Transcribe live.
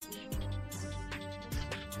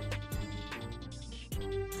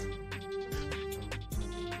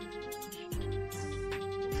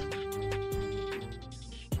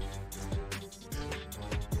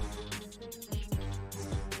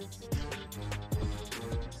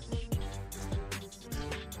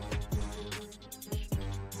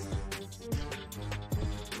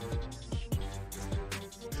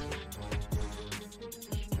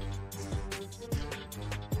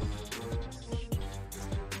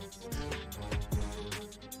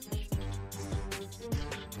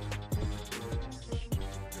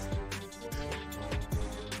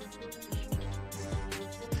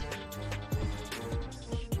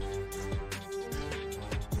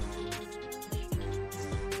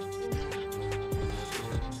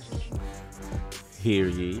Hear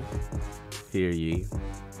ye, hear ye,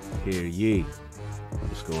 hear ye.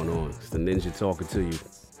 What's going on? It's the ninja talking to you.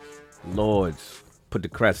 Lords, put the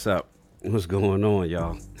crest up. What's going on,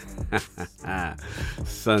 y'all?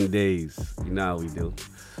 Sundays, you know how we do.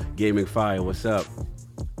 Gaming Fire, what's up?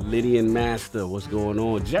 Lydian Master, what's going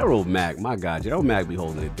on? Gerald Mack, my God, Gerald Mack be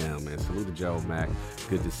holding it down, man. Salute to Gerald Mack.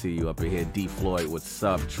 Good to see you up in here. D. Floyd, what's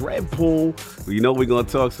up? Dreadpool, you know we're going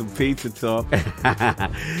to talk some pizza talk.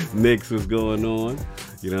 Nix, what's going on?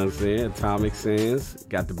 You know what I'm saying? Atomic Sands,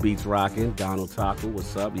 got the beats rocking. Donald Taco,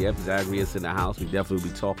 what's up? Yep, Zagreus in the house. We definitely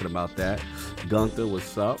be talking about that. Gunther,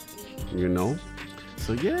 what's up? You know?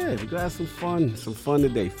 So yeah, we got some fun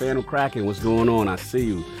today. Phantom Kraken, what's going on? I see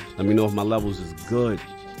you. Let me know if my levels is good.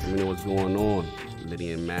 Let me know what's going on.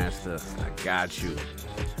 Lydian Master, I got you.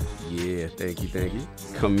 Yeah, thank you.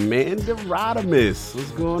 Commander Rodimus,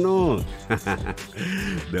 what's going on?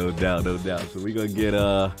 No doubt. So we're going to get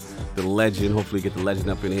the legend, hopefully get the legend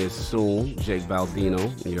up in here soon. Jake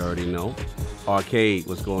Baldino, you already know. Arcade,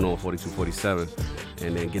 what's going on, 4247.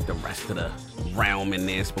 And then get the rest of the realm in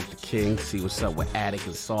there. Spoke to King, see what's up with Attic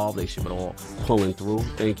and Saul. They should be all pulling through.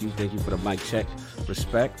 Thank you for the mic check.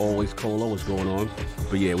 Respect, always Cola, what's going on?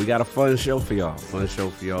 But yeah, we got a fun show for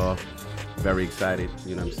y'all. Very excited,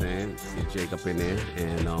 you know what I'm saying? Get Jake up in there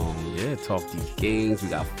and talk these games. We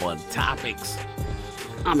got fun topics.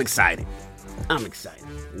 I'm excited.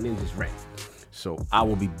 Ninja's ready. So I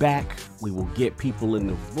will be back. We will get people in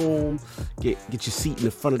the room. Get your seat in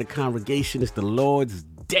the front of the congregation. It's the Lord's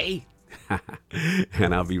Day.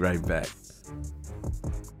 And I'll be right back.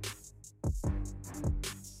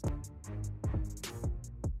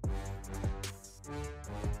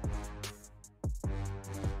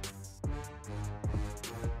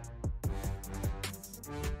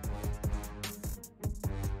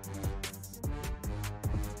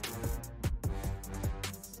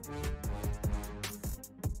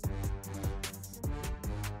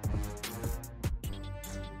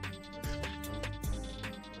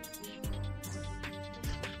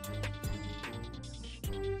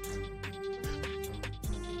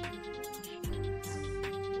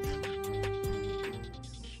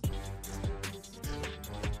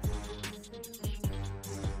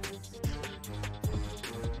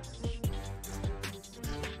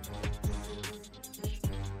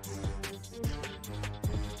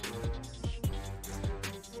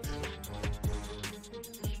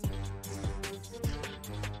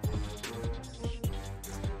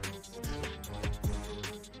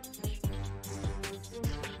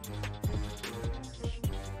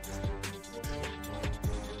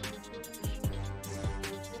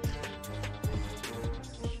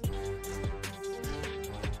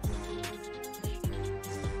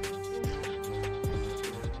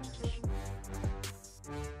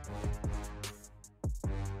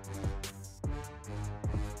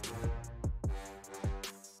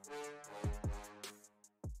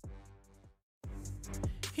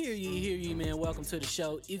 Hear ye, man. Welcome to the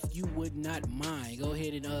show. If you would not mind, go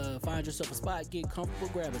ahead and find yourself a spot, get comfortable,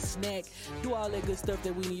 grab a snack, do all that good stuff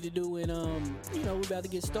that we need to do, and we're about to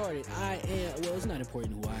get started. It's not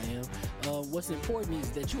important who I am. What's important is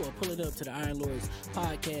that you are pulling up to the Iron Lords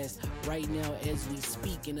podcast right now as we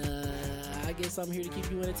speak, and I guess I'm here to keep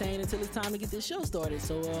you entertained until it's time to get this show started.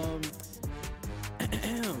 So,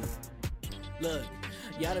 look.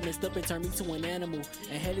 Y'all done messed up and turned me to an animal.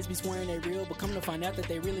 And haters be swearing they real, but come to find out that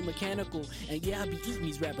they really mechanical. And yeah, I be eating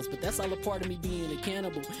these rappers, but that's all a part of me being a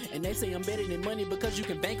cannibal. And they say I'm better than money because you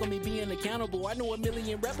can bank on me being accountable. I know a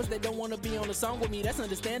million rappers that don't want to be on a song with me. That's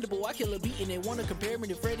understandable. I kill a beat and they want to compare me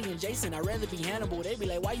to Freddie and Jason. I'd rather be Hannibal. They be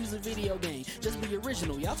like, why use a video game? Just be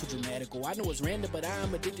original. Y'all too dramatical. I know it's random, but I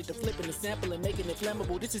am addicted to flipping the sample and making it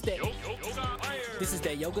flammable. This is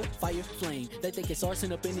that yoga, fire, flame. They think it's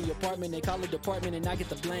arson up in the apartment. They call it department and I get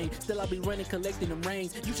the blame. Still I be running, collecting them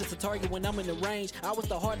rings. You just a target when I'm in the range. I was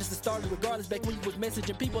the hardest to start regardless back when you was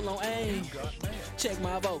messaging people on AIM. Check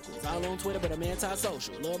my vocals. All on Twitter, but I'm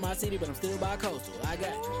anti-social. Love my city, but I'm still bi-coastal.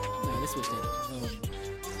 Let's switch that up.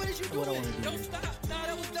 What is you doing? What I want to do. Don't stop. Nah,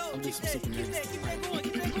 that was dope. I'm just Keep that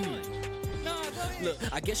going. Nah, go ahead. Look,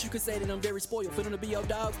 I guess you could say that I'm very spoiled. For them to be your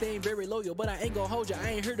dogs, they ain't very loyal. But I ain't gonna hold you, I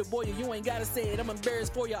ain't here to boil you. You ain't gotta say it, I'm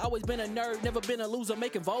embarrassed for you. Always been a nerd, never been a loser.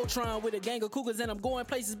 Making Voltron with a gang of cougars. And I'm going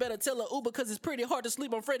places, better tell a Uber. Cause it's pretty hard to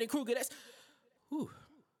sleep on Freddy Krueger.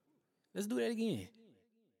 Let's do that again.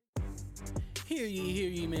 Hear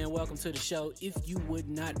ye, man. Welcome to the show. If you would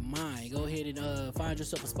not mind, go ahead and find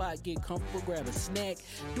yourself a spot, get comfortable, grab a snack,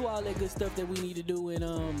 do all that good stuff that we need to do, and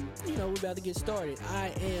we're about to get started.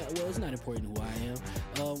 It's not important who I am.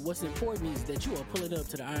 What's important is that you are pulling up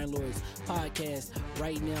to the Iron Lords podcast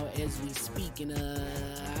right now as we speak, and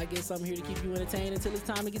I guess I'm here to keep you entertained until it's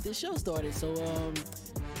time to get this show started. So,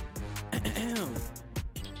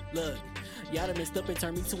 look. Y'all done messed up and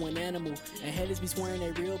turned me to an animal. And haters be swearing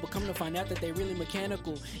they real, but come to find out that they really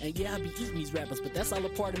mechanical. And yeah, I be eating these rappers, but that's all a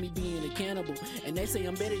part of me being a cannibal. And they say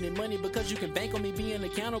I'm better than money because you can bank on me being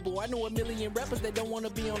accountable. I know a million rappers that don't want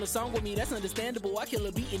to be on a song with me, that's understandable. I kill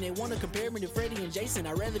a beat and they want to compare me to Freddie and Jason.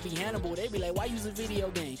 I'd rather be Hannibal. They be like, why use a video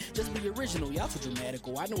game? Just be original, y'all too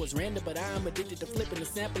dramatical. I know it's random, but I am addicted to flipping the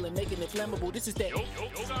sample and making it flammable. This is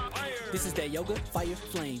that yoga, fire,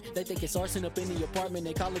 flame. They think it's arson up in the apartment,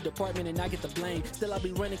 they call it department and I get the blame. Still I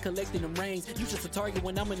be running, collecting them rings. You just a target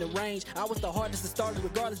when I'm in the range. I was the hardest to start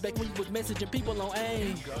regardless back when you was messaging people on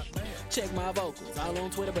AIM. Check my vocals, all on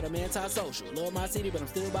Twitter but I'm anti-social. Love my city but I'm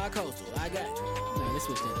still bi-coastal. I got, let's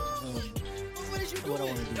switch that up. What is you doing? What I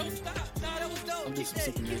wanna do, Don't man. stop. Nah, that was dope. I'm Keep just that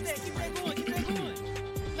sick of going. this. Keep that going.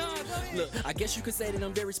 Nah, go ahead. Look, I guess you could say that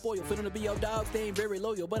I'm very spoiled. For them to be your dogs, they ain't very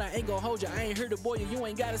loyal. But I ain't gonna hold you, I ain't here to boil you. You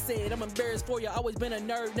ain't gotta say it, I'm embarrassed for you. Always been a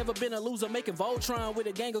nerd, never been a loser. Making Voltron with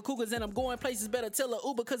a gang of cougars. And I'm going places, better tell a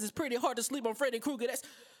Uber. Cause it's pretty hard to sleep on Freddy Krueger.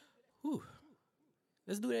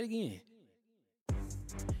 Let's do that again.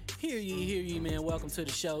 Hear ye, man. Welcome to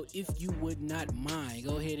the show. If you would not mind,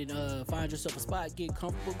 go ahead and find yourself a spot, get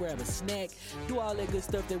comfortable, grab a snack, do all that good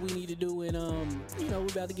stuff that we need to do, and we're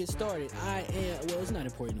about to get started. It's not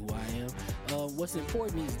important who I am. What's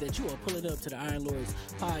important is that you are pulling up to the Iron Lords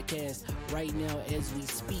podcast right now as we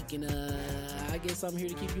speak, and I guess I'm here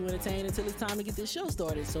to keep you entertained until it's time to get this show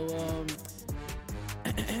started. So,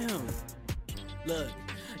 look.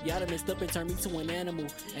 Y'all done messed up and turned me to an animal.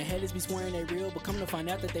 And haters be swearing they real, but come to find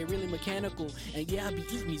out that they really mechanical. And yeah, I be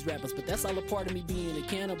eating these rappers, but that's all a part of me being a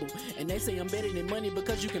cannibal. And they say I'm better than money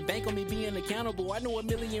because you can bank on me being accountable. I know a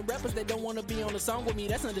million rappers that don't want to be on a song with me,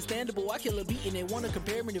 that's understandable. I kill a beat and they want to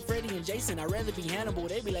compare me to Freddie and Jason. I'd rather be Hannibal.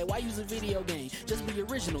 They be like, why use a video game? Just be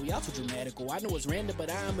original, y'all too dramatical. I know it's random, but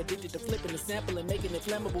I am addicted to flipping the sample and making it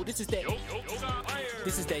flammable. This is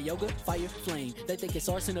that yoga, fire, flame. They think it's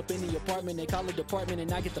arson up in the apartment, they call it department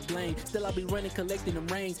and I get the blame. Still I be running, collecting them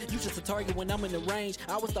rings. You just a target when I'm in the range.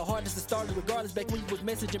 I was the hardest to start regardless back when you was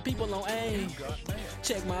messaging people on AIM.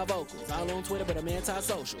 Check my vocals, all on Twitter but I'm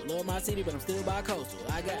anti-social. Love my city but I'm still bi-coastal.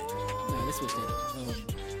 I got, let's switch that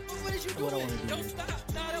up. What is you doing? What I wanna do, Don't man. stop.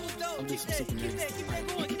 Nah, that was dope. I'm Keep just that sick of this. Keep that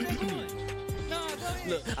going. Nah, go ahead.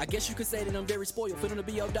 Look, I guess you could say that I'm very spoiled. For them to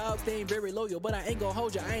be your dogs, they ain't very loyal. But I ain't gonna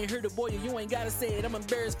hold you, I ain't here to boil you. You ain't gotta say it, I'm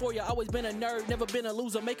embarrassed for you. Always been a nerd, never been a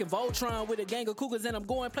loser. Making Voltron with a gang of cougars. And I'm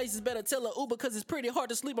going places, better tell a Uber. Cause it's pretty hard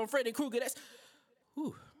to sleep on Freddy Krueger.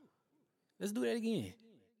 Let's do that again.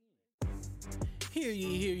 Hear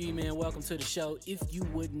ye, man. Welcome to the show. If you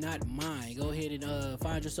would not mind, go ahead and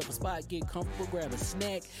find yourself a spot, get comfortable, grab a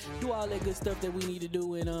snack, do all that good stuff that we need to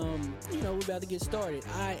do, and we're about to get started.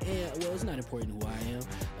 It's not important who I am.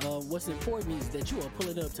 What's important is that you are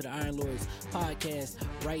pulling up to the Iron Lords podcast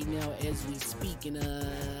right now as we speak, and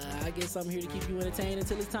I guess I'm here to keep you entertained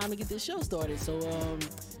until it's time to get this show started. So,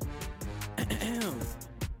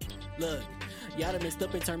 look. Y'all done messed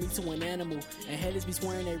up and turned me to an animal. And haters be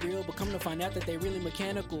swearing they real, but come to find out that they really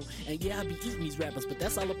mechanical. And yeah, I be eating these rappers, but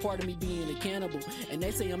that's all a part of me being a cannibal. And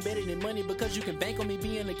they say I'm better than money because you can bank on me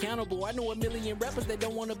being accountable. I know a million rappers that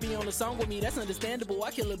don't want to be on a song with me, that's understandable.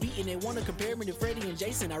 I kill a beat and they want to compare me to Freddie and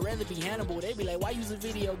Jason. I'd rather be Hannibal. They be like, why use a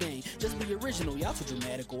video game? Just be original, y'all too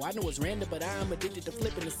dramatical. I know it's random, but I am addicted to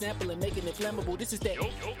flipping the sample and making it flammable. This is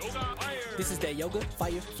that yoga,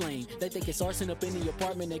 fire, flame. They think it's arson up in the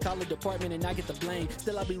apartment, they call it department and I get the blame.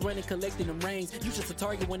 Still I be running, collecting them rings. You just a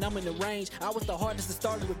target when I'm in the range. I was the hardest to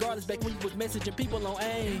start regardless back when you was messaging people on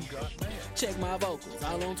AIM. Check my vocals,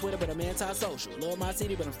 all on Twitter but I'm anti-social. Love my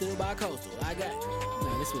city but I'm still bi-coastal. I got,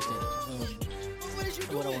 let's switch that up. What is you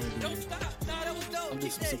doing? What I wanna do, Don't man. stop. Nah, that was dope. I'm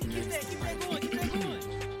just Keep sick of this. that going.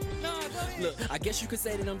 Nah, go ahead. Look, I guess you could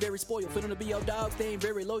say that I'm very spoiled. For them to be your dogs, they ain't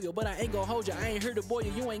very loyal. But I ain't gonna hold you, I ain't here to boil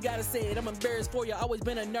you. You ain't gotta say it, I'm embarrassed for you. Always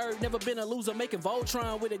been a nerd, never been a loser. Making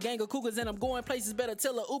Voltron with a gang of cougars. And I'm going places, better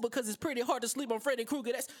tell a Uber. Cause it's pretty hard to sleep on Freddy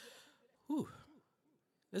Krueger.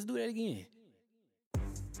 Let's do that again.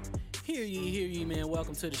 Hear ye, man.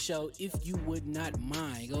 Welcome to the show. If you would not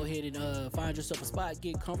mind, go ahead and find yourself a spot,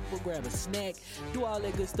 get comfortable, grab a snack, do all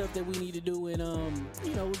that good stuff that we need to do, and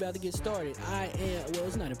we're about to get started.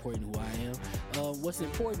 It's not important who I am. What's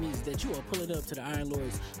important is that you are pulling up to the Iron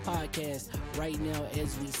Lords podcast right now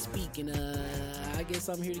as we speak, and I guess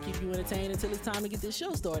I'm here to keep you entertained until it's time to get this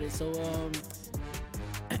show started. So,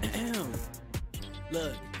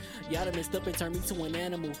 look. Y'all done messed up and turned me to an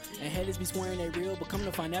animal. And haters be swearing they real, but come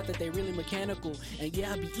to find out that they really mechanical. And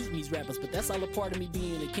yeah, I be eating these rappers, but that's all a part of me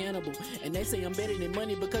being a cannibal. And they say I'm better than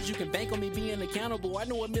money because you can bank on me being accountable. I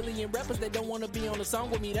know a million rappers that don't want to be on a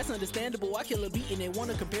song with me, that's understandable. I kill a beat and they want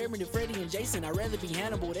to compare me to Freddie and Jason. I'd rather be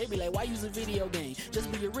Hannibal. They be like, why use a video game? Just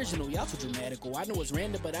be original, y'all too dramatical. I know it's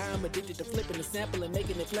random, but I am addicted to flipping the sample and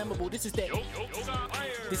making it flammable. This is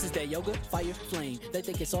that yoga, fire, flame. They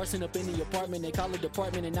think it's arson up in the apartment. They call it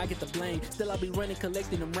department and I get the blame. Still I be running,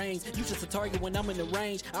 collecting them rings. You just a target when I'm in the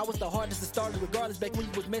range. I was the hardest to start regardless back when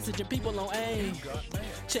you was messaging people on AIM.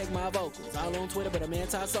 Check my vocals, all on Twitter, but I'm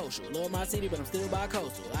anti-social. Love my city, but I'm still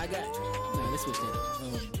bi-coastal. I got let's switch that up.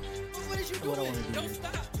 What is you doing? What I wanna do, Don't man.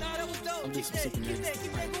 stop. Nah, that was dope. I'm just Keep sick of that this.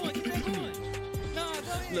 going. Keep that going. Nah,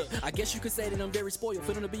 go ahead. Look, I guess you could say that I'm very spoiled.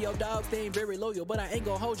 For them to be your dogs, they ain't very loyal. But I ain't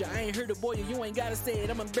gon' hold you, I ain't here to boil you. You ain't gotta say it,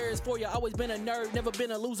 I'm embarrassed for you. Always been a nerd, never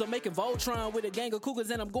been a loser. Making Voltron with a gang of cougars.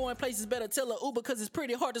 And I'm going places, better tell a Uber. Cause it's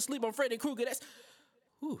pretty hard to sleep on Freddy Krueger.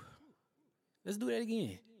 Let's do that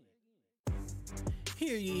again.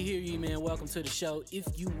 Hear ye, man. Welcome to the show. If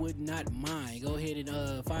you would not mind, go ahead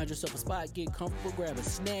and find yourself a spot, get comfortable, grab a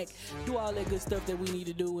snack, do all that good stuff that we need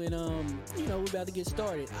to do, and we're about to get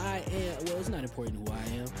started. It's not important who I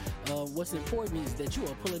am. What's important is that you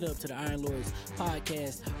are pulling up to the Iron Lords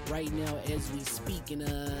podcast right now as we speak, and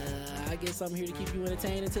I guess I'm here to keep you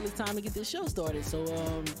entertained until it's time to get this show started. So,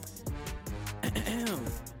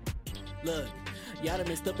 look. Y'all done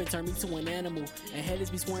messed up and turned me to an animal. And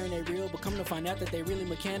haters be swearing they real, but come to find out that they really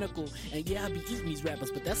mechanical. And yeah, I be eating these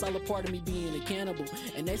rappers, but that's all a part of me being a cannibal.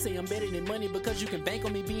 And they say I'm better than money because you can bank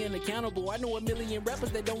on me being accountable. I know a million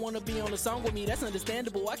rappers that don't want to be on a song with me, that's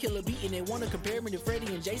understandable. I kill a beat and they want to compare me to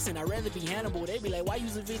Freddie and Jason. I'd rather be Hannibal. They be like, why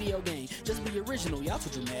use a video game? Just be original, y'all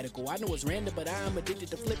too dramatical. I know it's random, but I am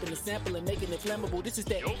addicted to flipping the sample and making it flammable. This is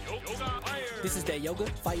that yoga,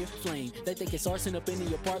 fire, flame. They think it's arson up in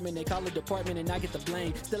the apartment. They call it department and I get the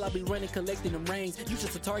blame. Still I be running, collecting them rings. You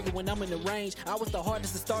just a target when I'm in the range. I was the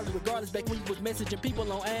hardest to start regardless back when you was messaging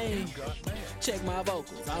people on AIM. Check my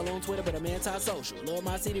vocals, all on Twitter, but I'm anti-social. Love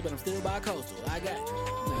my city, but I'm still bi-coastal.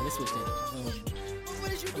 Let's switch that up.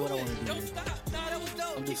 What is you doing? What I wanna do, Don't man. stop. Nah, that was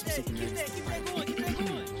dope. I'm just Keep sick of that this. going. Keep that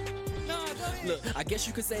going. Nah, go ahead. Look, I guess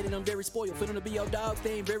you could say that I'm very spoiled. For them to be your dogs,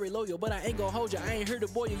 they ain't very loyal. But I ain't gon' hold you, I ain't here to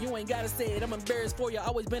boil you. You ain't gotta say it, I'm embarrassed for you.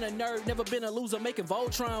 Always been a nerd, never been a loser. Making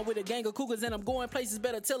Voltron with a gang of cougars. And I'm going places,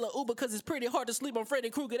 better tell a Uber. Cause it's pretty hard to sleep on Freddy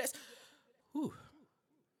Krueger.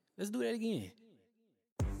 Let's do that again.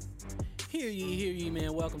 Hear ye,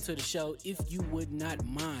 man. Welcome to the show. If you would not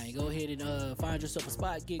mind, go ahead and find yourself a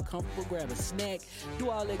spot, get comfortable, grab a snack, do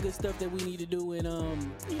all that good stuff that we need to do, and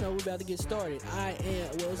we're about to get started.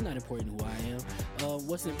 It's not important who I am.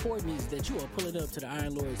 What's important is that you are pulling up to the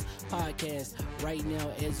Iron Lords podcast right now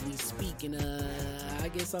as we speak, and I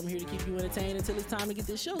guess I'm here to keep you entertained until it's time to get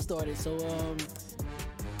this show started. So,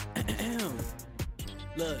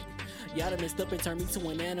 look. Y'all done messed up and turned me to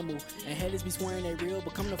an animal. And haters be swearing they real,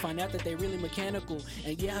 but come to find out that they really mechanical.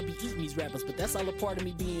 And yeah, I be eating these rappers, but that's all a part of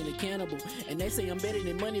me being a cannibal. And they say I'm better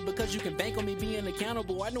than money because you can bank on me being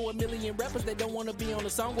accountable. I know a million rappers that don't want to be on a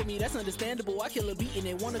song with me, that's understandable. I kill a beat and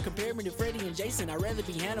they want to compare me to Freddie and Jason. I'd rather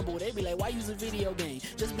be Hannibal. They be like, why use a video game?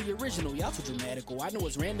 Just be original, y'all too dramatical. I know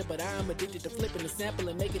it's random, but I am addicted to flipping the sample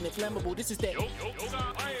and making it flammable. This is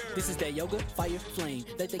that yoga, fire, flame.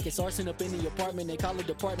 They think it's arson up in the apartment. They call it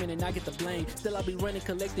department and I get the blame. Still I be running,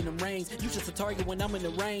 collecting them rings. You just a target when I'm in the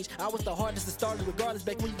range. I was the hardest to start regardless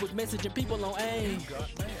back when you was messaging people on AIM.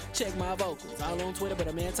 Check my vocals, all on Twitter, but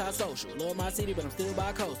I'm anti-social. Love my city, but I'm still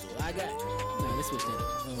bi-coastal. Let's switch that up.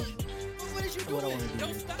 What is you What I doing? wanna do,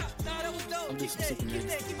 Don't man. stop. Nah, that was dope. I'm just Keep sick of that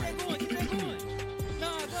this. going. Keep that going.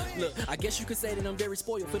 Nah, go ahead. Look, I guess you could say that I'm very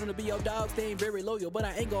spoiled. For them to be your dogs, they ain't very loyal. But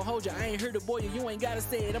I ain't gon' hold you, I ain't here to boil you. You ain't gotta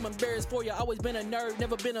say it, I'm embarrassed for you. Always been a nerd,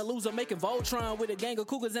 never been a loser. Making Voltron with a gang of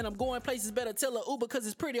cougars. And I'm going places, better tell a Uber. Cause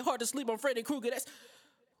it's pretty hard to sleep on Freddy Krueger.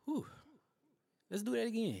 Let's do that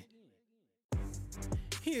again.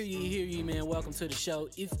 Hear ye, man. Welcome to the show.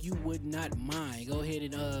 If you would not mind, go ahead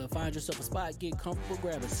and find yourself a spot, get comfortable,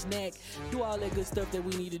 grab a snack, do all that good stuff that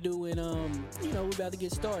we need to do, and we're about to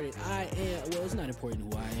get started. It's not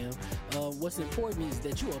important who I am. What's important is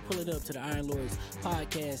that you are pulling up to the Iron Lords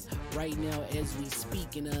podcast right now as we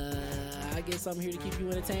speak, and I guess I'm here to keep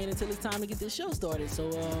you entertained until it's time to get this show started.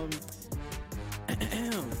 So,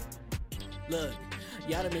 look.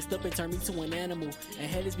 Y'all done messed up and turned me to an animal. And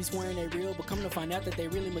haters be swearing they real, but come to find out that they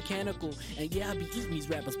really mechanical. And yeah, I be eating these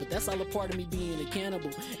rappers, but that's all a part of me being a cannibal.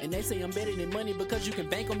 And they say I'm better than money because you can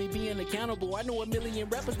bank on me being accountable. I know a million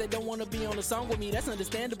rappers that don't wanna be on a song with me, that's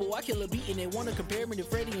understandable. I kill a beat and they wanna compare me to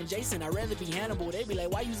Freddie and Jason. I'd rather be Hannibal. They be like,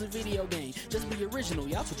 why use a video game? Just be original,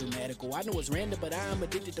 y'all too dramatical. I know it's random, but I'm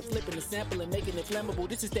addicted to flipping the sample and making it flammable.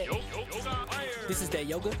 This is that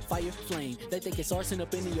yoga, fire, flame. They think it's arson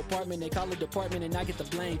up in the apartment, they call it department and I get the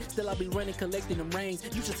blame. Still I be running, collecting them rings.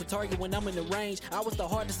 You just a target when I'm in the range. I was the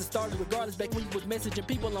hardest to start regardless back when you was messaging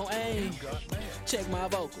people on AIM. Check my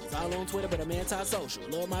vocals, all on Twitter, but I'm anti-social.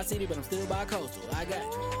 Love my city, but I'm still bi-coastal.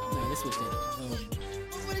 Let's switch that up.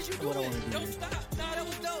 What is you doing? What I wanna do. Don't stop. Nah, that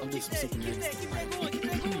was dope. I'm Keep just that going. Keep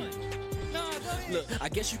that going. Nah, go ahead. Look, I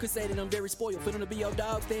guess you could say that I'm very spoiled. Feeling to be your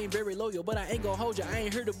dog, they ain't very loyal. But I ain't gon' hold you, I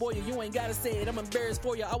ain't here to boil you. You ain't gotta say it, I'm embarrassed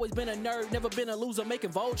for you. Always been a nerd, never been a loser.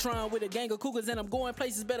 Making Voltron with a gang of cougars. And I'm going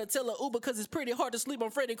places, better tell a Uber. Cause it's pretty hard to sleep on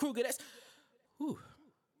Freddy Krueger.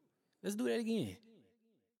 Let's do that again.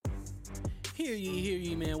 Hear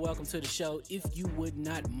ye, man. Welcome to the show. If you would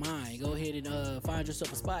not mind, go ahead and find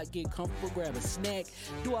yourself a spot, get comfortable, grab a snack,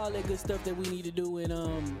 do all that good stuff that we need to do, and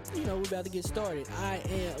we're about to get started.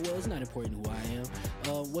 It's not important who I am.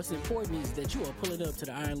 What's important is that you are pulling up to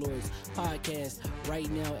the Iron Lords podcast right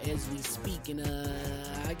now as we speak, and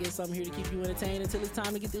I guess I'm here to keep you entertained until it's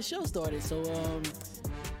time to get this show started. So,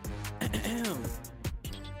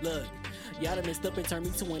 look. Y'all done messed up and turned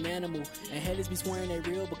me to an animal. And haters be swearing they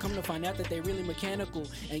real, but come to find out that they really mechanical.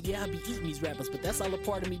 And yeah, I be eating these rappers, but that's all a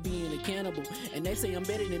part of me being a cannibal. And they say I'm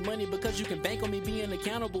better than money because you can bank on me being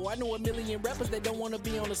accountable. I know a million rappers that don't wanna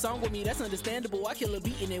be on a song with me, that's understandable. I kill a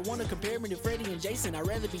beat and they wanna compare me to Freddie and Jason. I'd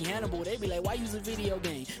rather be Hannibal. They be like, why use a video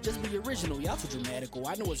game? Just be original, y'all too dramatical.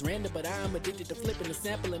 I know it's random, but I'm addicted to flipping the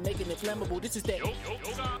sample and making it flammable. This is that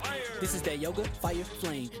yoga, fire,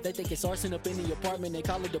 flame. They think it's arson up in the apartment, they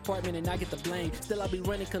call it department and I get the blame. Still I be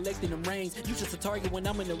running, collecting them rings. You just a target when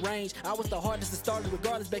I'm in the range. I was the hardest to start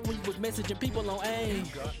regardless back when you was messaging people on AIM.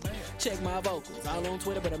 Check my vocals, all on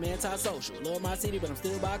Twitter, but I'm anti-social. Love my city, but I'm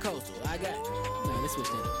still bi-coastal. Let's switch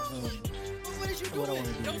that up. What is you doing? What I wanna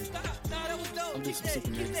do. Don't stop. Nah, that was dope. I'm Keep just that super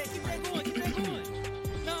going. Keep that going.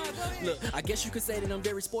 Nah, go ahead. Look, I guess you could say that I'm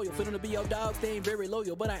very spoiled. Feeling to be your dog, they ain't very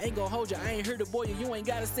loyal. But I ain't gon' hold you, I ain't here to boil you. You ain't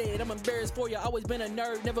gotta say it, I'm embarrassed for you. Always been a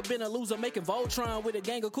nerd, never been a loser. Making Voltron with a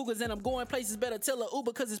gang of cougars. And I'm going places, better tell a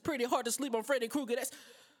Uber. Cause it's pretty hard to sleep on Freddy Krueger.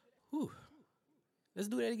 Let's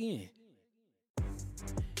do that again.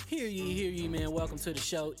 Hear ye, man. Welcome to the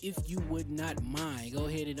show. If you would not mind, go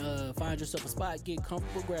ahead and find yourself a spot, get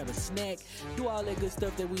comfortable, grab a snack, do all that good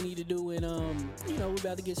stuff that we need to do, and we're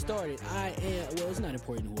about to get started. It's not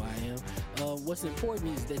important who I am. What's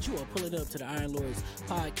important is that you are pulling up to the Iron Lords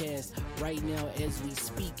podcast right now as we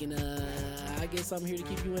speak, and I guess I'm here to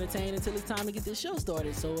keep you entertained until it's time to get this show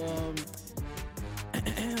started. So,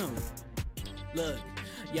 look.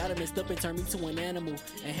 Y'all done messed up and turned me to an animal.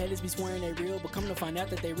 And haters be swearing they real, but come to find out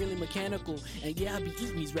that they really mechanical. And yeah, I be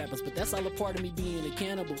eating these rappers, but that's all a part of me being a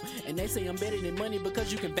cannibal. And they say I'm better than money because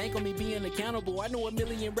you can bank on me being accountable. I know a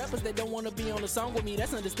million rappers that don't wanna be on a song with me,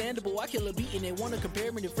 that's understandable. I kill a beat and they wanna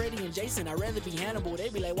compare me to Freddie and Jason. I'd rather be Hannibal. They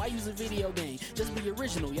be like, why use a video game? Just be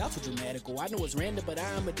original, y'all too dramatical. I know it's random, but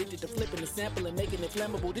I'm addicted to flipping the sample and making it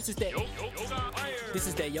flammable. This is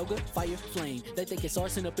that yoga, fire, flame. They think it's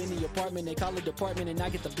arson up in the apartment, they call it department and I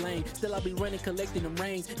get the blame. Still I be running, collecting them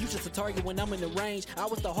rings. You just a target when I'm in the range. I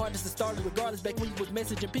was the hardest to start regardless back when you was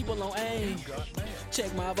messaging people on AIM.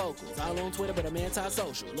 Check my vocals, all on Twitter, but I'm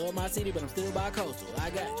anti-social. Love my city, but I'm still bi-coastal.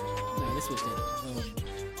 Let's switch that up.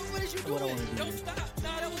 What is you doing? What I wanna do. Don't stop.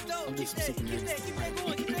 Nah, that was dope. I'm Keep just that super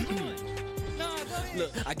going. Keep that going. Nah, go ahead.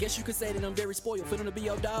 Look, I guess you could say that I'm very spoiled. Feeling to be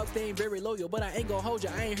your dog, they ain't very loyal. But I ain't gon' hold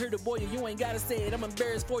you, I ain't here to boil you. You ain't gotta say it, I'm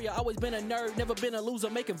embarrassed for you. Always been a nerd, never been a loser.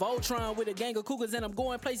 Making Voltron with a gang of cougars. And I'm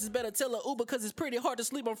going places, better tell a Uber. Cause it's pretty hard to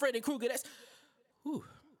sleep on Freddy Krueger. Let's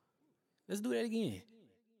do that again.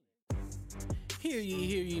 Hear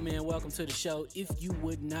ye, man. Welcome to the show. If you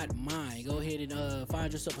would not mind, go ahead and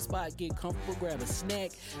find yourself a spot, get comfortable, grab a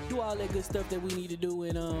snack, do all that good stuff that we need to do,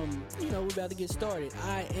 and we're about to get started.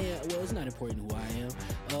 It's not important who I am.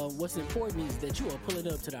 What's important is that you are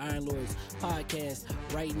pulling up to the Iron Lords podcast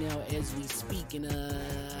right now as we speak, and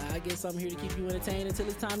I guess I'm here to keep you entertained until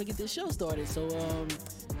it's time to get this show started. So,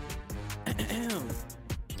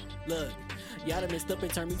 look. Y'all done messed up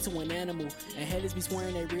and turned me to an animal. And haters be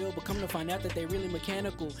swearing they real, but come to find out that they really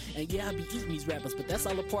mechanical. And yeah, I be eating these rappers, but that's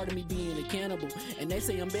all a part of me being a cannibal. And they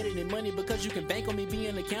say I'm better than money because you can bank on me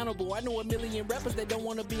being accountable. I know a million rappers that don't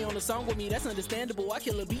want to be on a song with me, that's understandable. I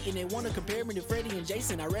kill a beat and they want to compare me to Freddie and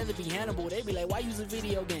Jason. I'd rather be Hannibal. They be like, why use a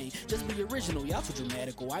video game? Just be original, y'all too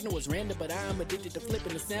dramatical. I know it's random, but I am addicted to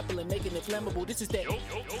flipping the sample and making it flammable. This is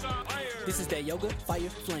that yoga, fire,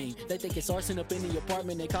 flame. They think it's arson up in the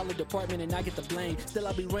apartment, they call it department and I get the blame. Still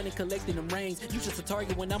I be running, collecting them rains. You just a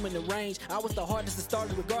target when I'm in the range. I was the hardest to start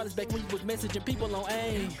regardless back when you was messaging people on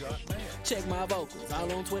AIM. Check my vocals,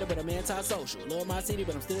 all on Twitter, but I'm anti-social. Love my city,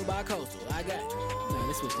 but I'm still bi-coastal. I got no,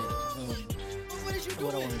 let's switch that up. What did you do?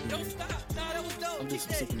 What I wanna do Don't is- stop. Nah, that was dope. I'm just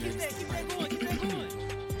Keep super that going. Keep that going.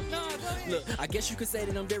 Nah, go ahead. Look, I guess you could say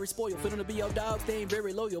that I'm very spoiled. For them to be your dogs, they ain't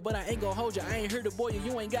very loyal. But I ain't gonna hold you, I ain't here to boil you.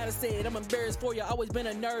 You ain't gotta say it, I'm embarrassed for you. Always been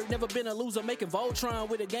a nerd, never been a loser. Making Voltron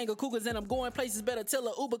with a gang of cougars. And I'm going places, better tell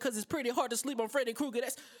a Uber. Cause it's pretty hard to sleep on Freddy Krueger.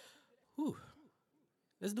 That's... Whew.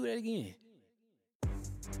 Let's do that again.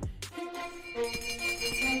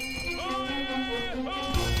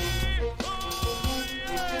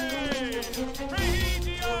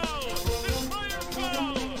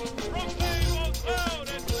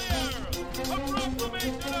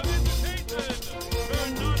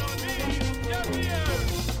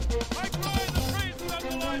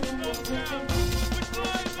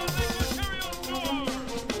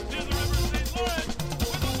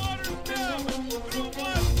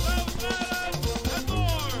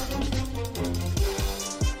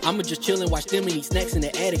 I'ma just chill and watch them and eat snacks in the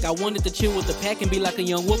attic. I wanted to chill with the pack and be like a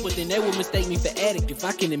young wolf, but then they would mistake me for addict. If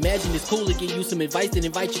I can imagine it's cool to give you some advice, then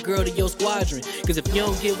invite your girl to your squadron. Cause if you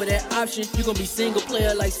don't give her that option, you gon' be single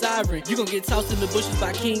player like Sovereign. You gon' get tossed in the bushes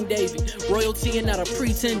by King David. Royalty and not a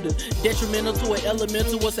pretender. Detrimental to an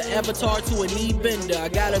elemental, what's an avatar to a knee bender? I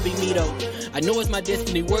gotta be me though. I know it's my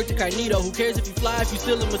destiny, word to Carnito. Who cares if you fly, if you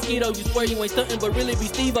still a mosquito? You swear you ain't stuntin', but really be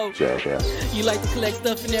Steve-O. You like to collect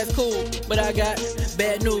stuff and that's cool, but I got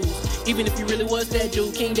bad news. Even if you really was that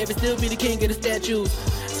dude, King David still be the king of the statues.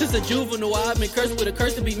 Since a juvenile, I've been cursed with a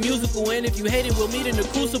curse to be musical. And if you hate it, we'll meet in the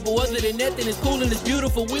crucible. Other than that, then it's cool and it's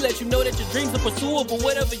beautiful. We let you know that your dreams are pursuable.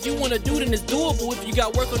 Whatever you wanna do, then it's doable. If you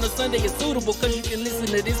got work on a Sunday, it's suitable. Cause you can listen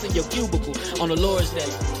to this in your cubicle on the Lord's Day.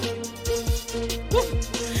 Woo.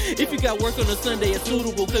 If you got work on a Sunday, it's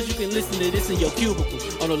suitable. Cause you can listen to this in your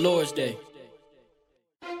cubicle on the Lord's Day.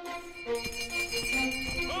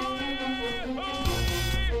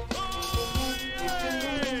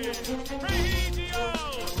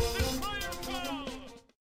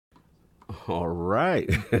 All right.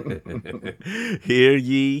 Hear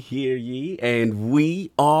ye, and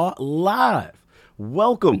we are live.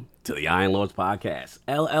 Welcome to the Iron Lords Podcast,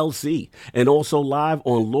 LLC, and also live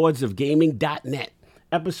on lordsofgaming.net,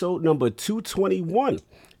 episode number 221.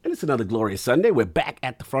 And it's another glorious Sunday. We're back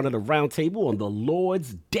at the front of the round table on the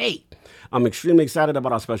Lord's Day. I'm extremely excited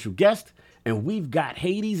about our special guest, and we've got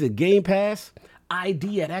Hades at Game Pass,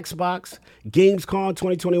 ID at Xbox, Gamescom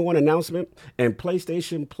 2021 announcement, and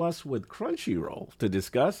PlayStation Plus with Crunchyroll to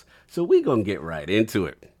discuss. So we're going to get right into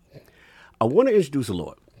it. I want to introduce a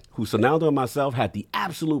Lord who Sonaldo and myself had the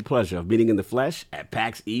absolute pleasure of meeting in the flesh at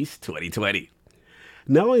PAX East 2020.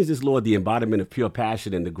 Not only is this Lord the embodiment of pure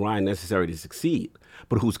passion and the grind necessary to succeed,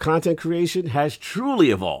 but whose content creation has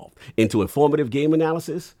truly evolved into informative game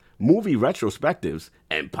analysis, movie retrospectives,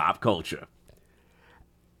 and pop culture.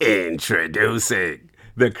 Introducing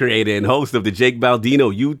the creator and host of the Jake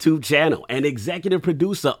Baldino YouTube channel and executive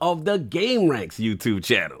producer of the Game Ranks YouTube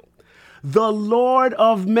channel, the Lord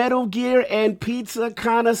of Metal Gear and Pizza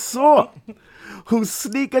Connoisseur, whose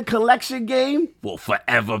sneaker collection game will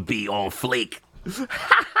forever be on fleek.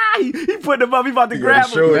 He put him up. He about to grab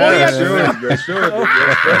him.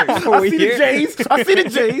 I see the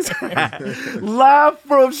J's. Live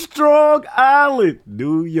from Strong Island,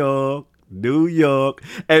 New York,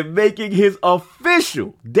 and making his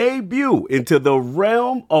official debut into the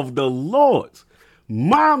realm of the Lords.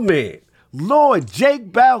 My man, Lord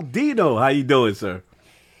Jake Baldino. How you doing, sir?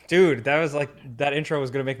 Dude, that was like that intro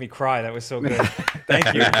was gonna make me cry. That was so good. Thank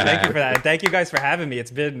you for that. And thank you guys for having me.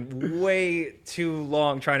 It's been way too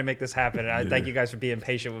long trying to make this happen. And I thank you guys for being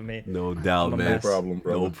patient with me. No doubt, I'm a man. mess. No problem,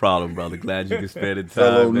 brother. No problem, brother. Glad you can spend the time.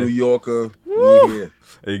 Fellow man. New Yorker. We here.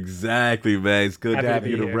 Exactly, man. It's good Happy to to have be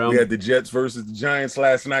you in the here. realm. We had the Jets versus the Giants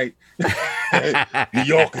last night. New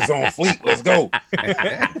York is on fleek. Let's go.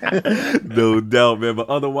 No doubt, man. But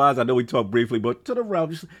otherwise, I know we talked briefly, but to the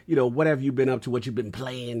realm, just, what have you been up to? What you've been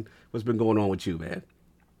playing? What's been going on with you, man?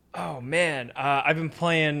 Oh man, I've been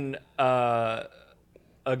playing a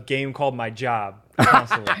game called My Job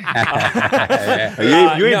constantly. You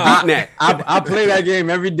ain't beating that. I play that game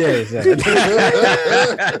every day. So.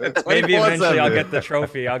 Maybe eventually I'll get the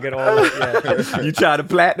trophy. I'll get all of it. Yeah. You try to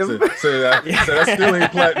platinum? So that still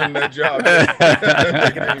ain't platinum that job.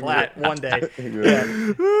 Get the plat one day.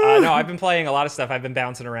 Yeah. No, I've been playing a lot of stuff. I've been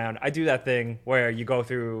bouncing around. I do that thing where you go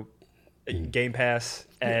through Game Pass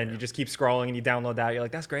and you just keep scrolling and you download that. You're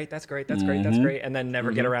like, that's great, that's great, that's great, that's great, and then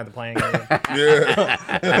never get around to playing it.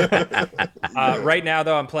 Yeah. Right now,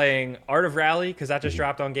 though, I'm playing Art of Rally because that just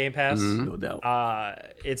dropped on Game Pass. No doubt.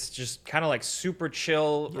 It's just kind of like super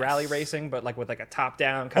chill rally racing, but like with like a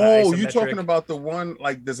top-down kind of. Oh, you talking about the one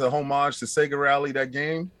like there's a homage to Sega Rally, that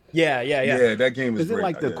game? Yeah. Yeah, that game is Is it great.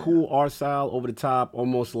 like the cool art style over the top,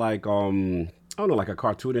 almost like I don't know, like a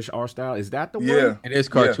cartoonish art style? Is that the one? Yeah. It is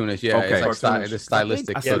cartoonish. Yeah, Okay. it's like it's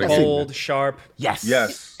stylistic. I Yeah, think I sort of. bold, sharp. Yes.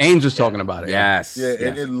 Yes. Angel's talking about it. Yes. Yeah,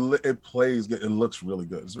 yes. and it plays good. It looks really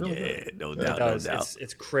good. It's really Yeah, good. no It doubt, no does. doubt.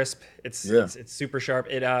 It's crisp. It's Yeah. it's super sharp.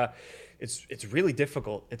 It's really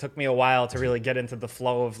difficult. It took me a while to really get into the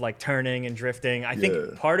flow of like turning and drifting. I Yeah.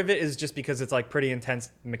 think part of it is just because it's like pretty intense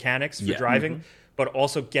mechanics for Yeah. driving, but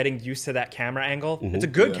also getting used to that camera angle. It's a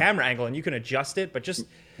good camera angle and you can adjust it, but just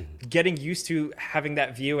getting used to having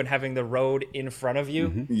that view and having the road in front of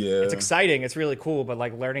you. Yeah. It's exciting. It's really cool, but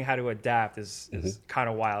like learning how to adapt is kind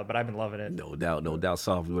of wild, but I've been loving it. No doubt, no doubt.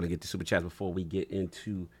 Solve. We want to get to super chats before we get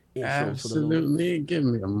into intros for the Lord. Absolutely. Give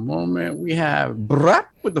me a moment. We have Brap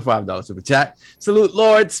with the $5 super chat. Salute,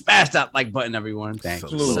 Lord. Smash that like button, everyone. Thank you,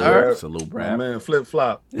 Salute, sir. Lord. Salute, My Brad. man, flip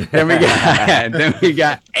flop. Then we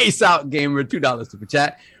got Ace Out Gamer, $2 super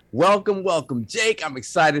chat. Welcome, Jake. I'm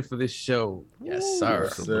excited for this show. Yes, sir.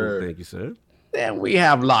 Yes, sir. Salute. Thank you, sir. Then we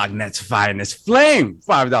have Lognet's Finest Flame,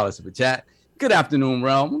 $5 super chat. Good afternoon,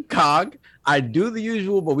 Realm. Cog. I do the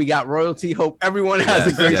usual, but we got royalty. Hope everyone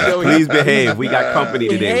has a great Yes. show. Please behave. We got company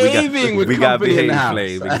today. Behaving with we got company in the behave, house.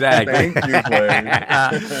 Flame. Exactly. Thank you, Flame.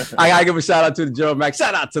 I gotta give a shout out to the Joe Mac.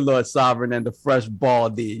 Shout out to Lord Sovereign and the Fresh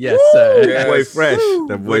Baldy. Yes, sir. Yes. That boy fresh.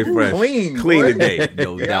 That boy fresh. Clean, Clean boy. today.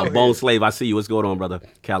 No Yeah, doubt. man. Bone Slave, I see you. What's going on, brother?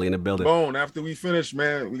 Callie in the building. Bone, after we finish,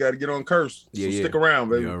 man, we got to get on Curse. So stick around,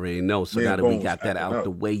 baby. You already know. So Me now and that we Bones got that acting out up. the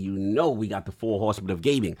way, we got the four horsemen of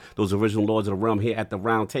gaming, those original lords of the realm here at the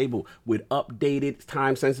round table with updated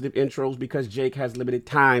time-sensitive intros because Jake has limited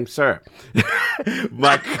time, sir.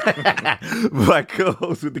 my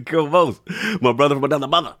co-host with the co-host, my brother from another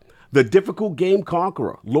mother, the difficult game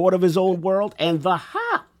conqueror, lord of his own world, and the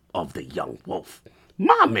heart of the young wolf.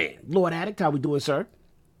 My man, Lord Addict, how we doing, sir?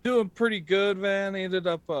 Doing pretty good, man. Ended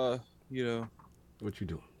up, What you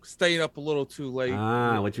doing? staying up a little too late.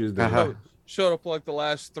 What you was doing? Showed up like the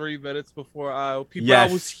last 3 minutes before IOP. But Yes.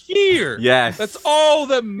 I was here. Yes. That's all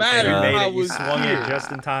that You mattered. made I it. You was swung here. it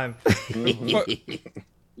just in time.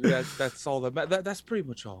 That's all that matters. That's pretty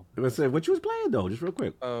much all. Let's say what you was playing though, just real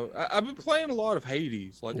quick. I've been playing a lot of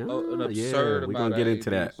Hades, like an absurd We're amount gonna of get into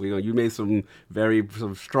that. Hades. You made some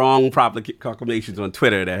strong proclamations on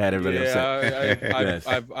Twitter that had everybody upset. Yeah, Yes.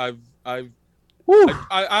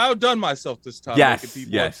 I outdone myself this time. Yes, making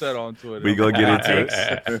people yes. upset on Twitter. We gonna get Hot into takes.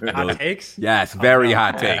 it. Hot takes? Yes, very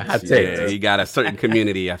hot takes. Hot takes. Yeah, he got a certain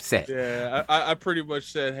community upset. Yeah, I pretty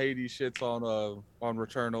much said Hades shits on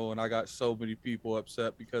Returnal, and I got so many people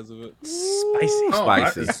upset because of it. Spicy. Oh,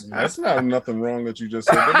 Spicy. that's not nothing wrong that you just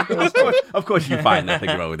said. Everything was fine. Of course, you find nothing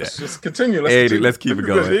wrong with Let's that. just continue. Let's keep it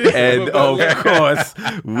going. And of course,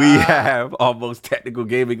 we have our most technical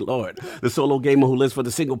gaming lord, the solo gamer who lives for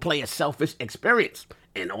the single player selfish experience,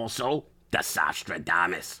 and also the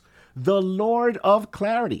Sostradamus, the Lord of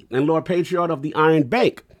Clarity, and Lord Patriarch of the Iron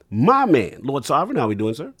Bank. My man, Lord Sovereign, how we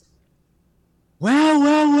doing, sir? Well.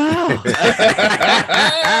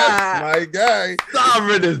 My guy.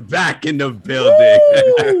 Sovereign is back in the building.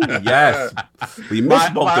 Yes. We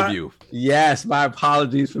missed both of you. Yes, my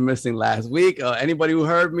apologies for missing last week. Anybody who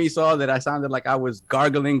heard me saw that I sounded like I was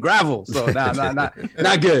gargling gravel. So not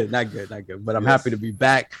good. But I'm happy to be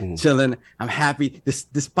back, chilling. I'm happy,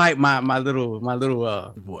 despite my little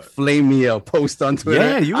flamey post on Twitter.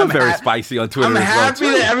 Yeah, you were very spicy on Twitter I'm as well, happy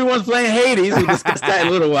too. that everyone's playing Hades. We discussed that in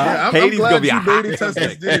a little while. Yeah, I'm Hades glad gonna be you a been beta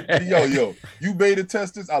testers did it. Yo, you beta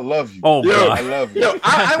testers, I love you. Oh, Yo, God. I love you. Yo,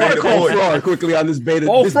 I want to Beta call boy. fraud quickly on this beta,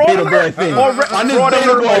 Oh, this fraud beta boy alert? thing. Already- On this fraud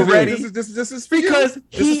beta alert boy already? thing. This is for you. Because This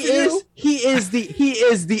he for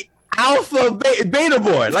you. is the alpha beta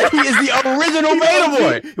boy. Like he is the original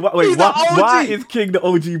beta boy. Wait, He's the OG. why is King the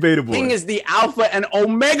OG beta boy? King is the alpha and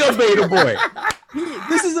omega beta boy.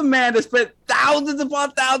 This is a man that spent thousands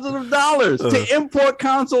upon thousands of dollars to import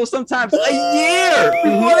consoles, sometimes a year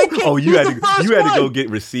before they came. Oh, He you was had the to first you had to one. go get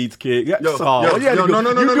receipts, kid. Yo, no, no.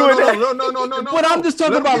 But I'm just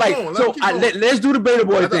talking about like, so let's do the beta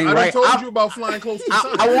boy thing, I right? told you about flying close to the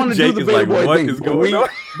sun. I want to do Jake the is beta like, boy what thing. is going on?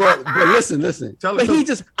 But listen. Tell But it, he tell-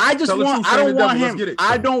 just, I just tell the want, truth, I don't Saint the want devil, let's him. get it.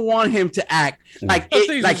 I don't want him to act like I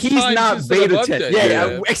think like he's he's fine not just beta update. test. Yeah.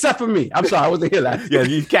 Yeah, except for me. I'm sorry, I wasn't here last. Yeah,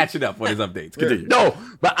 he's catching up on his updates. Continue. No,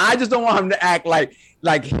 but I just don't want him to act like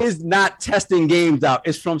his not testing games out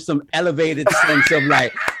is from some elevated sense of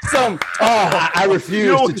like some. Oh, I refuse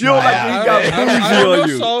You to don't try like out. he got I bougie don't on know,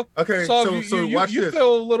 you. so, Okay, so, so you, watch you this.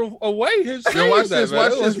 feel a little away. His Yo, watch saying this. that,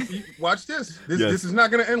 Watch man. this. Watch this. Yes. This is not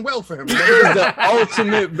gonna end well for him. He is the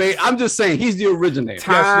ultimate bait. I'm just saying he's the originator.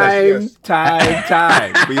 Time.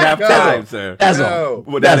 We have No. time, sir. That's No. all.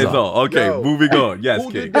 Well, that That's is all. Okay, No. moving on. Yes,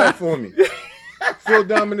 Who King. did that for me? Phil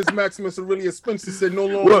Dominus Maximus Aurelius Spencer said no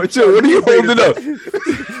longer. What are you holding up?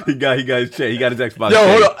 He got his chain. He got his Xbox. Yo,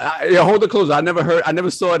 chain. hold on. Hold it close. I never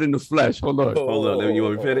saw it in the flesh. Hold on. Hold on. You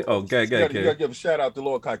want me to fit it? Oh, okay, You gotta okay. give a shout out to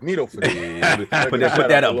Lord Cognito for that. Yeah, put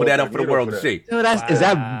that up. Put that up for the world to see. Yo, is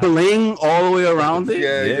that bling all the way around it?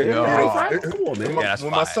 Yeah. Yeah. Come on, man. When, that's when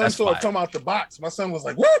my fire. son That's saw it fire. come out the box, my son was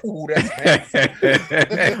like, "Woo, that's fancy."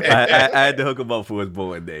 I had to hook him up for his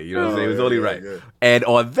born day. You know what I'm saying? It was only right. Yeah. And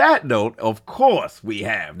on that note, of course, we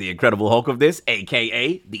have the Incredible Hulk of this,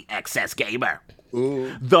 aka the XS Gamer,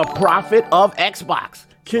 Ooh. the prophet of Xbox,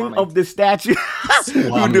 king of the statue,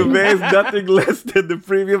 who demands nothing less than the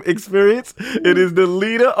premium experience. It is the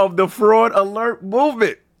leader of the fraud alert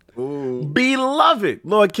movement. Ooh. Beloved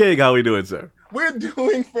Lord King, how we doing, sir? We're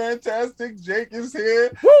doing fantastic. Jake is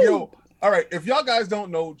here. Yo, all right. If y'all guys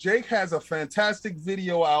don't know, Jake has a fantastic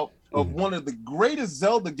video out of one of the greatest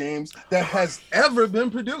Zelda games that has ever been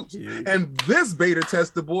produced. And this beta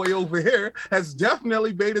tester boy over here has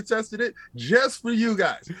definitely beta tested it just for you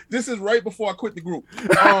guys. This is right before I quit the group.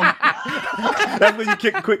 That's when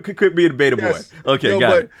you quit being a beta Yes. boy. Okay, Yo, got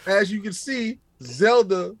but it. as you can see,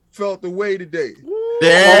 Zelda felt the way today.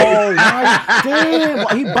 Oh, right. Damn.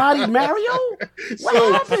 What, he bodied Mario?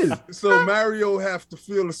 What happened? So Mario have to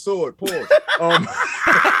feel the sword. Pause.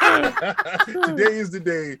 Today is the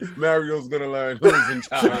day Mario's gonna learn who's in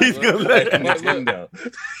charge. He's gonna learn. Nintendo.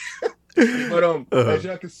 But as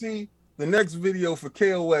y'all can see, the next video for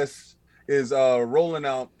KOS is rolling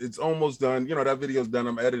out. It's almost done. You know, that video's done.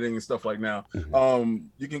 I'm editing and stuff like now.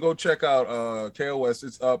 You can go check out KOS.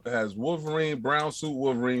 It's up. It has Wolverine, brown suit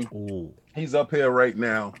Wolverine. Ooh. He's up here right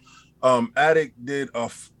now. Addict did a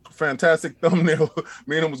fantastic thumbnail.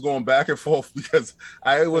 Me and him was going back and forth because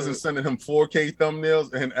I wasn't sending him 4K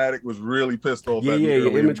thumbnails, and Addict was really pissed off. Yeah, at me your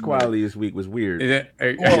earlier. image quality this week was weird. Yeah. Yeah,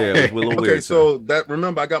 it was a little Okay, weird. so that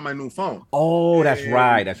remember I got my new phone. Oh, that's And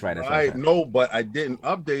right. That's right. That's I right. know, but I didn't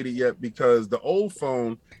update it yet because the old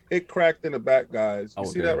phone, it cracked in the back, guys. You Oh,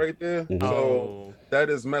 see okay. that right there? Mhm. So that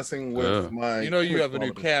is messing with my. You know you quick have a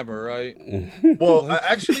new quality. camera, right? Well,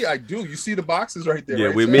 actually, I do. You see the boxes right there. Yeah,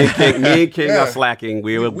 right? we So- me and King Yeah. are slacking.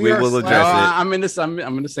 We We will are address slacking. it.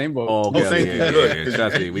 I'm in the same boat. Oh, okay, thank yeah, you. yeah, Good. yeah.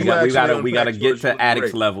 Trust me. We You gotta actually get unpacked yours to really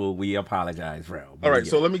Addict's great. level. We apologize, bro. All right,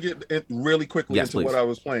 so let me get it really quickly Yes, into please. what I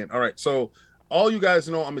was playing. All right, so all you guys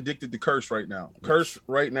know I'm addicted to Curse right now. Curse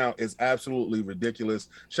right now is absolutely ridiculous.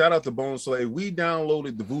 Shout out to Bone Slave. We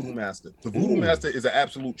downloaded the Voodoo Master. The Voodoo Master is an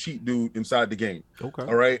absolute cheat dude inside the game. Okay.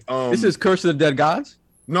 All right. This is Curse of the Dead Gods.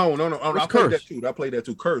 no. I What's played Curse? that too. I played that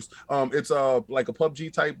too. Curse. It's like a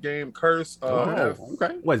PUBG type game. Curse.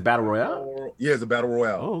 Okay. What is Battle Royale? Yeah, it's a battle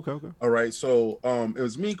royale. Oh, okay. All right, so it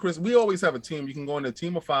was me, Chris. We always have a team. You can go in a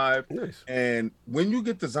team of 5, Nice. and when you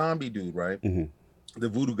get the zombie dude, right, Mhm. the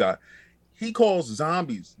voodoo guy, he calls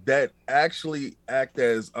zombies that actually act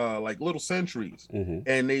as like little sentries, Mhm.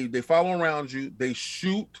 and they follow around you. They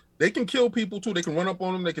shoot. They can kill people too. They can run up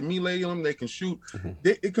on them. They can melee them. They can shoot. Mhm.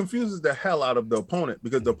 It confuses the hell out of the opponent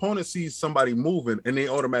because the opponent sees somebody moving and they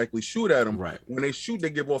automatically shoot at them. Right. When they shoot,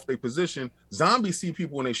 they give off their position. Zombies see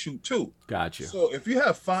people when they shoot too. Gotcha. So if you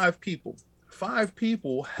have 5 people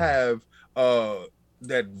have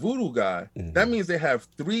that voodoo guy, that means they have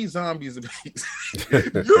 3 zombies apiece.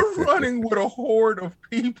 You're running with a horde of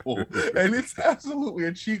people, and it's absolutely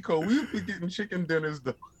a cheat code. We've been getting chicken dinners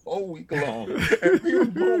though. whole week long. And me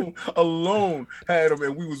and Boom alone had them,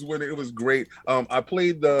 and we was winning. It was great. I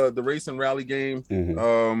played the race and rally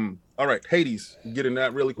game. All right, Hades, getting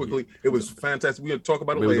that really quickly. It was fantastic. We're gonna talk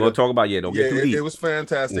about it We're later. gonna talk about don't get too deep. It was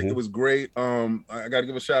fantastic. It was great. I got to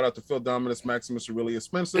give a shout out to Phil Dominus, Maximus Aurelius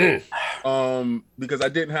Spencer, because I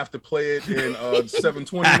didn't have to play it in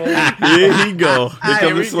 720 mode. Here he go. Here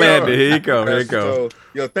comes the slander. Here he go. Here he go. So,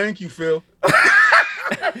 yo, thank you, Phil.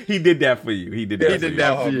 He did that for you. He did that. He for did you.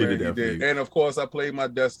 that for He you. did that for you. And of course, I played my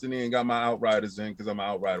Destiny and got my Outriders in because I'm an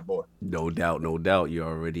Outrider boy. No doubt, no doubt. You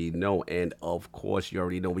already know. And of course, you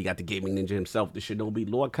already know we got the gaming ninja himself, the Shinobi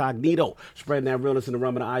Lord Cognito, spreading that realness in the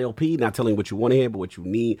realm of the IOP, not telling you what you want to hear, but what you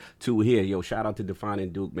need to hear. Yo, shout out to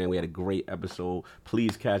Defining Duke, man. We had a great episode.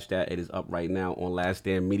 Please catch that. It is up right now on Last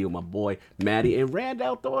Stand Media with my boy, Maddie. And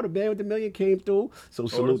Randall Thor, the man with the million, came through. So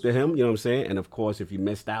salute to him, you know what I'm saying? And of course, if you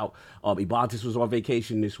missed out, Ibantis was on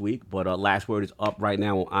vacation this week, but Last Word is up right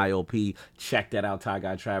now on IOP. Check that out, Ty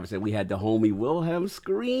Guy Travis. And we had the homie Wilhelm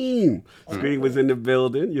Scream. Scream was in the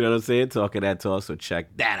building, you know what I'm saying? Talking that talk, so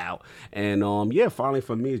check that out. And yeah, finally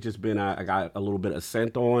for me, it's just been, I got a little bit of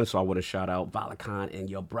scent on, so I want to shout out Valakan and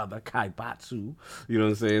your brother Kaibatsu. You know what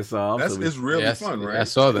I'm saying? So it's really fun, right? I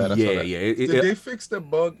saw that. Did they fix the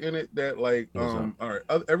bug in it that like all right,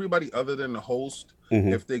 everybody other than the host,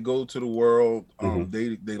 if they go to the world,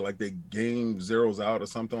 they game zeros out or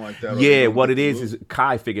something like that? Yeah, what it is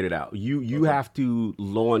Kai figured it out. You have to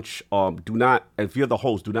launch. If you're the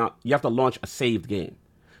host, you have to launch a saved game.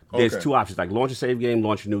 There's two options, like launch a save game,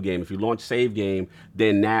 launch a new game. If you launch save game,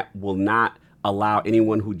 then that will not allow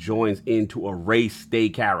anyone who joins in to erase their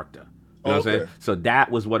character. You know what I'm saying? So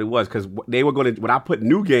that was what it was, because they were going to, when I put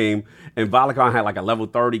new game and Valakan had like a level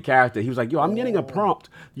 30 character, he was like, yo, I'm getting a prompt,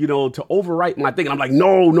 to overwrite my thing. And I'm like,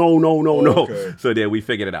 no. So then we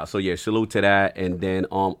figured it out. So yeah, salute to that. And then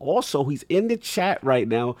also he's in the chat right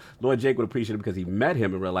now. Lord Jake would appreciate it because he met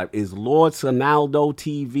him in real life. Is Lord Sonaldo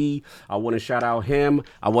TV. I want to shout out him.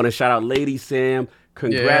 I want to shout out Lady Sam.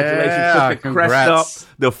 Congratulations, put the crest up.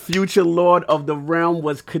 The future Lord of the Realm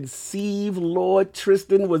was conceived. Lord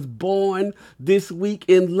Tristan was born this week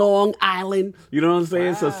in Long Island. You know what I'm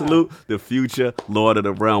saying? Wow. So salute the future Lord of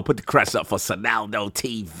the Realm. Put the crest up for Sonaldo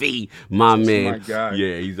TV, my man. My guy.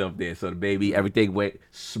 Yeah, he's up there. So the baby, everything went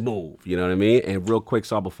smooth. You know what I mean? And real quick,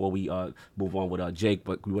 so before we move on with Jake,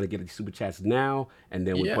 but we want to get the super chats now, and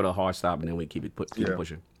then we put a hard stop, and then we keep it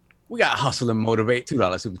pushing. We got Hustle and Motivate,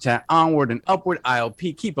 $2 super chat. Onward and upward,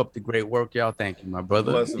 ILP. Keep up the great work, y'all. Thank you, my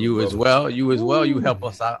brother. Bless you as well. You as well. You help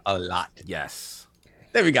us out a lot. Yes.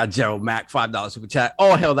 Then we got Gerald Mack, $5 super chat.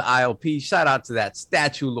 All hail the ILP. Shout out to that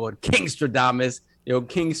statue lord, King Stradamus. Yo,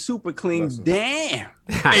 King Super Clean. Damn.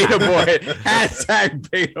 Beta Boy. Hashtag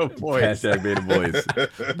Beta Boys. Hashtag Beta Boys.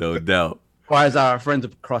 No doubt. Or as our friends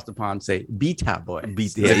across the pond say, Beta Boy.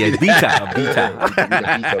 Beta.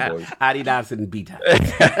 Adidas and Beta.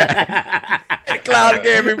 Cloud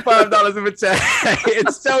Gaming, $5 in the chat.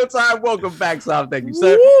 It's showtime. Welcome back, Sam. Thank you,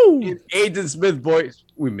 sir. Agent Smith, boys,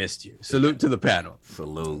 we missed you. Salute to the panel.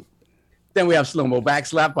 Salute. Then we have Slow Mo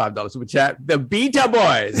Backslap, $5 super chat. The Beta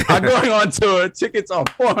Boys are going on tour. Tickets are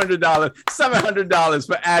 $400, $700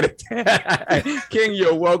 for added. King,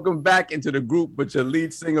 you're welcome back into the group, but your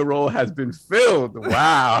lead singer role has been filled.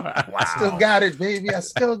 Wow. I still got it, baby. I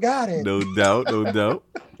still got it. No doubt.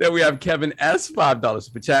 Then we have Kevin S., $5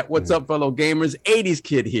 super chat. What's up, fellow gamers? 80s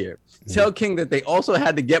kid here. Tell King that they also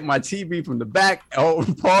had to get my TV from the back.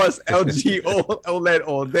 Pause. LG OLED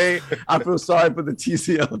all day. I feel sorry for the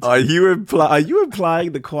TCL. Are you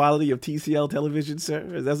implying the quality of TCL television, sir?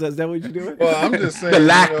 Is that what you're doing? Well, I'm just saying the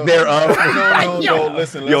lack thereof. No.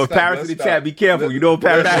 Listen. Yo, Paris in the chat, be careful.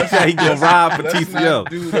 Paris in the chat, he gonna rob for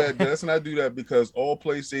TCL. Let's not do that because all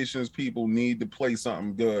PlayStation's people need to play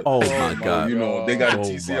something good. Oh my God. They got a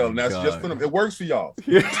TCL, and that's just for them. It works for y'all.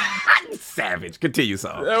 Savage. Continue,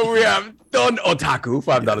 son. Then we have Don Otaku,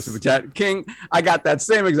 $5 super chat. King, I got that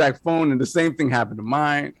same exact phone, and the same thing happened to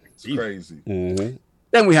mine. It's crazy. Mm-hmm.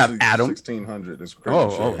 Then we have Adam. 1600 is crazy.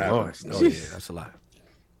 Oh, yeah, that's a lot.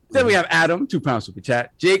 Then we have Adam, £2 super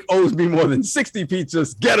chat. Jake owes me more than 60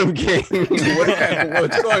 pizzas. Get him, King.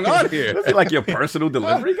 What's going on here? I feel like your personal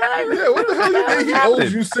delivery guy. Yeah, what the hell you think he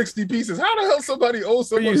owes you 60 pieces? How the hell somebody owes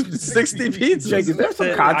somebody 60 pizzas? Jake, is there some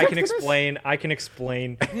I can explain. Okay,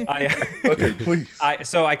 please.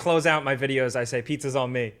 So I close out my videos. I say pizza's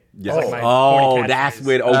on me. Yes. Like my that's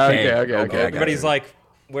with okay. Everybody's like,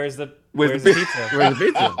 where's the pizza? Where's the pizza?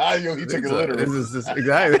 Yo, he took it literally. This is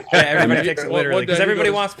exactly. Yeah, everybody takes it literally because everybody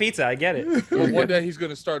wants pizza. I get it. One day he's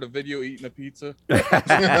gonna start a video eating a pizza. We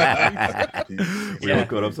all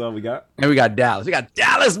caught up, son. We got. And we got Dallas. We got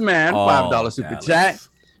Dallas, man. $5 super chat.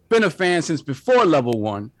 Been a fan since before level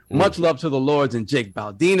 1. Much love to the Lords and Jake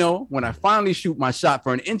Baldino. When I finally shoot my shot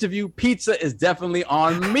for an interview, pizza is definitely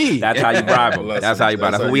on me. That's how you bribe them. Listen, That's how you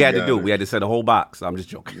bribe. That's how what we you had to got do. it. We had to send a whole box. I'm just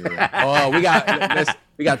joking. Oh, we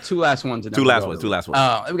got 2 last ones. Two last ones. We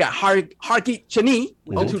got Harky Chani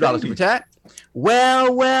with the $2 super chat.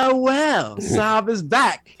 Well, Saab is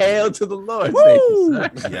back. Hail to the Lord.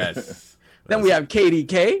 Thank you, sir. Yes. Then we have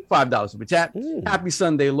KDK, $5 super chat. Happy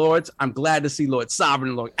Sunday, Lords. I'm glad to see Lord Sovereign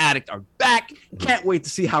and Lord Addict are back. Can't wait to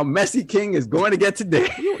see how Messy King is going to get today.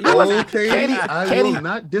 Okay, I will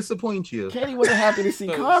not disappoint you. Kenny wasn't happy to see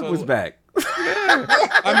Cog was back.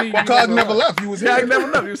 I mean, Well, Cog never left. He was here. I never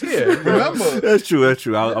know he was here. Remember? That's true.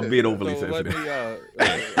 I'm being overly so let sensitive. me,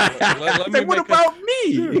 let me What make about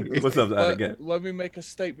me? What's up, again? let me make a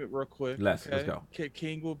statement real quick. Let's go.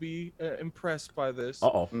 King will be impressed by this.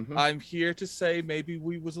 Uh-oh. I'm here to say maybe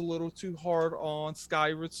we was a little too hard on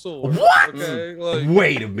Skyward Sword. What? Okay, like,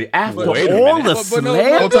 Wait a minute. After Wait a all minute. the But no,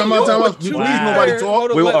 slander? Oh, time out. Please, Wow. nobody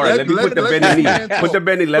talk. Wait, all right, let me put the Benny let- knee. Put the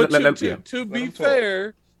Benny. Let to Let be him talk.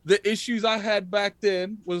 fair, the issues I had back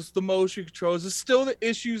then was the motion controls. It's still the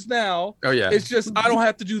issues now. Oh, yeah. It's just I don't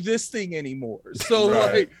have to do this thing anymore. So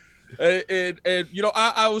Right. like, and you know,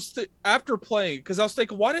 I was after playing because I was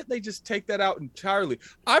thinking, why didn't they just take that out entirely?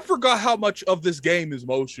 I forgot how much of this game is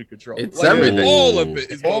motion control. It's everything. All of it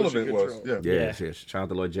is All of motion it was. control. Yeah. Yes. Shout out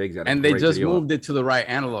to Lord Jake. And they just moved it to the right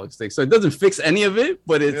analog stick. So it doesn't fix any of it,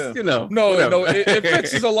 but it's, Yeah. No, whatever. it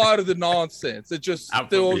fixes a lot of the nonsense. It just still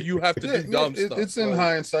Absolutely. you have to Yeah, do dumb yeah, stuff. it's in Like,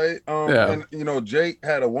 hindsight. Yeah. And you know, Jake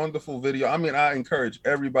had a wonderful video. I mean, I encourage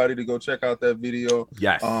everybody to go check out that video.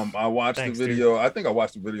 Yes. I watched Thanks, the video. I think I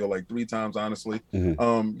watched the video like 3 times, honestly.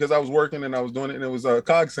 Because I was working and I was doing it, and it was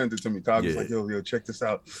Cog sent it to me. Cog was Yeah. like, yo, check this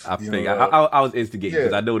out. I You think know, I was instigating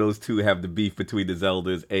because yeah. I know those two have the beef between the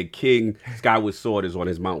Zeldas, and King Skyward Sword is on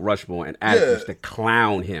his Mount Rushmore, and Ash Yeah. used to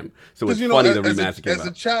clown him. So it's Because you know, funny the as remaster came as a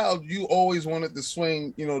out. child, you always wanted to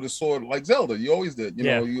swing, you know, the sword like Zelda. You always did. You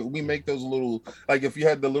know, we make those little, like if you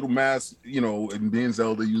had the little mask, you know, and being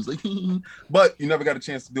Zelda, you was like, but you never got a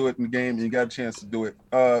chance to do it in the game, and you got a chance to do it.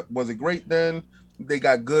 Was it great then? They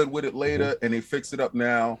got good with it later, and they fixed it up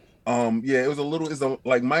now. Yeah, it was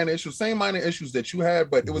like minor issues, same minor issues that you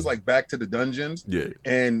had, but it was like back to the dungeons. Yeah.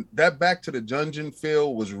 And that back to the dungeon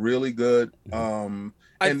feel was really good.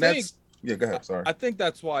 Yeah, go ahead. Sorry. I think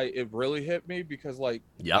that's why it really hit me because like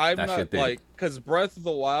Yep, I'm that not shit did. like because Breath of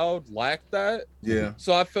the Wild lacked that. Yeah.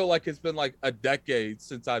 So I feel like it's been like a decade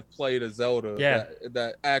since I've played a Zelda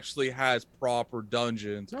that actually has proper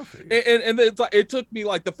dungeons. And it's like it took me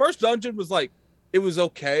like the first dungeon was like it was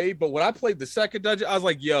okay, but when I played the second dungeon, I was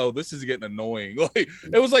like, yo, this is getting annoying. Like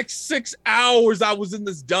it was like 6 hours I was in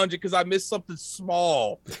this dungeon because I missed something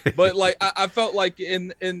small. But like I felt like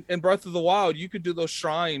in Breath of the Wild, you could do those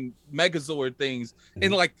shrine Megazord things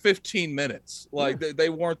in like 15 minutes. Like they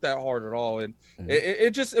weren't that hard at all. And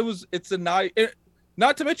it's a night.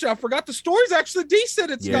 Not to mention, I forgot the story's actually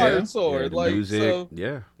decent at Skyward Sword. the Like music. so,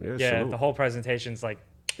 Yeah, salute. the whole presentation's like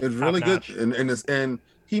It's really good, top-notch. and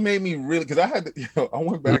he made me really because I had to, I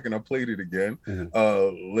went back and I played it again,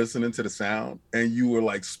 listening to the sound, and you were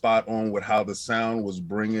like spot on with how the sound was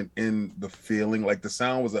bringing in the feeling. Like the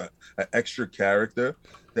sound was an extra character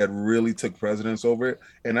that really took precedence over it,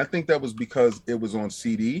 and I think that was because it was on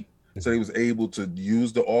CD, so he was able to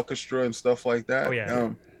use the orchestra and stuff like that. Oh,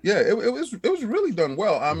 yeah. It was really done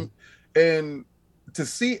well. And to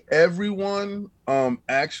see everyone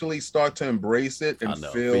actually start to embrace it and I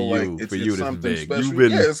know. feel For you- like it's for you, this is something big. special. You've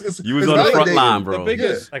been- you was it's on the front validating. line, bro. the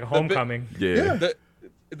biggest like a homecoming. Yeah.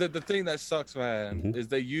 The thing that sucks, man, is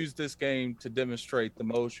they use this game to demonstrate the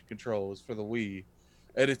motion controls for the Wii.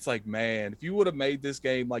 And it's like, man, if you would have made this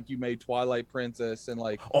game like you made Twilight Princess and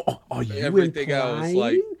like Are you everything else,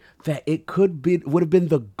 like that it would have been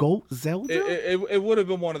the GOAT Zelda? it would have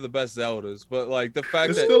been one of the best Zeldas. But like the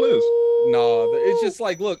fact It that still is. no, it's just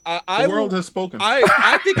like, look, The world has spoken.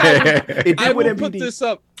 I think I would put MPD. this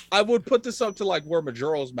up. I would put this up to like where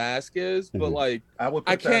Majora's Mask is, but like I would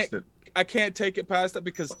I put past can't- it. I can't take it past that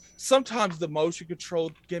because sometimes the motion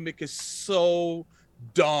control gimmick is so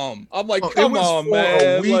dumb. I'm like, It come was on, for man.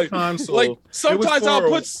 a Wii Like, console. like It sometimes was I'll for a-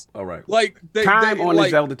 put All right. like they Time on the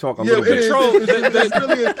like, Zelda talk a Yeah, little it bit. is. Control- It's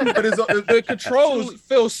really a cute, but the controls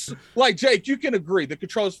feel like Jake. You can agree the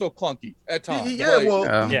controls feel clunky at times. yeah. Like,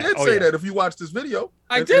 Well, he Yeah. did Oh, say yeah. that if you watch this video.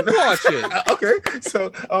 I did watch it. Okay,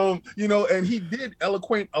 so and he did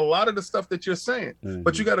eloquent a lot of the stuff that you're saying,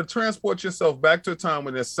 but you got to transport yourself back to a time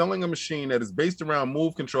when they're selling a machine that is based around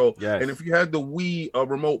move control. Yes. And if you had the Wii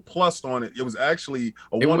remote plus on it, it was actually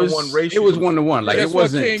a 1-to-1 ratio. It was 1-to-1. Like, it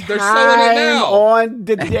wasn't. King, they're selling it now. On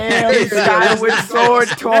the damn Skyward Sword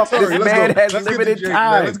talk. This man has limited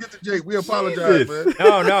time. Let's get to Jake. We apologize, man.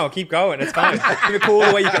 No, keep going. It's fine. It's cool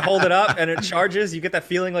the way you can hold it up and it charges. You get that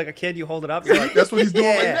feeling like a kid. You hold it up. You're like, That's what he's doing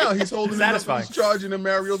right now. He's holding it up. Satisfying. He's charging, and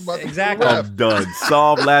Mario's about to Exactly. I'm done.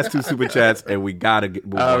 Solve last 2 super chats, and we gotta get.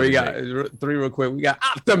 Move on We to got Jake. 3 real quick. We got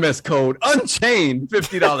Optimus Code Unchained,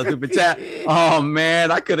 $50 super chat. Oh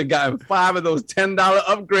man, I could have gotten 5 of those $10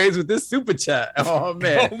 upgrades with this super chat. Oh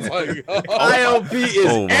man, Oh my god. ILP is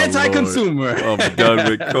Oh, my anti-consumer. Lord. I'm done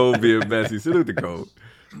with Kobe and Messi. Salute the code.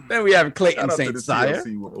 Then we have Clayton Shout out to St. the Sire,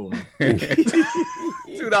 TLC with Omen.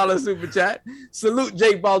 $2 super chat. Salute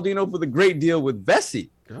Jake Baldino for the great deal with Vessi.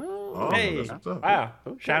 Oh, hey, that's what's up. wow.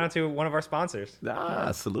 Shout out to one of our sponsors. Salute.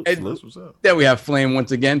 And- Salute. That's what's up. Then we have Flame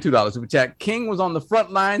once again, $2 super chat. King was on the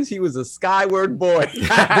front lines. He was a Skyward boy.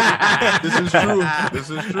 This is true. This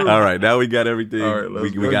is true. All right, now we got everything. All right, let's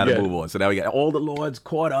we go. got to Okay. move on. So now we got all the Lords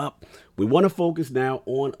caught up. We want to focus now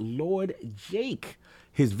on Lord Jake,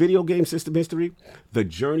 his video game system history, the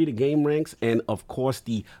journey to game ranks, and of course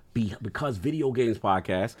the Because Video Games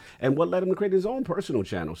podcast, and what led him to create his own personal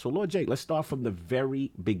channel. So Lord Jake, let's start from the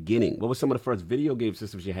very beginning. What were some of the first video game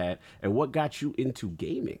systems you had, and what got you into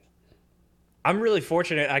gaming? I'm really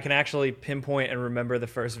fortunate I can actually pinpoint and remember the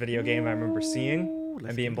first video game I remember seeing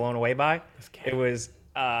and being blown away by. It was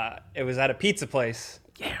at a pizza place.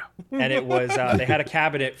 Yeah. And it was they had a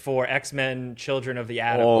cabinet for X-Men Children of the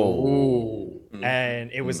Atom. Oh.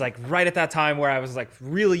 And it was like right at that time where I was like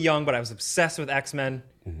really young, but I was obsessed with X-Men.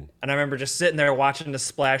 And I remember just sitting there watching the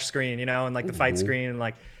splash screen, and like the fight screen, and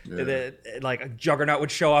like like a Juggernaut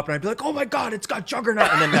would show up, and I'd be like, "Oh my god, it's got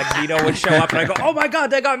Juggernaut!" And then Magneto would show up, and I go, "Oh my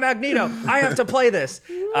god, they got Magneto! I have to play this."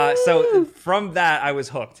 So from that, I was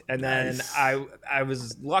hooked, and then I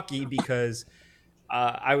was lucky because.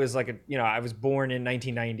 I was like, I was born in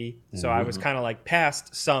 1990, so I was kind of like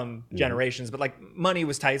past some generations, but like money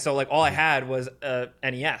was tight. So like all I had was a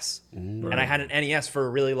NES, and I had an NES for a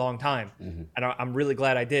really long time. And I'm really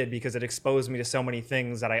glad I did because it exposed me to so many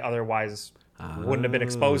things that I otherwise wouldn't have been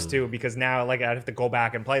exposed to, because now like I'd have to go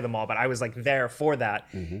back and play them all. But I was like there for that.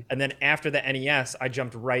 And then after the NES, I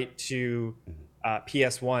jumped right to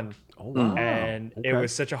PS1. And it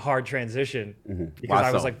was such a hard transition because Why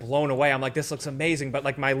I was so? like blown away. I'm like, this looks amazing, but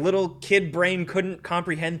like my little kid brain couldn't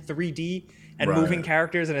comprehend 3D and Right. moving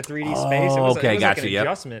characters in a 3D space. It was, okay, it was gotcha. like an Yep.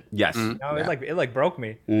 adjustment. Yes. No, it like broke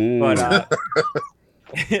me. But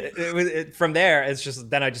from there, it's just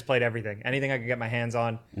then I just played everything, anything I could get my hands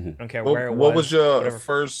on. I don't care where it was. What was your whatever.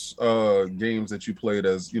 first games that you played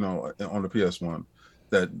as on the PS1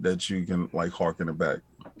 that you can like harken it back?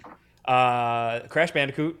 Crash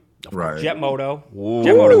Bandicoot. Right. Jet Moto. Ooh.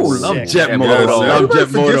 Jet Moto was Love sick. Jet Moto. Yes, Love everybody Jet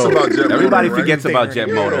forgets Moto. about Jet Moto, Everybody right? forgets about Jet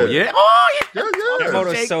Yeah. Moto. Yeah. Oh, yeah. Yeah. Jet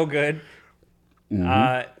Moto's Jake. so good.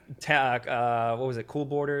 What was it? Cool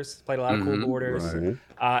Borders. Played a lot of Cool Borders. Right.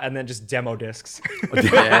 And then just demo discs. That was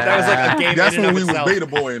like a game That's in when and we of was itself. beta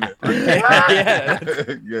boy in it. Yeah.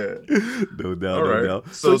 Yeah. No doubt. All No right.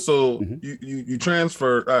 doubt. So you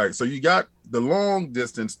transfer. All right. So you got the long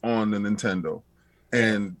distance on the Nintendo,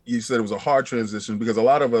 and you said it was a hard transition because a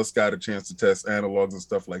lot of us got a chance to test analogs and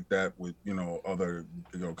stuff like that with other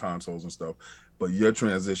consoles and stuff. But your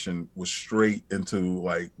transition was straight into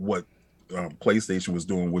like what PlayStation was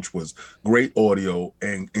doing, which was great audio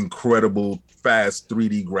and incredible fast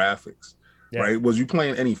 3D graphics. Yeah. Right? Was you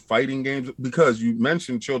playing any fighting games? Because you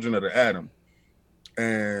mentioned Children of the Atom.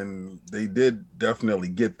 And they did definitely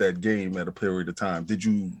get that game at a period of time. Did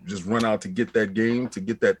you just run out to get that game, to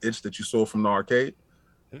get that itch that you saw from the arcade?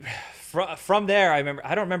 From there, I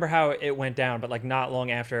don't remember how it went down, but like not long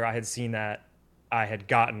after I had seen that, I had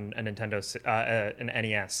gotten a Nintendo, an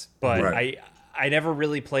NES. But Right. I never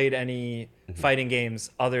really played any fighting games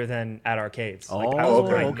other than at arcades. Like, I Oh,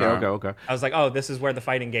 was okay. okay. I was like, oh, this is where the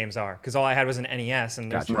fighting games are, because all I had was an NES, and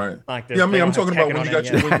there's Right. like Yeah, I mean, they I'm don't talking have about when you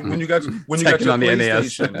Tekken got on your NES. when you got Tekken your on the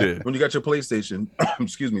NES. PlayStation. Yeah. When you got your PlayStation,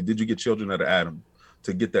 excuse me, did you get Children of the Atom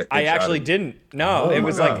to get that? I itch out actually of you? didn't. No, Oh it my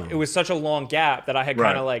was God. like it was such a long gap that I had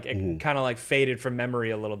kind Right. of like faded from memory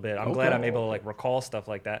a little bit. I'm glad Okay. I'm able to like recall stuff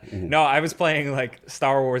like that. No, I was playing like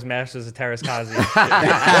Star Wars Masters of Terraskazi.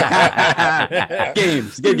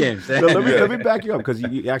 Good games. So let me back you up, because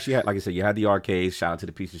you actually had, like I said, you had the arcades. Shout out to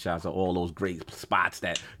the pizza shops, and all those great spots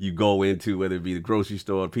that you go into, whether it be the grocery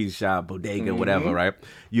store, pizza shop, bodega, whatever, right?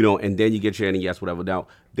 And then you get your NES, whatever. Now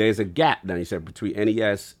there's a gap. Now you said between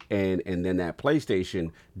NES and then that PlayStation.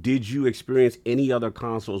 PlayStation, did you experience any other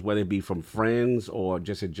consoles, whether it be from friends or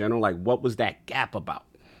just in general? Like, what was that gap about?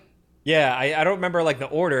 Yeah, I don't remember like the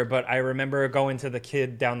order, but I remember going to the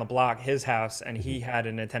kid down the block, his house, and he had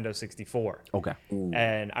a Nintendo 64. Okay.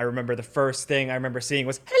 And I remember the first thing I remember seeing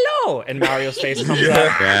was "Hello," and Mario's face comes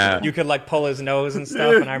up. Yeah. You could like pull his nose and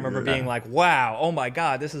stuff, and I remember being like, "Wow, oh my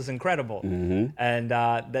God, this is incredible." And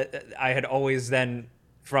that I had always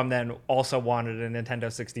from then also wanted a Nintendo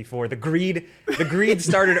 64. The greed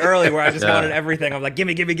started early where I just wanted everything. I'm like,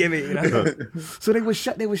 gimme, you know? So they would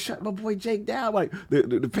shut my boy Jake down. Like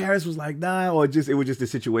the parents was like, nah, or it was just the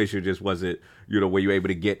situation just wasn't, where you were able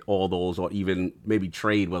to get all those or even maybe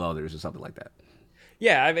trade with others or something like that.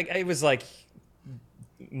 Yeah, it was like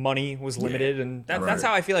money was limited, and that's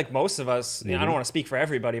how I feel like most of us, I don't want to speak for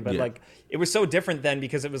everybody, but like it was so different then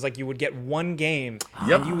because it was like you would get one game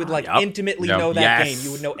and you would like intimately know that game.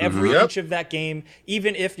 You would know every inch of that game.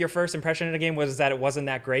 Even if your first impression of the game was that it wasn't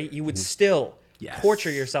that great, you would still torture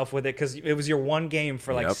yourself with it because it was your one game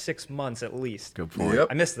for like 6 months at least. Good point.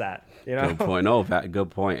 I missed that. Good point. No, good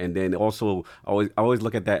point. And then also, I always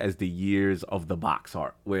look at that as the years of the box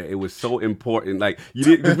art, where it was so important. Like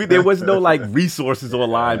there was no like resources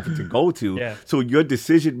online to go to. Yeah. So your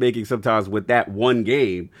decision making sometimes with that one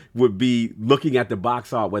game would be looking at the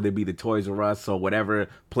box art, whether it be the Toys R Us or whatever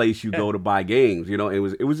place you go to buy games. It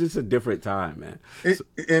was just a different time, man.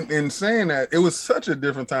 In saying that, it was such a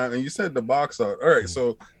different time. And you said the box art. All right,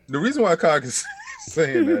 so the reason why Cog is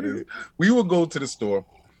saying that is we would go to the store,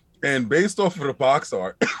 and based off of the box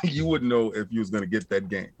art, you would know if you was going to get that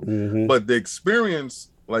game. But the experience,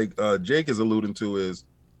 like Jake is alluding to, is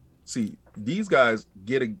see these guys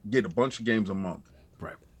get a bunch of games a month.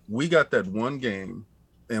 Right. We got that one game,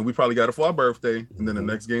 and we probably got it for our birthday, and then the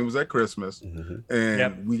next game was at Christmas,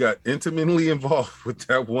 and we got intimately involved with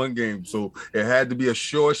that one game, so it had to be a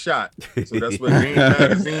sure shot. So that's where game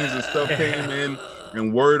magazines and stuff came in,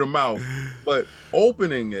 and word of mouth. But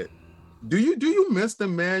opening it, do you miss the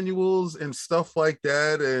manuals and stuff like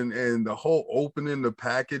that, and the whole opening the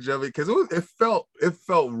package of it? Because it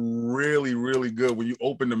felt really, really good when you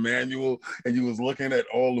opened the manual and you was looking at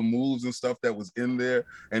all the moves and stuff that was in there,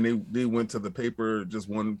 and they went to the paper, just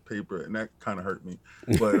one paper, and that kind of hurt me.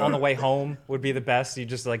 But on the way home would be the best. You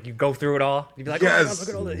just like you go through it all. You'd be like, yes, oh, look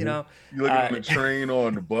at all this, you're looking on the train or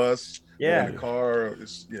on the bus. Yeah, in the car.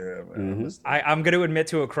 Man. I'm going to admit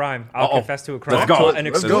to a crime. I'll confess to a crime. Let's go. An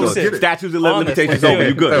exclusive. Statutes of limitations over.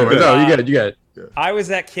 You good? No, you get it. I was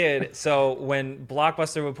that kid. So when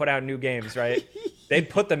Blockbuster would put out new games, right? they'd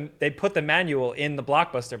put the manual in the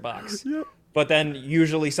Blockbuster box. Yep. But then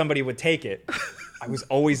usually somebody would take it. I was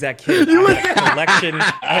always that kid. I had a collection.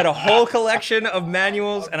 I had a whole collection of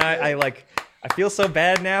manuals, and I feel so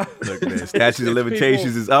bad now. Look, man, statute of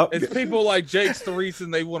limitations is up. It's people like Jake's the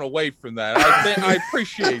reason they went away from that. I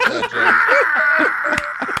appreciate that,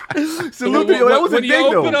 Jake. Salute to you. That was a thing,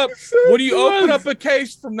 though. When you open up a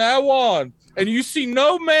case from now on, and you see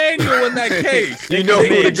no manual in that case, you know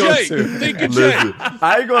who to go to. Think of Jake.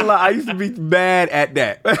 I ain't gonna lie, I used to be mad at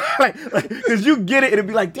that. Because you get it and it'd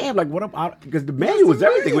be like, damn, like what up? Because the manual was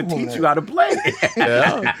everything, would teach you how to play.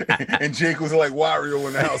 And Jake was like Wario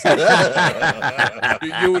in the house.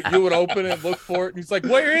 you would open it, look for it, and he's like,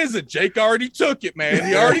 where is it? Jake already took it, man.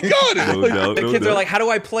 He already got it. The kids are like, how do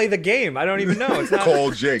I play the game? I don't even know. It's not.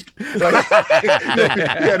 Call Jake. Like,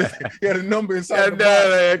 he had a number inside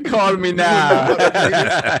the box. Call me now.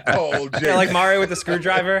 Call Jake. Yeah, like Mario with the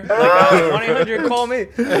screwdriver. Like 1-800, call me.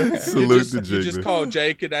 Salute to Jake. You just call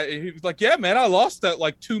Jake, and he was like, yeah, man, I lost that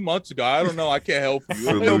like 2 months ago. I don't know. I can't help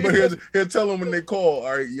you. No, but he'll tell them when they call,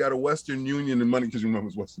 all right, you got a Western Union and money, because you remember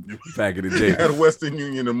it's Western Union. Back in the day. You got a Western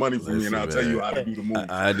Union and money for me, and I'll tell you how to do the move.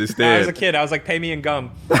 I understand. I was a kid. I was like, pay me in gum.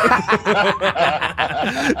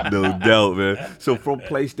 No doubt, man. So from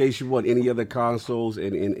PlayStation 1, any other consoles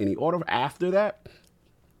in any order after that?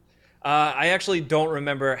 I actually don't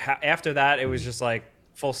remember. After that, it was just like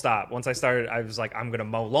full stop. Once I started, I was like, I'm going to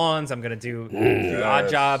mow lawns. I'm going to do odd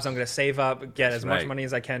jobs. I'm going to save up, get as much money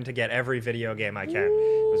as I can to get every video game I can.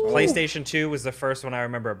 It was PlayStation 2 was the first one I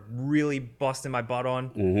remember really busting my butt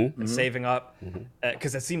on and saving up,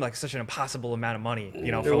 because it seemed like such an impossible amount of money,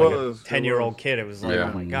 for like a 10-year-old kid. It was like,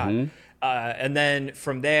 oh my God. And then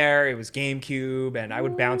from there, it was GameCube, and I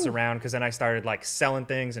would bounce around because then I started like selling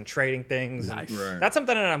things and trading things. Nice. And that's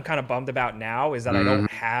something that I'm kind of bummed about now, is that I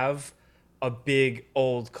don't have a big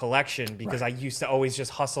old collection, because I used to always just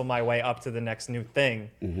hustle my way up to the next new thing.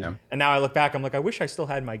 And now I look back, I'm like, I wish I still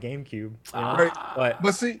had my GameCube.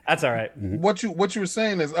 But see, that's all right. What you were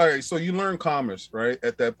saying is, all right, so you learn commerce, right?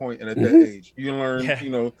 At that point and at that age, you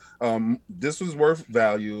learn, this was worth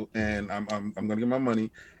value, and I'm gonna get my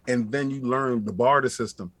money. and then you learn the barter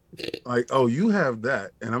system. Like, oh, you have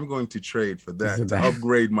that, and I'm going to trade for that to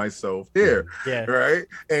upgrade myself here. Yeah. Right.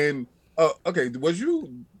 And okay, was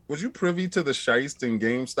you privy to the shiest in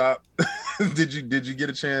GameStop? did you get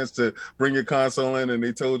a chance to bring your console in and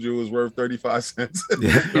they told you it was worth 35 cents?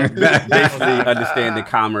 Basically understand the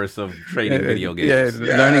commerce of trading video games.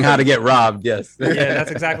 Yeah, learning how to get robbed. Yes. Yeah,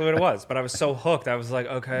 that's exactly what it was. But I was so hooked. I was like,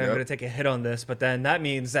 okay, I'm gonna take a hit on this, but then that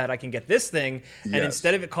means that I can get this thing, and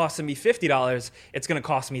instead of it costing me $50, it's gonna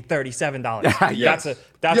cost me $37. Yes.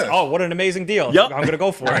 That's oh, what an amazing deal. Yep. I'm gonna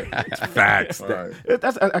go for it. Facts. Right.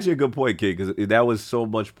 That's actually a good point, kid, because that was so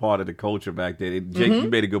much part of the culture back then. Jake, you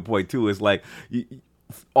made a good point too. It's like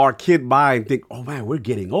our kid mind think, oh man, we're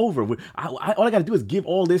getting over. All I got to do is give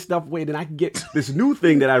all this stuff away, then I can get this new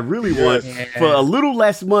thing that I really want for a little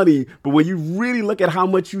less money. But when you really look at how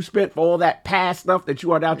much you spent for all that past stuff that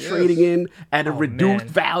you are now trading in at a reduced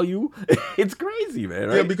value, it's crazy, man.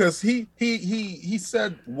 Right? Yeah, because he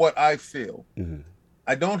said what I feel.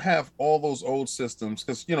 I don't have all those old systems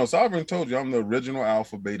because, Sovereign told you I'm the original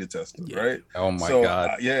alpha beta tester, right? Oh my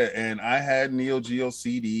God. And I had Neo Geo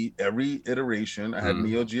CD every iteration. I had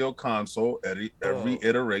Neo Geo console every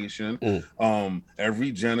iteration,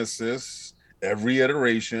 every Genesis, every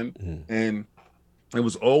iteration. And it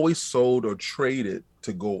was always sold or traded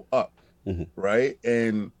to go up, right?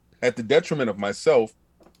 And at the detriment of myself,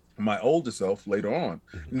 my older self later on.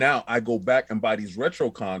 Now I go back and buy these retro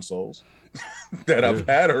consoles that I've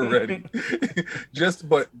had already.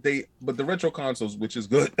 But the retro consoles, which is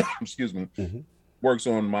good, excuse me, works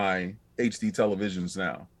on my HD televisions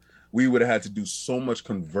now. We would have had to do so much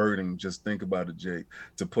converting, just think about it, Jake,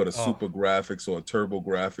 to put a super graphics or a turbo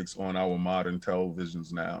graphics on our modern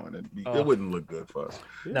televisions now, and it wouldn't look good for us.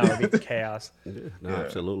 No, it'd be chaos.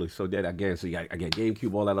 Absolutely. So then again, so you got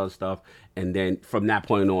GameCube, all that other stuff, and then from that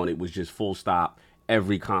point on, it was just full stop.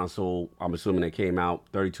 Every console, I'm assuming that came out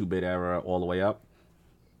 32-bit era all the way up.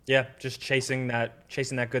 Yeah, just chasing that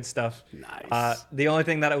good stuff. Nice. The only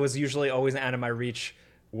thing that was usually always out of my reach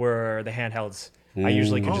were the handhelds. I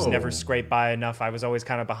usually could just never scrape by enough. I was always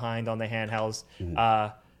kind of behind on the handhelds.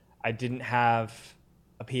 I didn't have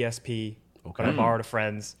a PSP, but I borrowed a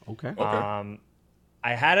friend's. Okay.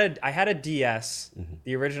 I had a DS,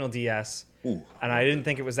 the original DS. And I didn't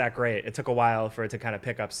think it was that great. It took a while for it to kind of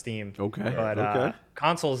pick up steam. But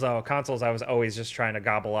consoles, I was always just trying to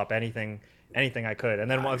gobble up anything I could. And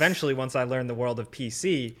then eventually, once I learned the world of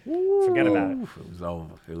PC, forget about it.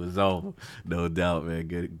 It was over. No doubt, man.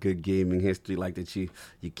 Good gaming history. Like that you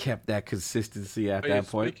kept that consistency at that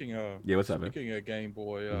point. What's up, man? Speaking of Game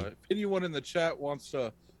Boy, if anyone in the chat wants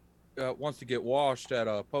to get washed at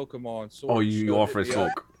a Pokemon Sword. Oh, you offer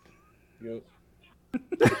smoke.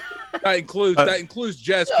 That includes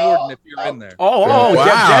Jess Gordon if you're in there. Oh, wow.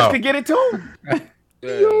 Jess can get it too.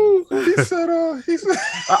 Yo, he said,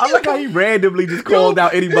 I like how he randomly just called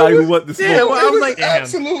out anybody who wants to smoke. Yeah, well, I was like,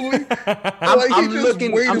 absolutely. I'm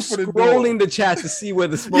looking, I'm scrolling the chat to see where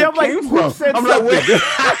the smoke came from. I'm like, wait.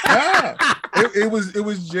 It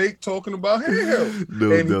was Jake talking about him.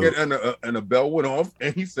 And a bell went off,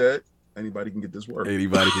 and he said, anybody can get this work.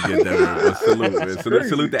 Anybody can get that work. Salute, man.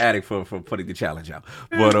 Salute the addict for putting the challenge out.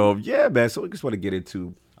 But yeah, man. So we just want to get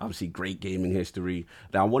into obviously great gaming history.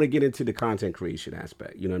 Now I want to get into the content creation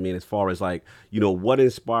aspect. You know what I mean? As far as like, what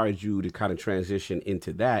inspired you to kind of transition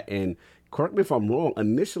into that? And correct me if I'm wrong.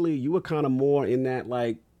 Initially, you were kind of more in that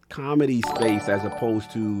like comedy space as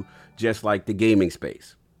opposed to just like the gaming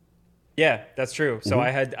space. Yeah, that's true. So I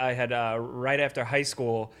had right after high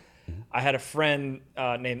school, I had a friend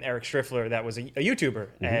named Eric Striffler that was a YouTuber,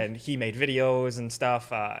 and he made videos and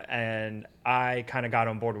stuff, and I kind of got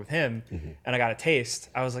on board with him, and I got a taste.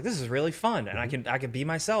 I was like, this is really fun, and I can be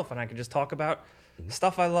myself, and I can just talk about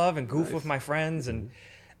stuff I love and goof with my friends, and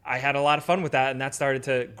I had a lot of fun with that, and that started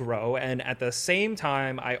to grow. And at the same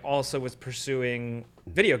time, I also was pursuing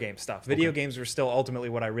video game stuff. Video games were still ultimately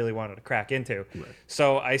what I really wanted to crack into. Right.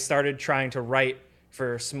 So I started trying to write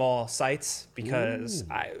for small sites because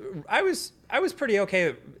I was pretty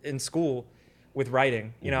okay in school with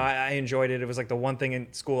writing. I enjoyed it. It was like the one thing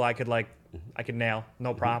in school I could nail,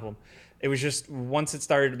 no problem. It was just once it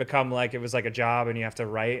started to become like it was like a job and you have to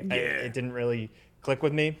write, it didn't really click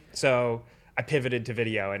with me. So I pivoted to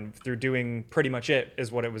video, and through doing Pretty Much It is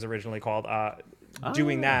what it was originally called.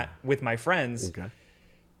 Doing that with my friends. Okay.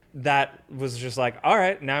 That was just like, all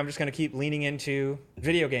right, now I'm just going to keep leaning into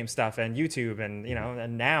video game stuff and YouTube. And,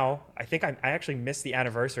 and now I think I actually missed the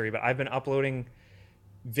anniversary, but I've been uploading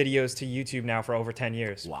videos to YouTube now for over 10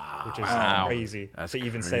 years. Wow. Which is crazy That's to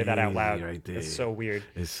even say that out loud. right there. It's so weird.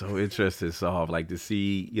 It's so interesting, so like to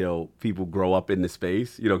see, people grow up in the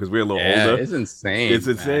space, because we're a little Yeah, older. it's insane. It's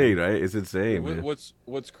insane, right? It's insane, man.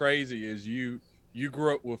 What's crazy is you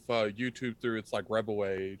grew up with YouTube through its like rebel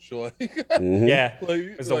age, like Yeah, like,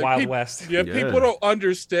 it was the Wild West. Yeah, Yeah. people don't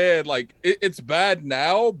understand. Like it's bad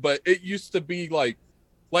now, but it used to be like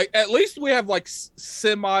at least we have like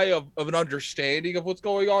semi of an understanding of what's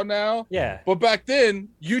going on now. Yeah. But back then,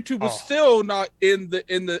 YouTube was still not in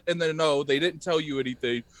the know. They didn't tell you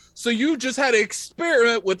anything, so you just had to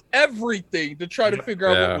experiment with everything to try to figure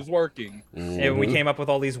out what was working. And we came up with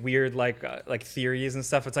all these weird like theories and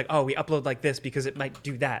stuff. It's like, oh, we upload like this because it might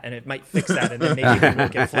do that and it might fix that, and then maybe we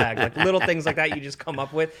won't get flagged. Like little things like that you just come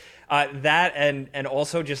up with. That and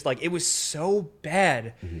also just like it was so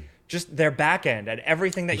bad. Just their back end and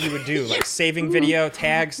everything that you would do, like saving video,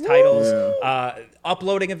 tags, titles,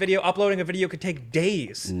 uploading a video could take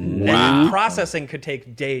days. And processing could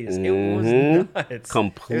take days. It was nuts.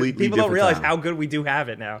 Completely People don't different realize time. how good we do have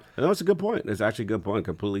it now. No, it's a good point. It's actually a good point.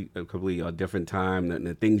 Completely a different time.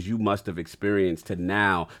 The things you must have experienced to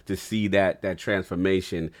now to see that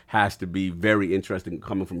transformation has to be very interesting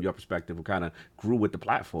coming from your perspective. Who kind of grew with the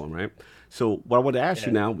platform, right? So what I want to ask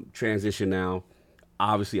you now, transition now.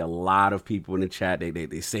 Obviously, a lot of people in the chat,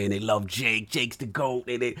 they saying they love Jake. Jake's the GOAT.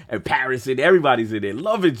 And Paris and everybody's in there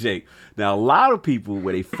loving Jake. Now, a lot of people,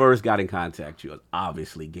 when they first got in contact with you,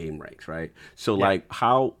 obviously Game Ranks, right? So, like,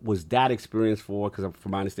 how was that experience for? Because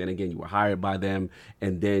from my understanding, again, you were hired by them.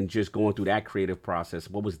 And then just going through that creative process,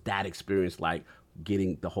 what was that experience like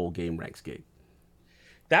getting the whole Game Ranks gig?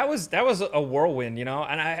 That was a whirlwind, and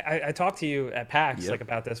I talked to you at PAX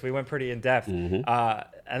about this. We went pretty in depth, and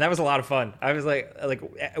that was a lot of fun. I was like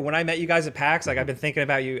when I met you guys at PAX, like I've been thinking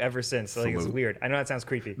about you ever since. Like it's weird. I know that sounds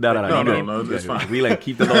creepy. No, it's fine. We like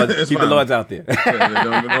keep the Lords out there.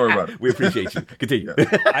 Don't worry about it. We appreciate you. Continue.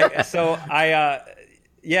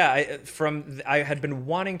 I had been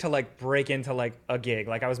wanting to like break into like a gig.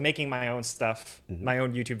 Like I was making my own stuff, my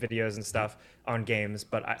own YouTube videos and stuff on games,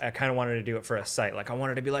 but I kind of wanted to do it for a site. Like I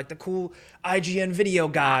wanted to be like the cool IGN video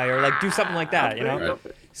guy or like do something like that, Right.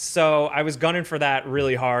 So I was gunning for that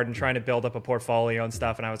really hard and trying to build up a portfolio and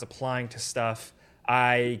stuff. And I was applying to stuff.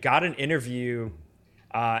 I got an interview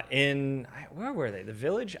where were they? The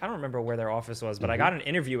Village? I don't remember where their office was, but I got an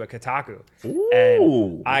interview at Kotaku. Ooh.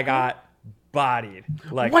 And I got bodied.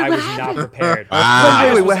 Like I was not prepared.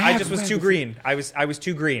 I just was too green. I was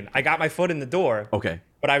too green. I got my foot in the door. Okay.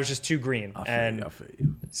 But I was just too green. And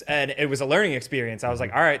it was a learning experience. I was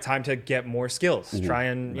like, all right, time to get more skills. Try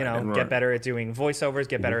and, get better at doing voiceovers,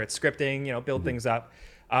 get better at scripting, build things up.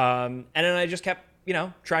 And then I just kept,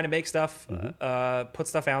 trying to make stuff, put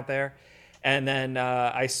stuff out there. And then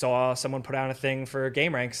I saw someone put out a thing for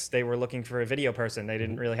Game Ranks. They were looking for a video person. They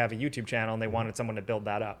didn't really have a YouTube channel, and they wanted someone to build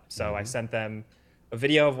that up. So I sent them a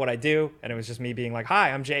video of what I do, and it was just me being like,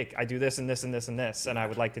 hi, I'm Jake. I do this and this and this and this, and I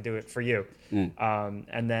would like to do it for you.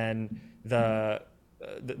 And then the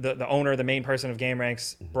owner, the main person of Game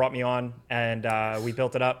Ranks, brought me on, and we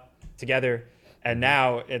built it up together. And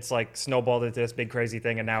now it's like snowballed into this big crazy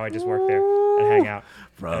thing, and now I just work there and hang out.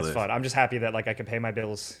 And it's fun. I'm just happy that like I can pay my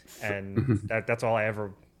bills, and that's all I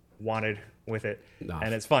ever wanted with it.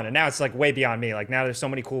 And it's fun. And now it's like way beyond me. Like now there's so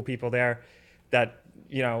many cool people there that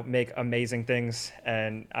make amazing things,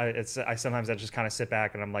 and I sometimes I just kind of sit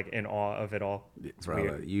back and I'm like in awe of it all. It's Brother,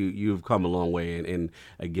 weird. you've come a long way, and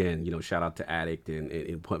again, shout out to Addict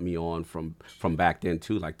and put me on from back then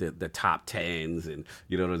too, like the top 10s, and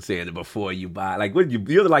you know what I'm saying, the before you buy, like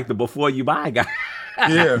you're like the before you buy guy.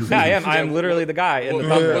 Yeah, I'm literally the guy in the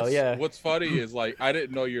thumbnail. What's funny is like I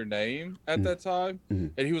didn't know your name at that time,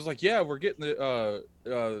 and he was like, "Yeah, we're getting the."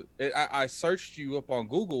 I searched you up on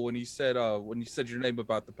Google when you said your name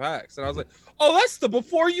about the PAX, and I was like, "Oh, that's the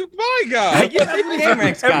before you buy guy." Yeah, that's the Game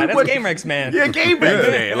Ranks guy. That's Game Ranks man. Yeah, Game Ranks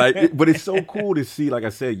man. Like, but it's so cool to see, like I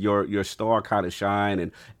said, your star kind of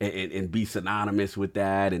shine and be synonymous with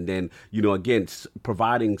that, and then again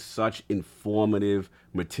providing such informative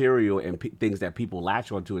material and things that people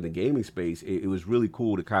latch onto in the gaming space. It was really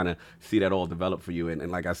cool to kind of see that all develop for you.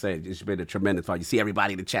 And like I said, it's been a tremendous fun. You see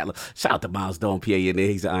everybody in the chat. Shout out to Miles Dome, PA in there.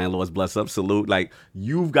 He's the Iron Lords. Bless up. Salute. Like,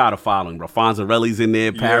 you've got a following, bro. Fonzarelli's in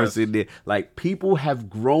there. Paris in there. Like, people have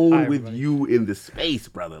grown with you in the space,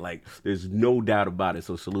 brother. Like, there's no doubt about it.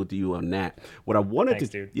 So salute to you on that. What I wanted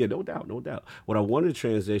dude. Yeah, no doubt. What I wanted to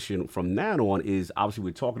transition from that on is, obviously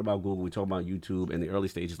we're talking about Google, we're talking about YouTube and the early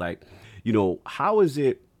stages. Like, how is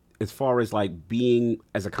it as far as like being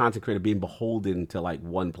as a content creator being beholden to like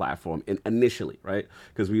one platform initially, right?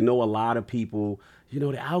 Because we know a lot of people, you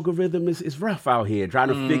know, the algorithm is rough out here trying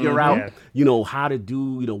to figure out, you know, how to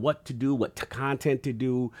do, you know, what to do, content to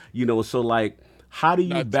do, you know, so like, how do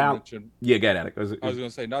you balance? Yeah, get at it. I was going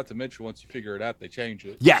to say, not to mention, once you figure it out, they change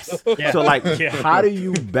it. Yes. So like, how do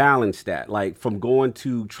you balance that? Like from going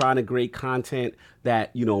to trying to create content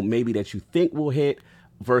that, you know, maybe that you think will hit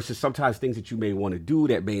versus sometimes things that you may want to do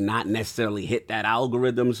that may not necessarily hit that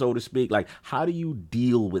algorithm, so to speak. Like, how do you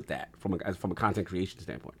deal with that from a content creation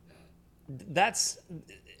standpoint?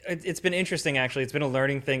 It's been interesting, actually. It's been a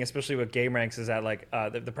learning thing, especially with GameRanks, is that like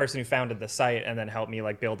the person who founded the site and then helped me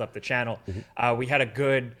like build up the channel. We had a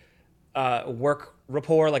good work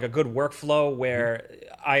rapport, like a good workflow where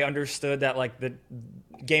I understood that like the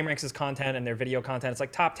GameRanks' content and their video content, it's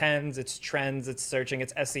like top 10s, it's trends, it's searching,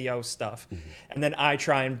 it's SEO stuff. And then I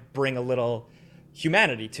try and bring a little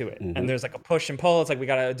humanity to it. And there's like a push and pull. It's like, we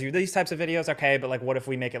got to do these types of videos. Okay, but like, what if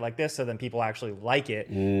we make it like this so then people actually like it?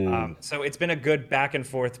 So it's been a good back and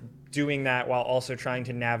forth doing that while also trying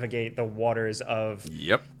to navigate the waters of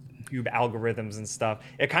YouTube algorithms and stuff.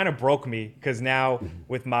 It kind of broke me because now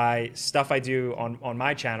with my stuff I do on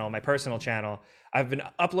my channel, my personal channel, I've been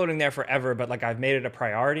uploading there forever, but like I've made it a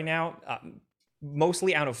priority now,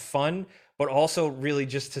 mostly out of fun, but also really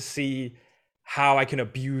just to see how I can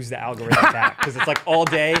abuse the algorithm back. Because it's like all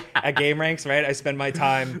day at GameRanks, right? I spend my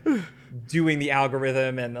time doing the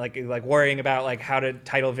algorithm and like worrying about like how to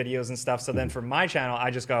title videos and stuff. So then for my channel,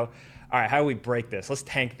 I just go, all right, how do we break this? Let's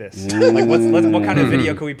tank this. Like what kind of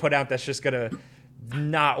video can we put out that's just gonna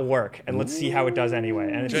not work? And let's see how it does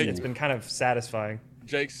anyway. And it's been kind of satisfying.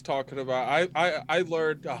 Jake's talking about, I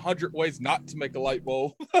learned 100 ways not to make a light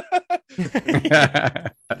bulb.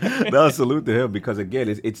 No, salute to him, because again,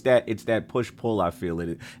 it's that push pull. I feel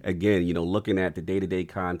it again. You know, looking at the day-to-day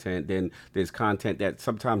content, then there's content that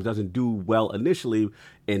sometimes doesn't do well initially,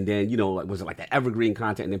 and then, you know, was it like the evergreen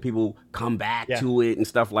content, and then people come back to it and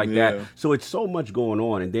stuff like that. So it's so much going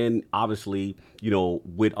on, and then obviously, you know,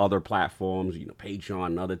 with other platforms, you know, Patreon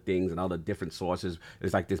and other things and other different sources,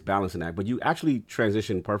 it's like this balancing act. But you actually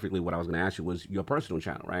transitioned perfectly. What I was going to ask you was your personal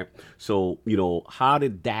channel, right? So, you know, how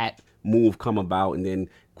did that move come about, and then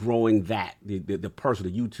growing that the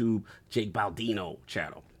personal YouTube Jake Baldino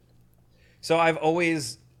channel? So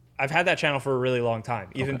I've had that channel for a really long time,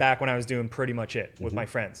 even back when I was doing pretty much it with my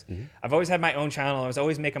friends. I've always had my own channel. I was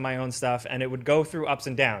always making my own stuff, and it would go through ups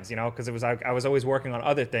and downs, you know, because it was I was always working on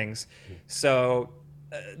other things. So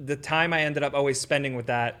the time I ended up always spending with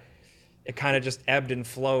that, it kind of just ebbed and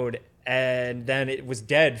flowed. And then it was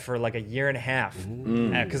dead for like a year and a half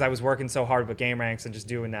because I was working so hard with GameRanks and just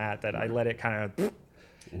doing that I let it kind of.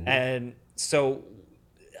 And so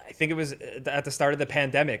I think it was at the start of the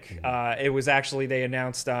pandemic. It was actually, they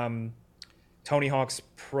announced Tony Hawk's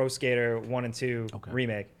Pro Skater 1 and 2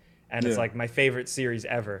 remake. And it's like my favorite series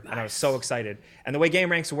ever. And I was so excited. And the way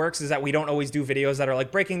GameRanks works is that we don't always do videos that are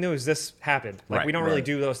like, breaking news, this happened. Like we don't really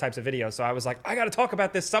do those types of videos. So I was like, I got to talk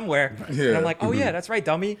about this somewhere. And I'm like, oh yeah, that's right,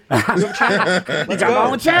 dummy. You have a channel. Let's go.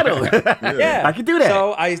 On channel. I can do that.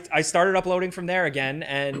 So I started uploading from there again.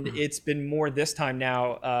 And it's been more this time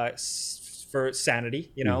now for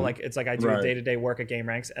sanity. You know, like it's like I do day-to-day work at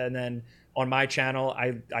GameRanks. And then on my channel,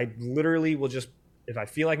 I literally will just, if I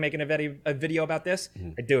feel like making a video about this,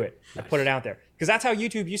 I do it. I put it out there. Because that's how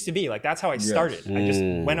YouTube used to be. Like, that's how I started. I just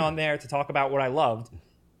went on there to talk about what I loved.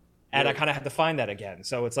 And I kind of had to find that again.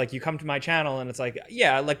 So it's like you come to my channel and it's like,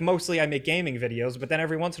 yeah, like mostly I make gaming videos. But then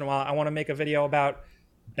every once in a while, I want to make a video about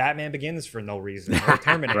Batman Begins for no reason. Or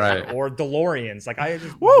Terminator. Or DeLoreans. Like, I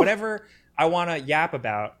just, whatever I want to yap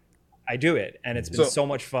about, I do it. And it's been so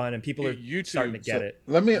much fun. And people are starting to get it.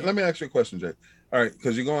 Let me ask you a question, Jake. All right,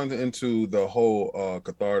 because you're going into the whole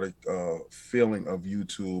cathartic feeling of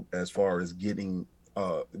YouTube as far as getting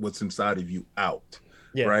what's inside of you out,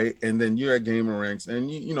 right? And then you're at GamerRanks,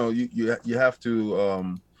 and you have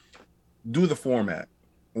to do the format,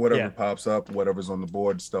 whatever pops up, whatever's on the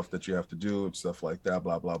board, stuff that you have to do, stuff like that,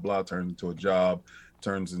 blah blah blah, turns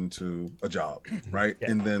into a job, right?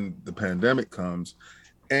 And then the pandemic comes,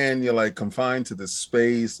 and you're like confined to this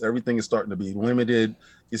space. Everything is starting to be limited.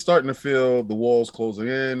 You're starting to feel the walls closing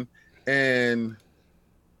in, and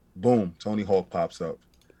boom, Tony Hawk pops up.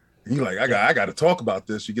 And you're like, I got to talk about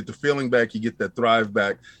this. You get the feeling back, you get that thrive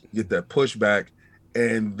back, you get that push back,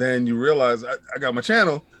 and then you realize I got my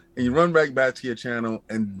channel, and you run back to your channel,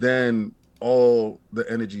 and then all the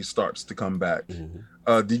energy starts to come back.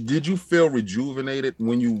 Did you feel rejuvenated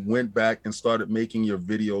when you went back and started making your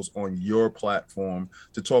videos on your platform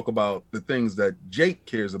to talk about the things that Jake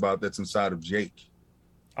cares about that's inside of Jake?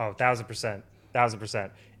 Oh, 1,000%.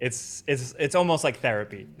 1,000%. It's almost like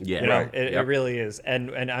therapy. Yeah, you know, right. it really is.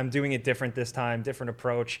 And I'm doing it different this time, different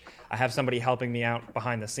approach. I have somebody helping me out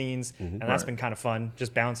behind the scenes, and that's been kind of fun.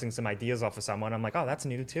 Just bouncing some ideas off of someone. I'm like, oh, that's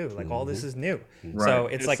new too. Like all this is new. So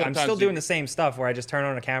it's like I'm still doing the same stuff where I just turn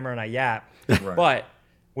on a camera and I yap, but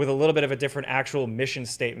with a little bit of a different actual mission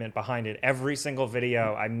statement behind it. Every single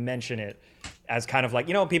video, I mention it as kind of like,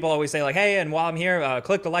 you know, people always say like, hey, and while I'm here,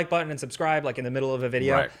 click the like button and subscribe, like in the middle of a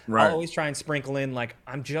video. I'll always try and sprinkle in like,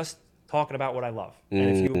 I'm just talking about what I love. And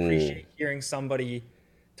if you appreciate hearing somebody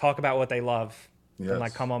talk about what they love, then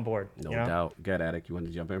like come on board. No you know? doubt. Good Attic, you want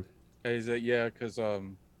to jump in? Is it? Yeah, because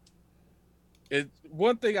it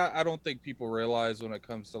one thing I don't think people realize when it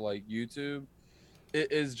comes to like YouTube,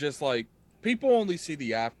 it is just like people only see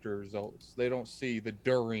the after results. They don't see the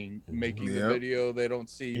during making the video. They don't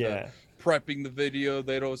see the prepping the video.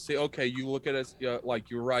 They don't see, okay, you look at us like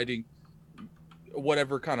you're writing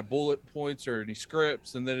whatever kind of bullet points or any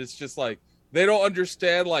scripts, and then it's just like they don't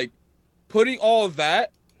understand like putting all of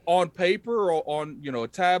that on paper or on, you know, a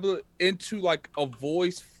tablet into like a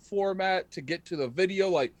voice format to get to the video.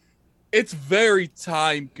 Like it's very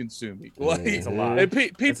time consuming. Like it's a lot. And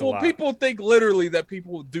people think literally that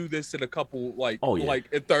people do this in a couple like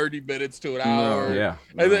in 30 minutes to an hour.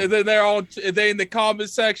 And then they're all in the comment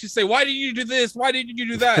section say, why didn't you do this? Why didn't you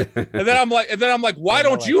do that? and then I'm like, why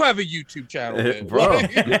don't you have a YouTube channel, then? Bro?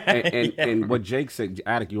 and what Jake said,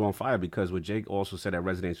 Attic, you're on fire, because what Jake also said that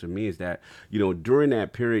resonates with me is that, you know, during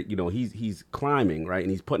that period, you know, he's climbing, right,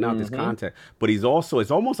 and he's putting out this content, but he's also,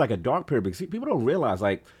 it's almost like a dark period, because people don't realize,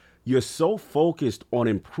 like, you're so focused on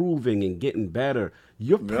improving and getting better.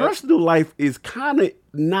 Your personal life is kind of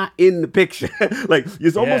not in the picture. Like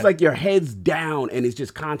it's almost like your head's down and it's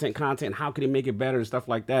just content. How can he make it better and stuff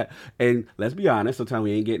like that? And let's be honest, sometimes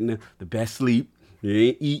we ain't getting the best sleep. You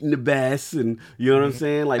ain't eating the best, and you know what I'm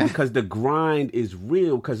saying? Like, because the grind is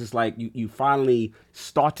real, because it's like you finally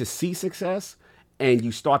start to see success and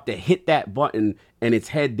you start to hit that button and it's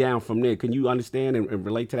head down from there. Can you understand and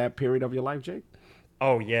relate to that period of your life, Jake?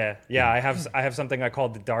 Oh yeah. I have something I call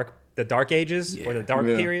the dark ages or the dark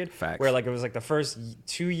period. Facts. Where like it was like the first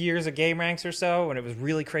 2 years of Game Ranks or so, and it was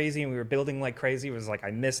really crazy and we were building like crazy. It was like I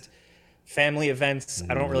missed family events.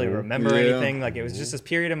 I don't really remember anything. Like it was just this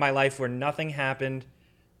period in my life where nothing happened,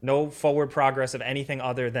 no forward progress of anything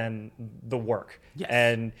other than the work.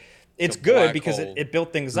 And it's good because it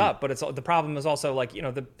built things up, but the problem is also like, you know,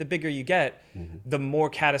 the bigger you get, the more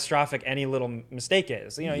catastrophic any little mistake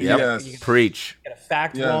is. You know, you preach. Get a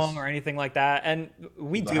fact wrong or anything like that, and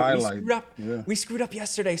we screwed up. We screwed up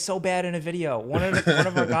yesterday so bad in a video. One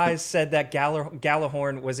of our guys said that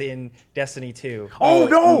Galahorn was in Destiny 2. Oh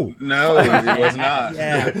no, it was not.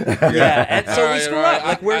 And so we screwed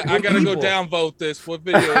up. Like I gotta go downvote this. What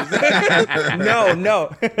video is that? No.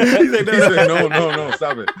 He said, no,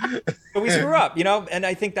 stop it. But we screw up, you know, and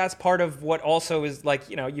I think that's part of what also is like,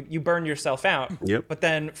 you know, you burn yourself out. But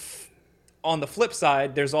then on the flip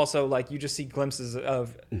side, there's also like you just see glimpses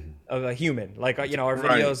of a human. Like, you know, our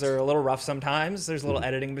videos are a little rough sometimes. There's little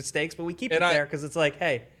editing mistakes, but we keep it there because it's like,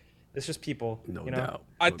 hey, it's just people. No you know? doubt.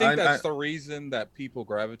 I think that's the reason that people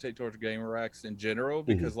gravitate towards Gamer Racks in general,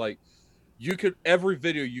 because like every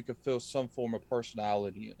video you could feel some form of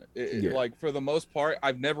personality in it. Like for the most part,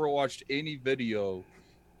 I've never watched any video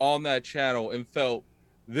on that channel and felt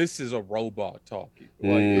this is a robot talking.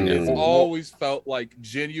 Like it's always felt like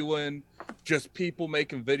genuine, just people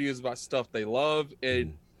making videos about stuff they love.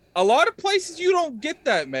 And a lot of places you don't get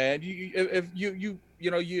that, man. You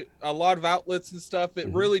a lot of outlets and stuff, it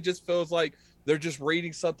really just feels like they're just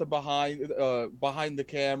reading something behind the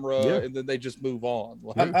camera and then they just move on.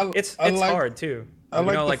 It's hard too.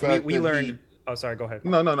 We learned. Oh, sorry. Go ahead.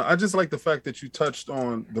 No. I just like the fact that you touched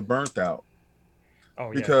on the burnt out. Oh,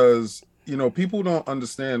 because you know, people don't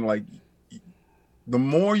understand, like the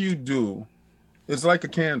more you do, it's like a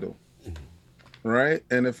candle, right?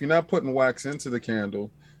 And if you're not putting wax into the candle,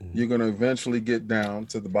 you're going to eventually get down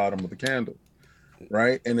to the bottom of the candle,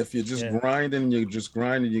 right? And if you're just grinding, you're just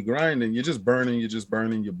burning.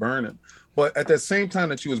 But at that same time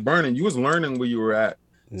that you was burning, you was learning where you were at.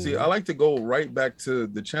 See, I like to go right back to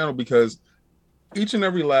the channel because each and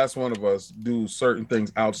every last one of us do certain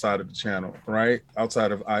things outside of the channel, right?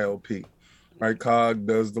 Outside of IOP, right? Cog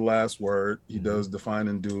does the last word. He does Define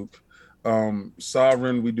and Duke.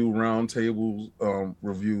 Sovereign, we do round tables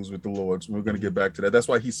reviews with the Lords. We're gonna get back to that. That's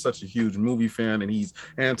why he's such a huge movie fan, and he's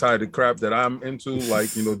anti the crap that I'm into,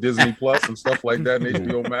 like Disney Plus and stuff like that, and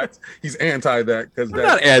HBO Max. He's anti that because that's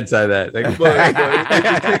not anti that. But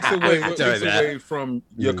it takes away from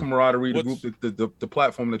your camaraderie, the group, the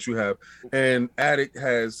platform that you have. And Addict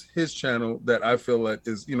has his channel that I feel like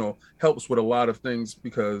is helps with a lot of things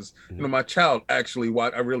because my child actually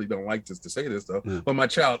I really don't like this to say this though, but my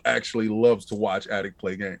child actually loves to watch Addict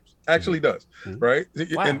play games. Actually does, right?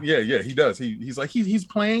 Wow. And yeah, he does. He's like he's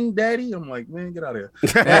playing Daddy. I'm like, man, get out of here.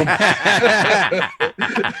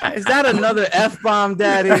 Is that another F-bomb,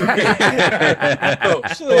 Daddy? I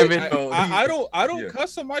don't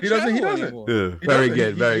cuss on my channel anymore. Yeah. Very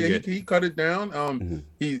good. He cut it down.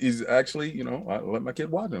 He's actually I let my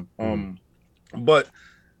kid watch him. But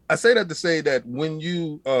I say that to say that when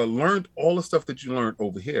you learned all the stuff that you learned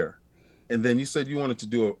over here, and then you said you wanted to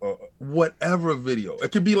do a whatever video.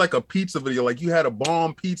 It could be like a pizza video, like you had a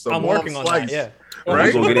bomb pizza. I'm working on that, yeah.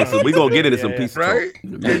 Right? We're gonna get into some pizza. Right?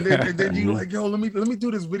 And then you like, yo, let me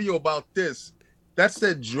do this video about this. That's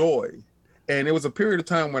that joy. And it was a period of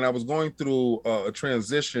time when I was going through a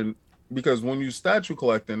transition because when you statue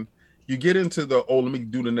collecting, you get into let me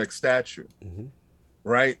do the next statue.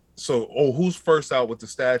 Right? So, who's first out with the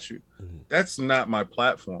statue? That's not my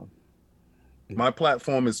platform. My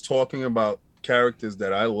platform is talking about characters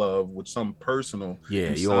that I love with some personal. Yeah,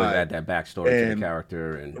 inside. You always add that backstory to the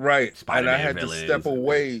character, and right. And I had to step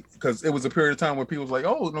away because it was a period of time where people was like,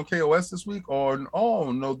 "Oh, no KOS this week," or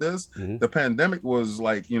 "Oh, no this." The pandemic was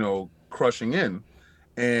like crushing in,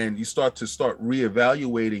 and you start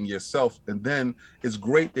reevaluating yourself, and then it's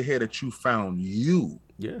great to hear that you found you.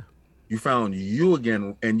 Yeah, you found you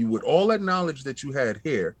again, and you with all that knowledge that you had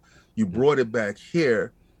here, you brought it back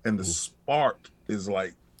here. And the spark is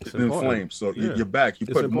like in flames. So you're back. You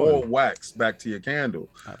put more wax back to your candle.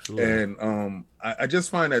 Absolutely. And I just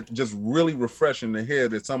find that just really refreshing to hear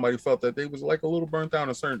that somebody felt that they was like a little burnt down in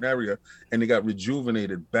a certain area and they got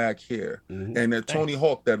rejuvenated back here. And that Tony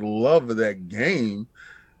Hawk, that love of that game,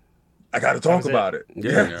 I got to talk about it.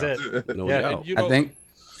 I think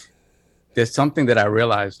there's something that I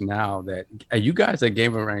realize now that you guys at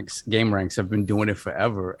Game Ranks have been doing it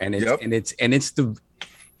forever, and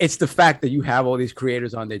it's the fact that you have all these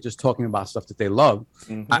creators on there just talking about stuff that they love.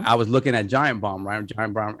 I was looking at Giant Bomb, right?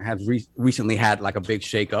 Giant Bomb has recently had like a big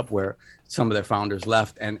shakeup where some of their founders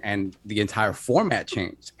left and the entire format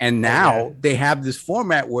changed. And now they have this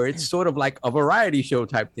format where it's sort of like a variety show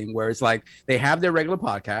type thing, where it's like they have their regular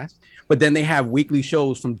podcast, but then they have weekly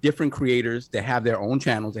shows from different creators. They have their own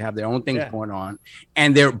channels. They have their own things going on,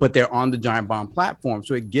 and they're on the Giant Bomb platform.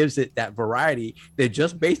 So it gives it that variety. They're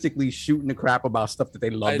just basically shooting the crap about stuff that they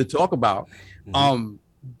love to talk about.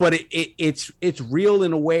 But it's real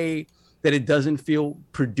in a way that it doesn't feel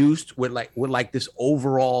produced with this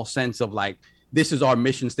overall sense of like, this is our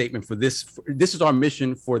mission statement for this. This is our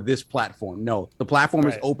mission for this platform. No, the platform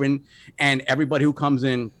is open, and everybody who comes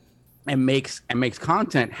in and makes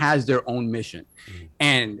content has their own mission.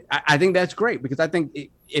 And I think that's great, because I think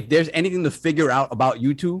if there's anything to figure out about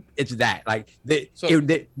YouTube, it's that the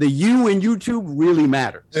you in YouTube really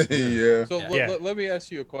matters. Let me ask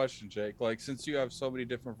you a question, Jake. Like, since you have so many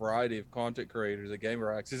different variety of content creators at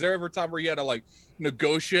GamerX, is there ever a time where you had to like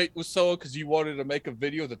negotiate with someone because you wanted to make a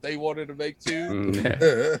video that they wanted to make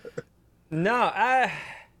too? No,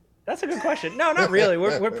 that's a good question. No, not really.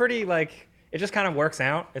 We're pretty like, it just kind of works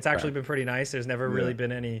out. It's actually been pretty nice. There's never really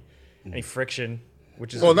been any friction,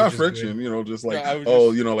 which is not friction, good. Just like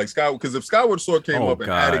like Skyward. Because if Skyward Sword came up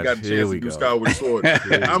and Addy got a chance to do Skyward Sword,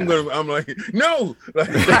 I'm like, no,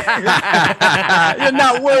 you're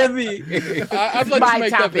not worthy. I'd let you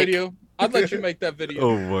make that video. I'd let you make that video.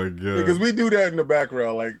 Oh my god! Because we do that in the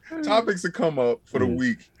background. Like topics that come up for the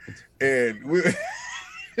week, and we.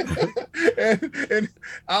 and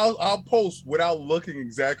I'll post without looking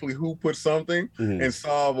exactly who put something, and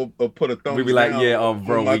Saul will put a thumbs. We'd be like,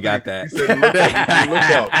 bro, we got that. He said, look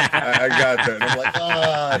up. I got that. And I'm like,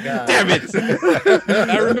 oh god, damn it.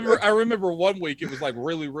 I remember one week it was like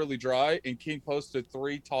really, really dry, and King posted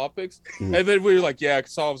 3 topics, and then we were like, yeah,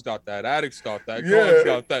 Saul's got that, Addict's got that, God's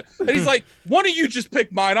got that, and he's like, why don't you just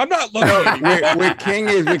pick mine? I'm not looking. Where King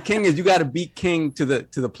is, you got to beat King to the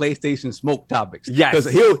PlayStation smoke topics.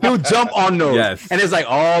 Yes. he'll jump on those. Yes. And it's like,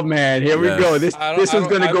 oh man, here Yes. we go. This one's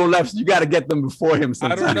gonna go don't- left. So you got to get them before him. I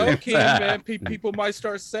Sometimes. don't know, King, man. People might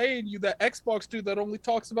start saying you that Xbox dude that only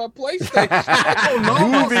talks about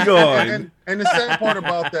PlayStation. Moving on. And the sad part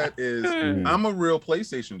about that is I'm a real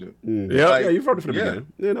PlayStation dude. Yep. Like, Yeah, you've heard it from the yeah. beginning.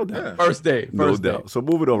 Yeah, no doubt. Yeah. First day. No First day. doubt. So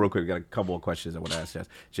moving on real quick, we got a couple of questions I want to ask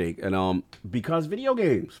Jake. And because video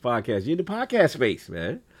games podcast, you're in the podcast space,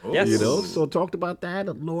 man. Yes. You know, so talked about that,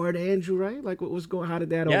 Lord Andrew, right? Like what was going? How did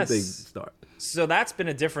that whole Yes. thing start? So that's been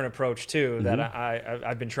a different approach too that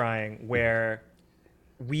I've been trying, where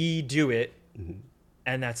we do it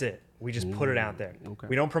and that's it. We just put it out there. Okay.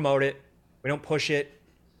 We don't promote it. We don't push it.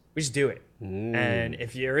 We just do it. And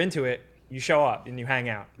if you're into it, you show up and you hang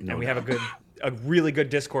out. And we have a really good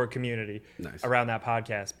Discord community Nice. around that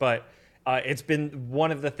podcast. But it's been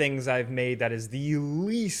one of the things I've made that is the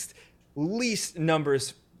least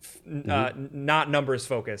numbers, not numbers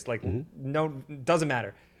focused. Like no, doesn't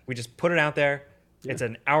matter. We just put it out there. It's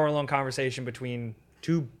an hour-long conversation between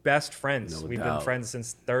two best friends. No We've doubt. been friends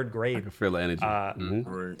since third grade. I can feel the energy.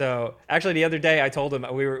 Right. So actually, the other day I told him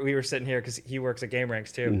we were sitting here because he works at Game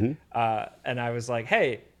Ranks too, and I was like,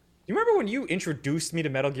 "Hey, do you remember when you introduced me to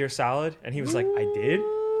Metal Gear Solid?" And he was like, "I did."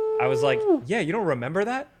 I was like, "Yeah, you don't remember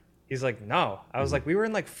that?" He's like, "No." I was like, "We were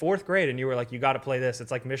in like fourth grade, and you were like, you got to play this.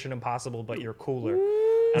 It's like Mission Impossible, but you're cooler."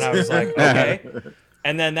 And I was like, "Okay."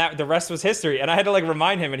 And then the rest was history. And I had to like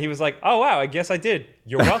remind him, and he was like, "Oh wow, I guess I did.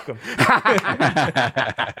 You're welcome."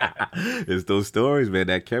 It's those stories, man,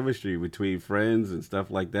 that chemistry between friends and stuff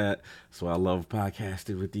like that. So I love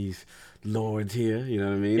podcasting with these lords here. You know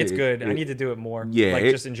what I mean? It's good. I need to do it more. Yeah, Like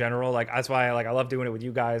it- just in general. Like that's why I love doing it with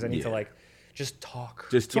you guys. I need to Yeah. like just talk.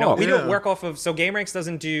 Just You know, talk. we Yeah. don't work off of. So Game Ranks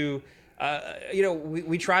doesn't do.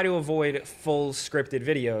 We try to avoid full scripted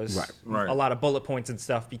videos. Right. A lot of bullet points and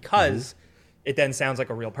stuff because it then sounds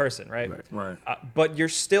like a real person, right? Right. But you're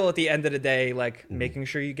still at the end of the day, like making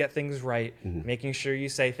sure you get things right, making sure you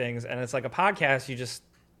say things, and it's like a podcast. You just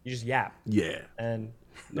yap, Yeah. and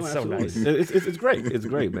No, it's so absolutely. nice. It's great. It's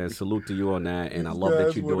great, man. Salute to you on that, and I love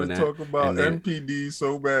that you're doing that. Talk about And then- NPD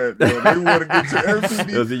so bad. Though. They want to get to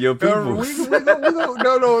NPD. Those are your people.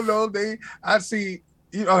 I see.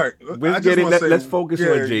 All right. We'll get it. Let's focus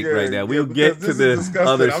on Jake right now. We'll get because to this is the disgusting.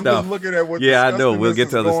 other I'm stuff. just looking at what Yeah, I know. We'll get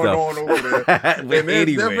to other going stuff. on over there. But And they're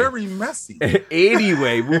anyway. very messy.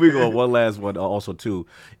 Anyway, moving on. One last one also too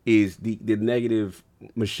is the negative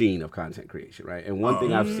machine of content creation, right? And one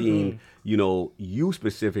thing I've seen, you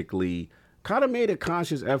specifically kind of made a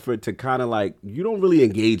conscious effort to kind of like, you don't really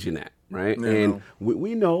engage in that. Right. No. And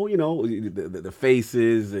we know, the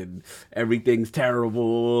faces and everything's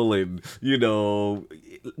terrible. And,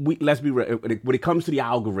 let's be real. When it comes to the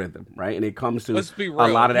algorithm, right. And it comes to Let's be real. a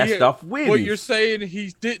lot of that stuff. What you're saying,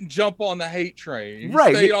 he didn't jump on the hate train. He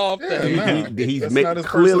Right. stayed off Yeah, the man. He's That's made not his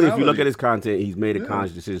clearly, if you look personality. at his content, he's made a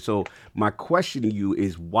conscious decision. So my question to you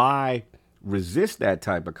is why resist that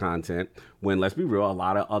type of content when, let's be real, a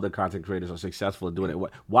lot of other content creators are successful at doing it?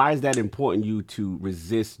 Why is that important to you to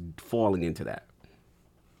resist falling into that?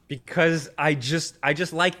 Because I just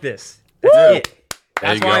like this. That's it.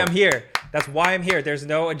 That's you why go. I'm here. That's why I'm here. There's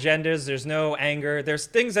no agendas. There's no anger. There's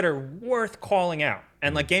things that are worth calling out.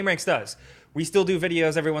 And like Game Ranks does, we still do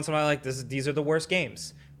videos every once in a while like this. These are the worst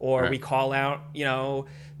games, or we call out,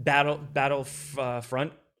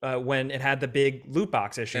 Battlefront when it had the big loot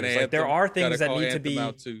box issues. And Like there Anthem. are things Gotta that call need to Anthem be.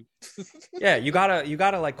 out too. Yeah, you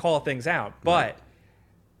gotta like call things out, but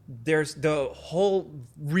there's the whole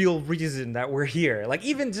real reason that we're here. Like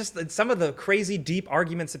even just some of the crazy deep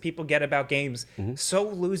arguments that people get about games so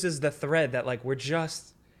loses the thread that like we're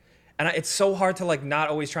just, and it's so hard to like not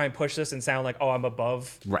always try and push this and sound like, oh, I'm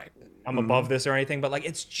above this or anything, but like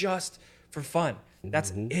it's just for fun.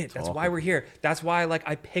 That's it. That's why we're here. That's why like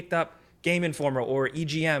I picked up Game Informer or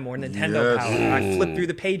EGM or Nintendo Yes. Power. And I flipped through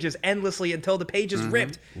the pages endlessly until the pages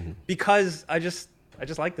ripped because I just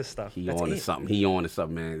like this stuff. He That's on to it. something. He on to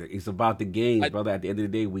something, man. It's about the games, brother. At the end of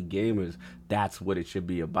the day, we gamers. That's what it should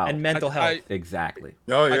be about. And mental health. Exactly.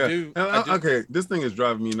 Oh yeah. do. And I do. Okay, this thing is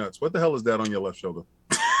driving me nuts. What the hell is that on your left shoulder?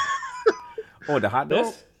 Oh, the hot dog?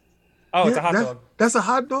 This? Oh, it's a hot That- dog. That's a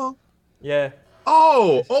hot dog. Yeah.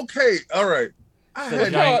 Oh, okay, all right. I It's a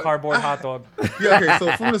had giant cardboard hot dog. Yeah, okay.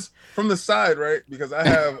 So from the side, right? Because I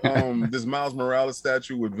have this Miles Morales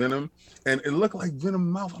statue with Venom, and it looked like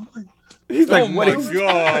Venom mouth. I'm like, He's like, Oh what my is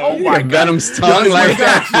God. Oh my God. Venom's tongue like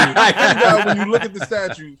that. thank God when you look at the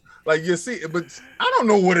statue, like you see it, but I don't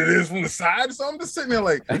know what it is from the side. So I'm just sitting there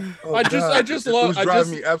like, oh, I just it love- was I driving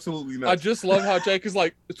just- me absolutely nuts. I just love how Jake is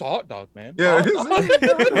like, it's a hot dog, man. Yeah, Hot it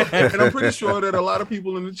dog." is. And I'm pretty sure that a lot of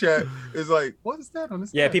people in the chat is like, what is that on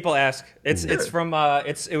this? Yeah, side? people ask. It's from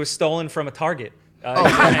it was stolen from a Target.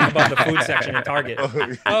 He's hanging above the food section in Target. Oh,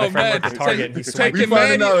 My Oh friend man, worked at Target. And he's swiping. We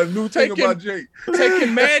finding out a new thing taking- about Jake.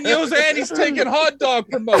 taking manuals and he's taking hot dog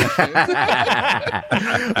promotions.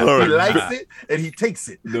 All He right. likes it and he takes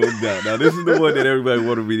it. No doubt. Now this is the one that everybody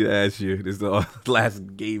wanted me to ask you. This is the last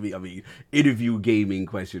interview gaming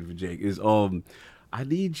question for Jake. Is I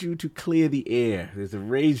need you to clear the air. There's a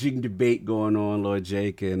raging debate going on, Lord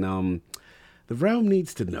Jake, and the realm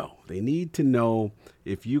needs to know. They need to know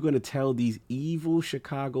if you're going to tell these evil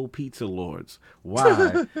Chicago pizza lords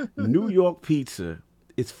why New York pizza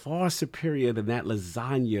is far superior than that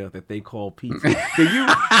lasagna that they call pizza.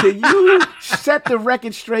 Can you set the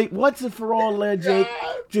record straight once and for all, Lord Jake?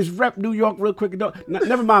 Just rep New York real quick.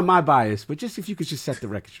 Never mind my bias, but just if you could just set the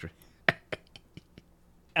record straight.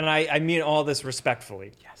 And I mean all this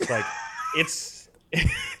respectfully. Yes. Like, it's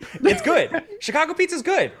good. Chicago pizza's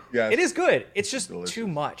good. Yes. It is good. It's just too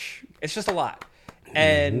much. It's just a lot.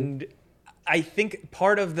 And I think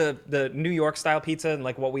part of the New York style pizza and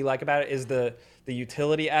like what we like about it is the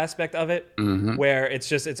utility aspect of it, where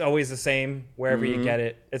it's always the same wherever you get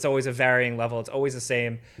it. It's always a varying level. It's always the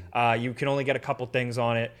same. You can only get a couple things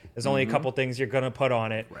on it. There's only a couple things you're gonna put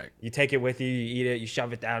on it. Right. You take it with you, you eat it, you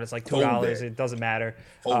shove it down. It's like $2. bag. It doesn't matter.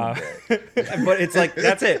 Fold But it's like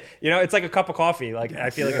that's it. You know, it's like a cup of coffee. Like I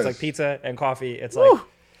feel like it's like pizza and coffee. It's like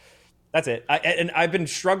that's it. And I've been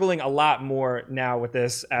struggling a lot more now with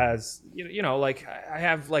this as you know, like I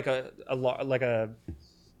have like a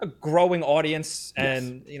growing audience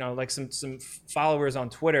and you know, like some followers on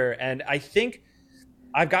Twitter, and I think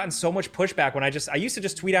I've gotten so much pushback when I used to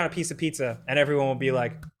just tweet out a piece of pizza and everyone would be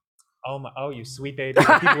like, oh you sweet baby. And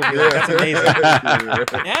people would be like, that's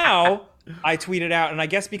amazing. Now I tweet it out, and I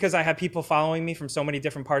guess because I have people following me from so many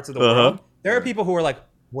different parts of the world, there are people who are like,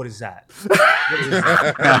 what is that? What is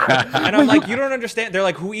that? And I'm like, you don't understand. They're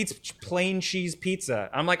like, who eats plain cheese pizza?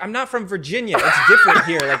 I'm like, I'm not from Virginia. It's different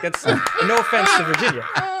here. Like, that's no offense to Virginia,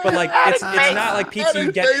 but like, it's not like pizza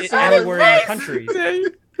you get anywhere in the country.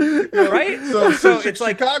 Right? So it's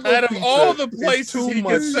like, Chicago Out of pizza all the is places too he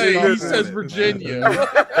much can say, shit he on says it. Virginia.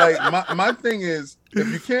 Like my thing is, if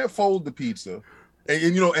you can't fold the pizza, and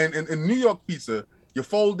you know, and New York pizza, you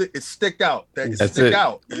fold it, it stick out. That's stick it.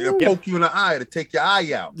 out. It'll poke you in the eye to take your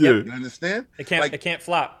eye out. Yeah. You understand? it can't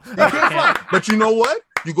flop. You can't flop. But you know what?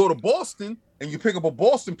 You go to Boston and you pick up a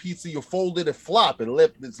Boston pizza, you fold it, it flop,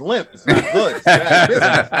 it's limp, it's not good, it's bad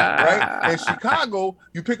business, right? In Chicago,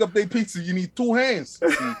 you pick up their pizza, you need two hands. You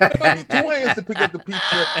need two hands to pick up the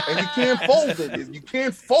pizza, and you can't fold it. If you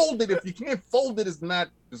can't fold it, it's not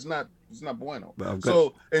bueno.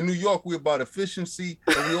 So in New York, we're about efficiency,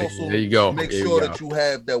 and we also There you go. make There you sure go. that you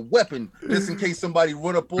have that weapon just in case somebody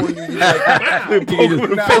run up on you. You're like, Poke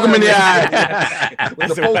him in the eye.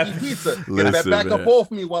 with the pokey pizza. Get that Listen, back man. up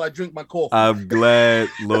off me while I drink my coffee. I'm glad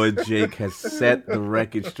Lord Jake has set the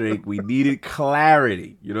record straight. We needed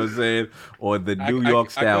clarity, you know what I'm saying, on the New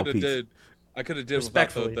York style pizza. I could have did without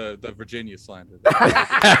Respectfully. the Virginia slander.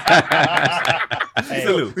 Hey,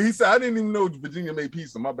 Salute. He said, I didn't even know Virginia made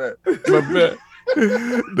pizza. My bad.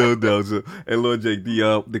 No doubt, sir. And Lord Jake,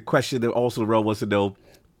 the question that also Rel wants to know: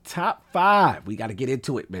 top 5. We got to get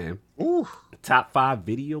into it, man. Ooh. Top 5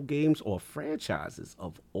 video games or franchises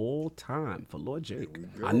of all time for Lord Jake.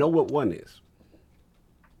 I know what one is.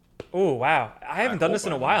 oh wow, I haven't done this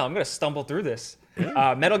in a while. I'm gonna stumble through this.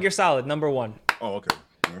 Metal Gear Solid, number 1. Oh, okay.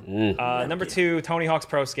 Number 2, Tony Hawk's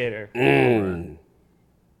Pro Skater.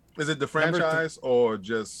 Is it the franchise or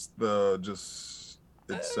just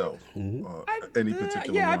itself? Any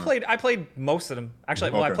particular Yeah, one? I played most of them.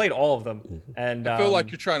 Actually, well, I Okay. played all of them. And I feel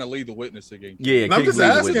like you're trying to lead the witness again. Yeah, And I'm King just Lee's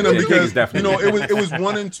asking with him it. King because is definitely it was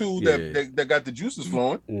 1 and 2 that got the juices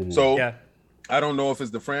flowing. So yeah, I don't know if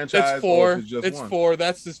it's the franchise It's or 4. if it's just It's one. 4.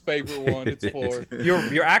 That's his favorite one. It's 4.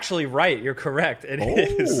 you're actually right. You're correct. It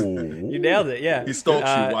is. You nailed it. Yeah. He stalks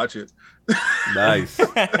you. Watch it. Nice.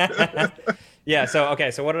 Yeah. So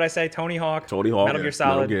okay. So what did I say? Tony Hawk. Tony Hawk, Metal Gear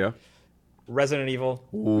Solid. Metal Gear. Resident Evil.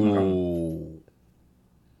 Ooh.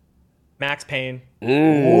 Max Payne.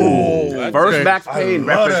 That's First good. Max I Payne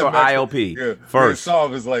love reference that for Max IOP. Yeah. First.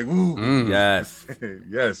 Solve is like, ooh. Yes.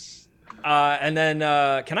 Yes. And then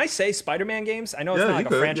can I say Spider-Man games? I know it's Yeah, not you like a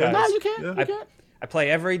could. franchise. Yeah. No, you can't. Yeah. You can't. I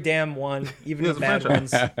play every damn one, even Yeah, the it's a bad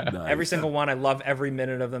ones. franchise. Nice. Every single one. I love every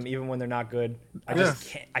minute of them, even when they're not good. I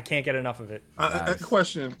can't get enough of it.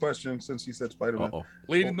 Question, since you said Spider-Man. Uh-oh.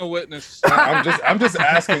 Leading the witness. I'm just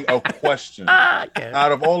asking a question.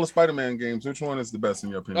 Out of all the Spider-Man games, which one is the best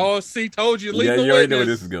in your opinion? Oh, see, told you. Lead Yeah, the you already know where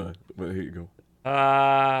witness. this is going. But here you go.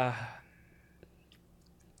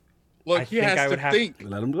 Look, I he think has I would to have- think.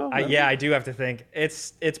 Let him go. Yeah, I do have to think.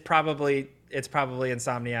 It's probably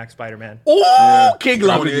Insomniac Spider-Man. Oh, King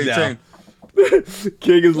Lumber's down. 2018.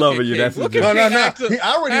 King is loving you. That's Look his at No. Acting- He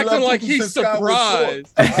already acting loved like him he's since Skyward Sword.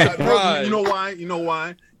 surprised. No, you know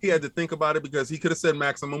why? He had to think about it because he could have said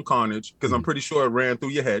Maximum Carnage because I'm pretty sure it ran through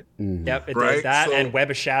your head. Yep, it Right, did that so- and Web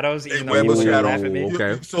of Shadows. Even though Web you of would Shadows. laugh at me.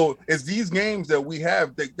 Okay. So it's these games that we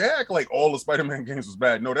have. They act like all the Spider-Man games was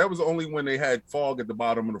bad. No, that was only when they had fog at the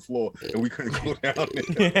bottom of the floor and we couldn't go down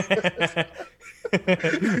there. That's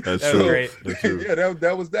That was true. great. That's true. Yeah,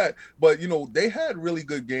 that was that. But they had really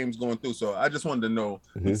good games going through. So I just wanted to know,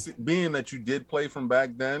 being that you did play from back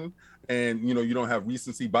then, and you don't have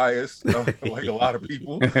recency bias like a lot of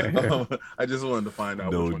people. I just wanted to find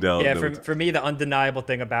out. No which one. doubt. Yeah, no for me, the undeniable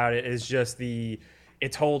thing about it is just it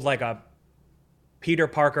told like a Peter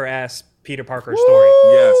Parker-esque Peter Parker story.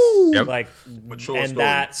 Yes. Yep. Like, Mature and story.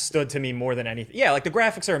 that stood to me more than anything. Yeah, like the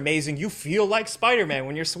graphics are amazing. You feel like Spider-Man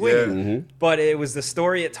when you're swinging. But it was the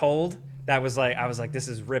story it told that was like, I was like, this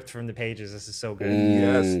is ripped from the pages. This is so good.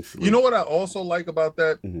 Yes. You know what I also like about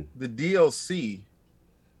that? The DLC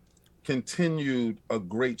continued a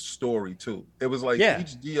great story too. It was like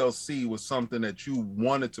each DLC was something that you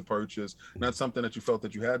wanted to purchase, not something that you felt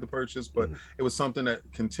that you had to purchase, but it was something that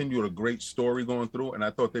continued a great story going through, and I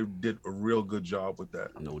thought they did a real good job with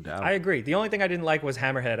that. No doubt. I agree. The only thing I didn't like was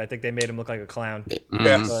Hammerhead. I think they made him look like a clown.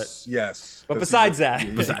 Yes. But besides that,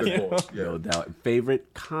 No doubt.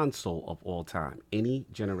 Favorite console of all time, any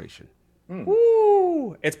generation.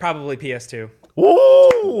 woo, it's probably PS2. Woo!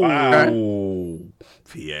 Wow.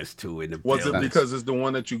 PS2 in the Was it building. because it's the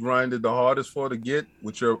one that you grinded the hardest for to get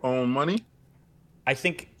with your own money? I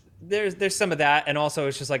think there's some of that, and also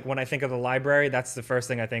it's just like when I think of the library, that's the first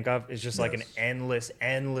thing I think of. Is just like an endless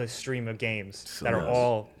stream of games that are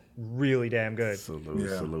all really damn good.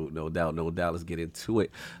 Salute, no doubt. Let's get into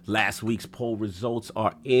it. Last week's poll results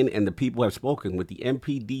are in, and the people have spoken. With the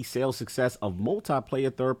MPD sales success of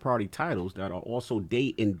multiplayer third-party titles that are also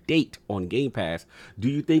day and date on Game Pass, do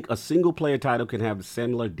you think a single-player title can have a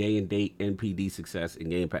similar day and date MPD success in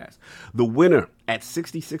Game Pass? The winner at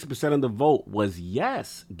 66% of the vote was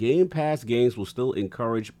yes. Game Pass games will still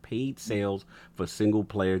encourage paid sales for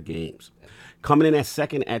single-player games. Coming in at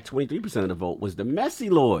second at 23% of the vote was the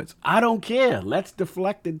Messy Lords. I don't care. Let's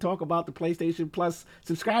deflect and talk about the PlayStation Plus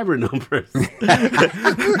subscriber numbers.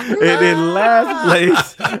 And in last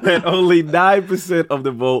place, at only 9% of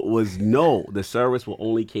the vote was no. The service will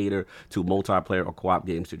only cater to multiplayer or co-op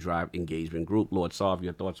games to drive engagement group. Lord Sav,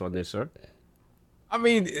 your thoughts on this, sir? I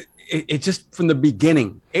mean, it just from the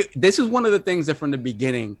beginning. This is one of the things that from the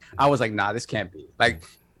beginning, I was like, nah, this can't be. Like,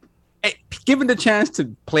 given the chance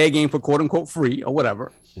to play a game for quote unquote free or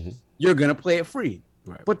whatever, you're gonna play it free.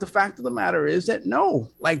 Right. But the fact of the matter is that no,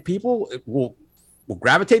 like people will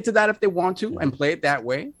gravitate to that if they want to and play it that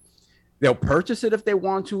way. They'll purchase it if they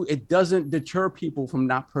want to. It doesn't deter people from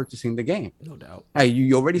not purchasing the game. No doubt. Hey,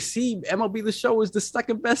 you already see MLB The Show is the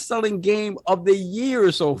second best-selling game of the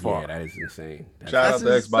year so far. Yeah, that is insane. Shout out to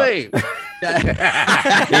Xbox.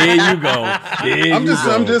 Here you go.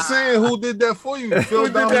 I'm just saying, who did that for you? Phil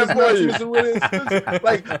Dominus Maximus is really expensive.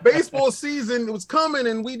 Like baseball season was coming,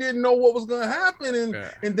 and we didn't know what was going to happen,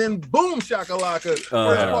 and then boom, shakalaka. First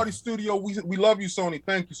Party Studio. We love you, Sony.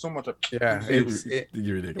 Thank you so much. Yeah,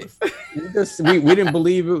 you're ridiculous. We didn't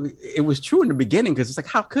believe it was true in the beginning because it's like,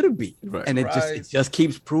 how could it be? Right. And it just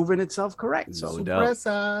keeps proving itself correct. No So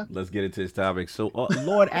doubt. Let's get into this topic. So,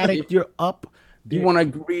 Lord Addict, you're up. Do you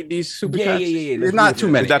want to read these super chats? Yeah. There's not too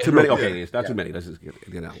many. It's not too many. Okay, it's not too many. Let's just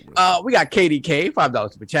get out. We got KDK,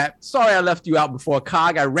 $5 super chat. Sorry I left you out before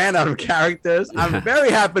COG. I ran out of characters. I'm very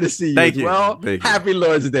happy to see you. Thank as you. Well, Thank you. Happy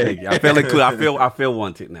Lord's Day. Thank you. I feel included. I feel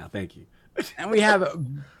wanted now. Thank you. And we have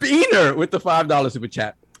Beaner with the $5 super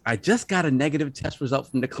chat. I just got a negative test result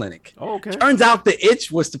from the clinic. Oh, okay. Turns out the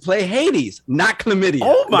itch was to play Hades, not chlamydia.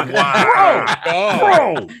 Oh my God,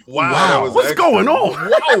 bro! Wow. What's going on?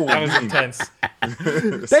 Whoa. That was intense.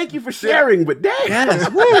 Thank you for sharing, but dang. Yes.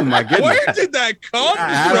 Oh my goodness. Where did that come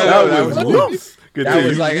That was loose. Good That thing.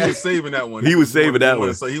 was like He was saving that one. He was saving that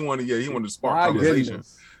one. So he wanted to spark My conversation.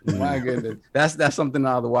 goodness. My goodness. That's something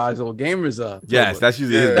otherwise old gamers are. Yes, that's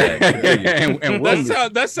usually his bag. and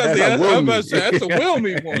That's a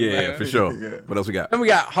Wilmy one. Yeah, man. for sure. What else we got? Then we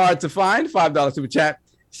got Hard to Find, $5 super chat.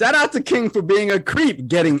 Shout out to King for being a creep,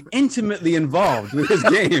 getting intimately involved with his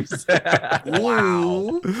games.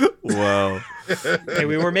 Wow. Hey,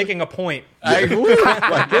 we were making a point. My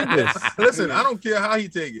goodness. Listen, I don't care how he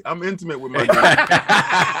take it. I'm intimate with my game.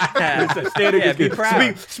 Yeah, be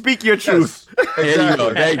proud. Speak your truth. There you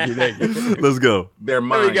go. Thank you. Let's go. They're There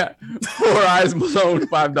mine. we got Four Eyes Malone,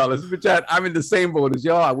 $5. Super chat. I'm in the same boat as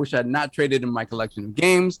y'all. I wish I had not traded in my collection of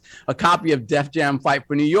games. A copy of Def Jam Fight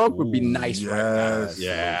for New York would be nice right now. Yes.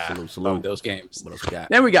 Yeah. Salute. Love those games. What else we got?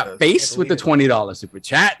 Then we got Face with the $20 super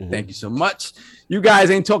chat. Thank you so much. You guys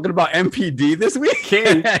ain't talking about MPD this week.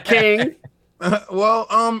 King.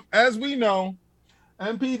 Well, as we know,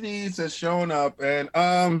 MPDs has shown up, and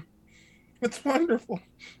it's wonderful.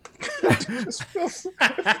 It just feels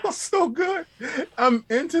so good. I'm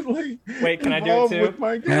intimately Wait, can I do it involved too? with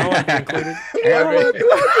my game. I want to be included.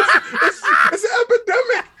 Oh my God, it's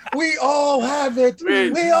epidemic. We all have it.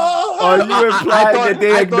 We all Are have you it. implying that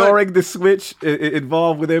they're I thought- ignoring the switch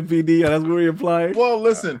involved with MPD? That's what you're implying? Well,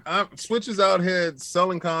 listen, Switch is out here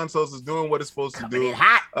selling consoles, is doing what it's supposed to do.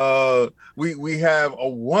 We have a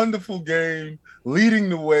wonderful game leading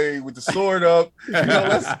the way with the sword up.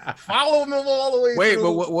 Let's follow them all the way. Wait,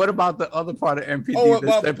 through. but what about the other part of MPD? Oh,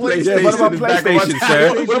 about PlayStation. What about is back PlayStation, on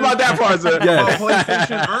sir? top? What about that part, sir? Yeah. About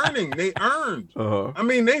PlayStation earning, they earned. Uh-huh. I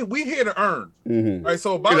mean, we here to earn. Mhm. Right,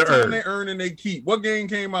 so about Here to time earn. they earn and they keep. What game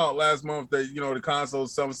came out last month that the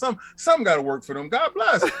consoles some got to work for them. God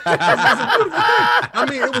bless. I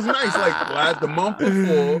mean, it was nice. Like the month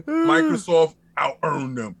before, Microsoft out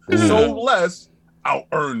earned them. Sold less, out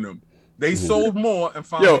earned them. They sold more and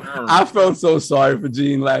finally Yo, earned. I felt so sorry for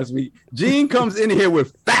Gene last week. Gene comes in here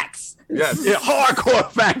with facts. Yes. Yeah,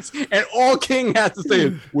 hardcore facts. And all King has to say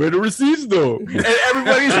is, where the receipts though? And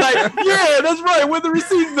everybody's like, yeah, that's right. Where the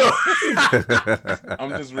receipts though? I'm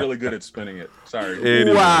just really good at spinning it. Sorry.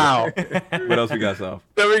 Anyway. Wow. What else we got, Sal?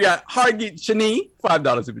 Then we got Hargeet Chani,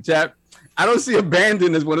 $5 super chat. I don't see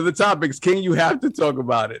abandon as one of the topics. King, you have to talk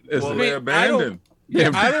about it. Well, Listen, they're abandoned.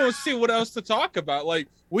 I don't see what else to talk about. Like,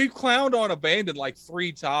 we've clowned on Abandoned like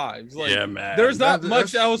 3 times. Like, Yeah, man. there's not That's-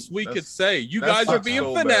 much else we that's- could say. You that guys are sucks being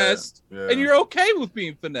so bad. finessed, Yeah. and you're okay with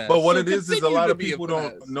being finessed. But what So it is a continue lot to of be people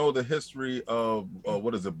finessed. don't know the history of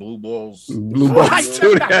what is it, Blue Balls? Blue Ball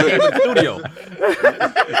Studio. Studio.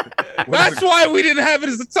 That's why we didn't have it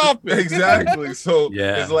as a topic. Exactly. So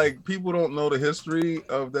Yeah. it's like people don't know the history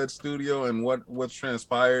of that studio and what's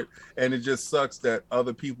transpired, and it just sucks that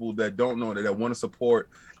other people that don't know that want to support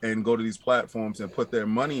and go to these platforms and put their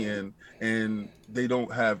money in, and they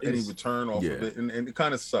don't have any return off of it, and it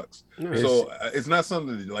kind of sucks. So it's not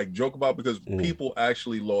something to like joke about, because people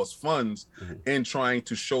actually lost funds in trying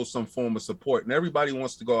to show some form of support, and everybody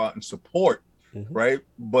wants to go out and support. Right,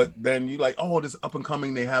 but then you like, oh, this up and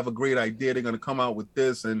coming, they have a great idea, they're gonna come out with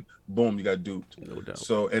this, and boom, you got duped. No doubt.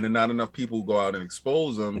 So, and then not enough people go out and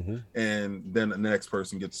expose them, and then the next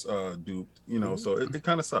person gets duped. So it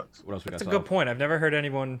kind of sucks. What else we got? That's a Sal? good point. I've never heard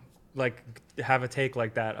anyone like have a take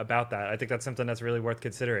like that about that. I think that's something that's really worth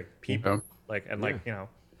considering. People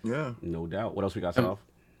Yeah. No doubt. What else we got, Sal?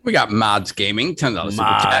 We got Mods Gaming, $10 super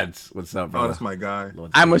chat. Mods. What's up, Oh, brother? that's my guy.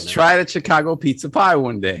 I must try the Chicago pizza pie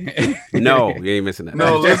one day. No, you ain't missing that.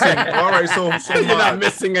 No, listen. All right, so You're not Mods,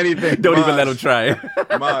 missing anything. Don't even let him try.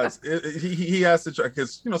 Mods, he has to try,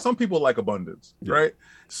 because some people like abundance, right?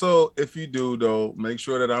 So if you do, though, make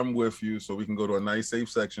sure that I'm with you so we can go to a nice safe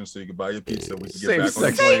section so you can buy your pizza. We can get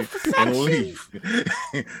Safe back on the plane and leave.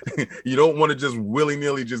 You don't want to just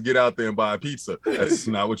willy-nilly just get out there and buy a pizza. That's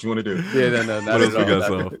not what you want to do. Yeah, no, not What else at we all.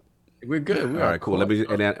 got, Not- Sal? We're good. All right, cool. Let me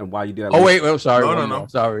and while you do that. Oh wait, sorry. No, one no. more.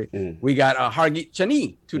 Sorry. We got Hargeet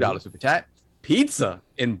Chani, $2 super chat. Pizza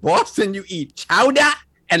in Boston, you eat chowder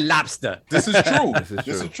and lobster. This is true. This is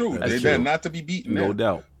This is true. That's They're true. not to be beaten. No there.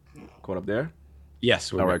 doubt. Caught up there.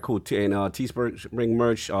 Yes. All right, cool. And Teespring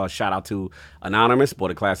merch. Shout out to Anonymous.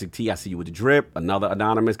 Bought a classic tee. I see you with the drip. Another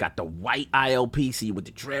Anonymous got the white ILP. See you with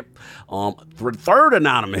the drip. Third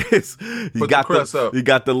Anonymous. You got crest up. You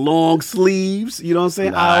got the long sleeves. You know what I'm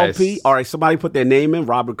saying? Nice. ILP. All right, somebody put their name in.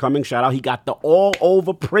 Robert Cummings. Shout out. He got the all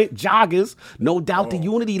over print joggers. No doubt the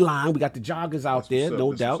Unity line. We got the joggers out there. What's up, No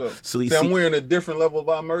that's doubt. what's up. So you See, see. I'm wearing a different level of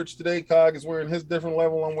our merch today. Cog is wearing his different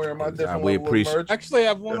level. I'm wearing my different we level appreciate- of merch. Actually, I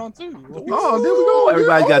have one on too. Oh, there we go.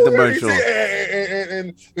 Everybody got the yeah, merch you on. see,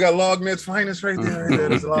 and we got Lognet's finest right there.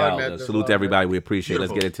 There's Lognet. Salute to everybody. We appreciate it.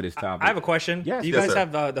 Let's get into this topic. I have a question. Yes. Do you Yes, guys sir.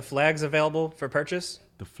 have the flags available for purchase?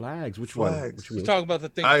 The flags. Which one? Flags. What you We're mean? talking about the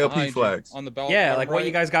thing ILP behind you flags. on the belt. Yeah, like what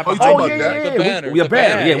you guys got Oh, you behind talking you. about that? The banner. We got the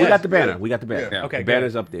banner. banner, Yeah, we yes. got the banner. We got the banner. Yeah. Okay, the good.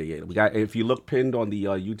 banner's up there. Yeah, we got. If you look pinned on the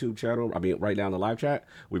YouTube channel, I mean, right now in the live chat,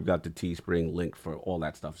 we've got the Teespring link for all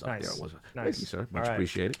that stuff's up Nice. there. Thank Nice. you, sir. All Much right.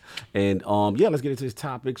 appreciated. And yeah, let's get into this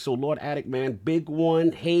topic. So, Lord Addict, man, big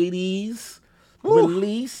one, Hades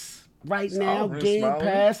release. right now. Sovereign Game smiling.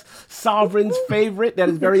 Pass, Sovereign's favorite that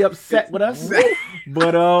is very upset with us.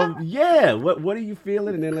 But yeah, what are you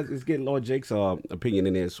feeling? And then let's get Lord Jake's opinion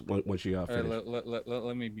in this once you finish.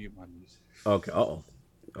 Let me mute my music. Okay. Uh-oh.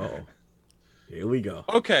 Here we go.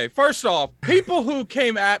 Okay, first off, people who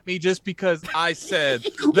came at me just because I said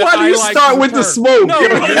that Why do you I like start with the Return- smoke? No, Yeah.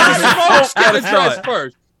 the smoke's Gotta getting addressed start.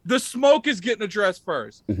 first. The smoke is getting addressed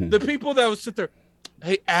first. The people that would sit there,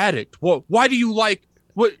 hey, addict, what? Why do you like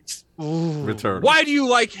what? Returnal. Why do you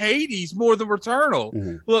like Hades more than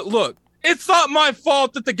Returnal? Look, it's not my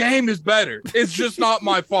fault that the game is better. It's just not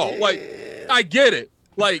my fault. Like, I get it.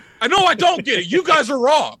 Like, I know I don't get it. You guys are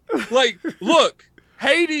wrong. Like, look.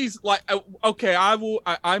 Hades, like, okay,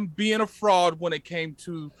 I'm being a fraud when it came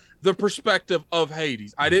to the perspective of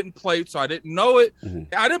Hades. I didn't play it, so I didn't know it.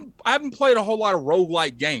 I haven't played a whole lot of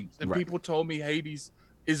roguelike games, and people told me Hades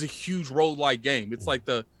is a huge roguelike game. It's like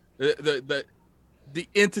the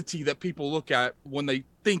entity that people look at when they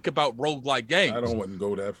think about roguelike games. I don't want to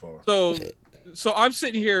go that far. So I'm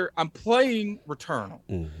sitting here, I'm playing Returnal.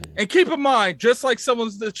 And keep in mind, just like someone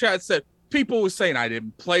in the chat said, people were saying I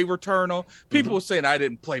didn't play Returnal. People were saying I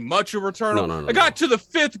didn't play much of Returnal. No, I got to the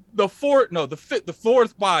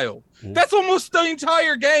fourth bio. That's almost the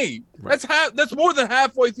entire game. Right. That's more than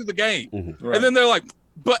halfway through the game. Right. And then they're like,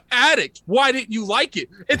 but Addict, why didn't you like it?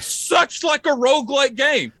 It's such like a roguelike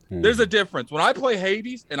game. There's a difference. When I play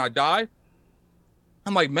Hades and I die,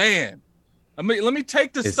 I'm like, man, let me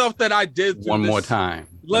take the stuff that I did through One this. more time.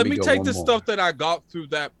 Let me go take one the more. stuff that I got through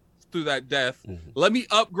that death. Let me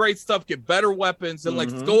upgrade stuff, get better weapons, and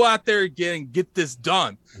let's go out there again and get this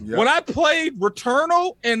done. Yep. When I played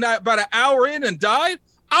Returnal and about an hour in and died,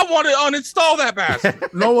 I want to uninstall that bastard.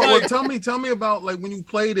 No, well, tell me about like when you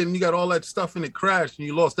played it and you got all that stuff and it crashed and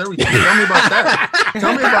you lost everything. Tell me about that.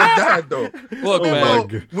 Tell me about that though. Look, Tell me man.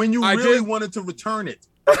 about when you I really did- wanted to return it.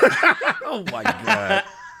 Oh my God.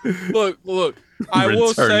 Look. I will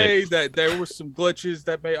Return say that there were some glitches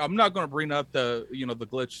that I'm not going to bring up the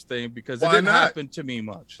glitch thing because it Why didn't not? happen to me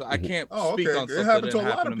much. I can't Oh, speak okay. on It something happened that to a didn't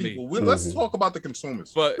lot happen of to people. me. Well, let's talk about the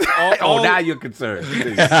consumers. But Now you're concerned.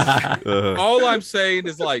 all I'm saying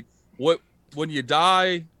is like when you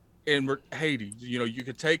die in Hades, you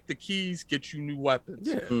can take the keys, get you new weapons.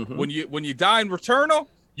 Yeah. When you die in Returnal,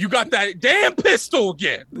 you got that damn pistol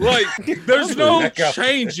again. Like there's no Back out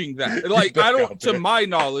changing that. Like I Back don't, out to there. my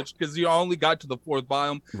knowledge, because you only got to the fourth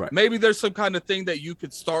biome. Right. Maybe there's some kind of thing that you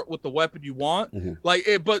could start with the weapon you want.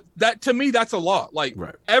 But that to me, that's a lot. Like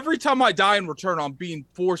Right. every time I die in Returnal, I'm being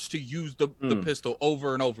forced to use the pistol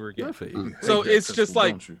over and over again. You So hate that it's just pistol,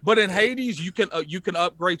 like, don't you? but in Hades, you can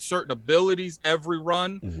upgrade certain abilities every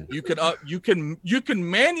run. You can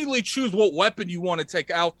manually choose what weapon you want to take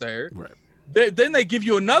out there. Right. Then they give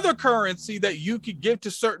you another currency that you could give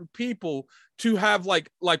to certain people to have like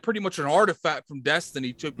pretty much an artifact from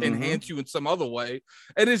Destiny to enhance you in some other way.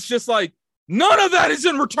 And it's just like none of that is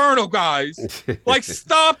in Returnal, guys. Like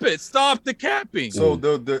stop it, stop the capping. So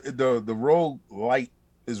the rogue light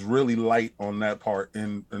is really light on that part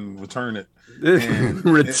and Return It. And,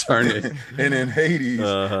 Return It. And in Hades,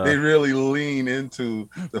 they really lean into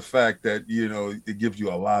the fact that it gives you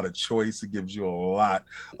a lot of choice. It gives you a lot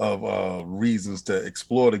of reasons to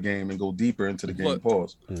explore the game and go deeper into the game. Look,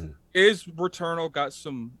 Pause. Is Returnal got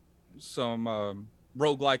some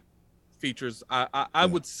roguelike features? I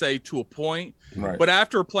would say to a point, Right. but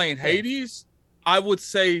after playing Hades, I would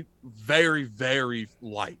say very, very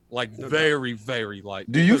light, like very, very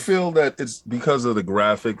light. Do you feel that it's because of the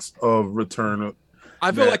graphics of Returnal?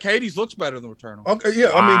 I feel that- like Hades looks better than Returnal. Okay, yeah.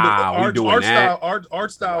 Wow, I we mean, doing that?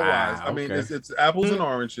 art style wise. Wow, I mean, okay. it's apples and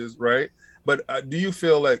oranges, right? But do you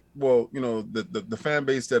feel like, well, the fan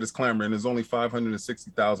base that is clamoring, there's only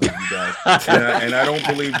 560,000 of you guys, and I don't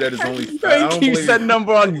believe that it's only. I don't Keep believe- that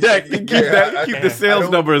number on deck. Keep Yeah, the sales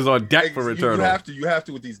don't- numbers on deck for You Returnal. have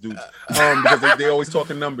to with these dudes, because they always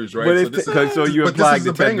talking numbers, right? But so you but this implied is the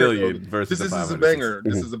a 10 banger. million versus This the is a 560. banger.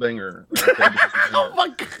 This is a banger. Okay, this is a banger. Oh my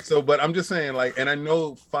God. So, but I'm just saying, like, and I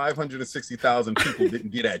know 560,000 people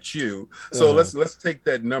didn't get at you. So let's take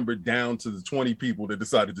that number down to the 20 people that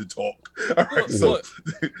decided to talk. All right. So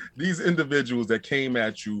these individuals that came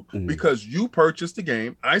at you because you purchased the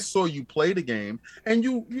game, I saw you play the game, and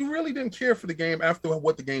you really didn't care for the game after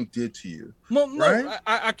what the game did to you. No, Right?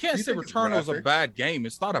 I can't You say think it's Returnal is a graphics? bad game.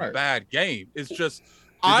 It's not a Right. bad game. It's just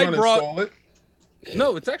Did you brought. uninstall it?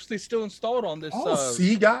 No, it's actually still installed on this.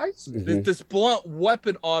 See, guys. This blunt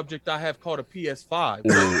weapon object I have called a PS5.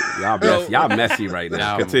 Y'all messy right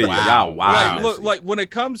now. Wow. Continue. Wow. Y'all wow. Like, look, like when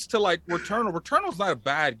it comes to like Returnal's not a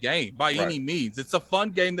bad game by any Right. means. It's a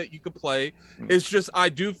fun game that you could play. It's just I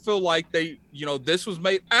do feel like this was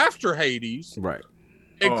made after Hades, Right.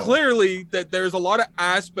 And clearly that there's a lot of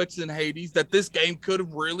aspects in Hades that this game could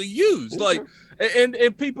have really used. Like,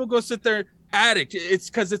 and people go sit there, addict. It's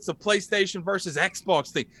because it's a PlayStation versus Xbox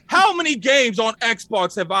thing. How many games on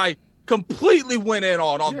Xbox have I completely went in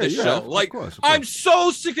on this show? Like, of course. I'm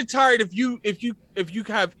so sick and tired if you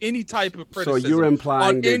have any type of criticism. So you're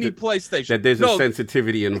implying on any PlayStation that there's a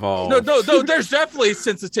sensitivity involved. No, there's definitely a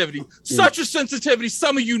sensitivity. Such a sensitivity.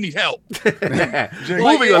 Some of you need help. Jake,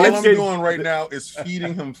 moving on. All I'm doing right now is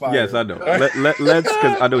feeding him fire. Yes, I know. Let's,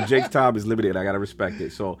 because I know Jake's time is limited. I gotta respect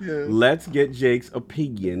it. So let's get Jake's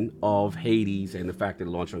opinion of Hades and the fact that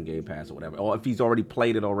it launched on Game Pass or whatever. Or if he's already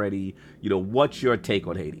played it already, what's your take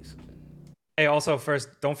on Hades? Hey, also first,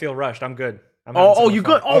 don't feel rushed. I'm good. You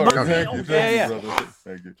good? Oh,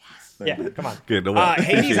 Thank you. Yeah, come on. Good.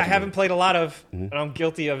 Hades, I haven't played a lot of, and I'm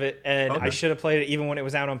guilty of it. And I should have played it even when it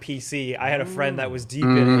was out on PC. I had a friend that was deep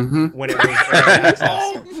in it when it was early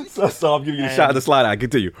access. So I'm giving you a shot of the slide. I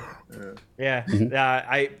continue. Yeah,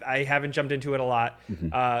 I haven't jumped into it a lot.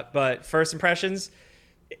 But first impressions,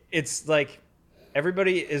 it's like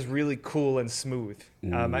everybody is really cool and smooth.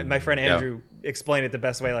 My friend Andrew explained it the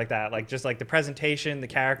best way like that. Like just like the presentation, the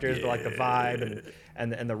characters, but like the vibe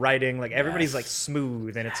and the writing. Like everybody's like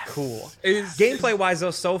smooth and it's cool. Gameplay wise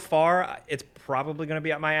though, so far it's probably gonna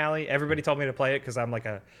be up my alley. Everybody told me to play it because I'm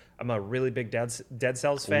a really big Dead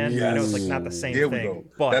Cells fan. Yes. I know it's like not the same There thing. we go.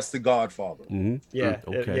 But that's the Godfather. yeah,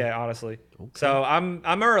 yeah, honestly. So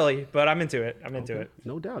I'm early, but I'm into it. It.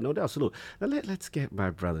 No doubt. Salute. Now let's get my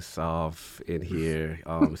brother Sov in here.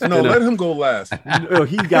 Let him go last. No,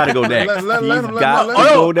 he's got to go next. Let him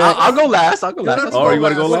go next. I'll go last. Oh, you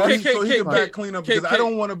want to go last? So he can back clean up because I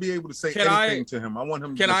don't want to be able to say anything to him. I want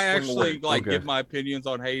him. Can I actually give my opinions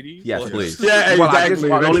on Hades? Yes, please. Yeah, exactly.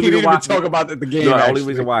 The only reason why talk about the game. No, the only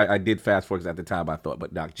reason why I did fast forward is at the time I thought,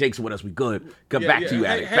 but now Jake's with us. We good. Back to you,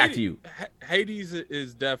 Addict. Back to you. Hades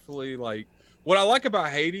is definitely like. What I like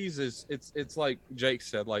about Hades is it's like Jake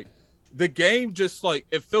said, like the game just like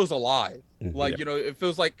it feels alive. Like, it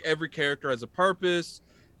feels like every character has a purpose.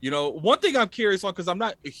 One thing I'm curious on, because I'm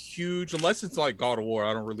not a huge, unless it's like God of War,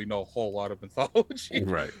 I don't really know a whole lot of mythology.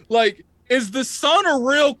 Right. Like, is the son a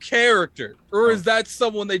real character or is that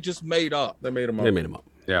someone they just made up? They made him up.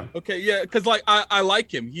 Yeah. Okay, yeah, because like I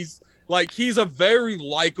like him. He's a very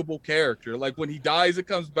likable character. Like when he dies, it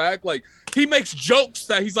comes back. Like he makes jokes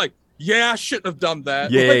that he's like, yeah, I shouldn't have done that.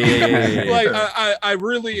 Yeah. Like I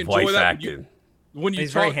really enjoy voice that. acting. When you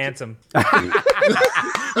He's very handsome. He's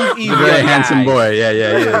a very handsome boy.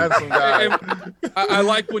 Yeah. Handsome guy. I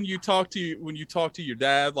like when you talk to your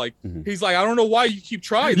dad. Like he's like, I don't know why you keep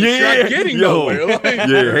trying. This. You're not getting nowhere. Like,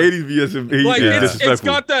 Hades BS. Like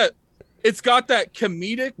it's got that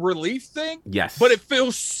comedic relief thing. Yes. But it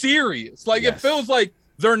feels serious. Like it feels like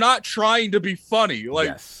they're not trying to be funny.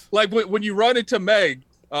 Like when you run into Meg.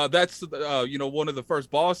 That's one of the first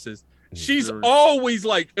bosses. She's always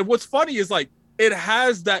like, and what's funny is like it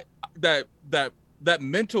has that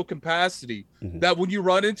mental capacity that when you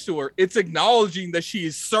run into her, it's acknowledging that she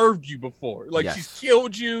has served you before. Like she's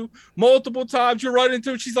killed you multiple times. You run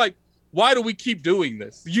into her, she's like, why do we keep doing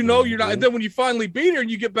this? You're not. And then when you finally beat her and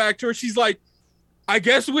you get back to her, she's like, I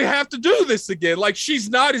guess we have to do this again. Like she's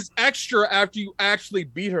not as extra after you actually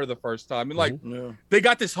beat her the first time. And like they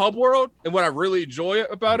got this hub world, and what I really enjoy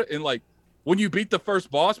about it, and like when you beat the first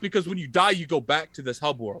boss, because when you die, you go back to this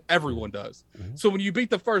hub world. Everyone does. So when you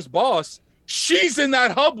beat the first boss, she's in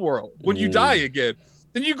that hub world when you die again.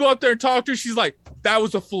 Then you go up there and talk to her. She's like, that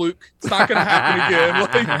was a fluke. It's not going to happen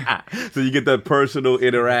again. Like, so you get that personal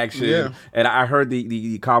interaction. Yeah. And I heard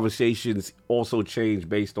the conversations also change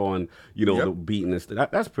based on, the beating and stuff.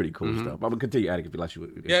 That's pretty cool stuff. I'm going to continue, Attic, if you like.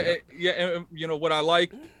 And what I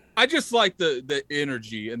like, I just like the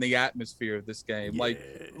energy and the atmosphere of this game.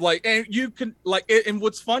 And you can and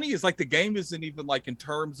what's funny is like the game isn't even like in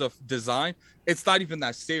terms of design. It's not even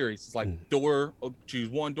that serious. It's like choose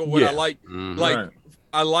one door. What I like,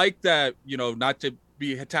 I like that, not to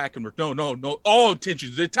be attack and return. No. All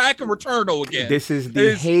intentions. Attack and return again. This is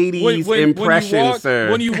the Hades impression,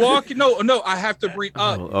 sir. When you walk, no, I have to bring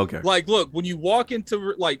up. Okay. Like, look, when you walk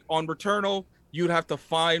into like on Returnal, you'd have to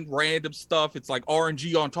find random stuff. It's like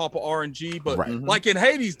RNG on top of RNG. But like in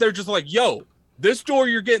Hades, they're just like, yo, this door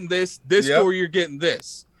you're getting this door you're getting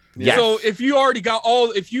this. Yes. So if you already got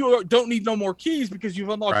if you don't need no more keys because you've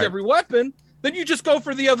unlocked every weapon, then you just go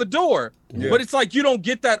for the other door. Yeah. But it's like you don't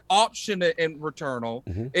get that option in Returnal.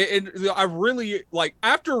 And I really like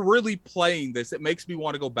after really playing this, it makes me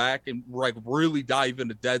want to go back and like really dive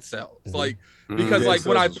into Dead Cells. Like because like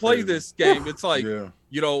when I play this game, it's like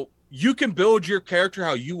you can build your character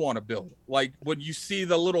how you want to build it. Like when you see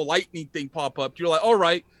the little lightning thing pop up, you're like, all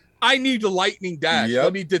right, I need the lightning dash. Yep.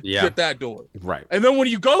 Let me get that door. Right. And then when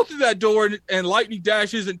you go through that door and lightning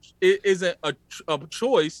dash isn't a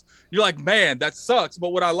choice, you're like, man, that sucks. But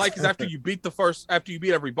what I like is after you beat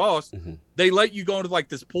every boss, they let you go into like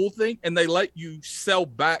this pool thing, and they let you sell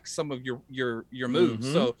back some of your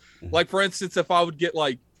moves. So, like for instance, if I would get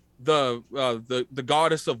like the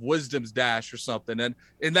goddess of wisdom's dash or something, and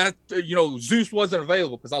that Zeus wasn't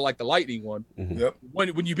available because I like the lightning one. Yep.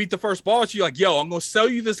 When you beat the first boss, you're like, yo, I'm gonna sell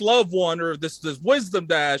you this love one or this wisdom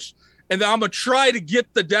dash, and then I'm gonna try to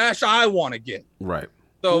get the dash I want to get. Right.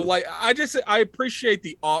 So like I appreciate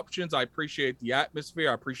the options, I appreciate the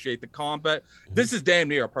atmosphere, I appreciate the combat. This is damn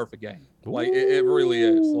near a perfect game. Like it really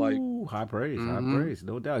is. Like high praise,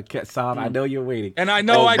 no doubt. Saab, I know you're waiting, and I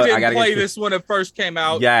know I didn't play this when it first came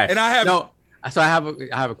out. Yes, and I have no. So I have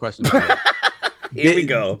a question. Here we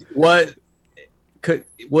go. Was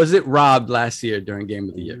it robbed last year during Game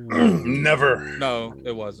of the Year? Never. No,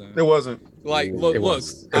 it wasn't. It wasn't. Like look,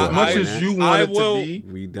 as much as you want it to be.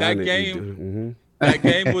 We done that it. game. That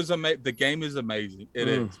game was amazing. The game is amazing. It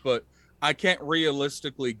is, but I can't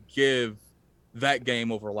realistically give that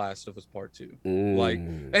game over Last of Us Part 2. Like,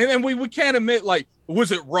 and we can't admit, like,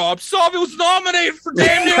 was it robbed? Saab, it was nominated for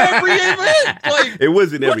damn near every event. Like, it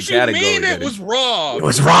was in every category. What you mean it was robbed? It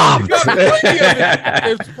was robbed.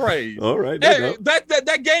 It's praise. All right.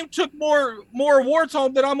 That game took more awards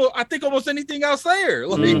home than I think almost anything else there.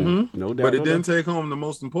 Like, no doubt. But it didn't take home the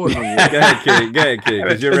most important award. Go ahead, King.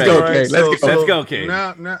 Because you're ready. Let's go, King.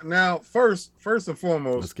 Now, first and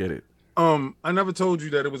foremost, let's get it. I never told you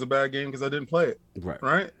that it was a bad game because I didn't play it.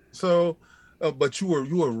 Right. So, but you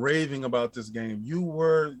were raving about this game. You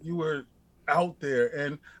were out there,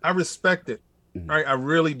 and I respect it. Right, I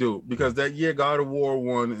really do, because that year God of War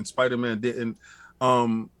won and Spider-Man didn't.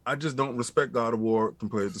 I just don't respect God of War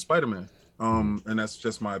compared to Spider-Man. And that's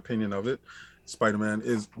just my opinion of it. Spider-Man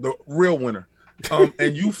is the real winner.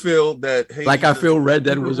 And you feel that Hades, like I feel Red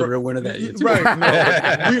Dead was a real winner that year. Right. No,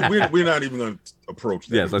 we're not even going to approach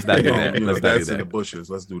that. Yes, let's not do that. That's in the bushes.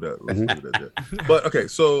 Let's do that. Let's do that. Yeah. But okay,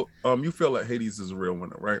 so you feel like Hades is a real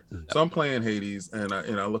winner, right? So I'm playing Hades, and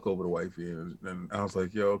I look over to wifey, and I was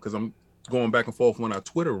like, yo, because I'm going back and forth on our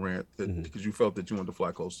Twitter rant because you felt that you wanted to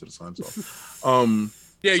fly close to the sun. So,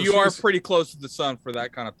 yeah, so you are pretty close to the sun for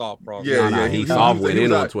that kind of thought process. Yeah, he went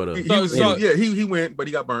in on Twitter. He went, but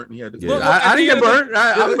he got burnt. And he had to. Yeah. I didn't get burnt.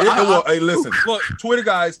 Well, hey, listen, look, Twitter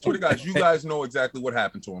guys, you guys know exactly what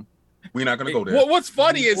happened to him. We're not gonna go there. What's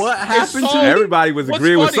funny is what happened to everybody was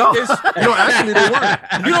agreeing with Saab. No, actually they weren't.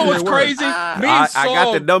 You know what's crazy? I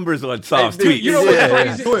got the numbers on Saab's tweets. You know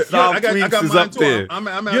what's crazy? I got mine too.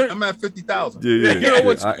 I'm at 50,000. You know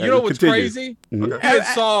what's crazy? Had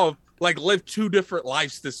Saab like lived two different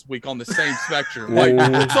lives this week on the same spectrum. Like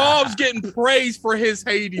Saab's getting praised for his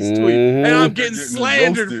Hades tweet, and I'm getting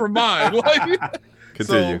slandered for mine. Like,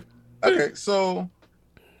 continue. So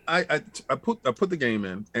I put the game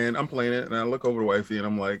in, and I'm playing it, and I look over to wifey, and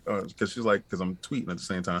I'm like, because I'm tweeting at the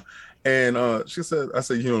same time, and I said,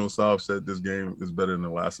 Saab said this game is better than The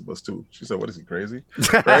Last of Us 2. She said, what is he, crazy?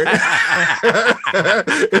 Right?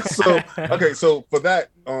 So for that,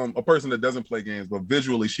 a person that doesn't play games, but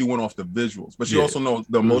visually, she went off the visuals, but she also knows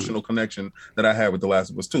the emotional connection that I had with The Last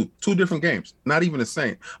of Us 2. Two different games, not even the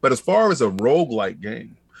same. But as far as a roguelike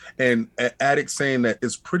game, and Addict saying that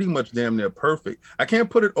it's pretty much damn near perfect, I can't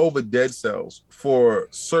put it over Dead Cells for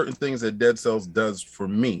certain things that Dead Cells does for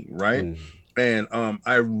me, right? And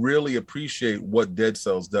I really appreciate what Dead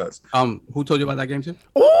Cells does. Who told you about that game too?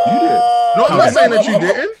 You did. No, I'm not saying that you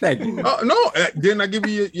didn't. Thank you. No, didn't I give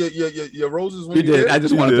you your roses when you did? I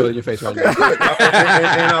just want to throw it in your face right now.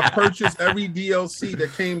 and I purchased every DLC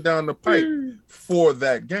that came down the pipe for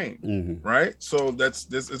that game, right? So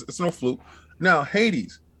it's no fluke. Now,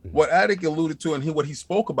 Hades, what Addict alluded to and what he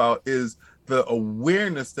spoke about is the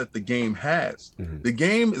awareness that the game has. The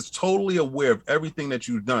game is totally aware of everything that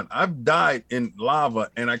you've done. I've died in lava,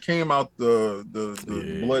 and I came out the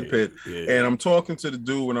blood pit, and I'm talking to the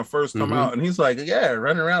dude when I first come out, and he's like, "Yeah,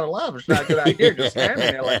 running around the lava, it's not a good idea, just standing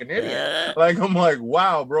there like an idiot." Like, I'm like,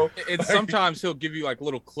 "Wow, bro." And sometimes he'll give you like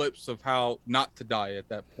little clips of how not to die at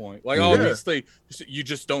that point. Like, obviously, you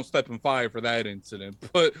just don't step in fire for that incident.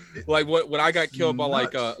 But like when I got killed by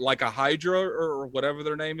like a Hydra or whatever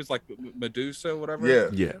their name is, like Medusa, whatever.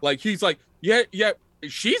 Yeah. Like he's like, yeah,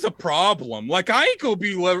 she's a problem. Like I ain't gonna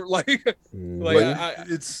be like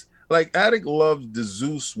it's like Addict loves the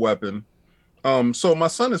Zeus weapon. So my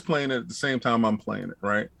son is playing it at the same time I'm playing it,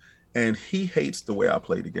 right? And he hates the way I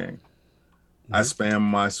play the game. I spam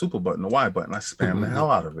my super button, the Y button. I spam the hell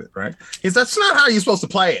out of it, right? That's not how you're supposed to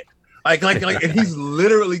play it. And he's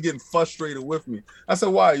literally getting frustrated with me. I said,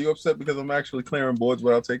 "Why are you upset?" Because I'm actually clearing boards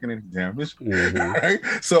without taking any damage. Right?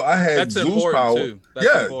 So I had That's Zeus important power. too.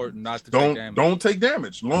 That's important not to take damage. Don't take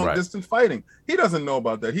damage. Long distance fighting. He doesn't know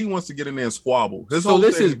about that. He wants to get in there and squabble. This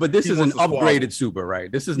is an upgraded super,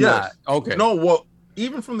 right? This is not okay. No, well,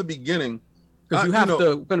 even from the beginning, because you have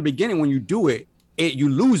to from the beginning when you do it, you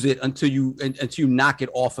lose it until you knock it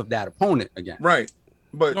off of that opponent again. Right.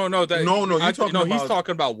 But no. He's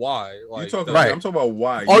talking about why. Like, I'm talking about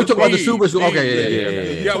why. Oh, you talking about the super?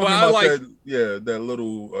 Okay, yeah. Well, I like that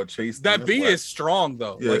little chase. That B is strong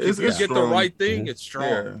though. Yeah, like, if you get the right thing, it's strong.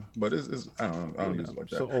 Yeah, but it's I don't use it like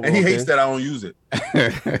that. And he hates that I don't use it.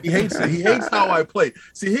 He hates it. He hates how I play.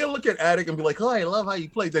 See, he'll look at Attic and be like, "Oh, I love how you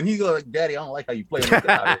play." Then he go like, "Daddy, I don't like how you play." Like,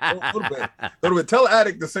 go to bed. Tell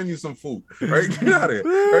Attic to send you some food. Right? Get out of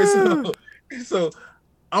here. Right? So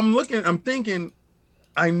I'm thinking.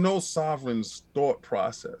 I know Sovereign's thought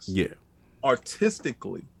process. Yeah.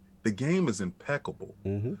 Artistically, the game is impeccable.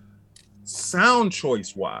 Sound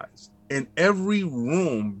choice wise, in every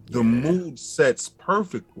room, the mood sets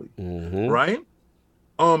perfectly. Right?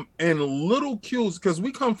 And little cues, because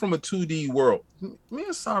we come from a 2D world. Me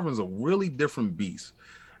and Sovereign's a really different beast.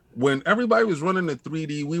 When everybody was running the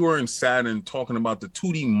 3D, we were in Saturn talking about the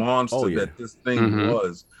 2D monster that this thing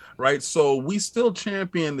was. Right, so we still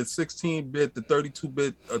champion the 16-bit, the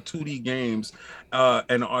 32-bit 2D games,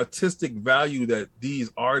 and the artistic value that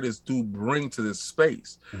these artists do bring to this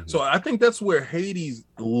space. So I think that's where Hades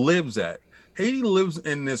lives at. Hades lives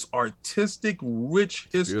in this artistic, rich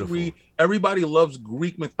history. Beautiful. Everybody loves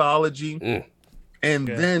Greek mythology. And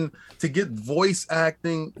then to get voice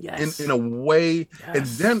acting in a way, and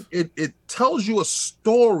then it tells you a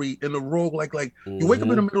story in the rogue. Like you wake up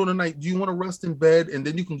in the middle of the night, do you want to rest in bed? And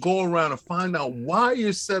then you can go around and find out why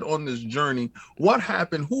you're set on this journey, what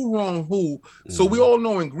happened, who wronged who. So we all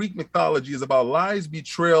know in Greek mythology is about lies,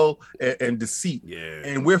 betrayal, and deceit.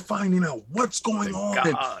 And we're finding out what's going on.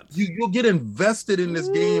 And you'll get invested in this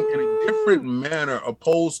game in a different manner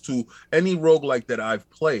opposed to any roguelike that I've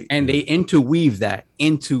played. And they interweave that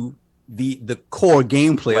into the core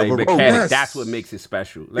gameplay of a mechanic. That's what makes it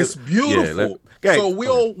special. It's beautiful. So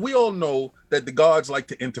we all know that the gods like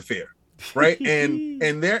to interfere, right?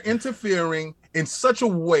 and they're interfering in such a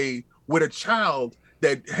way with a child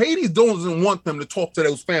that Hades doesn't want them to talk to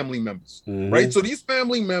those family members, right? So these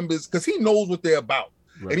family members, because he knows what they're about.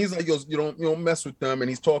 Right. And he's like, you don't mess with them. And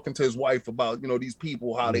he's talking to his wife about, these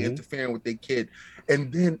people, how they interfering with their kid.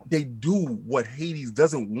 And then they do what Hades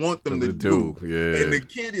doesn't want them to do. Yeah. And the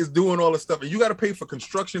kid is doing all this stuff. And you got to pay for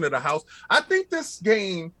construction of the house. I think this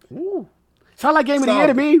game... Sound like Game of the Year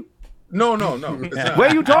to me. No.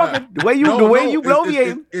 Where you talking? The way you blow the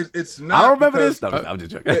game. It's not. I don't remember this. No, I'm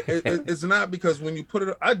just joking. It's not because when you put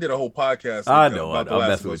it. I did a whole podcast. I know. I'm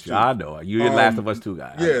messing with you. I know. You and Last of Us 2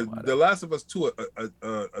 guy. Yeah, the Last of Us 2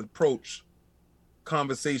 approach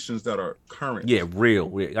conversations that are current. Yeah,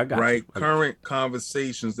 real. I got right. Current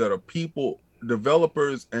conversations that are people,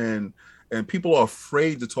 developers, and people are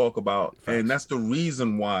afraid to talk about. Facts. And that's the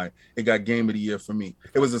reason why it got Game of the Year for me.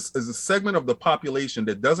 It was a segment of the population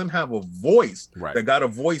that doesn't have a voice, that got a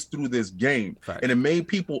voice through this game. Facts. And it made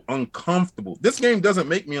people uncomfortable. This game doesn't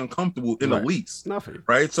make me uncomfortable in the least. Nothing.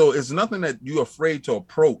 Right? So it's nothing that you're afraid to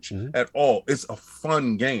approach at all. It's a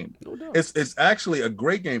fun game. No doubt. It's actually a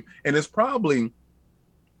great game. And it's probably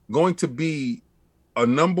going to be a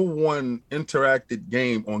 #1 interactive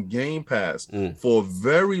game on Game Pass for a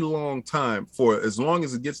very long time, for as long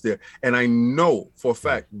as it gets there. And I know for a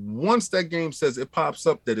fact, once that game says it pops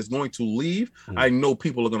up that it's going to leave, I know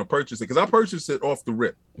people are going to purchase it, because I purchased it off the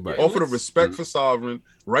rip, off of the respect for Sovereign.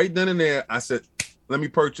 Right then and there, I said, let me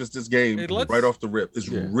purchase this game right off the rip. It's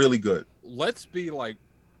really good. Let's be like,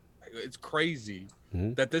 it's crazy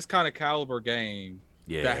that this kind of caliber game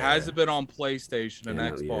that hasn't been on PlayStation and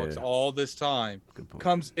Xbox all this time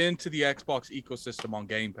comes into the Xbox ecosystem on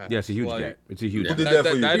Game Pass. Yeah, it's a huge game. It's a huge game.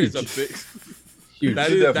 That is a big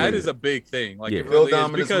that is a big thing. Like it Phil really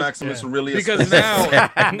Dominus Maximus really is, because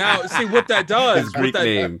now see what that does. What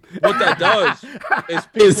that does is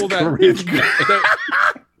people that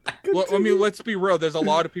well, I mean, let's be real. There's a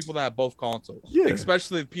lot of people that have both consoles,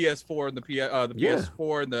 especially the PS4 and the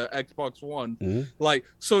PS4 and the Xbox One. Like,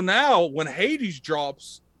 so now when Hades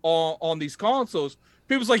drops on these consoles,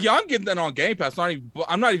 people's like, yeah, I'm getting that on Game Pass.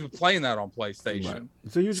 I'm not even playing that on PlayStation.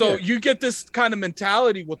 Right. So you get this kind of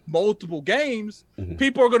mentality with multiple games.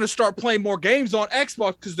 People are going to start playing more games on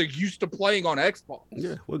Xbox because they're used to playing on Xbox.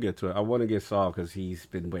 Yeah, we'll get to it. I want to get Saul because he's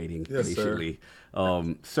been waiting Yes, patiently.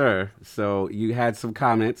 Sir, so you had some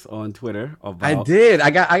comments on Twitter about. I did. I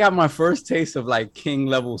got my first taste of like king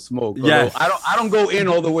level smoke. Yes. I don't go in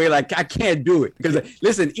all the way. Like I can't do it because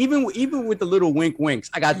listen, even with the little wink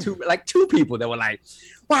winks, I got two people that were like,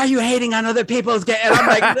 "Why are you hating on other people's game?" And I'm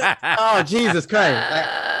like, "Oh Jesus Christ!"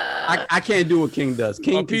 I can't do what King does.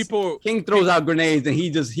 King throws out grenades and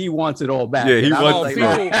he wants it all back. Yeah, he wants.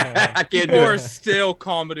 I can't do it. People are still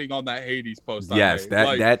commenting on that Hades post. Yes,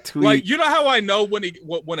 that tweet. Like, you know how I know when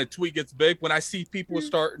a tweet gets big? When I see people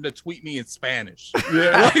starting to tweet me in Spanish.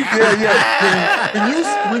 Yeah,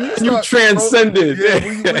 When you transcended.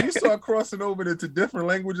 When you start crossing over into different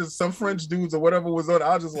languages, some French dudes or whatever was on,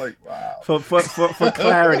 I was just like, wow. For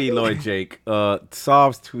clarity, Lord Jake,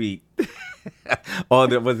 Saul's tweet.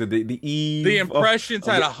 The eve? The impressions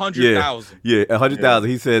had 100,000. Yeah, 100,000.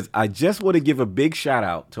 He says, I just want to give a big shout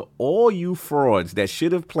out to all you frauds that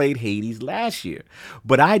should have played Hades last year.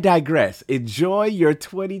 But I digress. Enjoy your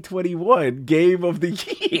 2021 game of the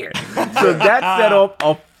year. So that set up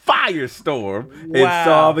a firestorm, and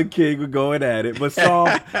Saul and King were going at it. But Saul,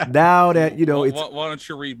 now that why don't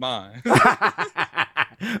you read mine?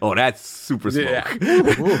 Oh, that's super smoke.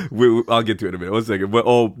 Yeah. I'll get to it in a minute. 1 second. But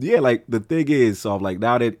like the thing is, Saul, like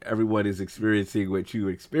now that everyone is experiencing what you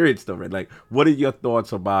experienced already, like what are your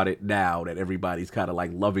thoughts about it now that everybody's kind of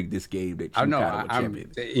like loving this game that you kind of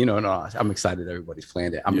championed? I'm excited everybody's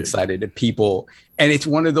playing it. I'm excited that people, and it's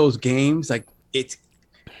one of those games like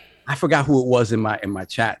I forgot who it was in my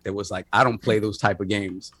chat that was like, I don't play those type of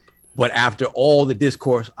games, but after all the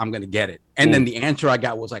discourse, I'm gonna get it. And then the answer I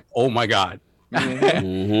got was like, oh my God.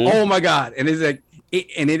 Oh my God. And it's like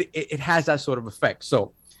it has that sort of effect.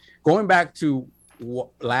 So going back to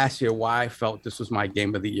last year, why I felt this was my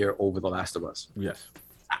game of the year over The Last of Us. Yes.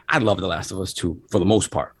 I love The Last of Us too, for the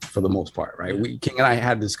most part, right? King and I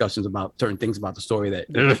had discussions about certain things about the story that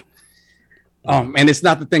and it's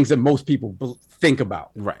not the things that most people think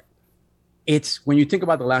about. Right. It's when you think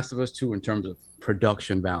about The Last of Us 2 in terms of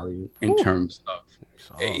production value, in terms of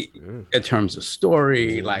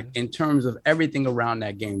story, like in terms of everything around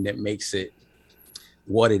that game that makes it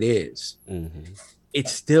what it is. It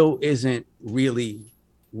still isn't really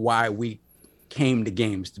why we came to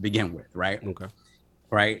games to begin with, right? Okay.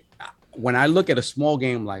 Right. When I look at a small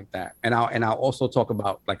game like that, and I'll also talk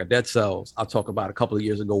about like a Dead Cells. I'll talk about a couple of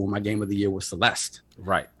years ago when my game of the year was Celeste.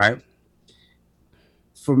 Right.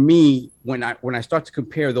 For me, when I start to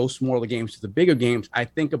compare those smaller games to the bigger games, I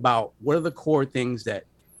think about what are the core things that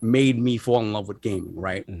made me fall in love with gaming,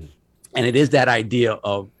 right? And it is that idea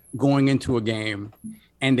of going into a game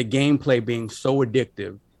and the gameplay being so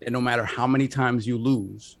addictive that no matter how many times you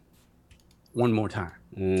lose, one more time.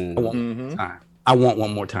 I want one more time. I want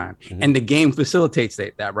one more time. And the game facilitates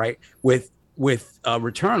that, right? With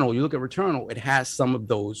Returnal, you look at Returnal, it has some of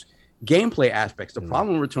those gameplay aspects. The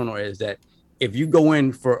problem with Returnal is that if you go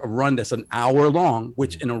in for a run that's an hour long,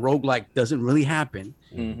 which in a roguelike doesn't really happen,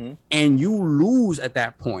 and you lose at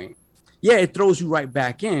that point, it throws you right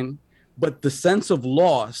back in, but the sense of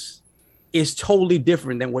loss is totally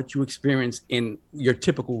different than what you experience in your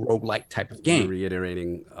typical roguelike type of game.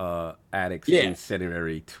 Reiterating Addict's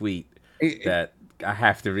incendiary tweet that I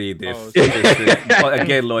have to read this.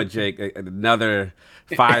 Again, Lord Jake, another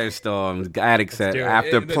firestorm. Addict said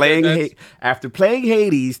after playing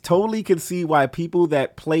Hades, totally can see why people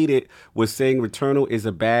that played it was saying Returnal is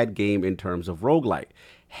a bad game in terms of roguelike.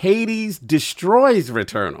 Hades destroys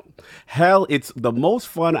Returnal. Hell, it's the most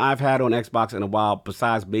fun I've had on Xbox in a while,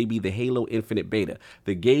 besides maybe the Halo Infinite beta.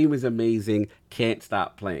 The game is amazing. Can't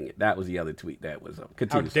stop playing it. That was the other tweet that was up.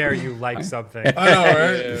 How dare you like something? I know,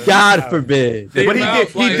 right? God forbid. But he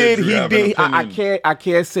did. I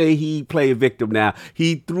can't say he played victim now.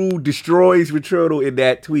 He threw destroys Returnal in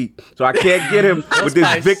that tweet, so I can't get him with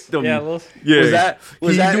this victim. Was that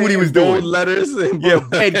knew what he was doing. Letters and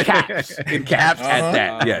in caps at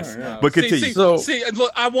that. Yes, but continue.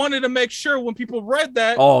 Look, I wanted to make sure when people read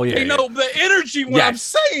that, they know the energy when I'm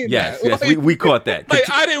saying that. Yes, we caught that. Like,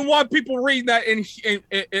 I didn't want people reading that and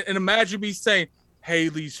imagine me saying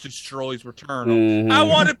Hades destroys Returnal. I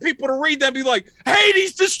wanted people to read that and be like,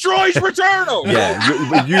 Hades destroys Returnal.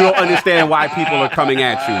 You don't understand why people are coming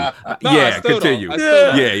at you. Continue.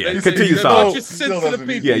 Continue, Saul.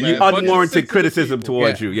 Unwarranted criticism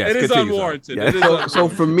towards you. Yes, it is unwarranted. So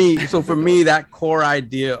for me, that core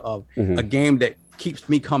idea of a game that keeps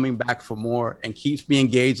me coming back for more and keeps me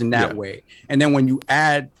engaged in that way, and then when you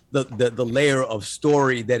add the layer of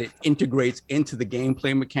story that it integrates into the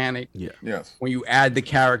gameplay mechanic. Yeah. Yes. When you add the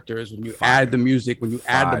characters, when you add the music, when you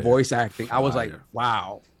add the voice acting, I was like,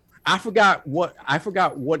 wow. I forgot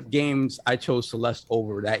what games I chose Celeste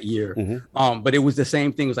over that year. But it was the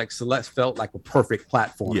same thing. It was like Celeste felt like a perfect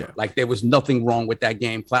platform. Yeah. Like there was nothing wrong with that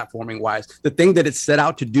game platforming wise. The thing that it set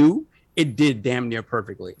out to do, it did damn near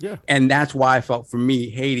perfectly. Yeah. And that's why I felt for me,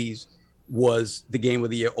 Hades was the game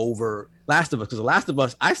of the year over Last of Us. Because The Last of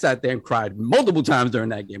Us, I sat there and cried multiple times during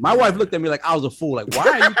that game. My wife looked at me like I was a fool. Like, why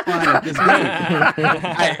are you crying at this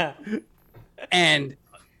game?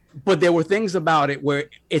 But there were things about it where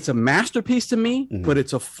it's a masterpiece to me, but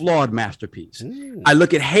it's a flawed masterpiece. I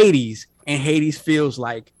look at Hades, and Hades feels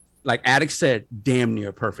like Addict said, damn near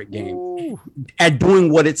a perfect game at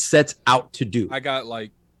doing what it sets out to do. I got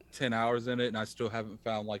like 10 hours in it, and I still haven't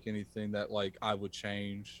found like anything that like I would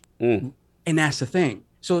change. And that's the thing.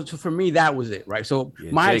 So for me, that was it, right? So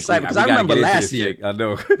my excitement, because I remember last year. I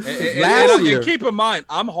know. Last year, keep in mind,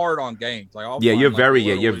 I'm hard on games. Like, you're very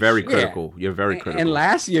critical. You're very critical. And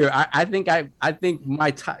last year, I think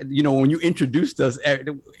my when you introduced us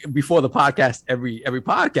before the podcast, every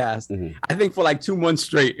podcast, I think for like 2 months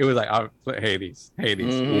straight, it was like, oh, Hades. You're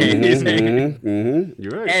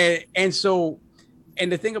right. And so,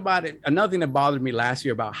 and the thing about it, another thing that bothered me last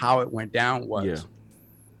year about how it went down was.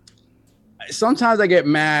 Sometimes I get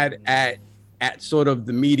mad at sort of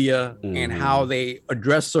the media and how they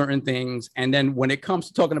address certain things. And then when it comes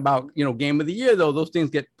to talking about, game of the year, though, those things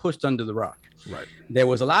get pushed under the rug. Right. There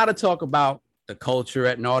was a lot of talk about the culture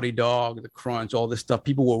at Naughty Dog, the crunch, all this stuff.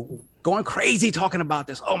 People were going crazy talking about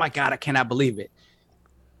this. Oh, my God, I cannot believe it.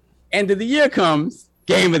 End of the year comes,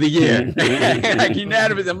 game of the year. Like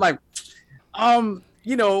unanimous. I'm like,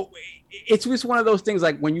 it's just one of those things,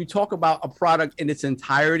 like when you talk about a product in its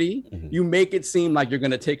entirety, you make it seem like you're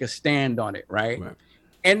going to take a stand on it, right?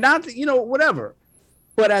 And not, whatever.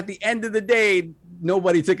 But at the end of the day,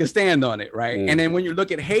 nobody took a stand on it, right? And then when you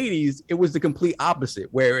look at Hades, it was the complete opposite,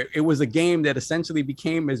 where it was a game that essentially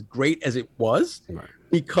became as great as it was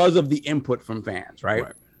because of the input from fans, right?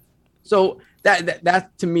 So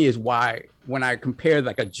that to me is why when I compare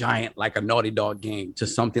like a giant, like a Naughty Dog game to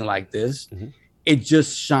something like this, it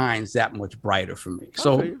just shines that much brighter for me.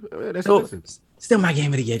 So still my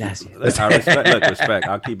game of the year. That's it. Respect.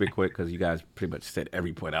 I'll keep it quick because you guys pretty much said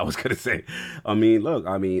every point I was going to say. I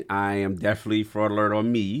am definitely fraud alert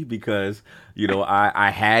on me because, I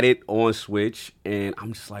had it on Switch and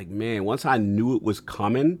I'm just like, man, once I knew it was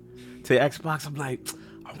coming to Xbox, I'm like,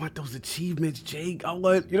 I want those achievements, Jake. I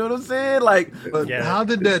want, you know what I'm saying? Like, how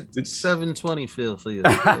did that 720 feel for you?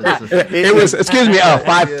 It was, excuse me,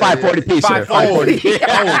 540p, sir. 540.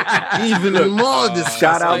 Even more.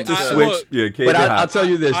 Shout out to Switch. But I'll tell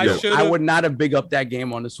you this, I would not have big up that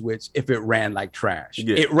game on the Switch if it ran like trash.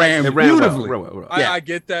 It ran beautifully. Well. I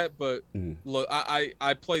get that, but look,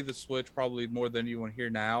 I play the Switch probably more than you want here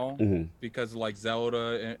now because of like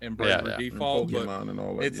Zelda and Bravely Default. But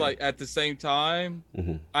it's like at the same time,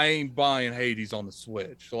 I ain't buying Hades on the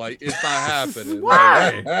Switch. Like, it's not happening.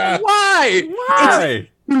 Why? Why?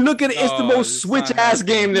 You look at it, it's the most Switch-ass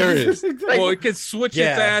game there is. Well, it can switch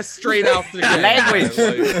its ass straight out the language.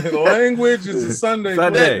 Language is a Sunday.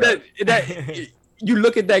 You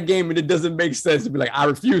look at that game and it doesn't make sense to be like, I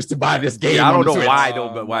refuse to buy this game. I don't know why I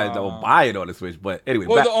don't buy it on the Switch, but anyway.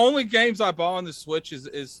 Well, the only games I buy on the Switch is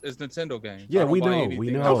Nintendo games. Yeah, we know.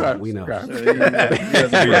 We know. Okay.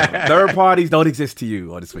 Third parties don't exist to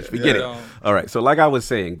you on the Switch. We get it. All right. So like I was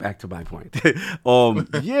saying, back to my point.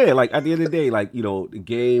 Like at the end of the day, like, the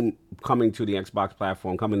game coming to the Xbox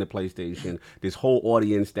platform, coming to PlayStation, this whole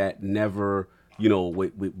audience that never we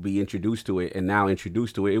be introduced to it and now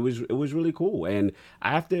introduced to it. It was really cool. And I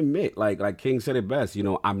have to admit, like King said it best, I'm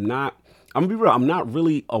gonna be real, I'm not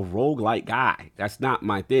really a roguelike guy. That's not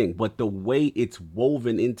my thing. But the way it's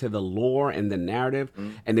woven into the lore and the narrative,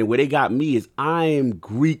 and then where they got me is I am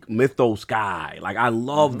Greek mythos guy. Like I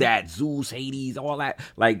love that. Zeus, Hades, all that.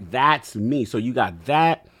 Like that's me. So you got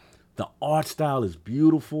that. The art style is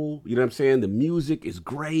beautiful. You know what I'm saying? The music is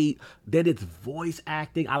great. Then it's voice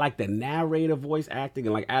acting. I like the narrator voice acting.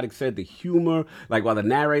 And like Addict said, the humor. Like while the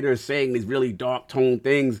narrator is saying these really dark tone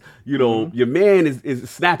things, your man is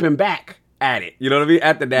snapping back at it. You know what I mean?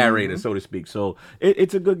 At the narrator, so to speak. So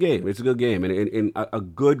it's a good game. It's a good game. And a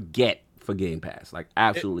good get for Game Pass. Like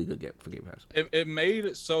absolutely good get for Game Pass. It made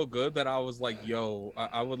it so good that I was like, yo,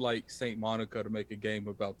 I would like Saint Monica to make a game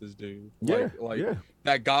about this dude.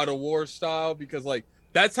 That God of War style, because like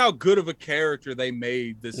that's how good of a character they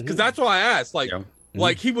made this. Because that's why I asked, like,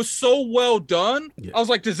 Like he was so well done. Yeah. I was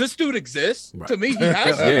like, does this dude exist? Right. To me, he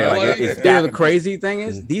has. Yeah, like, it's Yeah, that. the crazy thing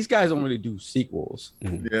is these guys don't really do sequels,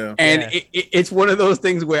 Yeah. and Yeah. it's one of those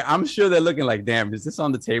things where I'm sure they're looking like, damn, is this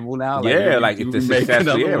on the table now? Yeah, like do if we the make success,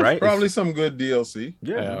 another yeah, one? right? Probably some good DLC.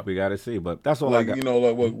 Yeah, we gotta see, but that's all I Like got. you know,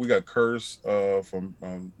 like what we got Curse from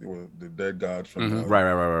the Dead Gods from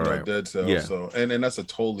Right. Dead Cells. Yeah. So and that's a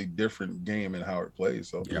totally different game and how it plays.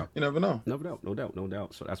 So Yeah. you never know. No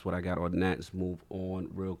doubt. So that's what I got on that. Let's move on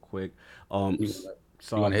real quick. You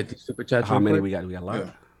So want to hit the super chat? how real many quick? we got? We got a lot.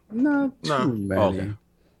 Yeah. Not too Nah. many. Okay.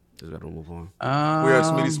 Just gotta move on. We had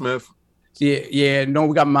Smitty Smith. Yeah. No,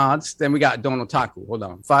 we got mods. Then we got Donald Taku. Hold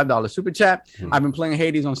on, $5 super chat. I've been playing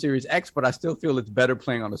Hades on Series X, but I still feel it's better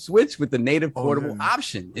playing on the Switch with the native portable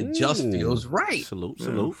option. It just feels right. Salute.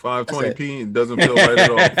 520p doesn't feel right at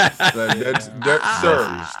all. That's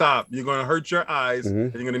sir, stop. You're gonna hurt your eyes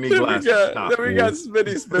and you're gonna need glasses. Stop. Then we got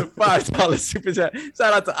Smitty Smith, $5 super chat.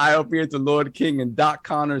 Shout out to IOP and to Lord King and Doc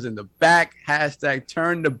Connors in the back. Hashtag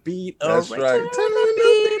turn the beat up. That's right.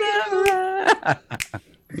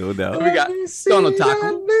 No doubt. We got Donald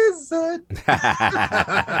Taku.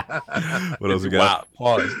 What else we got?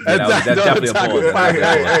 Wow, pause. That's definitely a pause.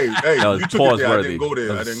 Hey, That was you took pause it there. I worthy. didn't go there.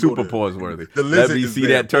 That I was didn't super go there. pause worthy. The Let lizard me is see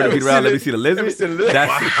there. that. Turn the beat around. Let me see the lizard.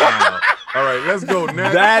 That's Wow. All right, let's go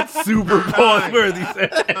next. that's super pause worthy. Look,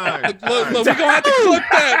 we gonna have to clip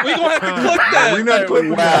that. We gonna have to clip that. We're not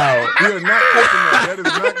clipping that. We are not clipping that. That is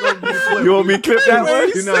not going to be the clip. You want me to clip that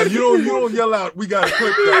word? You don't yell out. We got to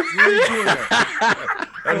clip that. We ain't doing that.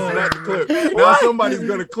 That is not the clip. Now somebody's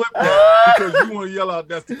gonna clip that because you want to yell out.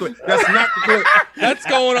 That's the clip. That's not the clip. That's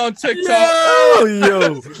going on TikTok.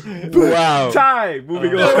 Yo. Wow. Time.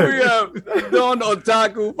 Moving Then we on. have Don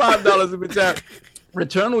Otaku, $5 super chat.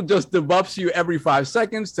 Returnal just debuffs you every 5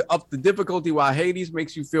 seconds to up the difficulty, while Hades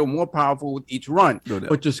makes you feel more powerful with each run. No doubt.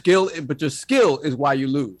 But your skill is why you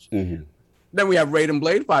lose. Then we have Raiden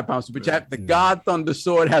Blade, £5 super chat. The God Thunder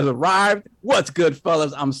Sword has arrived. What's good,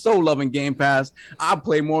 fellas? I'm so loving Game Pass. I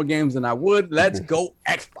play more games than I would. Let's go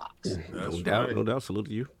Xbox. No doubt. Salute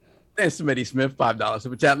to you. Then Smitty Smith, $5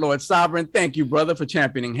 super chat. Lord Sovereign, thank you, brother, for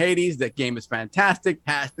championing Hades. That game is fantastic.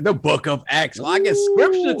 The Book of X. Well, I get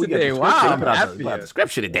scripture We got today. the Wow, I'm scripture. happy. We got the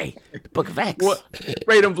scripture today. The Book of X.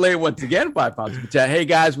 Raiden Blade once again, £5 super chat. Hey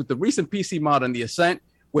guys, with the recent PC mod on the Ascent,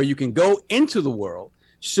 where you can go into the world,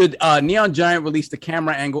 should Neon Giant release the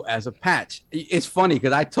camera angle as a patch? It's funny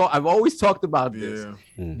because I've always talked about this.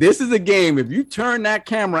 Yeah. This is a game. If you turn that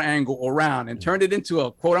camera angle around and turn it into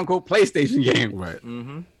a quote unquote PlayStation game, Right.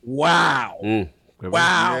 wow.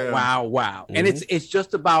 Wow, Yeah. wow. And it's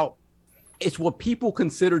just about, it's what people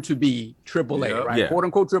consider to be AAA, Yeah. right? Yeah. Quote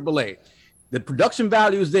unquote AAA. The production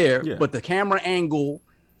value is there, Yeah. but the camera angle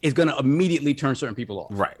is going to immediately turn certain people off.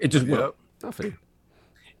 Right. It just will. Yep. I feel you.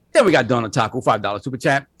 Then we got Don Otaku, $5 super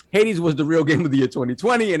chat. Hades was the real game of the year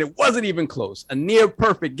 2020, and it wasn't even close. A near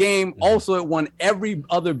perfect game. Also, it won every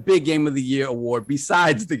other big game of the year award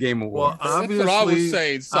besides the Game Award. Well, That's what I was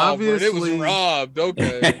saying, Salford. It was robbed.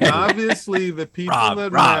 Okay. Obviously, the people Rob.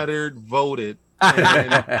 that mattered voted.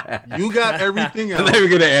 And you got everything I'm else. never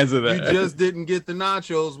going to answer that. You just didn't get the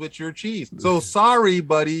nachos with your cheese. So sorry,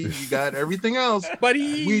 buddy. You got everything else.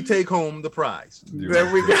 Buddy. We take home the prize.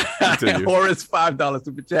 Then we got Continue. Horace, $5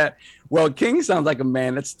 super chat. Well, King sounds like a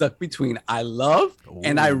man that's stuck between I love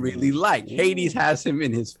and I really like. Hades has him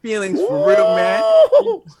in his feelings for real, man.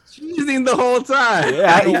 Cheesing the whole time.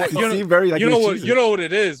 Yeah, you see very like you know he's what? cheesing. You know what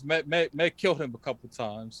it is. Matt killed him a couple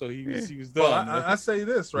times, so he was done. Well, I say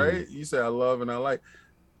this, right? You say I love and I like.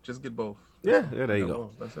 Just get both. Yeah, there you Get go.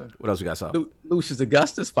 both. That's it. What else you got, Sal? Lucius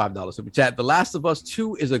Augustus, $5 super chat. The Last of Us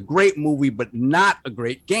 2 is a great movie, but not a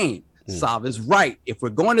great game. Sav is right. If we're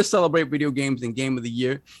going to celebrate video games and Game of the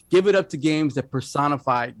Year, give it up to games that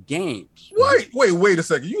personify games. Wait a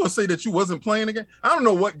second. You gonna say that you wasn't playing again? I don't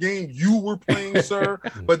know what game you were playing, sir,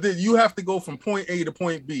 but then you have to go from point A to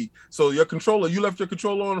point B. So your controller, you left your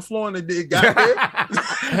controller on the floor and it got there.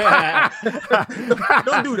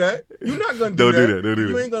 Don't do that. You're not gonna do that. Don't do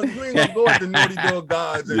You that. ain't gonna go at the Naughty Dog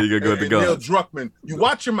gods and, You ain't gonna go at the and Neil gods. Druckmann. You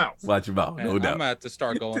watch your mouth. Watch your mouth. Man, No I'm doubt. gonna have to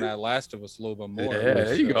start going at Last of Us a little bit more. Yeah,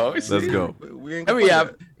 there you go. Let's go. We ain't And gonna we play have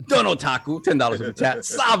that. Don Otaku, $10 super chat.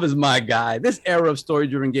 Sav is my guy. This era of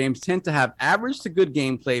story-driven games tend to have average to good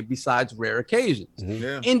gameplay besides rare occasions.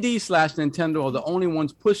 Yeah. Indie/Nintendo are the only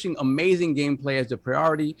ones pushing amazing gameplay as a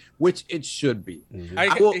priority, which it should be.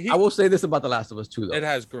 I will say this about The Last of Us 2, though. It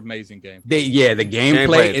has amazing game. The gameplay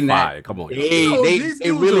Gameplay in is that. fire. Come on. They, You know, they, these they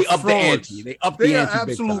dudes really are up the frauds. ante. They up They the are ante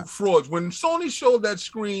big time. absolute frauds. When Sony showed that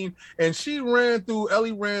screen and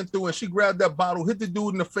Ellie ran through and she grabbed that bottle, hit the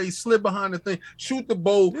dude in the face slid behind the thing, shoot the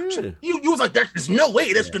bow. Yeah. You was like, there's no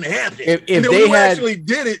way that's gonna happen. If and then they when you had actually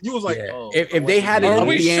did it, you was like, oh, if they had it Are up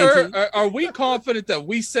we the sure? ante, Are we confident that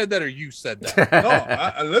we said that or you said that?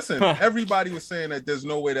 no, listen, everybody was saying that there's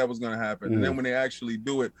no way that was going to happen. And then when they actually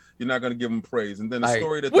do it, you're not going to give them praise. And then the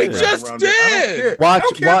story that we they just around did. It, I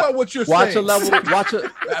don't care about what you're saying.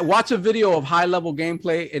 watch a video of high level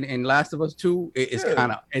gameplay in Last of Us 2. It's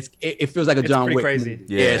kind of it feels like a John Wick. Crazy.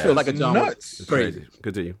 Yeah, it feels like a John Wick. It's crazy.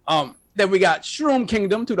 Continue. Then we got Shroom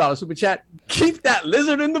Kingdom, $2 super chat. Keep that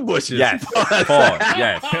lizard in the bushes. Yes. Pause.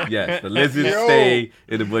 Yes. The lizards stay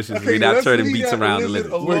in the bushes. Okay, We're not let's turning leave beats that around the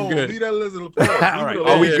lizard lizards. alone. We're good. Leave that lizard alone. All right.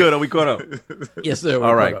 Are we good? Are we caught up? Yes, sir.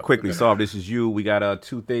 All right. Quickly, Solve. This is you. We got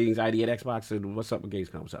two things. ID at Xbox and what's up with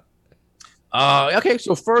Gamescom? What's up? Okay,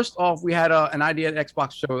 so first off, we had an Idea at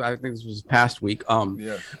Xbox show. I think this was past week.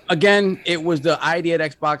 Again, it was the Idea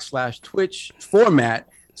at Xbox / Twitch format.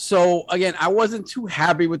 So again, I wasn't too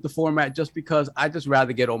happy with the format just because I just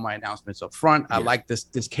rather get all my announcements up front. I like this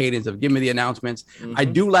cadence of give me the announcements. I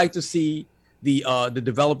do like to see the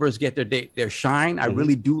developers get their shine. I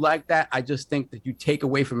really do like that. I just think that you take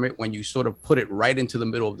away from it when you sort of put it right into the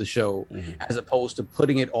middle of the show, as opposed to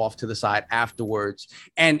putting it off to the side afterwards.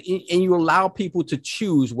 And you allow people to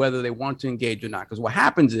choose whether they want to engage or not. Because what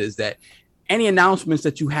happens is that any announcements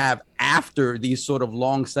that you have after these sort of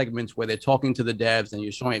long segments where they're talking to the devs and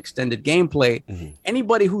you're showing extended gameplay,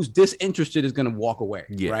 anybody who's disinterested is going to walk away,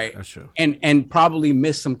 right? That's true. And probably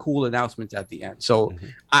miss some cool announcements at the end. So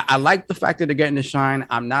I like the fact that they're getting to shine.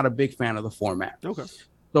 I'm not a big fan of the format. Okay.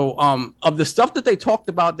 So of the stuff that they talked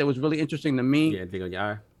about that was really interesting to me, anything on your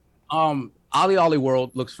eye? Ollie Ollie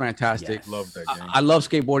World looks fantastic. Yes. Love that game. I love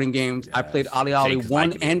skateboarding games. I played Ollie Ollie Jake's 1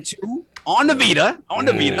 liking and 2 on the Vita.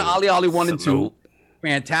 Ollie Ollie 1 and 2. Salute.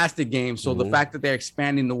 Fantastic game. So the fact that they're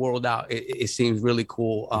expanding the world out, it seems really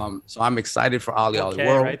cool. So I'm excited for Ollie Ollie 4K,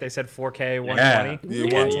 World. right? They said 4K, 120. Yeah,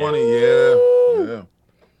 120.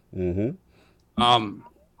 Yeah.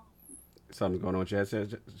 Something going on with your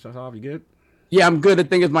headset? Solve, you good? Yeah, I'm good. The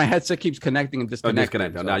thing is, my headset keeps connecting and disconnecting.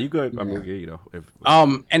 Disconnect. Now you good? I mean, you know.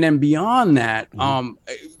 And then beyond that,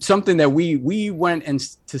 something that we went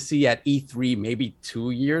to see at E3 maybe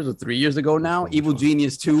 2 years or 3 years ago now, Evil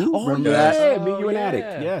Genius 2. Remember that? Me, you, and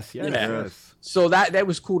Addict. Yes. So that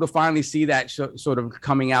was cool to finally see that sort of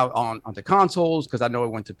coming out onto consoles, because I know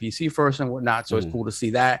it went to PC first and whatnot. So it's cool to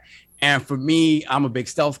see that. And for me, I'm a big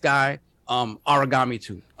stealth guy. Origami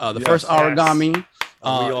 2. The first Origami. We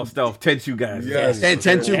all stealth. Tenchu guys. Yes.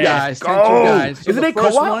 Tenchu guys. Go. Tenchu guys. So Isn't the it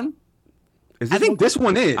first co-op? one? I think this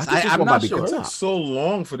one is. I'm not sure. It took so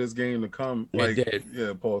long for this game to come. Like, it did.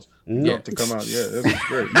 Yeah, pause. To come out. Yeah, this is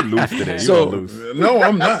great. You loose today. So- loose. No,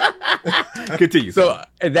 I'm not. Continue. So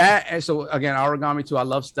again, Origami 2, I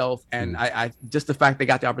love stealth, and I just the fact they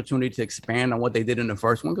got the opportunity to expand on what they did in the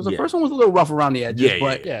first one, because the first one was a little rough around the edges.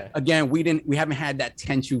 But again, we haven't had that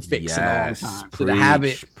Tenchu fix in a long time. So to have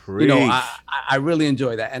it, you know, I really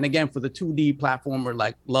enjoy that. And again, for the 2D platformer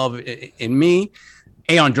like Love in Me,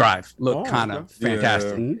 Aeon Drive looked kind of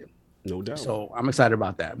fantastic. No doubt. So I'm excited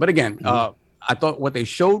about that. But again, I thought what they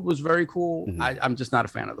showed was very cool. I'm just not a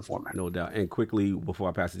fan of the format. No doubt. And quickly, before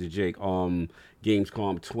I pass it to Jake,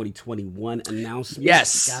 Gamescom 2021 announcement.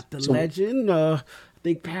 Yes. Got the legend. I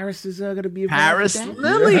think Paris is going to be involved Paris with that.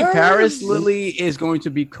 Lily. Yes. Paris Lily is going to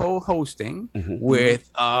be co-hosting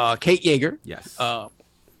with Kate Yeager. Yes.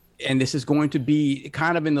 And this is going to be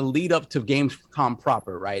kind of in the lead up to Gamescom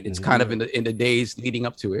proper, right? It's kind of in the days leading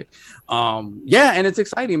up to it. And it's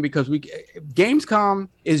exciting because Gamescom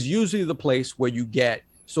is usually the place where you get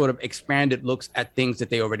sort of expanded looks at things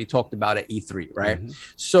that they already talked about at E3, right?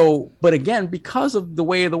 So, but again, because of the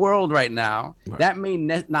way of the world right now, that may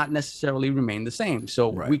not necessarily remain the same. So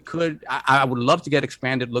we could, I would love to get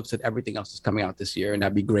expanded looks at everything else that's coming out this year, and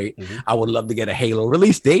that'd be great. I would love to get a Halo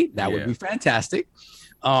release date. That would be fantastic.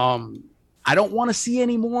 I don't want to see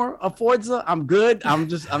any more of Forza. I'm good. I'm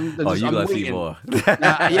you gonna see more?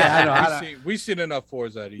 I know. We've seen enough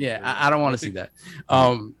Forza. I don't want to see that.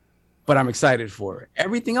 But I'm excited for it.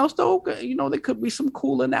 Everything else, though, you know, there could be some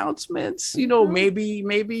cool announcements. You know, maybe,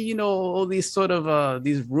 you know, all these sort of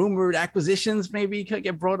these rumored acquisitions maybe could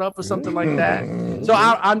get brought up or something like that. So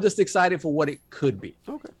I'm just excited for what it could be.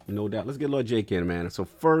 Okay, no doubt. Let's get Lord Jake in, man. So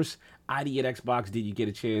first, ID at Xbox. Did you get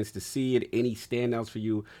a chance to see it? Any standouts for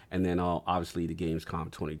you? And then obviously the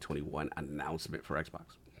Gamescom 2021 announcement for Xbox.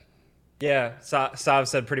 Yeah, Sav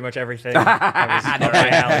said pretty much everything.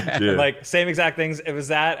 That was like same exact things. It was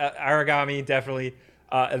that Origami definitely,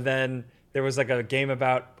 and then there was like a game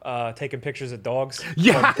about taking pictures of dogs.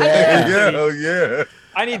 Yeah.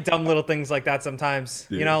 I need dumb little things like that sometimes.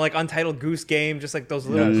 You know, like Untitled Goose Game, just like those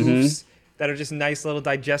little goofs that are just nice little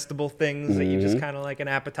digestible things that you just kind of like an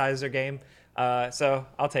appetizer game. So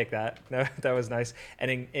I'll take that. That was nice.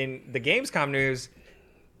 And in the Gamescom news,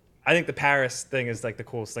 I think the Paris thing is like the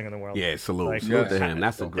coolest thing in the world. Yeah, salute. Like, Salute to him.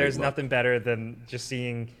 That's a great There's look. nothing better than just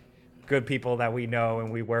seeing good people that we know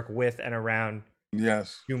and we work with and around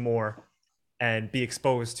Yes. do more and be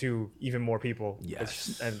exposed to even more people.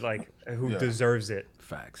 Yes. And like who deserves it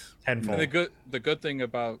Facts. tenfold. And the good thing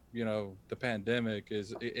about, you know, the pandemic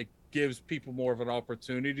is it gives people more of an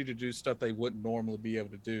opportunity to do stuff they wouldn't normally be able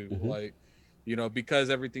to do. Like, you know, because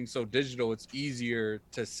everything's so digital, it's easier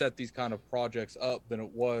to set these kind of projects up than it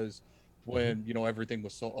was when, you know, everything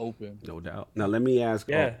was so open. No doubt. Now, let me ask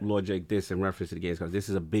Lord Jake this in reference to the games, because this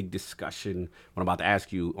is a big discussion. What I'm about to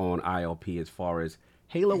ask you on ILP as far as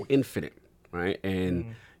Halo Infinite, right?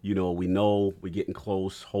 And, you know we're getting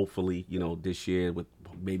close, hopefully, you know, this year with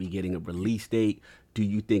maybe getting a release date. Do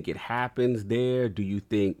you think it happens there? Do you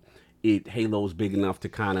think Halo's big enough to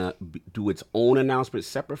kind of do its own announcement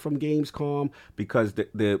separate from Gamescom? Because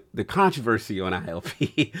the controversy on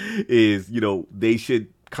ILP is, you know, they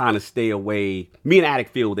should kind of stay away. Me and Attic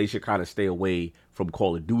feel they should kind of stay away from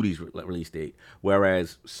Call of Duty's release date.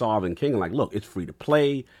 Whereas Sarv and King are like, look, it's free to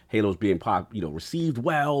play. Halo's being received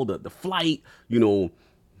well. The flight, you know,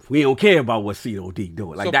 we don't care about what COD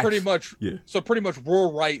doing. Like, so pretty much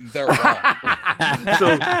we're right and they're wrong.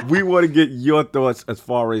 So we want to get your thoughts as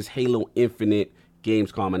far as Halo Infinite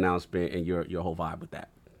Gamescom announcement and your whole vibe with that.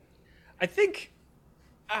 I think,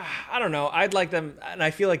 I don't know. I'd like them, and I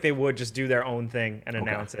feel like they would just do their own thing and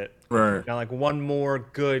announce it. Right. Now, like one more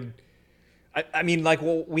good. I mean, like,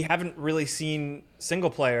 well, we haven't really seen single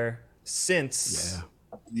player since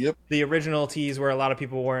the original tease, where a lot of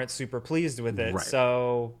people weren't super pleased with it. Right.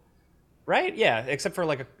 So, right, yeah, except for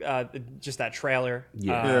like just that trailer.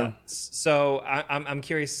 So I'm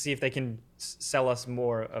curious to see if they can sell us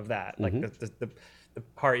more of that, like the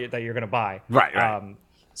part that you're gonna buy. Right.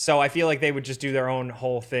 So I feel like they would just do their own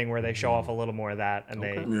whole thing where they show off a little more of that and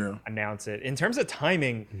they announce it. In terms of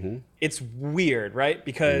timing, it's weird, right?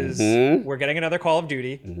 Because we're getting another Call of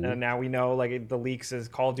Duty, and now we know like the leaks is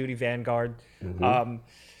Call of Duty Vanguard.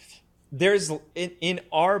 There's in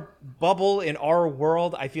our bubble, in our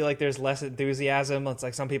world, I feel like there's less enthusiasm. It's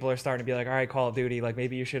like some people are starting to be like, all right, Call of Duty, like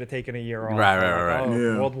maybe you should have taken a year off. Right.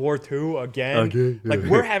 World War II again. Like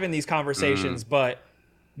we're having these conversations, but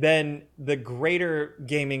then the greater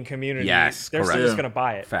gaming community, they're still just going to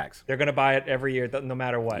buy it. Facts. They're going to buy it every year, no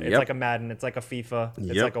matter what. It's like a Madden. It's like a FIFA.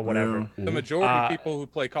 It's like a whatever. The majority of people who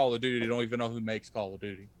play Call of Duty don't even know who makes Call of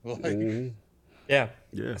Duty. Like,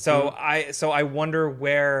 So I wonder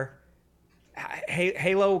where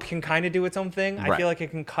Halo can kind of do its own thing. I feel like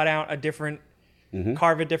it can cut out a different,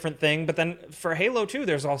 carve a different thing. But then for Halo 2,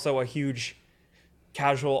 there's also a huge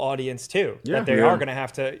casual audience too that they are going to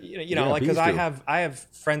have to, you know, like, because I have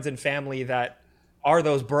friends and family that are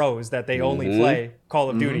those bros that they only play Call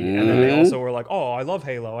of Duty, and then they also were like, oh, I love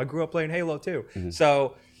Halo, I grew up playing Halo too.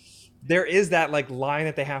 So there is that like line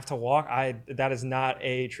that they have to walk. That is not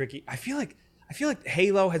a tricky. I feel like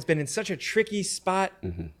Halo has been in such a tricky spot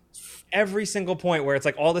every single point, where it's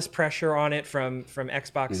like all this pressure on it from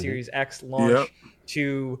Xbox Series X launch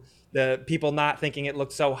to the people not thinking it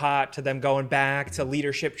looked so hot, to them going back to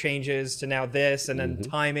leadership changes, to now this, and then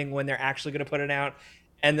timing when they're actually going to put it out.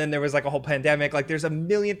 And then there was like a whole pandemic. Like there's a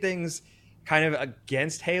million things kind of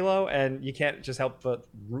against Halo, and you can't just help but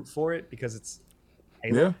root for it because it's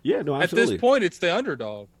Halo. Yeah, no, absolutely. at this point, it's the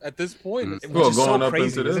underdog. At this point, it's Well, is so going up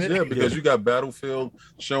crazy, into this, isn't it? because you got Battlefield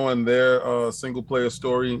showing their single player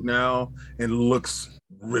story now, and it looks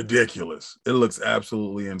ridiculous. It looks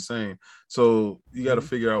absolutely insane. So you got to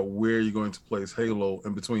figure out where you're going to place Halo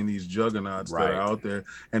in between these juggernauts that are out there,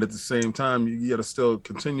 and at the same time, you got to still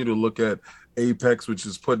continue to look at Apex, which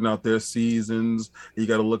is putting out their seasons. You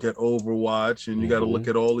got to look at Overwatch, and you got to look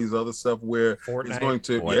at all these other stuff where it's going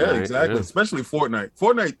to, exactly. Especially Fortnite.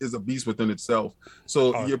 Fortnite is a beast within itself.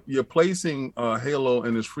 So you're placing Halo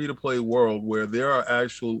in this free-to-play world where there are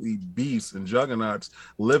actually beasts and juggernauts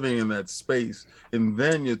living in that space, and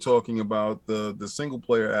then you're talking about the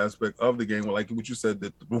single-player aspect of the game, like what you said,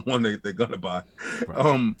 that the one they're gonna buy.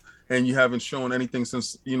 And you haven't shown anything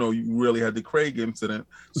since, you know, you really had the Craig incident.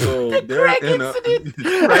 So they're in a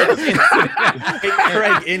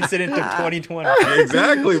Craig incident of 2020.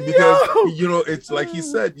 Exactly, because you know, it's like he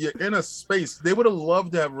said, you're in a space. They would have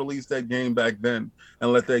loved to have released that game back then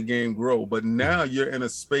and let that game grow. But now you're in a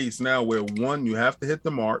space now where, one, you have to hit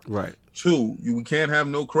the mark. Right. Two, you can't have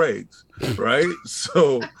no Craigs, right?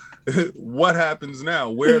 So what happens now,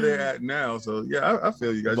 where they're at now. So yeah, I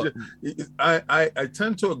feel you guys. I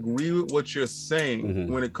tend to agree with what you're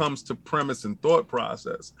saying when it comes to premise and thought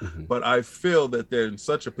process, but I feel that they're in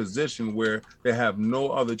such a position where they have no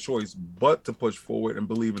other choice but to push forward and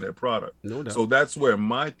believe in their product. No doubt. So that's where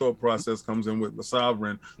my thought process comes in with the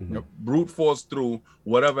Sovereign. You know, brute force through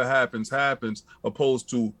whatever happens, opposed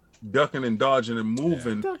to ducking and dodging and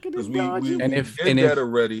moving, because we did that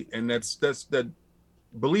already, and that's that.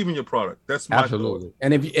 Believe in your product. That's my absolutely thought.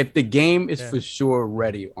 And if the game is for sure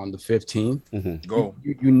ready on the 15th, go.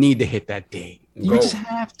 You need to hit that date. You just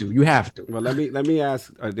have to. You have to. Well, let me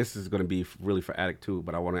ask. This is going to be really for Addict 2,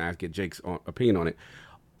 but I want to get Jake's opinion on it.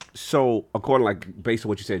 So, based on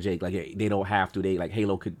what you said, Jake, they don't have to. They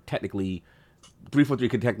Halo could technically, 343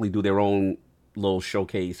 could technically do their own little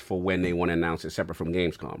showcase for when they want to announce it, separate from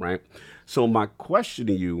Gamescom, right? So my question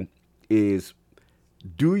to you is,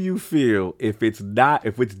 do you feel if it's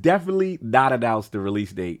definitely not announced the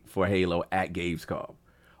release date for Halo at Gamescom,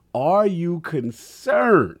 are you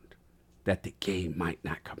concerned that the game might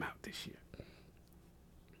not come out this year?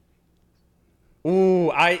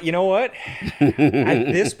 Ooh, you know what? At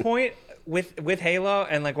this point with Halo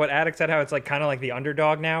and what Addict said, how it's kind of the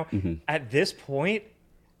underdog now. At this point,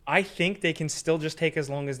 I think they can still just take as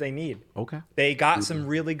long as they need. Okay. They got some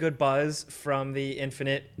really good buzz from the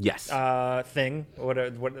Infinite thing. What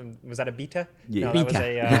was that, a beta? Yeah. No, beta.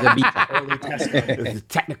 That was a beta. Early test run. It was a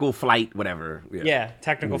technical flight, whatever. Yeah,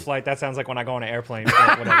 technical flight. That sounds like when I go on an airplane.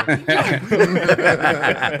 Whatever.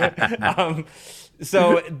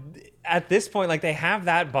 So at this point, they have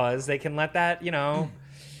that buzz. They can let that,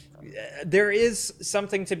 there is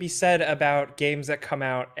something to be said about games that come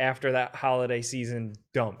out after that holiday season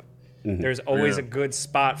dump. There's always a good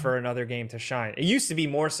spot for another game to shine. It used to be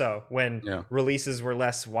more so when releases were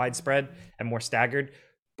less widespread and more staggered.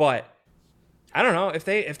 But I don't know, if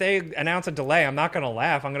they announce a delay, I'm not going to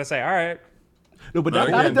laugh. I'm going to say, all right. No, but not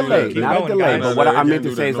a delay. Not a delay. But what I meant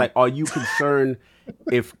to say is, are you concerned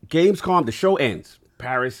if Gamescom, the show ends,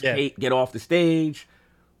 Paris get off the stage,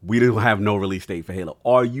 we don't have no release date for Halo.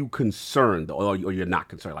 Are you concerned, or you're not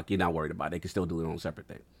concerned? You're not worried about it. They can still do their own separate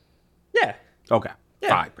thing. Yeah. Okay. Yeah,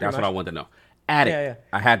 fine. That's what I wanted to know. Addict,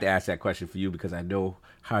 I had to ask that question for you because I know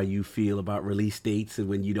how you feel about release dates and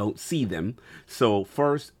when you don't see them. So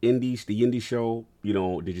first, the indie show,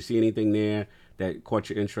 did you see anything there that caught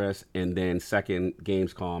your interest? And then second,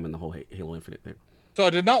 Gamescom and the whole Halo Infinite thing. So I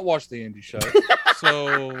did not watch the indie show.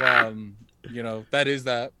 So that is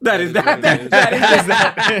that. That is that.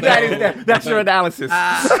 That's your analysis.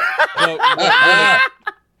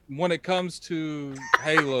 When it comes to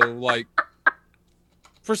Halo,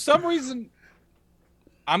 for some reason,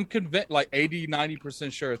 I'm convinced,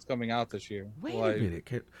 80-90% sure it's coming out this year. Wait a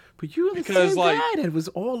minute, but you're the same guy that was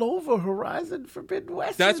all over Horizon Forbidden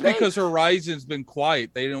West. That's because Horizon's been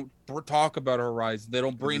quiet. They don't talk about Horizon. They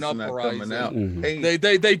don't bring up Horizon. Out.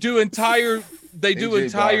 They do entire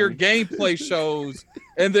gameplay shows,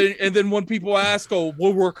 and then when people ask, "Oh,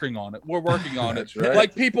 we're working on it. We're working on it."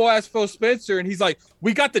 Right. People ask Phil Spencer, and he's like,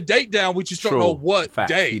 "We got the date down. We just don't know what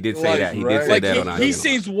date." He did say that. He did say that. He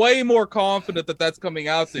seems way more confident that that's coming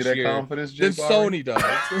out this year than Sony does.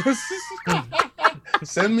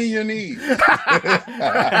 Send me your needs.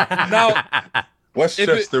 Now,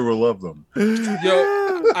 Westchester will love them.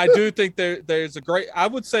 I do think there's a great, I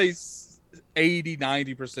would say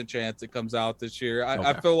 80-90% chance it comes out this year.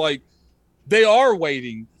 I feel like they are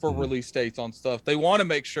waiting for release dates on stuff. They want to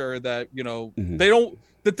make sure that, they don't,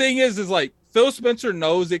 the thing is Phil Spencer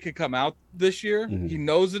knows it could come out this year. He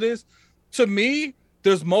knows it is. To me,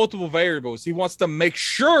 there's multiple variables. He wants to make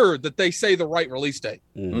sure that they say the right release date.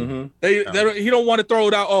 He don't want to throw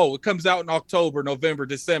it out. Oh, it comes out in October, November,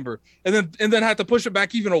 December, and then have to push it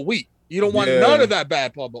back even a week. You don't want none of that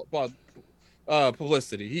bad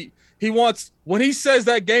publicity. He wants, when he says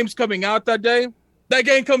that game's coming out that day, that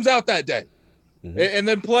game comes out that day. And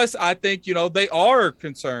then plus, I think, they are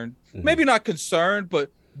concerned, maybe not concerned, but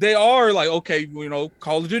they are okay,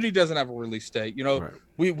 Call of Duty doesn't have a release date.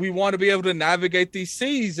 We want to be able to navigate these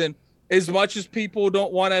seas. And as much as people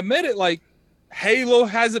don't want to admit it, Halo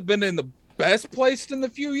hasn't been in the best place in the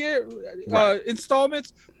few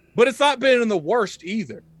installments, but it's not been in the worst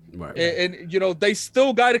either. Right. And they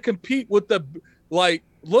still got to compete with the,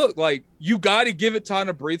 you got to give it time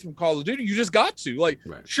to breathe from Call of Duty. You just got to.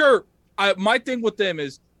 Sure, my thing with them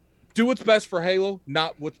is do what's best for Halo,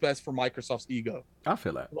 not what's best for Microsoft's ego. I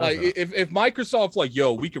feel that. If Microsoft's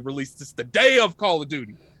we could release this the day of Call of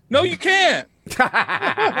Duty. No, you can't.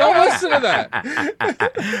 Don't listen to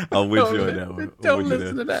that. I'm with you on that one. Don't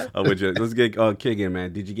listen to that. I'm with you. Let's get King in,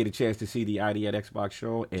 man. Did you get a chance to see the ID at Xbox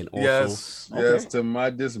show? And also, Yes, to my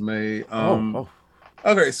dismay. Oh.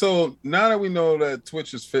 Okay, so now that we know that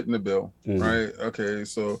Twitch is fitting the bill, right? Okay,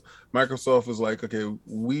 so Microsoft is like, okay,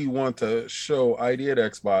 we want to show ID at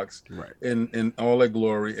Xbox in all their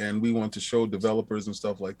glory, and we want to show developers and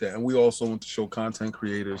stuff like that. And we also want to show content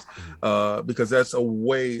creators because that's a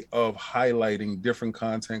way of highlighting different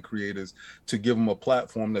content creators to give them a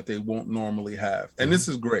platform that they won't normally have. And this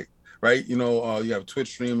is great. Right, you know, you have Twitch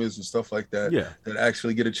streamers and stuff like that that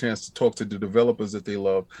actually get a chance to talk to the developers that they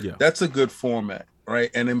love. That's a good format, right?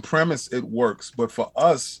 And in premise, it works. But for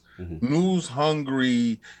us,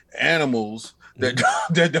 news-hungry animals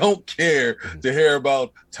that don't care to hear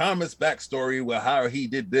about Thomas' backstory, well, how he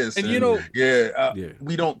did this, and you know,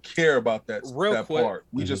 we don't care about that quick part.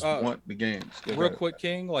 We just want the games. Real quick,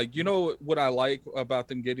 King, like, you know what I like about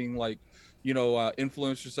them getting like, you know,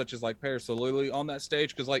 influencers such as like Paris Lily on that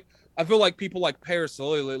stage, because like I feel like people like Paris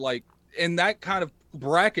Lily, like in that kind of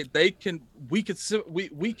bracket, we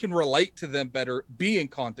can relate to them better being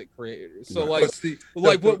content creators. So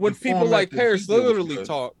like when people like Paris Lily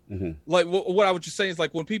talk, like what I was just saying is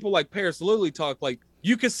like when people like Paris Lily talk, like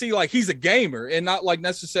you can see like he's a gamer and not like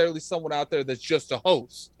necessarily someone out there that's just a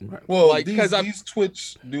host. Right. Well, like these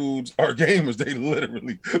Twitch dudes are gamers. They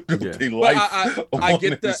literally they life I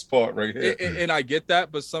get this part right here. And I get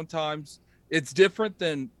that, but sometimes it's different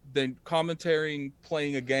than commentating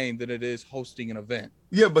playing a game than it is hosting an event.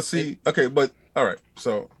 Yeah, but see, okay, but all right.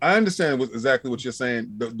 So I understand exactly what you're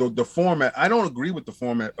saying. The format, I don't agree with the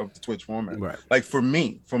format of the Twitch format. Right. Like for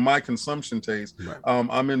me, for my consumption taste,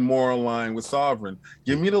 I'm in more line with Sovereign.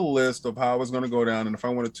 Give me the list of how it's going to go down, and if I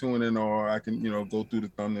want to tune in, or I can, go through the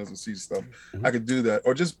thumbnails and see stuff, I could do that,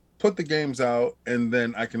 or just put the games out and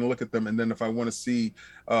then I can look at them, and then if I want to see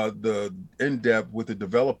the in-depth with the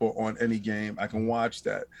developer on any game, I can watch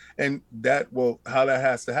that. And that how that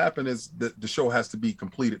has to happen is the show has to be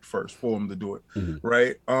completed first for them to do it,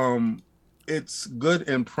 right? It's good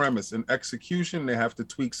in premise. In execution, they have to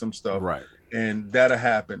tweak some stuff, right? And that'll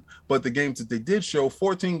happen. But the games that they did show,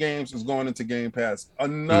 14 games is going into Game Pass.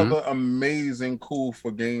 Another amazing coup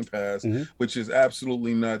for Game Pass, which is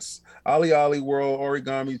absolutely nuts. Ali World,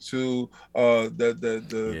 Origami 2,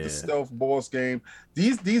 the Stealth Boss game.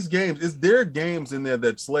 These games, is there games in there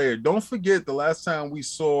that's layered. Don't forget the last time we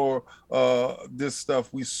saw this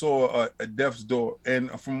stuff, we saw a Death's Door.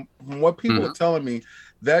 And from what people are telling me,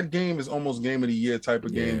 that game is almost game of the year type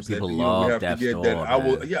of games that we have to get. Door, that I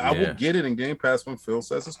will, I will get it in Game Pass when Phil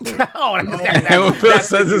says it's cool. When Phil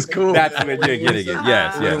says it's cool, that's when you're getting it.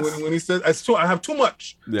 Yes. When he says I have too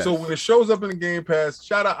much, so when it shows up in the Game Pass,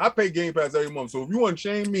 shout out! I pay Game Pass every month. So if you want to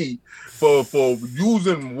shame me for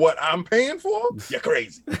using what I'm paying for, you're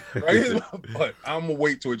crazy, right? But I'm gonna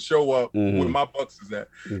wait till it show up where my bucks is at.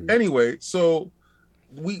 Anyway, so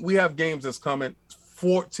we have games that's coming.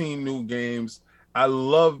 14 new games. I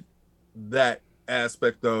love that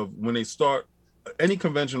aspect of when they start any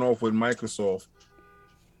convention off with Microsoft.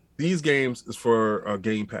 These games is for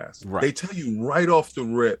Game Pass. Right. They tell you right off the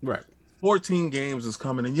rip. Right. 14 games is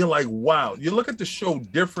coming, and you're like, wow. You look at the show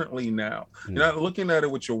differently now. You're not looking at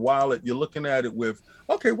it with your wallet. You're looking at it with,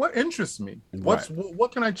 okay, what interests me?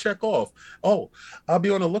 What can I check off? Oh, I'll be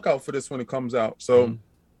on the lookout for this when it comes out. So.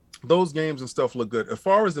 Those games and stuff look good. As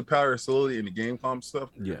far as the Paris Lily and the Gamecom stuff,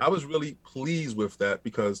 I was really pleased with that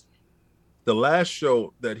because the last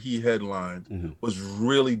show that he headlined was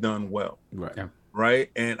really done well. Right. Yeah.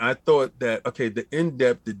 Right. And I thought that, okay, the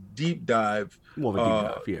in-depth, the deep dive,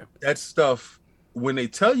 that stuff, when they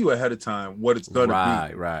tell you ahead of time what it's going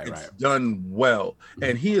to be, it's done well.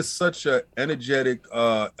 And he is such an energetic,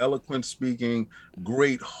 eloquent speaking,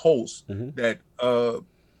 great host that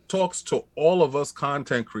talks to all of us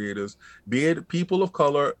content creators, be it people of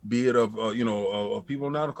color, be it of people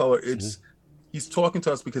not of color. He's talking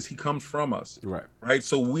to us because he comes from us, right?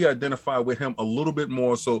 So we identify with him a little bit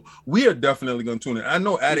more. So we are definitely going to tune in. I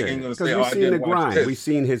know Attic ain't going to say, "Oh, I didn't watch this." We've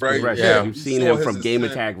seen his progression. Yeah. We've seen him from Game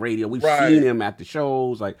Attack Radio. We've seen him at the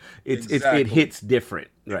shows. Like it hits different.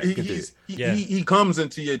 Right. He comes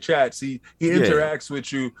into your chats. He interacts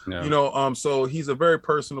with you. Yeah. So he's a very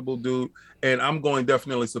personable dude, and I'm going to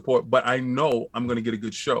definitely support. But I know I'm going to get a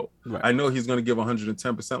good show. Right. I know he's going to give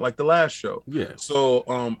 110% like the last show. Yeah. So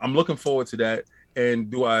I'm looking forward to that.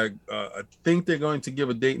 And do I think they're going to give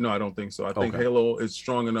a date? No, I don't think so. I think Halo is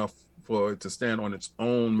strong enough for it to stand on its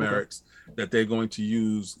own merits, that they're going to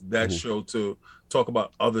use that show to talk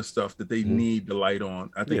about other stuff that they need the light on.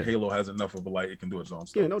 I think Halo has enough of a light; it can do its own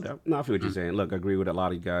stuff. Yeah, no doubt. No, I feel what you're saying. Look, I agree with a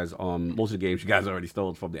lot of you guys. Most of the games you guys already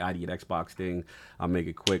stole from the ID and Xbox thing. I'll make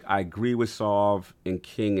it quick. I agree with Solve and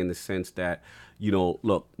King in the sense that,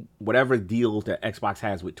 look, whatever deals that Xbox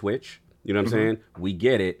has with Twitch, you know what I'm saying? We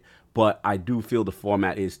get it. But I do feel the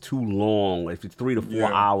format is too long. If it's 3 to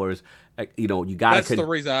 4 hours, you gotta. That's the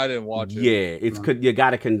reason I didn't watch it. Yeah, you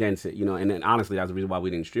gotta condense it, and then honestly, that's the reason why we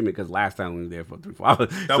didn't stream it, because last time we were there for 3 4 hours.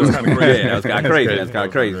 That was kind of crazy. Yeah, that was kind of crazy. That's kind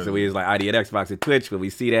of crazy. So we was like ID at Xbox and Twitch. When we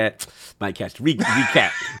see that, might catch the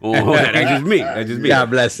recap. That's just me. That's just me. God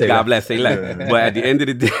bless. God bless. Say less. But at the end of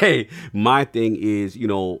the day, my thing is,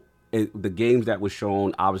 the games that were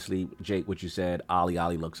shown, obviously, Jake, what you said, Ollie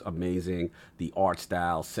looks amazing. The art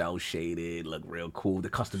style, cell shaded, look real cool.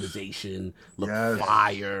 The customization look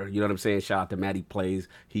fire. You know what I'm saying? Shout out to Matty Plays.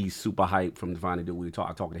 He's super hyped from the Final Dude.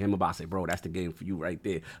 I talking to him about. I say, bro, that's the game for you right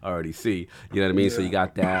there. I already see. You know what I mean? Yeah. So you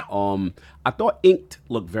got that. I thought Inked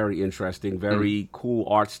looked very interesting, very cool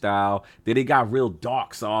art style. Then it got real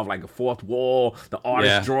dark, soft, like a fourth wall. The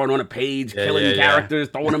artist drawing on a page, killing characters,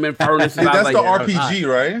 throwing them in furnaces. That's the RPG,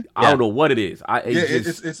 right? I don't know what it is.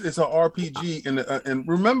 It's an RPG, and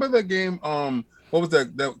remember the game? What was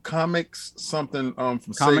that? That comics something from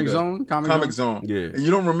Comic Sega. Zone. Comic Zone. Yeah. And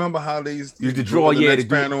you don't remember how they used to draw the next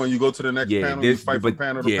panel, and you go to the next panel, and you fight from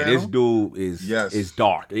panel to panel. This dude is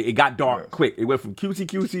dark. It got dark quick. It went from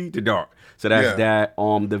cutesy to dark. So that's that.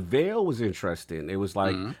 The Veil was interesting. It was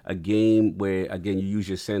like a game where, again, you use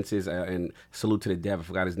your senses, and salute to the dev, I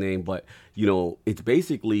forgot his name, but it's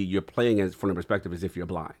basically you're playing as from the perspective as if you're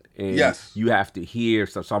blind, and you have to hear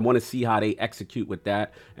stuff. So I want to see how they execute with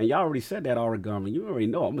that. And y'all already said that, Origami. You already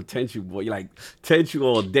know I'm a Tenchu boy. You're like Tenchu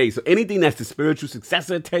all day. So anything that's the spiritual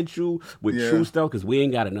successor of Tenchu with true stealth, because we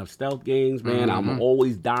ain't got enough stealth games, man. I'm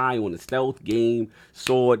always die on the stealth game.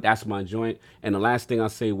 Sword, that's my joint. And the last thing I'll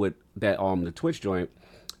say with that, the Twitch joint,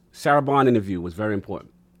 Sarah Bond interview was very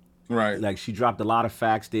important. Right. Like, she dropped a lot of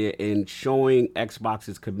facts there and showing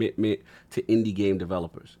Xbox's commitment to indie game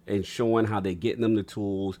developers and showing how they're getting them the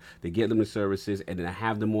tools, they're getting them the services, and then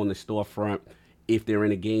have them on the storefront if they're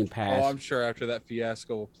in a Game Pass. Oh, I'm sure after that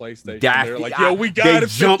fiasco with PlayStation, they're like, yo, we got to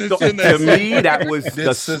fit this in there. To me, that was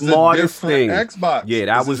the smartest thing. Xbox. Yeah,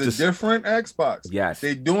 that was a different Xbox. Yes.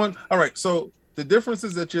 They doing, all right, so the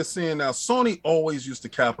differences that you're seeing now, Sony always used to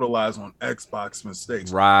capitalize on Xbox mistakes.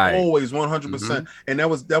 Right. Always 100%. And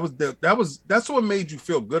that's what made you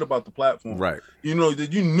feel good about the platform. Right. That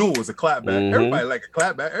you knew it was a clapback. Everybody like a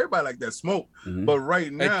clapback. Everybody like that smoke. But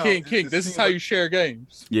right now, King, this is how you share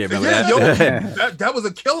games. Yeah, that was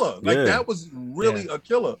a killer. Like that was really a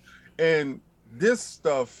killer. And this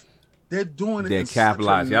stuff, they're doing it in such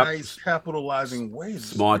a nice capitalizing way.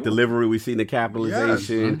 Smart delivery. We've seen the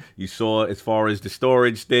capitalization. Yes. You saw as far as the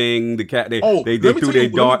storage thing. They threw their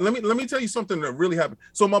dart. Let me tell you something that really happened.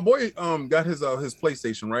 So my boy got his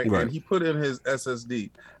PlayStation, right? And he put in his SSD,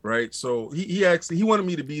 right? So he wanted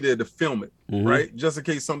me to be there to film it, right? Just in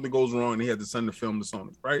case something goes wrong and he had to send the film to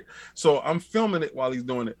Sony, right? So I'm filming it while he's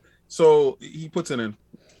doing it. So he puts it in.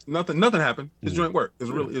 Nothing happened. His joint worked.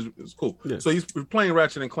 It's cool. Yeah. So he's playing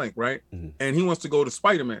Ratchet and Clank, right? And he wants to go to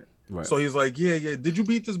Spider-Man. Right. So he's like, yeah. Did you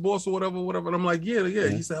beat this boss or whatever? And I'm like, yeah.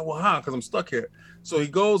 He said, well, how? Because I'm stuck here. So he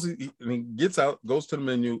goes and he gets out, goes to the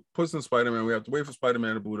menu, puts in Spider-Man. We have to wait for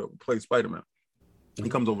Spider-Man to boot up, play Spider-Man. He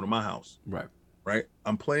comes over to my house. Right.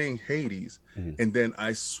 I'm playing Hades, and then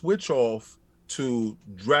I switch off to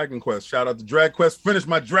Dragon Quest. Shout out to Dragon Quest. Finish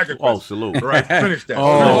my Dragon Quest. Oh, salute. Right, finish that.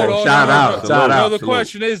 Shout out. No, the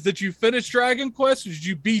question is, did you finish Dragon Quest or did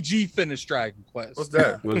you BG finish Dragon Quest? What's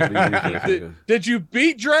that? Did you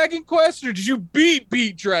beat Dragon Quest or did you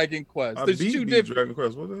beat Dragon Quest? There's two different Dragon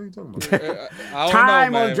Quest. What are you talking about?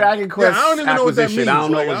 Time on Dragon Quest. I don't even know what that means. I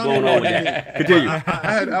don't know what's going on with that. Continue.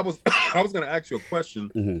 I was going to ask you a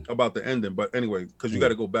question about the ending, but anyway, because you got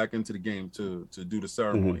to go back into the game to do the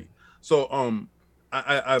ceremony. So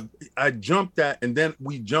I jumped that, and then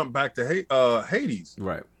we jumped back to Hades.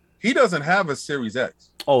 Right. He doesn't have a Series X.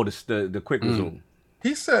 Oh, the quick resume.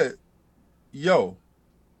 He said, "Yo,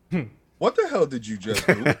 what the hell did you just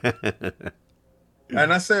do?"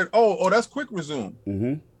 And I said, "Oh, that's quick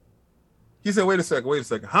resume." He said, "Wait a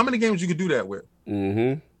second. How many games you could do that with?"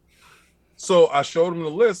 So I showed him the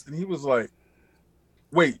list, and he was like,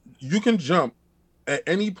 "Wait, you can jump at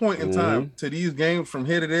any point in time to these games from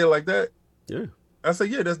here to there like that?" Yeah. I said,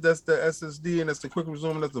 yeah, that's the SSD and that's the quick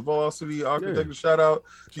resume and that's the velocity architecture. Yeah. Shout out,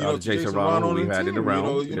 to Jason Ron on the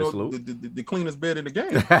team. The cleanest bed in the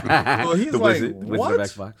game. So he's like, what?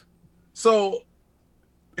 Xbox. So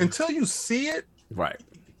until you see it, right?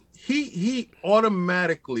 he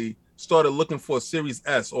automatically started looking for a Series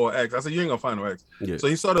S or X. I said, you ain't gonna find no X. Yeah. So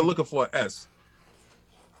he started looking for an S.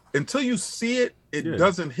 Until you see it, it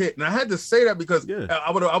doesn't hit. And I had to say that because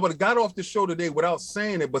I would have got off the show today without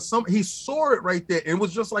saying it, but he saw it right there. And it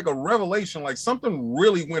was just like a revelation, like something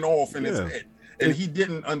really went off in his head. And he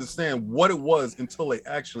didn't understand what it was until they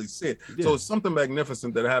actually said. So it's something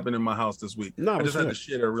magnificent that happened in my house this week. I just had to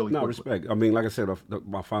share that really quick. Respect. I mean, like I said,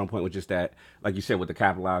 my final point was just that, like you said, with the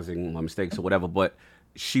capitalizing on mistakes or whatever, but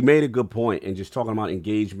she made a good point and just talking about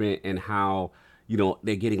engagement and how, you know,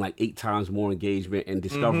 they're getting like 8 times more engagement and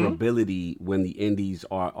discoverability when the indies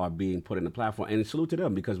are being put in the platform. And salute to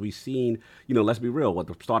them because we've seen, you know, let's be real, at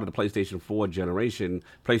the start of the PlayStation 4 generation,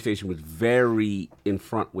 PlayStation was very in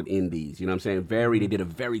front with indies. You know what I'm saying? They did a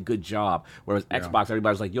very good job. Whereas Xbox,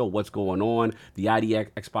 everybody's like, yo, what's going on? The ID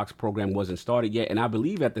Xbox program wasn't started yet. And I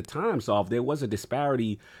believe at the time, Solve, there was a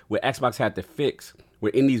disparity where Xbox had to fix,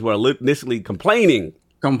 where indies were initially complaining.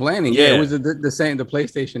 Yeah, it was the same, the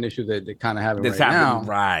PlayStation issue that kind of happened now.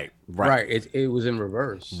 Right. It was in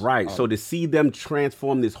reverse. Right. So to see them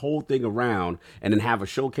transform this whole thing around and then have a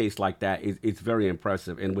showcase like that, it's very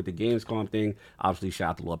impressive. And with the Gamescom thing, obviously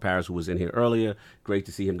shout out to Lord Paris who was in here earlier. Great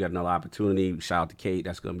to see him get another opportunity. Shout out to Kate.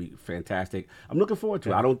 That's going to be fantastic. I'm looking forward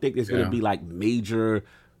to it. I don't think there's going to be like major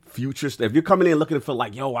future stuff. If you're coming in looking for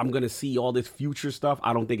like, yo, I'm going to see all this future stuff,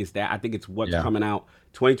 I don't think it's that. I think it's what's coming out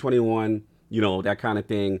 2021. You know, that kind of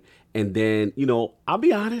thing. And then, you know, I'll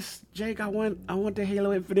be honest, Jake, I want the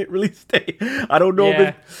Halo Infinite release date. I don't know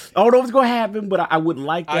if it's gonna happen, but I would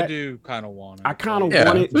like that. I do kind of want it. I kind of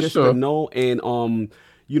want it just to know. And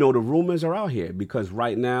you know, the rumors are out here because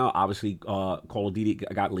right now, obviously, Call of Duty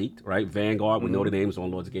got leaked, right? Vanguard, we know the names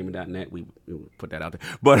on lordsgaming.net. We put that out there.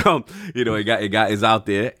 But you know, it's out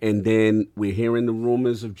there. And then we're hearing the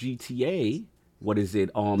rumors of GTA. What is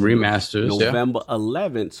it? Remasters, November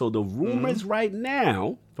 11th. So the rumors right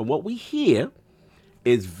now, from what we hear,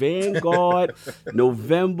 is Vanguard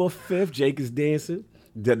November 5th. Jake is dancing.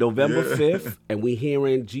 November 5th, and we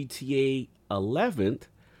hearing GTA 11th,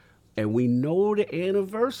 and we know the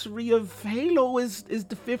anniversary of Halo is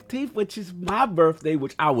the 15th, which is my birthday,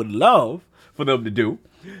 which I would love for them to do.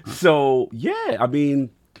 So yeah, I mean,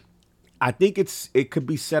 I think it could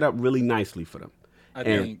be set up really nicely for them. Get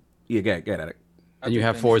at it. And you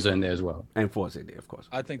have Forza in there as well. And Forza in there, of course.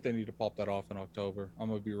 I think they need to pop that off in October. I'm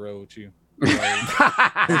gonna be real with you. You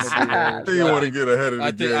want to get ahead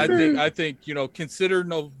of the game. I think you know, consider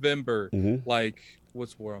November like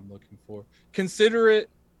what's the word I'm looking for? Consider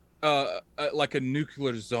it like a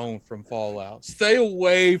nuclear zone from Fallout. Stay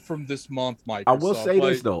away from this month, Microsoft. I will say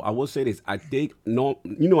this though. I think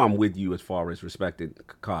I'm with you as far as respecting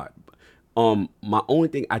COD. My only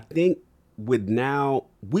thing I think. I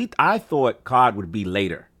thought COD would be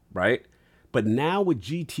later, right? But now with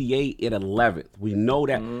GTA at 11th, we know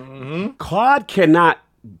that COD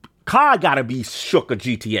gotta be shook of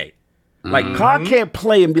GTA. Like COD can't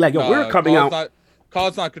play and be like, yo, we're coming out.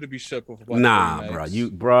 COD's not gonna be shook with this GTA.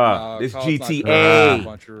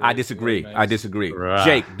 I disagree. Right.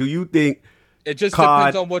 Jake, do you think it just COD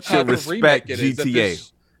depends on what type of remake it is?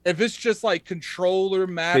 GTA? If it's just like controller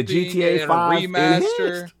mapping the GTA and 5 a remaster.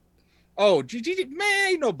 Enhanced. Oh, man,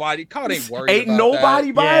 ain't nobody. COD ain't worried about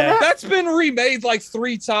nobody buying that? That's been remade like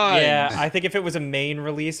 3 times. Yeah, I think if it was a main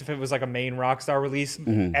release, if it was like a main Rockstar release,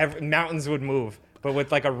 mountains would move. But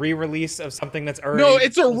with like a re-release of something that's already... No,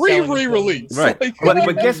 it's a re-release. Right. Like,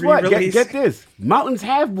 but guess what? Get this. Mountains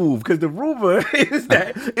have moved because the rumor is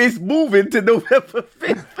that it's moving to November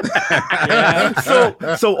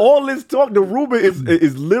 5th. So all this talk, the rumor is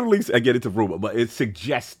literally, again, it's a rumor, but it's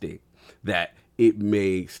suggesting that it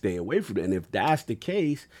may stay away from it. And if that's the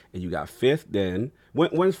case, and you got 5th, then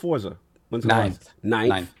when's Forza? When's 9th?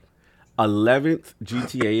 9th. 11th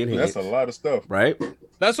GTA Enhanced. That's a lot of stuff, right?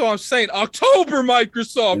 That's what I'm saying. October,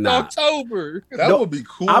 Microsoft. October. That would be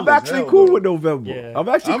cool. I'm actually cool with November. Yeah. I'm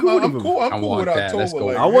actually cool with November. I'm cool with October.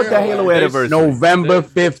 Like, I want the Halo anniversary. November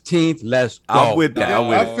 15th. Let's go. I'm with that.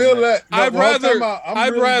 I feel that. I'd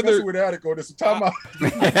rather with Attico. This time out.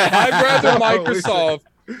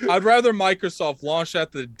 I'd rather Microsoft launch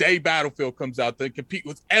that the day Battlefield comes out than compete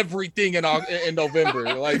with everything in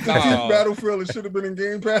November. Like, Battlefield, it should have been in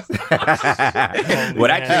Game Pass.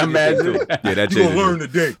 Well, I can't imagine. Yeah, that you're gonna learn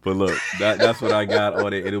today. But look, that's what I got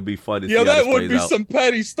on it. It'll be fun to see. Yeah, that would be some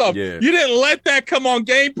petty stuff. Yeah. You didn't let that come on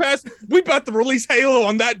Game Pass. We about to release Halo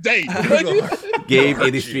on that date. Game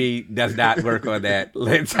industry does not work on that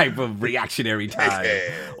type of reactionary time.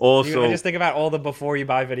 Also, I just think about all the before you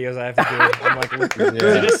buy videos I have to do. I'm like,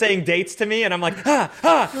 are just saying dates to me, and I'm like,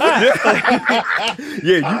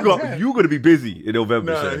 Yeah, you're gonna be busy in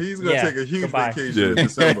November. Nah, Shay. he's gonna take a huge goodbye. vacation in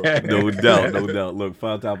December. No doubt, no doubt. Look,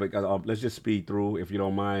 final topic. Let's just speed through, if you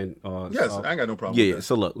don't mind. Yes, I ain't got no problem. Yeah. with that.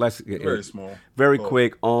 So look, let's Very small. very Oh.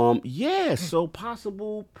 quick. Yeah. So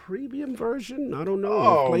possible premium version. I don't know.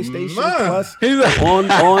 Oh, PlayStation man. Plus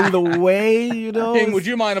on the way. You know. King, would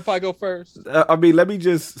you mind if I go first? I mean, let me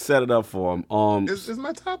just set it up for him. This is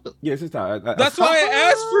my topic. Yes, it's time. That's why I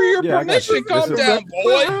asked for your Yeah, I got you. permission. Calm This is- down,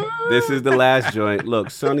 boy. This is the last joint. Look,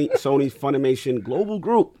 Sony's Funimation Global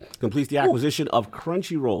Group completes the acquisition of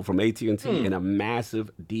Crunchyroll from AT&T in a massive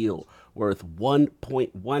deal worth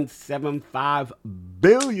 $1.175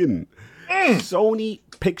 billion. Sony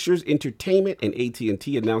Pictures Entertainment and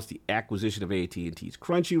AT&T announced the acquisition of AT&T's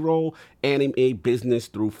Crunchyroll anime business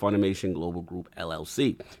through Funimation Global Group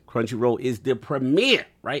LLC. Crunchyroll is the premier,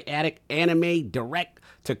 right, anime direct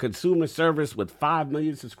to consumer service with 5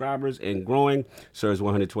 million subscribers and growing, serves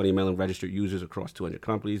 120 million registered users across 200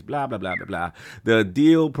 companies, blah, blah, blah, blah, blah. The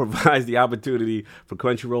deal provides the opportunity for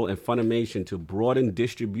Crunchyroll and Funimation to broaden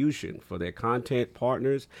distribution for their content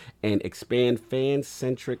partners and expand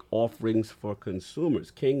fan-centric offerings for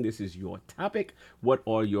consumers. King, this is your topic. What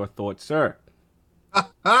are your thoughts, sir?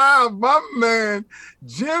 My man,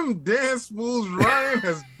 Jim Dance Moves Ryan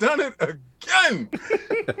has done it again.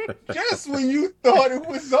 Just when you thought it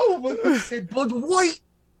was over, he said, but wait,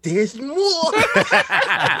 there's more.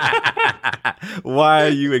 Why are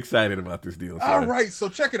you excited about this deal, sir? All right, so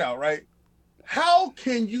check it out, right? How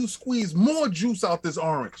can you squeeze more juice out this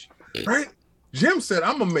orange, right? Jim said,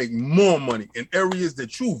 I'm gonna make more money in areas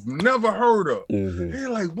that you've never heard of. They're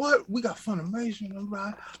like, what? We got Funimation,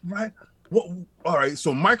 right? What? All right,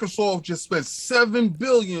 so Microsoft just spent $7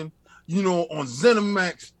 billion, on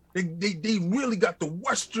ZeniMax. They really got the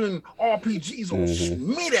Western RPGs on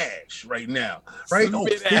Smidash right now, right?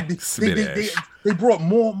 They brought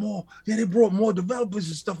more. Yeah, they brought more developers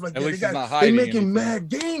and stuff like At that. least it's not They hiding making anything. mad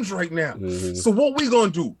games right now. So what we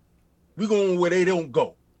gonna do? We going where they don't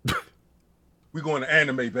go. We going to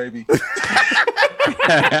anime, baby. So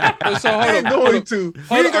hold ain't on. going to.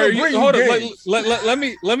 We ain't gonna bring you games.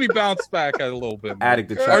 Let me bounce back a little bit. man. Addict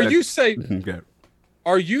to chat. Are you saying? Okay.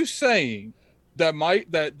 Are you saying that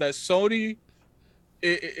that Sony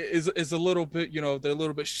is a little bit, they're a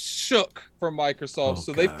little bit shook from Microsoft,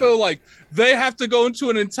 so they feel like they have to go into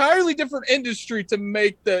an entirely different industry to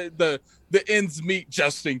make the ends meet,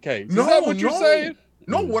 just in case. Is that what you're saying?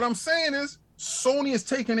 No, what I'm saying is Sony is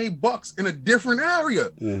taking $8 in a different area,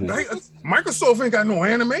 right? Microsoft ain't got no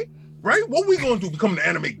anime, right? What we gonna do? Become the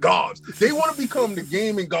anime gods? They want to become the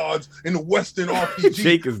gaming gods in the Western RPG.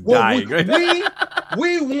 Jake is dying.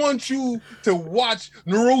 We want you to watch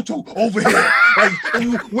Naruto over here. Like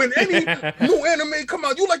when any new anime come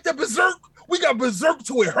out, you like that Berserk? We got Berserk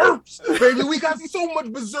till it hurts, baby. We got so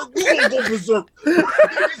much Berserk. We gonna go Berserk.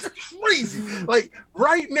 It's crazy. Like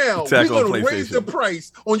right now, Attack we're on gonna raise the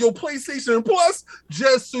price on your PlayStation Plus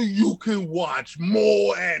just so you can watch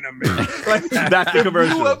more anime. Like That's the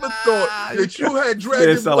commercial. you ever thought that you had Dragon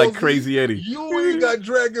It Ball sound like Z? Crazy Eddie. You ain't got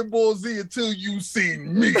Dragon Ball Z until you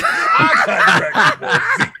seen me. I got Dragon Ball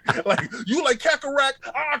Z. Like you like Kakarot,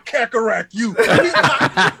 I'll Kakarot you. We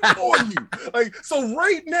got it for you. Like so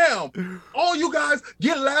right now, all you guys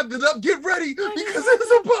get lapped it up, get ready because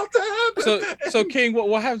it's about to happen. So King,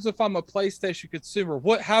 what happens if I'm a PlayStation consumer?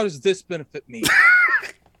 How does this benefit me?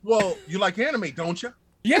 Well, you like anime, don't you?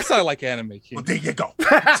 Yes, I like anime, King. Well, there you go.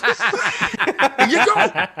 There you go.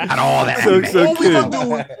 And all that. So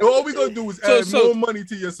All we gonna do is add more money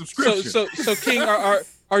to your subscription. So King,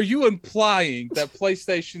 are you implying that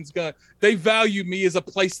PlayStation's they value me as a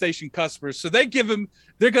PlayStation customer, so they're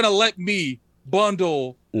gonna let me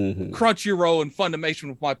bundle Crunchyroll and Funimation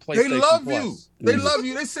with my PlayStation They love Plus? you. They love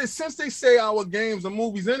you. They said since they say our games are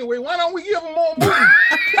movies anyway, why don't we give them more movies?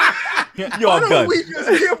 Yo, Why I'm don't done. we just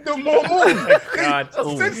give them more movies? God.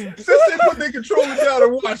 Since they put their controller down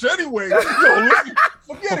and watch anyway,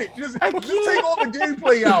 forget it. Just take all the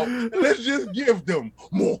gameplay out and let's just give them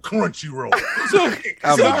more Crunchyroll.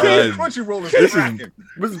 I'm So done. Crunchyroll is This cracking.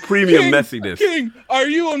 is premium King, messiness. King, are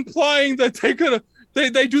you implying that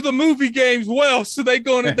they do the movie games well, so they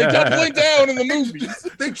doubling down in the movies?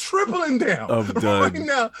 They tripling down. I'm done. Right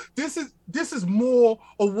now, this is more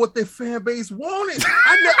of what their fan base wanted.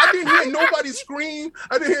 I didn't hear nobody scream.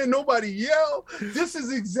 I didn't hear nobody yell. This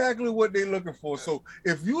is exactly what they're looking for. So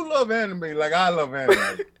if you love anime like I love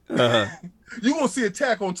anime, You're gonna see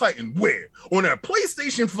Attack on Titan where? On that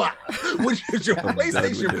PlayStation 5, which is your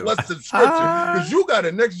PlayStation Plus subscription, because you got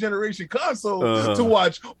a next generation console to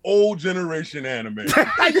watch old generation anime.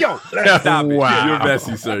 Yo, stop it. Wow. You're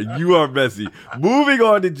messy, sir. You are messy. Moving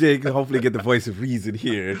on to Jake. Hopefully get the voice of reason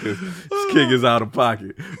here, because this king is out of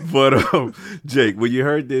pocket. But Jake, when you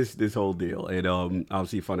heard this whole deal, and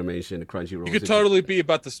obviously Funimation, the Crunchyroll, You could totally be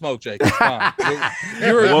about to smoke, Jake. It's fine.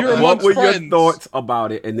 You're what amongst were friends. your thoughts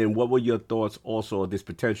about it, and then what were your thoughts also of this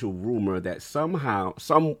potential rumor that somehow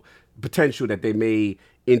some potential that they may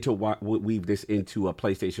weave this into a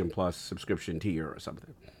PlayStation Plus subscription tier or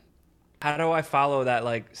something? How do I follow that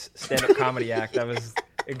like stand-up comedy act? That was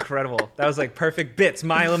incredible. That was like perfect bits,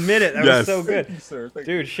 mile a minute. That was so good. Thank you, sir. Thank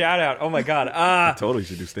Dude, shout out. Oh my God. Totally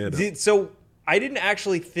should do stand-up. So I didn't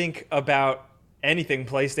actually think about anything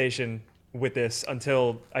PlayStation with this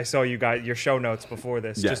until I saw your show notes before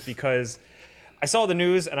this, just because I saw the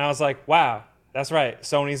news and I was like, wow, that's right.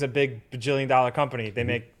 Sony's a big bajillion-dollar company. They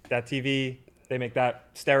make that TV, they make that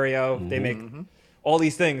stereo, they make all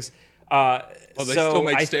these things. They still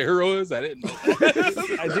make stereos? I didn't know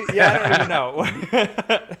that. I don't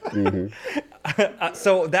even know.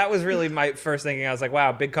 So that was really my first thinking. I was like,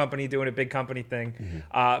 wow, big company doing a big company thing.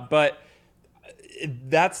 But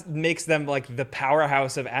that makes them like the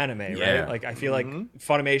powerhouse of anime, right? Like I feel like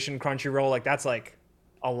Funimation, Crunchyroll, like that's like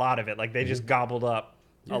a lot of it. Like they just gobbled up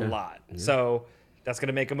a lot. So that's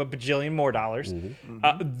gonna make them a bajillion more dollars.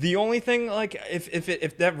 The only thing, like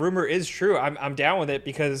if that rumor is true, I'm down with it,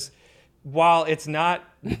 because while it's not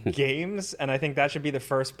games, and I think that should be the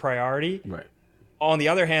first priority. Right. On the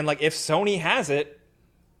other hand, like if Sony has it,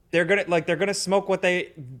 they're gonna smoke what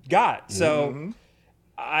they got. So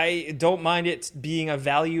I don't mind it being a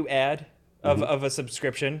value add of a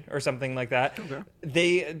subscription or something like that.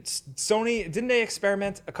 Sony, didn't they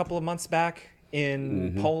experiment a couple of months back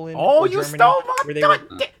in Poland? Oh, or you Germany, stole my where they were-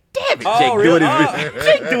 damn it, Oh, Jake, really?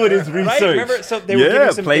 Jake doing his research. Right? Remember, so they were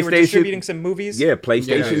giving some, they were PlayStation- distributing some movies. Yeah,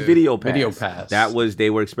 PlayStation Video Pass. Video Pass. That was, they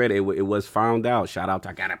were expanding. It was found out. Shout out to,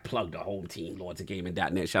 I gotta plug the whole team,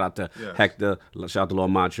 lordsofgaming.net. Shout out to Hector. Shout out to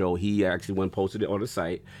Lord Macho. He actually went and posted it on the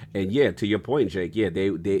site. And yeah, to your point, Jake,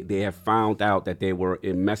 they have found out that they were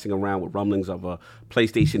messing around with rumblings of a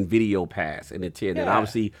PlayStation Video Pass in the tier. And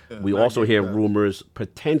obviously, we also hear rumors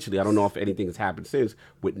potentially. I don't know if anything has happened since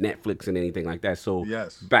with Netflix and anything like that. So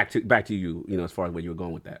back to you. You know, as far as where you were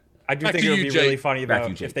going with that. I do Back think to it would you, be Jake. really funny Back to though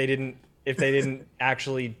you, Jake. if they didn't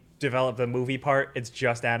actually develop the movie part. It's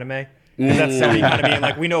just anime. Because that's Sony kind of being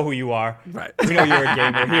like, we know who you are. Right. We know you're a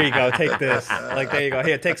gamer. Here you go. Take this. Like, there you go.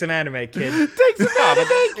 Here, take some anime, kid. Take some anime,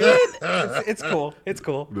 kid. It's cool. It's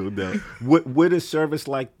cool. No doubt. Would a service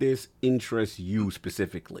like this interest you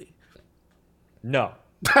specifically? No.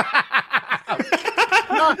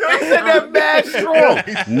 No. No,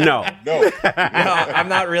 I'm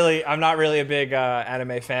not really a big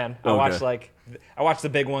anime fan. I watch the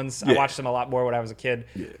big ones. I watched them a lot more when I was a kid.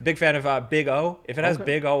 Big fan of Big O. If it has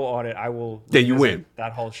Big O on it, I will. Then you revisit win.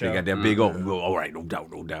 that whole show. They got that big old. All right, no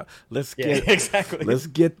doubt. Let's get exactly. Let's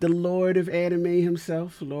get the Lord of Anime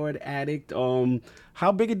himself, Lord Addict.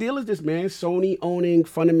 How big a deal is this, man? Sony owning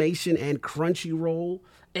Funimation and Crunchyroll.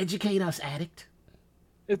 Educate us, Addict.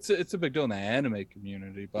 It's a big deal in the anime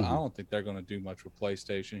community, but I don't think they're going to do much with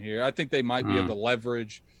PlayStation here. I think they might be able to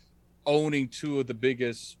leverage owning two of the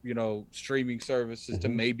biggest, streaming services to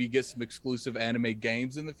maybe get some exclusive anime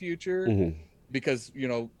games in the future, because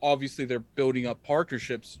obviously they're building up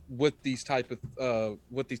partnerships with these type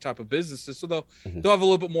of businesses, so they'll have a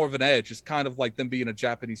little bit more of an edge. It's kind of like them being a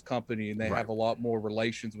Japanese company, and they have a lot more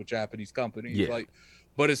relations with Japanese companies.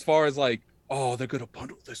 But as far as they're going to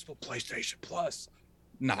bundle this with PlayStation Plus.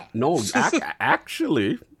 Nah. No,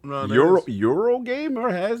 actually,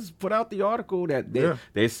 Eurogamer has put out the article that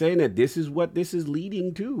they're saying that this is what this is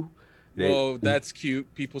leading to. Well, that's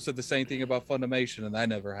cute. People said the same thing about Funimation, and that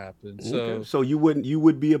never happened. So you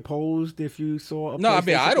would be opposed if you saw a No, I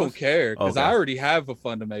mean, I don't Plus? care, because Okay. I already have a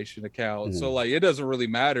Funimation account. So it doesn't really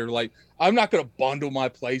matter. I'm not going to bundle my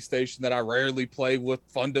PlayStation that I rarely play with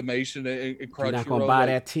Funimation and Crunchyroll. You're not gonna buy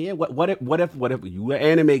that tier. What if you an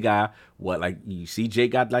anime guy? You see Jay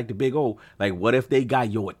got the big O. What if they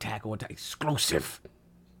got your Attack on Titan exclusive?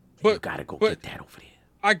 You gotta go get that over there.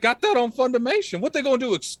 I got that on Funimation. What they gonna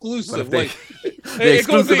do exclusive? The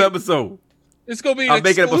exclusive episode. It's gonna be. I'm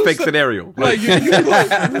making up a fake scenario.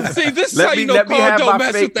 See, this is how you know Carl don't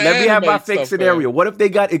mess with the Let me have my anime fake stuff, scenario. man. What if they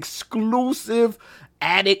got exclusive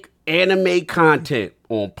Addict anime content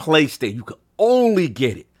on PlayStation? You can only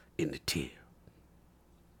get it in the tier.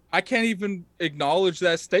 I can't even acknowledge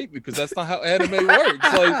that statement, because that's not how anime works.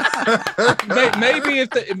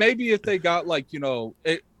 Maybe if they got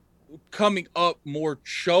coming up more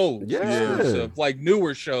shows, exclusive, like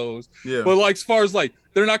newer shows. Yeah. But like as far as like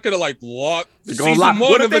they're not gonna like lock season lock,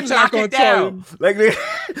 one what of if they Attack lock on it down? Titan. Like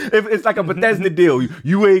if it's like a Bethesda deal,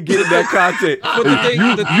 you ain't getting that content. But the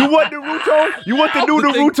thing- you want Naruto? You want the new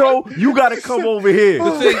Naruto? You gotta come over here.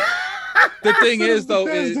 The thing is though,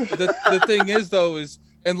 the thing is though is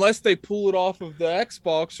unless they pull it off of the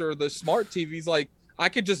Xbox or the smart TVs, like I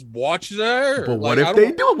could just watch there. But what Like, if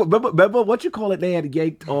they do? Remember what you call it? They had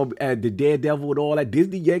yanked the Daredevil and all that.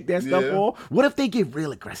 Disney yanked that stuff off. What if they get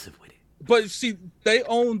real aggressive with it? But see, they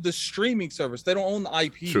own the streaming service. They don't own the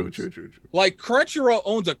IPs. True. Like Crunchyroll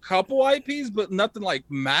owns a couple IPs, but nothing like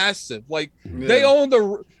massive. Like they own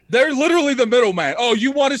they're literally the middleman. Oh,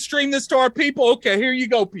 you want to stream this to our people? Okay, here you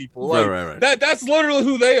go, people. Like Right. that's literally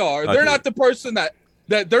who they are. Okay. They're not the person that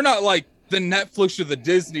they're not like the Netflix or the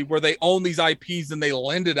Disney where they own these IPs and they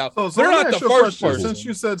lend it out. So They're let me not ask the you a first question. person. Since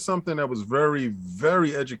you said something that was very,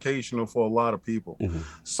 very educational for a lot of people, Mm-hmm.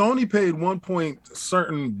 Sony paid 1 point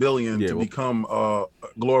certain billion to well- become a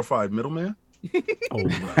glorified middleman. Oh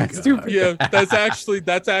my god. Yeah, that's actually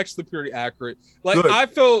pretty accurate. Like Good. I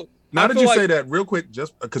feel Now I that feel you like- say that real quick,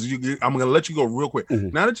 just because I'm going to let you go real quick. Mm-hmm.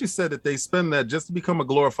 Now that you said that they spend that just to become a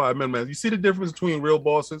glorified middleman, you see the difference between real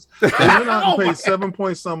bosses? They went out and paid 7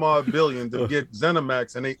 point some odd billion to get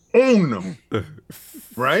ZeniMax, and they own them,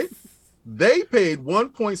 right? They paid 1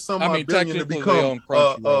 point some I odd mean, billion to technically they become own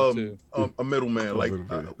Crunchyroll, too. a middleman. Like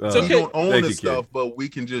It's we okay. don't own Thank the you, kid. stuff, but we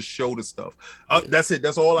can just show the stuff. That's it.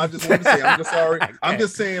 That's all I just want to say. I'm just sorry. I'm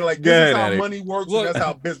just saying, like, Go this ahead, is how Addy. money works, Look, and that's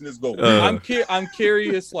how business goes. I'm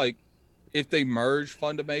curious, like, if they merge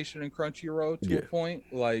Funimation and Crunchyroll to a Yeah. point,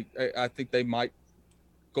 like, I think they might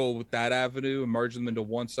go with that avenue and merge them into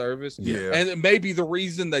one service. Yeah. And it may be the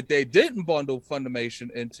reason that they didn't bundle Funimation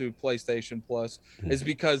into PlayStation Plus is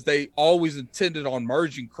because they always intended on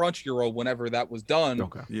merging Crunchyroll whenever that was done.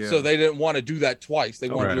 Okay. Yeah. So they didn't want to do that twice. They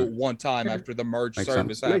want to Right. do it one time after the merge Makes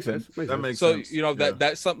service sense. Makes happened. sense. Makes That sense. makes So sense. you know Yeah.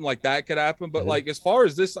 that's something like that could happen. But like as far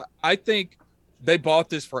as this, I think they bought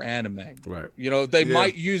this for anime. Right. You know, they Yeah.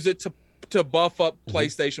 might use it to buff up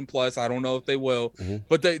PlayStation Plus. I don't know if they will, Mhm.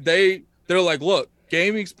 but they're like, look,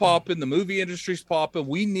 gaming's popping, the movie industry's popping.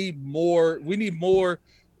 We need more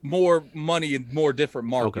money in more different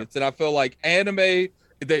markets. And I feel like anime,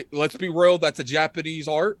 let's be real, that's a Japanese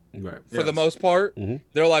art Right. for the Yes. most part. Mhm.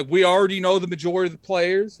 They're like, we already know the majority of the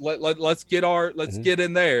players. Let's get Mhm. get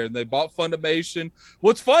in there. And they bought Funimation.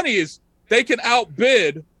 What's funny is they can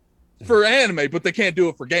outbid for anime, but they can't do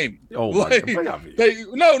it for gaming. Oh my Like, god.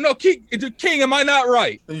 no, King, am I not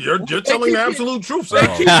right? You're telling the absolute truth, sir. They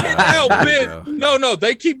keep getting Oh, outbid. yeah. No,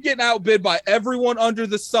 they keep getting outbid by everyone under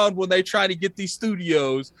the sun when they try to get these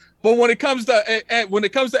studios. But when it comes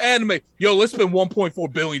to anime, yo, let's spend $1.4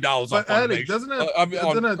 billion on But Addict, Funimation. doesn't it, I mean,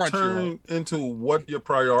 on doesn't that Crunchyroll. turn into what your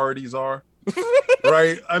priorities are?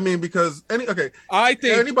 Right? I mean, because I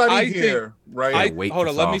think anybody here, right? wait hold for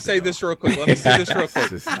on, let me Soft say to this go. real quick. Let me say this real quick.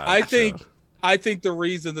 This is not I the think show. I think the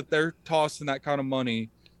reason that they're tossing that kind of money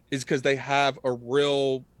is because they have a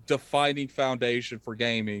real defining foundation for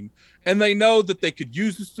gaming, and they know that they could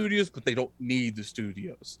use the studios, but they don't need the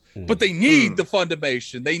studios. But they need the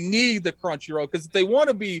Funimation, they need the Crunchyroll, because if they want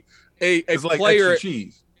to be a It's like player, extra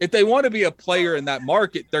cheese. if they want to be a player in that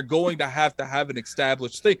market, they're going to have an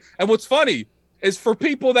established thing. And what's funny is for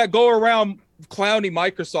people that go around clowning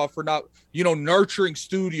Microsoft for not, nurturing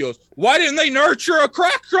studios. Why didn't they nurture a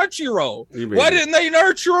Crunchyroll? Why didn't they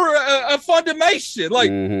nurture a Funimation?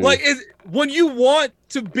 When you want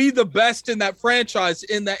to be the best in that franchise,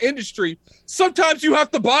 in that industry, sometimes you have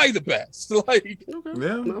to buy the best. Like,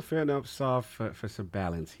 Yeah. No, fair enough. Soft for some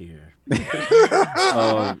balance here.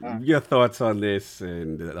 Your thoughts on this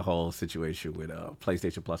and the whole situation with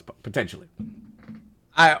PlayStation Plus potentially?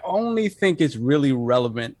 I only think it's really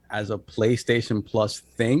relevant as a PlayStation Plus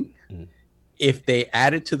thing if they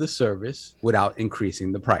add it to the service without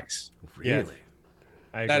increasing the price. Really?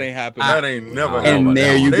 I that agree. ain't happening. That ain't never And happened. And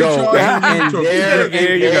there you They go. charge you to-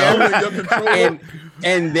 There you go.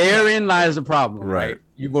 And therein lies the problem, Right. right?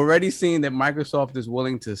 You've already seen that Microsoft is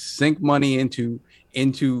willing to sink money into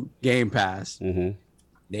Game Pass. Mm-hmm.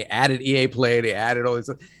 They added EA Play, they added all this,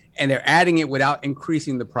 and they're adding it without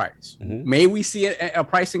increasing the price. Mhm. May we see a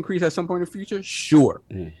price increase at some point in the future? Sure.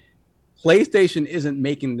 Mhm. PlayStation isn't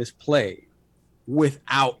making this play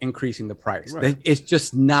without increasing the price. Right. It's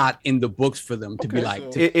just not in the books for them to be Okay, like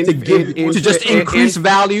so- to just increase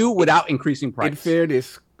value without increasing In price.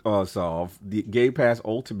 fairness, solve, the Game Pass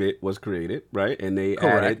Ultimate was created, right? And they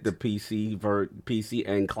added the PC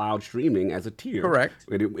and cloud streaming as a tier. Correct.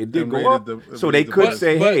 It did go up. So they could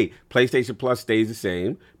say, hey, PlayStation Plus stays the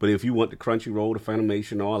same, but if you want the Crunchyroll, the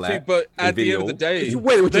Funimation, all that. But at the end of the day,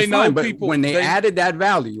 they know but when they added that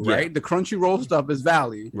value, right? The Crunchyroll stuff is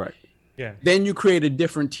value. Right. Yeah. Then you create a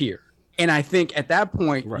different tier. And I think at that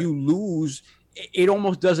point, you lose. It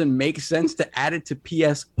almost doesn't make sense to add it to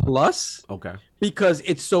PS Plus. Okay. Because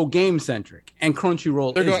it's so game centric, and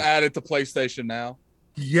Crunchyroll. They're going to add it to PlayStation Now.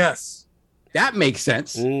 Yes, that makes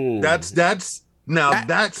sense. That's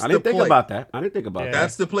I didn't think about that.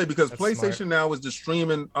 That's the play because PlayStation Now is the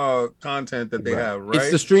streaming content that they have, right?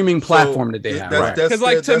 It's the streaming platform that they have. Because,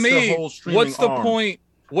 like, to me, what's the point?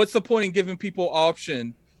 What's the point in giving people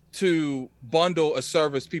option to bundle a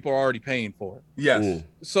service people are already paying for? Yes.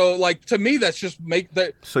 So, like, to me, that's just make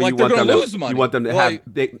that. So like, they're going to lose money. You want them to have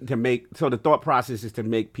to make. So the thought process is to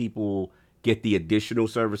make people get the additional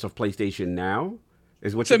service of PlayStation Now.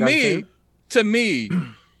 Is what to me,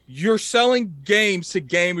 you're selling games to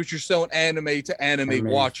gamers. You're selling anime to anime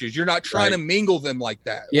watchers. You're not trying to mingle them like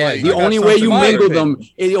that. Yeah, like, the only way you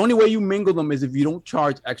mingle them is if you don't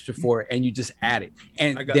charge extra for it and you just add it.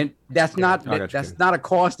 And then that's not a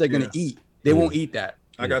cost they're gonna eat. They won't eat that.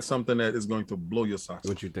 I got something that is going to blow your socks.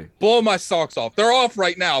 What you think? Blow my socks off. They're off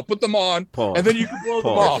right now. Put them on, and then you can blow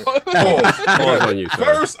them off. Pause on you. Sir.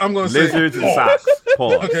 First, I'm going to say lizards and socks.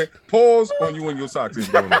 Pause. Okay, pause on you and your socks.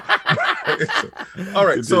 All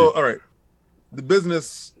right. So, all right. The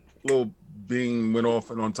business little being went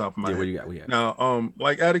off and on top of my head. What you got? Now,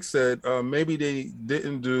 like Addict said, maybe they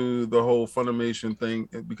didn't do the whole Funimation thing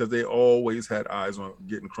because they always had eyes on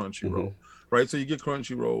getting Crunchyroll, right? So you get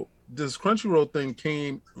Crunchyroll. This Crunchyroll thing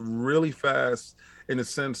came really fast in the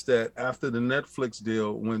sense that after the Netflix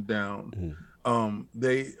deal went down,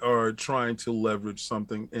 they are trying to leverage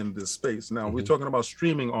something in this space. Now, we're talking about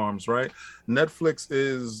streaming arms, right? Netflix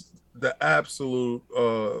is the absolute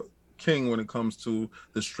king when it comes to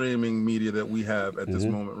the streaming media that we have at this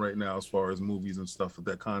moment right now, as far as movies and stuff with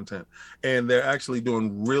that content. And they're actually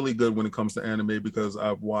doing really good when it comes to anime because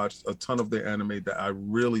I've watched a ton of their anime that I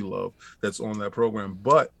really love that's on that program.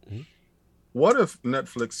 But what if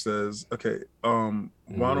Netflix says, okay,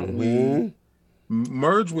 why don't we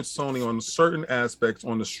merge with Sony on certain aspects,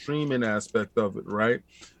 on the streaming aspect of it, right?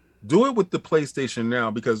 Do it with the PlayStation Now,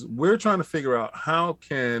 because we're trying to figure out how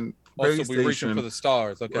can also be reaching for the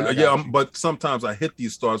stars. Okay. Yeah, but sometimes I hit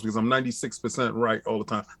these stars because I'm 96% right all the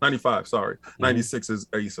time. 95, sorry. 96 is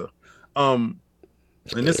Asa. And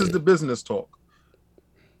this is the business talk.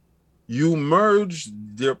 You merge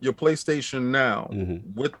your PlayStation Now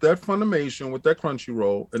with that Funimation, with that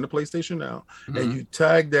Crunchyroll, and the PlayStation Now, and you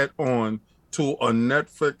tag that on to a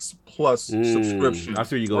Netflix Plus subscription.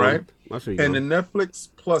 That's where you going, right? That's where you and going. the Netflix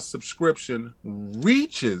Plus subscription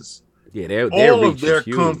reaches their all reach of their is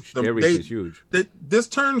huge. Their reach is huge. This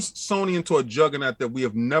turns Sony into a juggernaut that we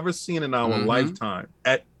have never seen in our lifetime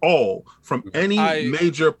at all from any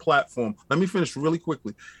major platform. Let me finish really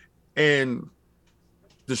quickly. And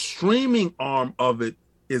the streaming arm of it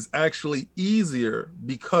is actually easier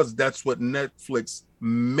because that's what Netflix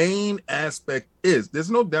main aspect is.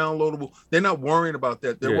 There's no downloadable. They're not worrying about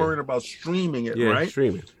that. They're worrying about streaming it, right?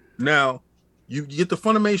 Streaming. Now, you get the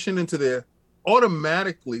Funimation into there,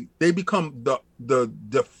 automatically they become the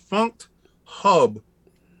defunct hub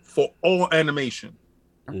for all animation.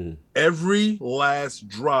 Every last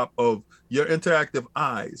drop of your interactive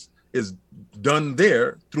eyes is done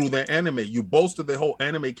there through their anime. You bolstered their whole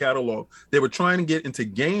anime catalog. They were trying to get into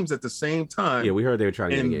games at the same time. Yeah, we heard they were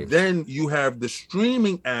trying to get into games. And then you have the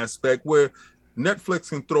streaming aspect where Netflix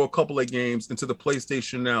can throw a couple of games into the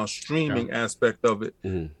PlayStation Now streaming aspect of it.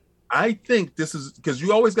 I think this is because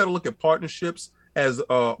you always got to look at partnerships as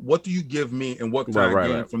what do you give me and what can I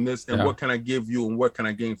gain from this, and what can I give you and what can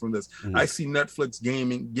I gain from this. I see Netflix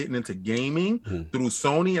gaming getting into gaming through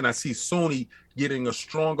Sony, and I see Sony getting a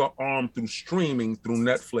stronger arm through streaming through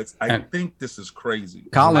Netflix. I think this is crazy.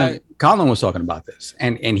 Colin was talking about this,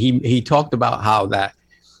 and he talked about how that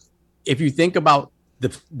if you think about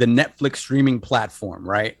the Netflix streaming platform,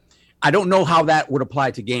 right? I don't know how that would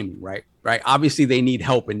apply to gaming, right? Right. Obviously, they need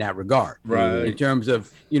help in that regard. Right. In terms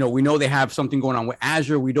of, we know they have something going on with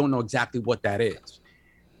Azure. We don't know exactly what that is.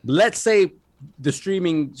 Let's say the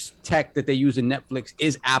streaming tech that they use in Netflix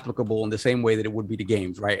is applicable in the same way that it would be to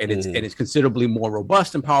games, right? And it's considerably more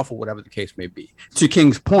robust and powerful, whatever the case may be. To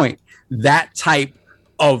King's point, that type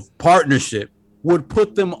of partnership would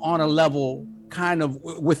put them on a level kind of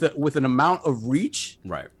with an amount of reach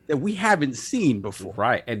that we haven't seen before.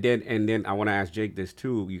 Right. And then I want to ask Jake this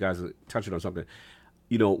too. You guys are touching on something.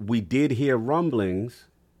 We did hear rumblings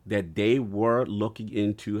that they were looking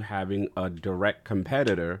into having a direct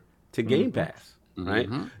competitor to Game Pass, right?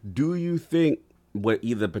 Do you think what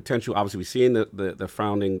either potential, obviously we're seeing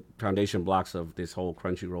the foundation blocks of this whole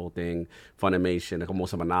Crunchyroll thing, Funimation,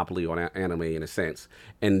 almost a monopoly on anime in a sense,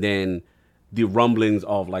 and then the rumblings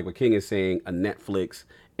of, like what King is saying, a Netflix,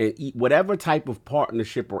 and whatever type of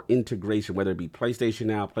partnership or integration, whether it be PlayStation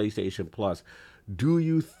Now, PlayStation Plus, do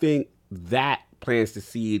you think that plans to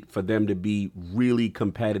see for them to be really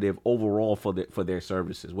competitive overall for their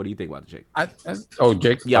services? What do you think about it, Jake?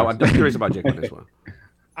 Jake? Yeah, I'm curious about Jake on this one.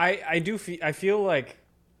 I feel like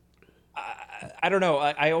I don't know.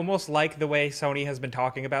 I almost like the way Sony has been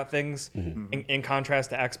talking about things in contrast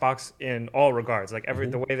to Xbox in all regards. Like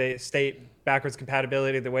the way they state backwards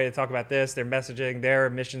compatibility, the way they talk about this, their messaging, their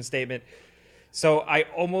mission statement. So I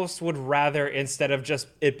almost would rather, instead of just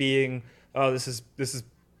it being, oh, this is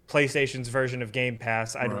PlayStation's version of Game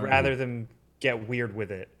Pass, I'd rather them get weird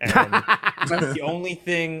with it. And the only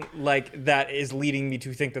thing like that is leading me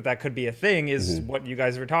to think that could be a thing is what you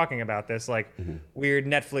guys were talking about, this like weird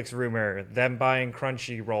Netflix rumor, them buying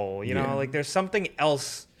Crunchyroll, you know, like there's something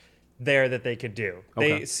else there that they could do.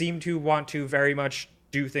 They seem to want to very much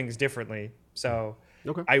do things differently. So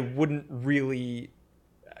I wouldn't really,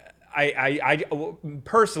 I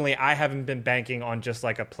personally, I haven't been banking on just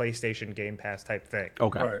like a PlayStation Game Pass type thing.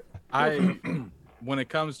 When it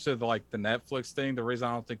comes to the Netflix thing, the reason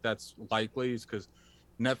I don't think that's likely is because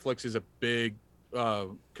Netflix is a big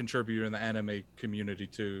contributor in the anime community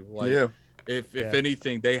too. If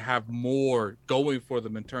anything, they have more going for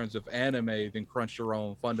them in terms of anime than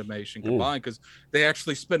Crunchyroll and Funimation combined, because they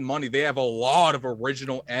actually spend money. They have a lot of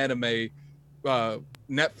original anime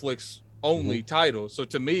Netflix only titles. So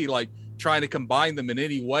to me, trying to combine them in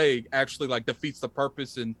any way actually defeats the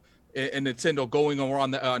purpose and Nintendo going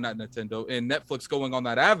on the not Nintendo and Netflix going on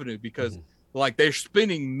that avenue, because they're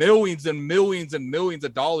spending millions and millions and millions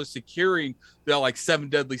of dollars securing their Seven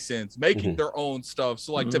Deadly Sins, making their own stuff.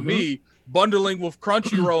 So to me, bundling with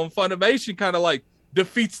Crunchyroll and Funimation kind of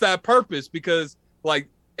defeats that purpose, because when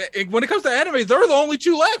it comes to anime, they're the only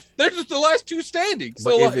two left. They're just the last two standing.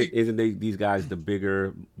 But so isn't these guys the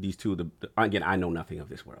bigger, these two, again, I know nothing of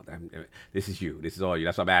this world. This is you. This is all you.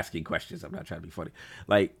 That's why I'm asking questions. I'm not trying to be funny.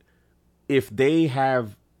 If they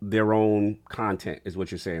have their own content, is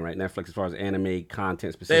what you're saying, right? Netflix, as far as anime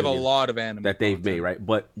content specifically, they have a lot of anime that they've made, right?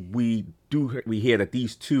 But we hear that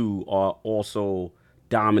these two are also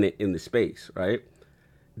dominant in the space, right?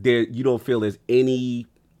 You don't feel there's any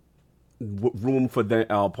room for the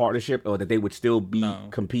partnership, or that they would still be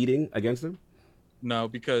competing against them? No,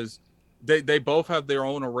 because they both have their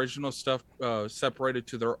own original stuff separated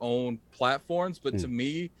to their own platforms. But to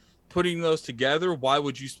me, putting those together, why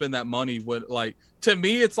would you spend that money? To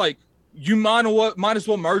me, it's you might as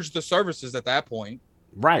well merge the services at that point.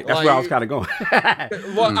 Right. That's where I was kind of going.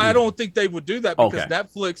 Well, I don't think they would do that, because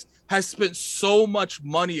Netflix has spent so much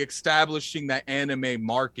money establishing that anime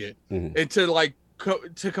market, and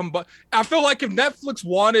to combine. I feel like if Netflix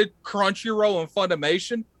wanted Crunchyroll and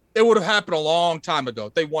Funimation, it would have happened a long time ago.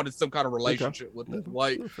 If they wanted some kind of relationship with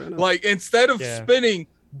it. Instead of spending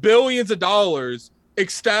billions of dollars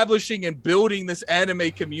establishing and building this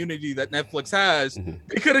anime community that Netflix has,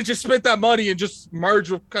 they could have just spent that money and just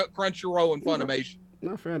merged with Crunchyroll and Funimation.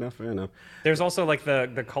 No, fair enough. There's also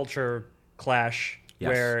the culture clash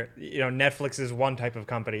where Netflix is one type of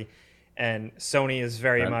company and Sony is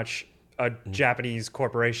very much a Japanese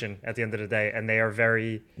corporation at the end of the day, and they are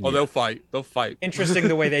very they'll fight interesting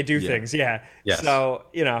the way they do things. Yes. So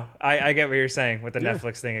I get what you're saying with the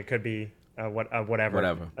Netflix thing. It could be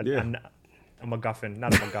whatever. A MacGuffin,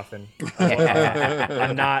 not a MacGuffin.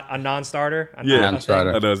 A non-starter.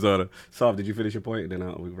 Non-starter. A non-starter. Sav, did you finish your point?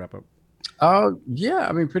 Then we wrap up. Yeah.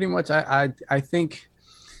 I mean, pretty much. I think,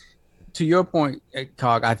 to your point,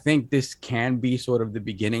 Cog, I think this can be sort of the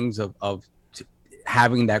beginnings of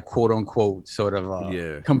having that quote unquote sort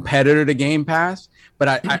of competitor to Game Pass. But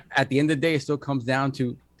I at the end of the day, it still comes down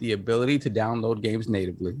to the ability to download games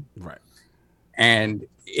natively. Right. And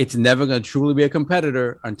it's never going to truly be a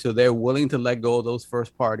competitor until they're willing to let go of those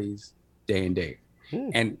first parties day and day.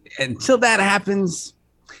 And until that happens,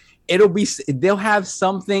 they'll have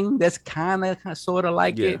something that's kind of sort of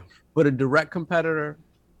like it, but a direct competitor,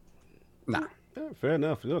 nah. Yeah, fair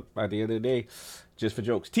enough. Look, at the end of the day, just for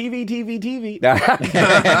jokes. TV. I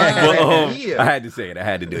had to say it. I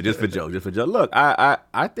had to do it just for jokes. Look,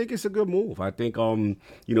 I think it's a good move. I think at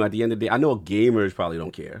the end of the day, I know gamers probably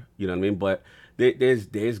don't care. You know what I mean? But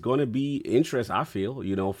there's going to be interest, I feel,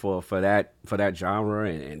 for that genre,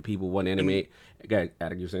 and people want anime. Okay,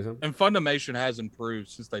 Attic, you say something? And Funimation has improved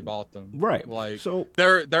since they bought them. Right. Like, So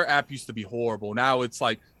their app used to be horrible. Now it's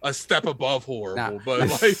like a step above horrible. Now- but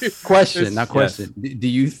like, Question. Yes. Do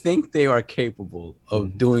you think they are capable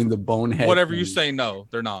of doing the bonehead? whatever you thing? say, no,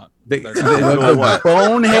 they're not. The, They're the- not. the What?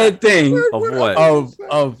 bonehead thing of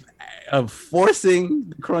what? of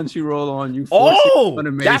forcing Crunchyroll on you. Forcing Oh,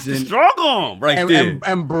 that's the Funimation strong arm right and, there.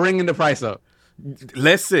 and bringing the price up.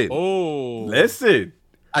 Listen, Oh, listen.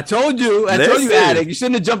 I told you, Listen. Attic. You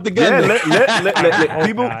shouldn't have jumped the gun. Yeah, there. Oh,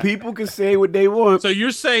 people God. people can say what they want. so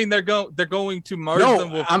you're saying they're going to merge them No,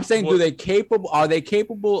 with? I'm saying, with, are they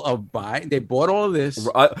capable of buying? They bought all of this. And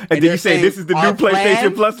then they're you say saying, this is the new our PlayStation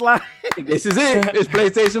plan- Plus line. This is it. It's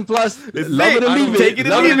PlayStation Plus. It's Love it or it. leave it. Take it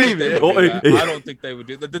or Love leave or it. leave it. Oh, I don't think they would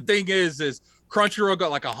do that. The thing is Crunchyroll got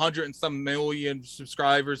like 100 and some million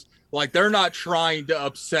subscribers. Like they're not trying to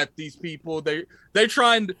upset these people. They're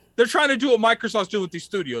trying to do what Microsoft's doing with these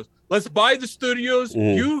studios. Let's buy the studios.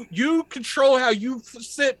 You control how you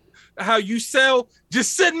how you sell.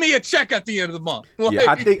 Just send me a check at the end of the month. Like, Yeah,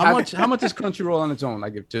 I think How much is Crunchyroll on its own?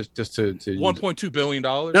 Like if just to use it? $1.2 billion.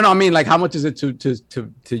 No, I mean like how much is it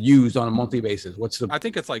to use on a monthly basis? What's the I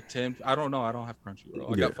think it's like 10. I don't know. I don't have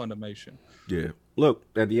Crunchyroll. I got Funimation. Yeah. Look,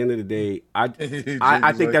 at the end of the day, I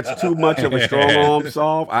think that's too much of a strong arm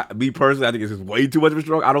solve. Me personally, I think it's just way too much of a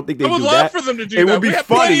strong. I don't think they I would do love that. for them to do It that. would be We have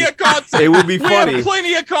funny. plenty of content. It would be We funny. have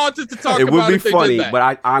plenty of content to talk It about. would be if they did funny, that. but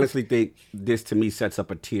I honestly think this to me sets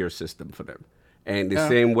up a tier system for them. And the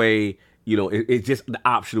same way, it's just the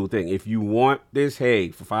optional thing. If you want this, hey,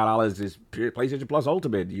 for $5, this PlayStation Plus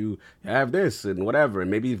Ultimate, you have this and whatever,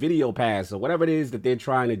 and maybe Video Pass or whatever it is that they're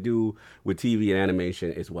trying to do with TV and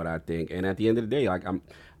animation is what I think. And at the end of the day, like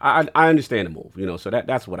I understand the move, so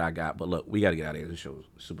that's what I got. But look, we got to get out of here. This show's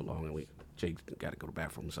super long, and Jake got to go to the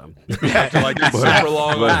bathroom or something. Like it's super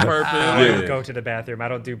long on purpose. I don't go to the bathroom. I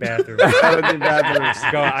don't do bathrooms.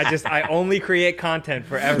 I only create content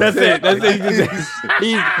forever. That's it.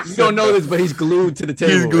 you don't know this, but he's glued to the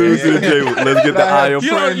table. He's glued to the table. Let's get the eye of You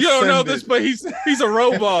don't know this, but he's a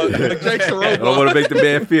robot. Like Jake's a I don't want to robot. make the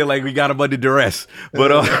man feel like we got him under duress. But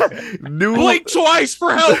new Blink twice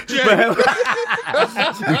for help, Jake.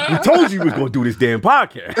 we told you we was gonna do this damn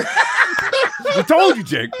podcast. We told you,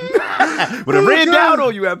 Jake. But I ran down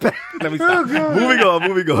on you at Let me stop. Moving on.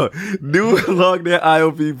 New Lognet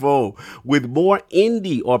IOP phone with more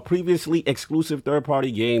indie or previously exclusive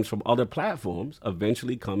third-party games from other platforms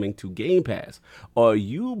eventually coming to Game Pass. Are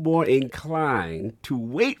you more inclined to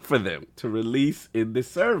wait for them to release in the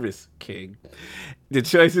service, King? The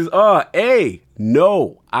choices are A,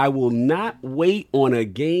 no, I will not wait on a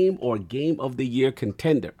game or Game of the Year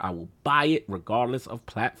contender. I will buy it regardless of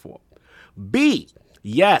platform. B,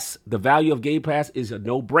 yes, the value of Game Pass is a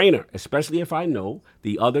no-brainer, especially if I know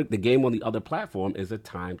the game on the other platform is a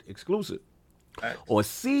timed exclusive. Or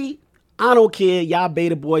C, I don't care, y'all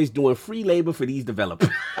beta boys doing free labor for these developers.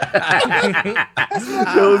 Those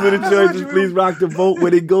are the choices. Please rock the vote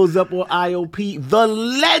when it goes up on IOP. The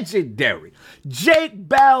legendary Jake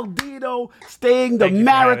Baldino staying the Thank you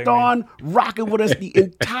for having marathon, rocking with us the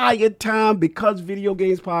entire time because Video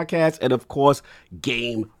Games Podcast and, of course,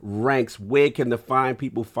 Game Ranks. Where can the fine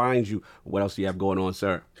people find you? What else do you have going on,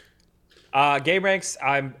 sir? Game Ranks,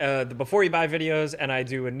 I'm the Before You Buy videos, and I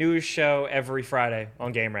do a news show every Friday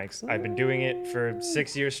on Game Ranks. I've been doing it for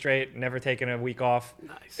 6 years straight, never taken a week off.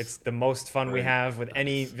 Nice. It's the most fun we have with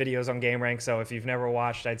any videos on Game Ranks. So if you've never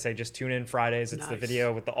watched, I'd say just tune in Fridays. It's the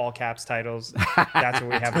video with the all caps titles. That's where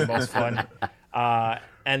we have the most fun.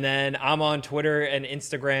 And then I'm on Twitter and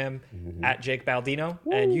Instagram at Jake Baldino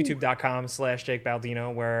and YouTube.com/Jake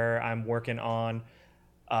Baldino, where I'm working on.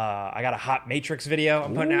 I got a hot Matrix video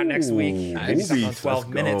I'm putting out next week. Nice. Something on Let's 12 go.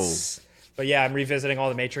 minutes. But yeah, I'm revisiting all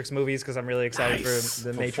the Matrix movies because I'm really excited Nice. for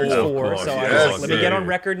the For Matrix 4, 4. of course. So I was Yes, like, let me get on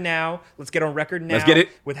record now. Let's get on record now. Let's get it.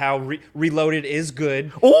 With how Reloaded is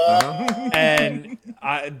good. And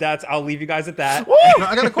I'll leave you guys at that. Now,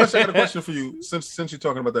 I got a question for you. Since you're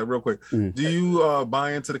talking about that, real quick, do you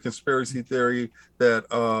buy into the conspiracy theory that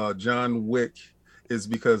John Wick is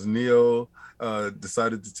because Neo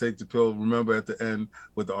decided to take the pill? Remember at the end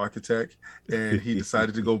with the architect, and he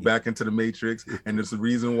decided to go back into the Matrix, and there's the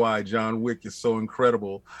reason why John Wick is so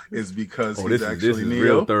incredible is because he's this actually is Neo.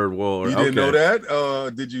 real third world. You didn't know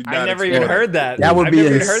that? Did you? Not I never explore even that? heard that. That would I've be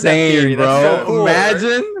never even heard that insane, theory. bro. That's so cool.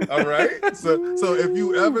 Imagine. All right. So if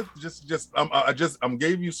you ever I'm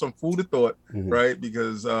gave you some food of thought, right?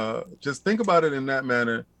 Because just think about it in that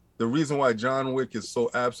manner. The reason why John Wick is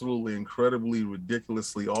so absolutely incredibly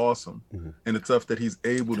ridiculously awesome and the stuff that he's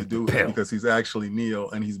able to do is because he's actually Neo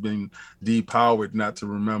and he's been depowered not to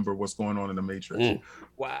remember what's going on in the Matrix.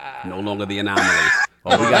 Wow. No longer the anomaly.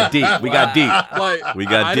 Oh, we got deep. We got deep. Like, We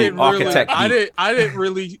got I deep. didn't really, Architect I deep. didn't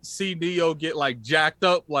really see Neo get like jacked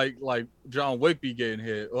up like John Wick be getting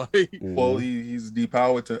hit. Like, Well, he's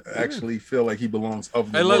depowered to actually feel like he belongs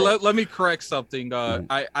of the and world. let me correct something.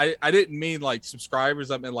 I didn't mean like subscribers.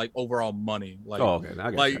 I meant like overall money. Like, Oh, okay. I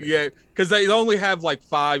got like you. yeah, because they only have like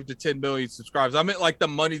 5 to 10 million subscribers. I meant like the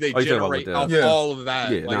money they Oh, you talking about generate with off the- Yeah. all of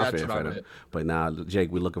that. Yeah, like nah, that's fair, what I fair. meant. But now,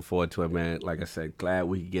 Jake, we're looking forward to it, man. Like I said, glad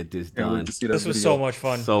we could get this Can't wait done. to see that This was video. so much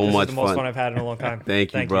fun. So this much is the most fun. fun I've had in a long time.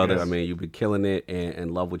 Thank you, brother. guys. I mean, you've been killing it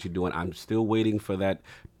and love what you're doing. I'm still waiting for that.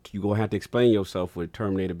 You're going to have to explain yourself with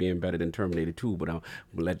Terminator being better than Terminator 2, but I'm going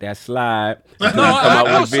to let that slide. Until No, you come I out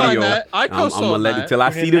with co-sign video. that. I I'm going to co-sign let it that. until I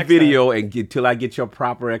Tune in see the next time. video and until I get your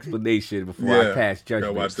proper explanation before I pass Gotta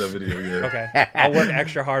judgment. watch that video. Yeah. Okay. I'll work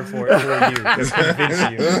extra hard for it for you to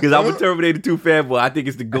convince you. Because I'm a Terminator 2 fanboy. I think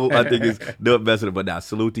it's the GOAT. I think it's the best of it. But now,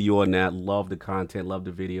 salute to you on that. Love the content. Love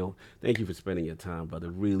the video. Thank you for spending your time, brother.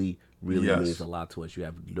 Really Yes. means a lot to us. You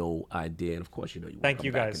have no idea. And, of course, you know you want to Thank come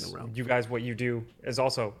you back guys. in the realm. You guys, what you do is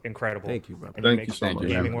also incredible. Thank you, brother. And Thank make you so the much.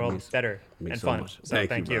 gaming Yeah, world it means- better It means and so fun. much. So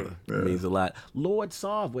thank you. brother. It means a lot. Lord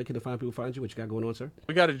Sov, where can the fine people find you? What you got going on, sir?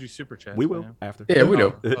 We got to do super chat. We will after. Yeah, we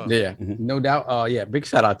do. Oh. Yeah, no doubt. Yeah, big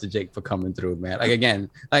shout out to Jake for coming through, man. Like again,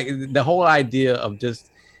 like the whole idea of just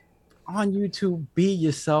on YouTube, be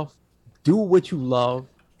yourself, do what you love,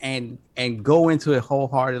 and go into it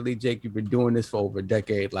wholeheartedly. Jake, you've been doing this for over a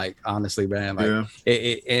decade. Like honestly, man, like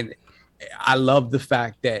Yeah. and I love the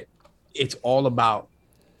fact that it's all about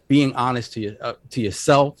being honest to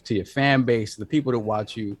yourself, to your fan base, the people that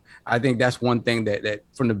watch you. I think that's one thing that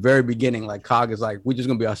from the very beginning, like Cog is like, we're just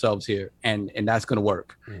gonna be ourselves here, and that's gonna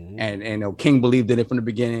work. And you know, King believed in it from the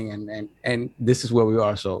beginning, and this is where we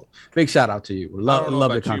are. So big shout out to you. I Love don't know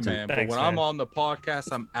love the about you, content. man, but Thanks, when man. I'm on the podcast,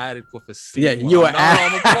 I'm addict with a C. Yeah, When you I'm are not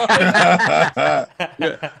on the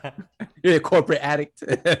podcast. You're a corporate addict.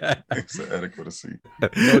 It's an adequate to see.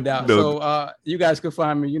 No doubt. No. So you guys can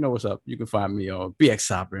find me. You know what's up. You can find me on BX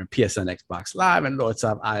Sopper and PSN Xbox Live and Lord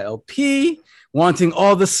Sop ILP. Wanting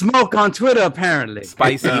all the smoke on Twitter, apparently.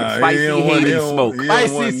 Spicy, Nah, spicy he don't want- hating he don't- smoke. he don't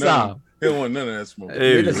Spicy want none- Sop. He don't want none of that smoke.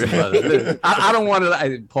 Hey, Listen, brother, listen. I don't want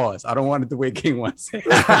to pause. I don't want it the way King wants it.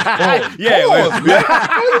 yeah, Pause, man.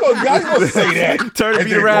 How you gonna say that? turn the And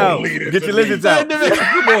beat then around. gonna lead it Get to your me. lizards out. No,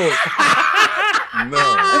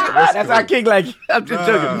 That's how King like. I'm just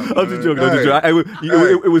joking. I'm just joking. I'm just joking. It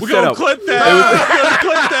was We're set gonna up. clip that. We're gonna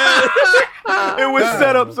clip that. It was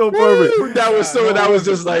set up so perfect. That was so. That was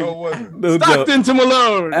just like No, it wasn't. No joke. Stockton to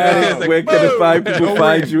Malone. Addict, It's like, where can the boom. fine people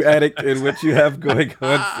find you, Addict, and what you have going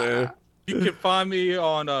on, sir? You can find me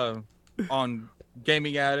on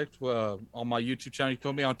Gaming Addict on my YouTube channel. You can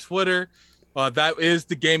find me on Twitter. That is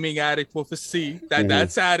the Gaming Addict with a C.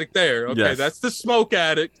 That's Addict there. Okay, Yes. that's the Smoke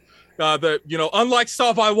Addict. Unlike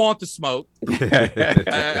stuff, I want the smoke.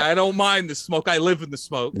 I don't mind the smoke. I live in the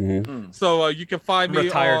smoke. So you can find I'm me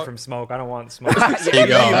retired on, from smoke. I don't want smoke. There you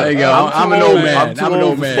go. There you go. I'm an too old old. man. I'm too I'm an old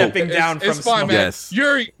old for man. Stepping down it's from fine, smoke. man. Yes.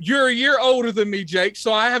 You're a year older than me, Jake.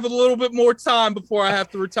 So I have a little bit more time before I have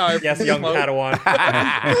to retire. Yes, from young smoke. Padawan.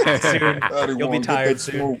 Soon. You'll be tired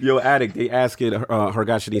soon. Yo, Addict, they asking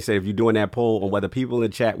Hergashini said if you're doing that poll on whether people in the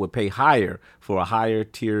chat would pay higher for a higher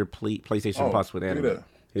tier PlayStation Plus with do anime. that.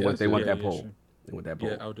 They want Yeah, that yeah, poll. sure. They want that poll.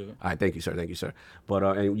 Yeah, I'll do it. All right, thank you, sir. Thank you, sir. But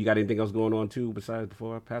and you got anything else going on too besides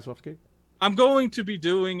before I pass off, King? I'm going to be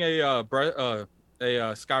doing a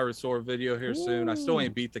Skyward Sword video here soon. I still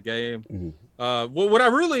ain't beat the game. What I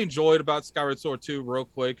really enjoyed about Skyward Sword 2, real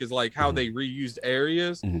quick, is like how they reused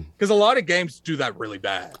areas, because a lot of games do that really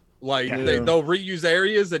bad. Like they'll reuse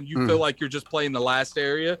areas, and you feel like you're just playing the last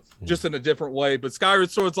area, just in a different way. But Skyward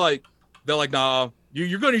Sword's like they're like, nah,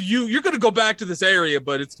 you're gonna go back to this area,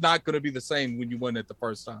 but it's not gonna be the same when you win it the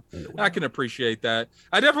first time. I can appreciate that.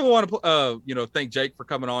 I definitely want to thank Jake for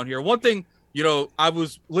coming on here. One thing, I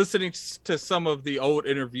was listening to some of the old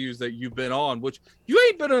interviews that you've been on, which you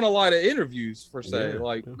ain't been in a lot of interviews per se. Yeah.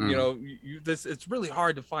 Like it's really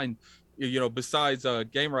hard to find. Besides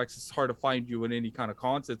GameRex, it's hard to find you in any kind of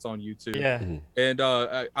contents on YouTube. Yeah. And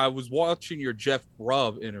I was watching your Jeff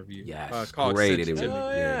Grubb interview. Yes, called great Sensitivity. interview. Oh,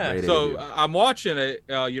 Yeah, great So interview. I'm watching it.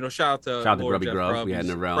 Shout out to Lord Grubby Jeff Grubb. Grubb. We had in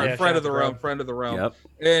He's the realm. friend, Yeah, friend shout of the out to realm. Grubb. Friend of the realm. Yep.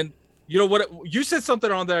 And you know what? You said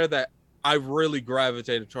something on there that I really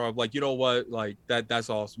gravitated toward. Like, you know what? Like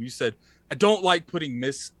that's awesome. You said I don't like putting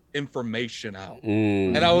misinformation out,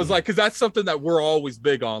 and I was like, because that's something that we're always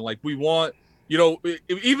big on. Like we want.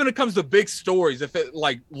 Even when it comes to big stories, if it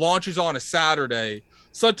like launches on a Saturday,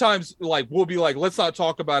 sometimes like we'll be like, let's not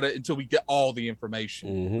talk about it until we get all the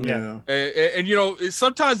information. Yeah. And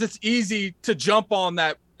sometimes it's easy to jump on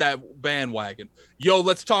that that bandwagon. Yo,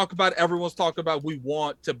 let's talk about it. Everyone's talking about we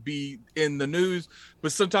want to be in the news,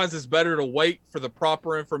 but sometimes it's better to wait for the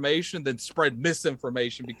proper information than spread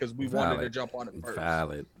misinformation because we wanted to jump on it first.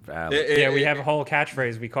 Valid. We have a whole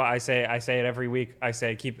catchphrase we call. I say it every week. I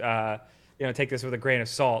say keep take this with a grain of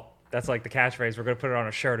salt. That's like the catchphrase. We're gonna put it on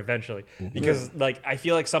a shirt eventually because like I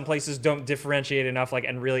feel like some places don't differentiate enough, like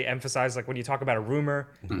and really emphasize like when you talk about a rumor,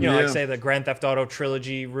 like say the Grand Theft Auto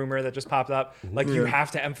trilogy rumor that just popped up, like you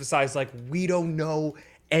have to emphasize like we don't know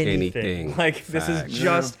anything. Like this is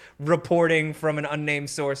just reporting from an unnamed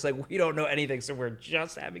source. Like we don't know anything, so we're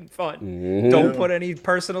just having fun. Don't put any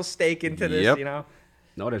personal stake into this.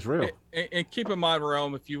 No, that's real. And keep in mind,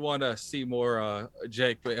 Realm, if you want to see more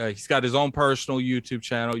Jake, he's got his own personal YouTube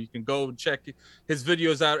channel. You can go and check his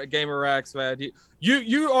videos out at Gamer Racks, man.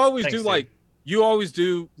 You always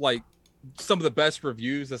do some of the best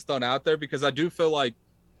reviews that's done out there because I do feel like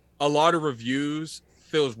a lot of reviews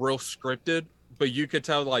feels real scripted, but you could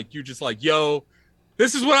tell like you just like, yo,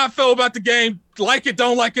 this is what I feel about the game. Like it,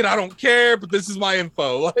 don't like it, I don't care, but this is my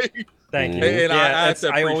info. Thank you. And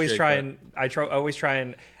I always try and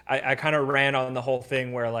I kind of ran on the whole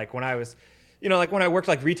thing where like when I was, like when I worked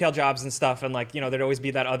like retail jobs and stuff, and like there'd always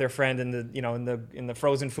be that other friend in the in the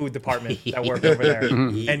frozen food department that worked over there,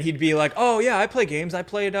 and he'd be like, "Oh yeah, I play games. I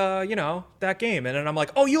played that game," and then I'm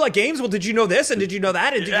like, "Oh, you like games? Well, did you know this? And did you know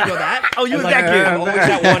that? And did you know that? Oh, you like that game? Always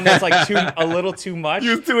that one that's like a little too much."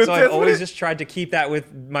 So I've always just tried to keep that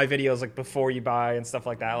with my videos, like before you buy and stuff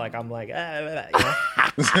like that. Like I'm like,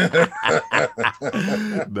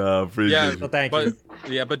 No, appreciate it. So thank you.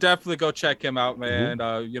 Yeah, but definitely go check him out, man.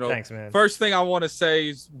 Thanks, man. First thing I want to say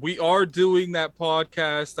is we are doing that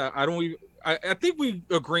podcast. I think we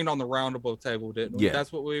agreed on the roundable table, didn't we? Yeah.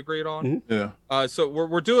 That's what we agreed on. Yeah. So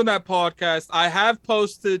we're doing that podcast. I have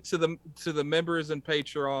posted to the members and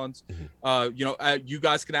Patreons. You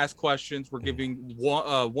guys can ask questions. We're giving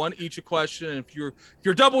one each a question. And if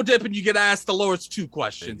you're double dipping, you get asked the lowest 2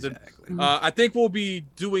 questions. Exactly. And I think we'll be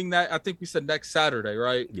doing that. I think we said next Saturday,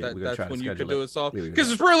 right? Yeah, That's when you can do it solved. Yeah,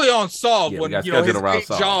 because it's really on solved when his 8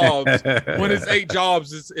 jobs. When his 8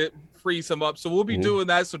 jobs it frees him up. So we'll be doing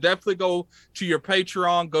that. So definitely go to your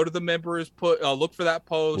Patreon, go to the members, look for that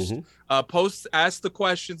post, ask the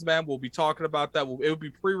questions, man. We'll be talking about that. It will be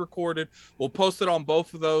pre-recorded. We'll post it on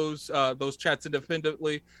both of those chats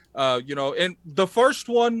independently. And the first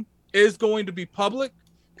one is going to be public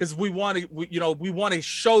because we want to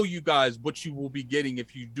show you guys what you will be getting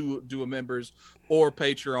if you do a members or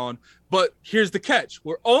Patreon. But here's the catch: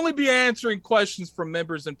 we'll only be answering questions from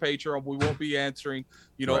members and Patreon. We won't be answering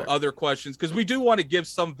other questions because we do want to give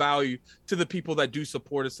some value to the people that do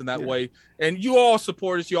support us in that way. And you all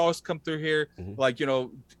support us. You always come through here.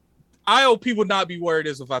 IOP would not be where it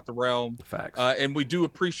is without the Realm. Facts. And we do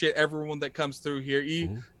appreciate everyone that comes through here.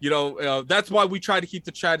 That's why we try to keep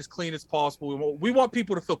the chat as clean as possible. We want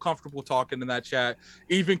people to feel comfortable talking in that chat.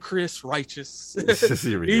 Even Chris Righteous,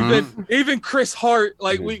 even Chris Hart.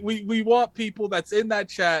 Like we want people that's in that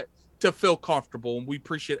chat to feel comfortable, and we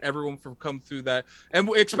appreciate everyone for coming through that, and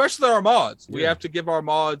especially our mods. We have to give our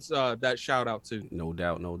mods that shout out too. No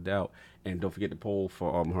doubt. And don't forget the poll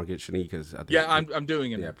for Harget Shani because I'm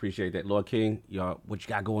doing it. Yeah, appreciate that. Lord King, y'all, what you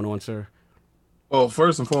got going on, sir? Well,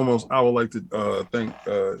 first and foremost, I would like to thank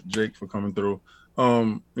Jake for coming through.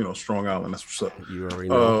 Strong Island, that's what's up. You already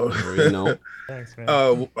know. Thanks,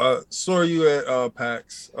 man. Saw you at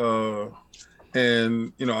PAX,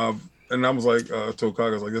 and I was like, told Kyle, I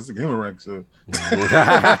was like, that's the Gamer Rank. So mini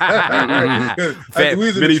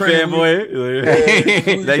fanboy.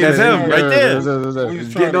 That's him right there.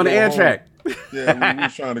 Getting on the Amtrak. Yeah, we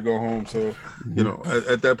was trying to go home. So,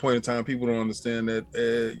 at that point in time, people don't understand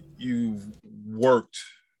that you've worked.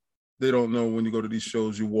 They don't know when you go to these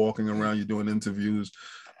shows, you're walking around, you're doing interviews,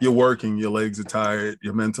 you're working, your legs are tired,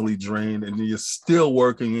 you're mentally drained, and you're still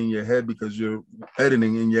working in your head because you're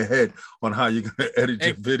editing in your head on how you're going to edit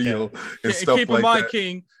your video and stuff like that. Keep in mind,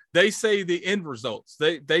 King, they say the end results.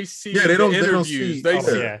 They see they don't interviews.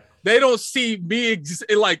 They don't see me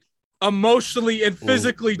emotionally and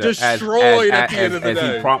physically destroyed at the end of the day.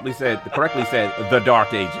 As he correctly said, the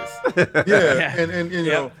Dark Ages. And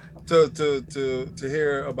to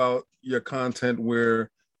hear about your content where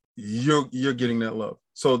you're getting that love.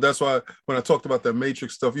 So that's why when I talked about that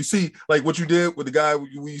Matrix stuff, you see, like what you did with the guy,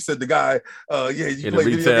 you said the guy, you play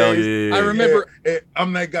video games. I remember.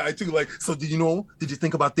 I'm that guy too. Like, so did you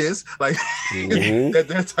think about this? Like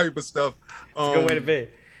that type of stuff. It's a good way to be.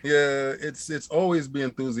 Yeah, it's always be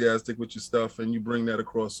enthusiastic with your stuff, and you bring that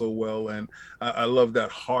across so well. And I love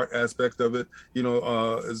that heart aspect of it. You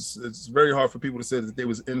know, it's very hard for people to say that they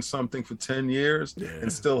was in something for 10 years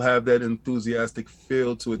and still have that enthusiastic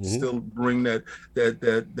feel to it, still bring that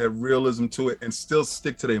realism to it, and still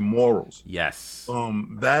stick to their morals. Yes.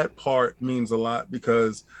 That part means a lot,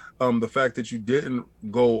 because the fact that you didn't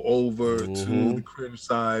go over to the cringe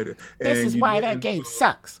side. And this is why that game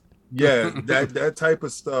sucks. Yeah, that type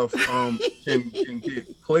of stuff can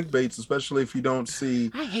get clickbaits, especially if you don't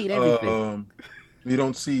see. I hate everything. You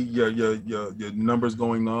don't see your numbers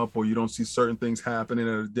going up, or you don't see certain things happening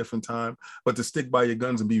at a different time. But to stick by your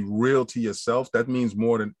guns and be real to yourself, that means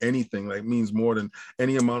more than anything. Like, means more than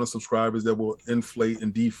any amount of subscribers that will inflate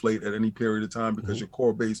and deflate at any period of time, because your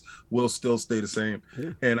core base will still stay the same.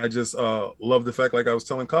 And I just love the fact, like I was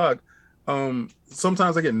telling Cog,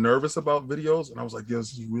 sometimes I get nervous about videos, and I was like,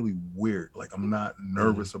 this is really weird. Like, I'm not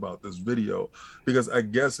nervous about this video, because I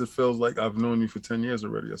guess it feels like I've known you for 10 years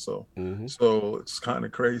already or so. So it's kind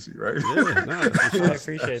of crazy, right? I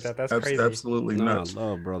appreciate that. That's crazy. Absolutely nuts.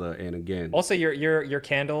 Love, brother. And again, also your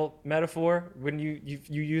candle metaphor, when you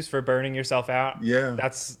use for burning yourself out,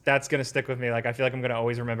 that's gonna stick with me. Like, I feel like I'm gonna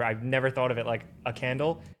always remember. I've never thought of it like a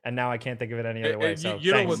candle, and now I can't think of it any other way. So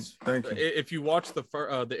you know what? Thank you. If you watch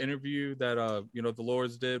the interview that the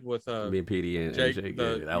Lords did with me and PD and Jake, Jake,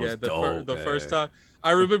 that was dope. The first time,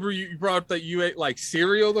 I remember you brought up that you ate like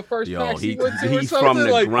cereal the first time. He's from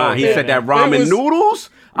the grind. He said that ramen noodles.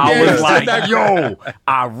 I was like, yo,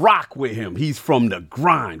 I rock with him. He's from the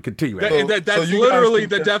grind. Continue. That's literally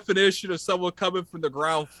the definition of someone coming from the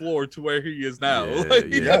ground floor to where he is now.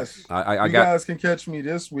 Yes, you guys can catch me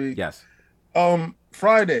this week. Yes,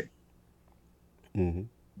 Friday.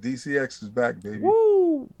 DCX is back, baby.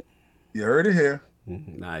 Woo! You heard it here.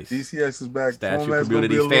 Nice. DCX is back. Statue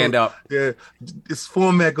community stand up. Yeah, this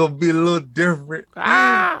format gonna be a little different.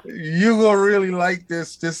 You gonna really like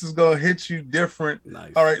this. This is gonna hit you different.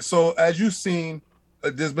 Nice. All right. So as you've seen,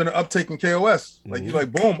 there's been an uptake in KOS. Like, you're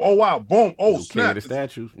like, boom, oh wow, boom, oh snap. The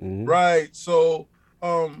statues. Right. So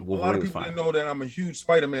a lot of people know that I'm a huge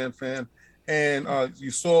Spider-Man fan, and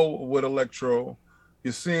you saw with Electro.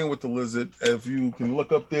 You're seeing with the Lizard. If you can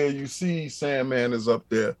look up there, you see Sandman is up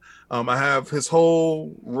there. I have his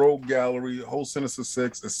whole Rogue Gallery, whole Sinister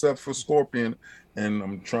Six, except for Scorpion, and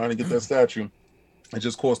I'm trying to get that statue. It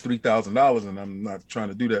just cost $3,000, and I'm not trying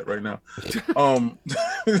to do that right now.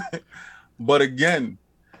 But again,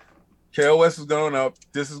 KOS is going up.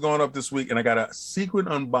 This is going up this week, and I got a secret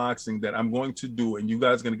unboxing that I'm going to do, and you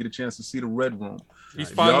guys are going to get a chance to see the Red Room. He's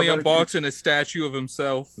finally unboxing a statue of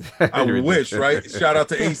himself. I wish, right? Shout out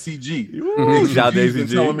to ACG. Shout out to ACG. Been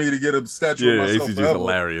telling me to get a statue of myself ACG is forever.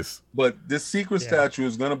 hilarious. But this secret statue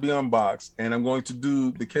is going to be unboxed, and I'm going to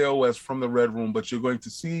do the KOS from the Red Room, but you're going to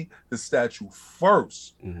see the statue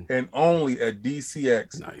first and only at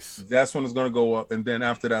DCX. Nice. That's when it's going to go up, and then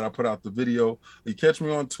after that, I put out the video. You catch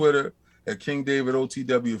me on Twitter at King David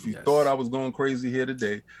OTW. If you thought I was going crazy here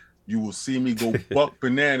today, you will see me go buck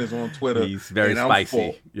bananas on Twitter. He's very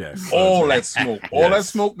spicy. Yes. All that smoke. All that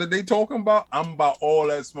smoke that they talking about, I'm about all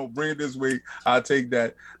that smoke. Bring it this way. I'll take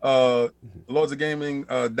that.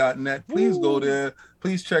 lordsofgaming.net. Please go there.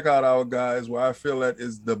 Please check out our guys, where I feel that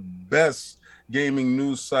is the best gaming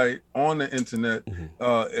news site on the internet.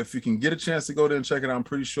 If you can get a chance to go there and check it out, I'm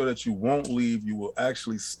pretty sure that you won't leave. You will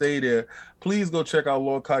actually stay there. Please go check out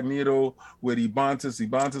Lord Cognito with Ebontis.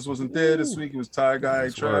 Ebontis wasn't there this week. It was Ty Guy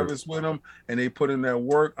Travis with him, and they put in that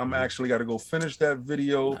work. I'm actually got to go finish that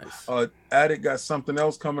video. Addict got something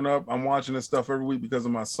else coming up. I'm watching this stuff every week because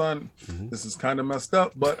of my son. This is kind of messed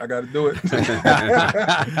up, but I got to do it.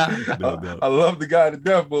 I love the guy to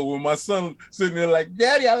death, but when my son sitting there like,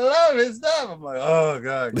 Daddy, I love his stuff, I'm like, oh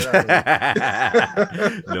God.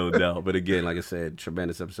 No doubt. But again, like I said,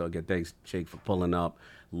 tremendous episode. Again, thanks, Jake, for pulling up.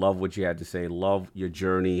 Love what you had to say. Love your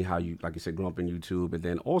journey, how you, like you said, grew up in YouTube, and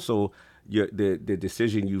then also the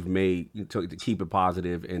decision you've made to keep it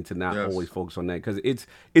positive and to not always focus on that, because it's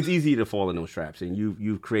easy to fall in those traps, and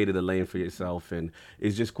you've created a lane for yourself, and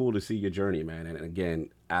it's just cool to see your journey, man. And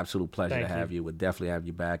again, absolute pleasure to have you. We'll definitely have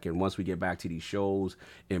you back. And once we get back to these shows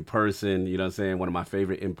in person, you know what I'm saying? One of my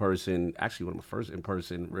favorite actually one of my first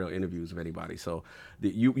in-person real interviews of anybody. So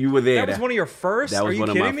you were there. That was one of your first? That was one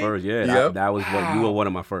of my first, that was what you were one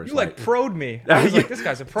of my first. You pro'd me. I was like, this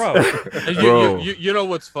guy's a pro. You know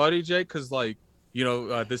what's funny, Jake? Because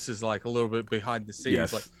this is like a little bit behind the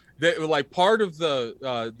scenes. Like part of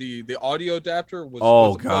the audio adapter was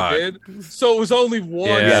plugged in, so it was only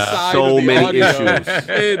one side so of the many audio. issues.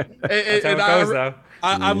 And That's how it goes, though.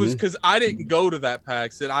 I was because I didn't go to that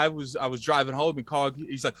PAX, and I was driving home and called.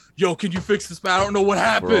 He's like, "Yo, can you fix this, man? I don't know what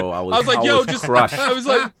happened." Bro, I was like, I "Yo, was just." crushed.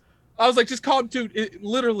 I was like, just copy, dude.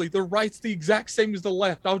 Literally, the right's the exact same as the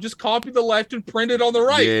left. I'll just copy the left and print it on the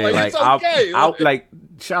right. Yeah, like it's okay. Like,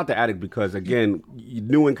 shout out to Addict because again, you're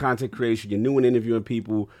new in content creation, you're new in interviewing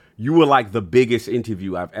people. You were like the biggest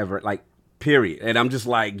interview I've ever like. Period. And I'm just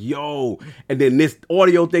like, yo. And then this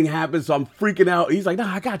audio thing happens, so I'm freaking out. He's like,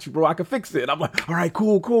 nah, I got you, bro. I can fix it. I'm like, all right,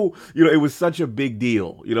 cool. You know, it was such a big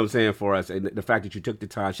deal, you know what I'm saying, for us. And the fact that you took the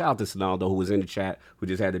time. Shout out to Sonaldo, who was in the chat, who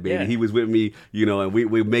just had the baby. Yeah. He was with me, you know, and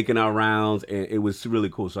we're making our rounds, and it was really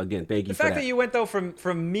cool. So again, thank you The for fact that. that you went though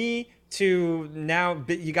from me to now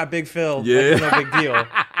you got Big Phil, Yeah. like, no big deal.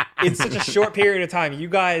 In such a short period of time, you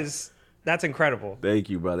guys, that's incredible.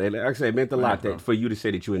 Thank you, brother. And like I said, it meant a lot that for you to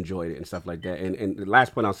say that you enjoyed it and stuff like that. And the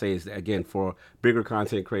last point I'll say is that, again, for bigger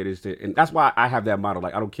content creators, and that's why I have that motto.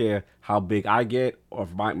 Like, I don't care how big I get or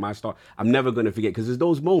if my star, I'm never going to forget because it's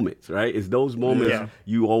those moments, right? It's those moments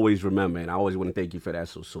you always remember. And I always want to thank you for that.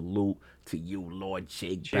 So salute to you, Lord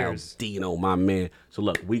Jake Baldino, my man. So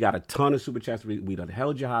look, we got a ton of super chats. We done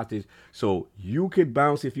held you hostage. So you could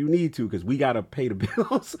bounce if you need to because we got to pay the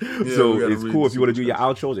bills. So it's cool if you want to do your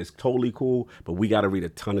outros. It's totally cool. But we got to read a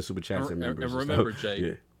ton of super chats and members. And remember, Jay,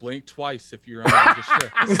 Yeah. blink twice if you're on the show.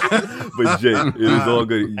 But Jay, it is all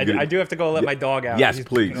good. I do have to go let my dog out. Yes, He's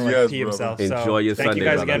please. gonna, like, Yes, pee brother. himself. Enjoy So your thank Sunday, you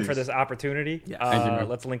guys brother. again for this opportunity. Yes. Thank you.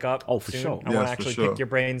 Let's link up. Oh, for soon. sure. I want Yes, to for actually sure. pick your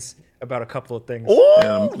brains about a couple of things. Oh,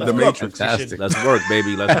 Yeah, the Matrix. Fantastic. let's work,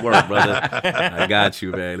 baby. Let's work, brother. I got you,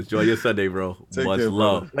 man. Enjoy your Sunday, bro. Take Much care,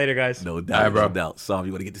 love. Later, guys. No All right, doubt, bro. no doubt. Saul,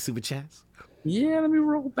 you want to get the super chats? Yeah, let me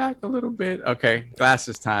roll back a little bit. Okay,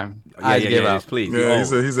 glasses time. Yeah, Eyes give yeah, out. please. Yeah, he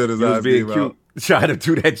said his he was eyes being gave cute. out. Trying to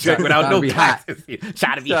do that check without Trying to no be hot. glasses.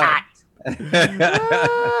 Trying to be Trying-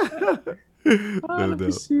 hot. Let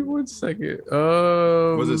me see 1 second.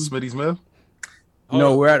 Was it Smitty Smith?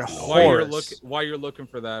 No, we're at While Horus. you're looking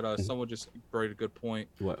for that, someone just brought a good point.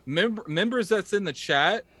 What? Members that's in the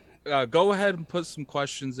chat, go ahead and put some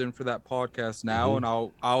questions in for that podcast now, and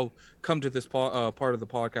I'll come to this part of the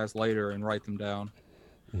podcast later and write them down.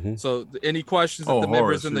 So any questions that the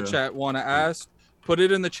members Horace, in the yeah. chat want to ask, put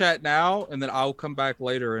it in the chat now, and then I'll come back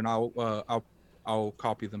later and I'll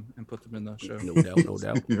copy them and put them in the show. No doubt, no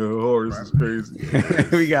doubt. Yeah, Horace is crazy.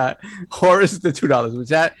 We got Horus the $2. Which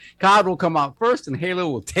that COD will come out first, and Halo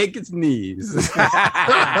will take its knees.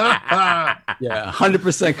 Yeah,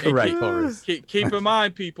 100% correct, Horus. Keep in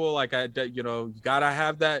mind, people, like you gotta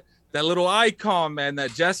have that little icon, man,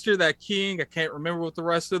 that gesture, that king. I can't remember what the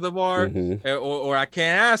rest of them are, or I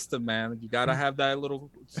can't ask them, man. You gotta have that little.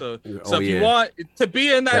 So if you want to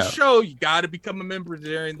be in that show, you gotta become a member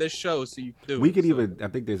during this show, so you can do. We could even. I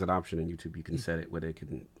think there's an option in YouTube. You can set it where they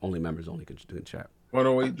can members only can do the chat.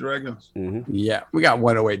 108 Dragons. Yeah, we got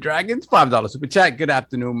 108 Dragons, $5 super chat. Good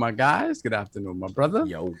afternoon, my guys. Good afternoon, my brother.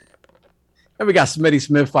 Yo, And we got Smitty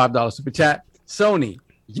Smith, $5 super chat. Sony,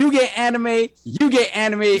 you get anime,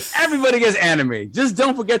 everybody gets anime. Just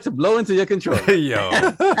don't forget to blow into your controller. yo.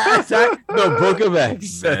 Hashtag the Book of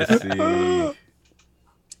X. Messy.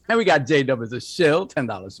 And we got J-Dub as a shill,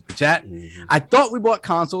 $10 super chat. I thought we bought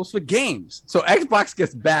consoles for games. So Xbox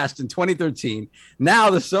gets bashed in 2013. Now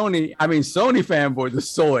the Sony fanboys, the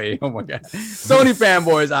soy, oh my God. Sony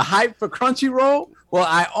fanboys are hyped for Crunchyroll. Well,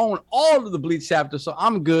 I own all of the Bleach chapters, so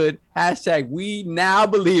I'm good. Hashtag we now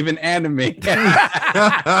believe in anime. He's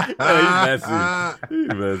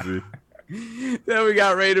messy. Then we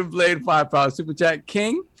got Raiden Blade, $5 super chat.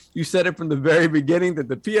 King, you said it from the very beginning that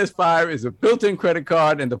the PS5 is a built-in credit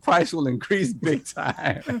card and the price will increase big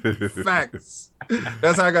time. Facts.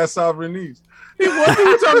 That's how I got sovereign needs. What are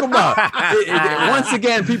you talking about? Once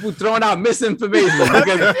again, people throwing out misinformation. That's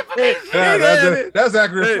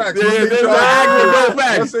accurate facts.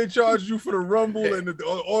 Once they charge you for the rumble and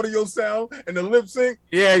the audio sound and the lip sync,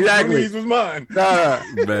 Yeah, exactly. needs was mine.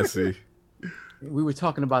 Messy. We were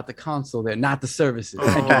talking about the console there, not the services.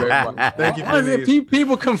 Thank you very much. Thank you, Why is it Denise.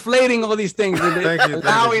 people conflating all these things and Thank you,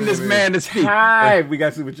 allowing this Denise. man to speak. Hi, we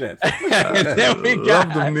got super chats. Then we Love them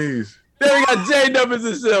got knees. J Numbers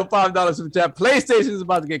and Shill, $5 super chat. PlayStation is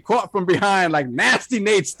about to get caught from behind like Nasty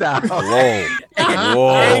Nate style. Whoa.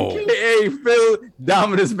 Whoa. AKA Phil,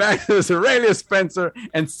 Dominus Maximus, Aurelia Spencer,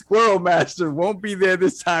 and Squirrel Master won't be there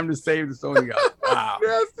this time to save the Sony guys. Wow.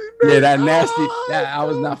 Yeah, that nasty. I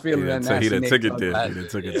was not feeling that So he nasty. done Nate took it talk there. last He done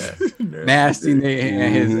took it there. Nasty Nate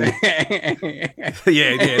and his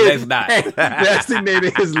Yeah, that's not. Nasty Nate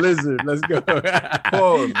and his lizard. Let's go.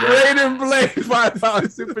 Pause, bro. Raiden Blade,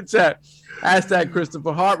 $5 super chat. Hashtag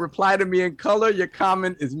Christopher Hart. Reply to me in color. Your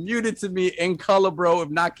comment is muted to me in color, bro. If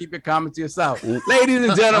not, keep your comment to yourself. Ladies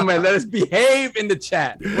and gentlemen, let us behave in the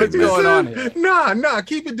chat. What's going on here? Nah,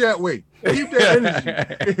 keep it that way. Keep that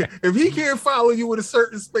energy. If he can't follow you with a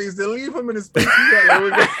certain space, then leave him in the space.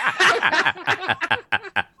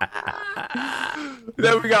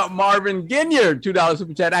 Then we got Marvin Ginyard, $2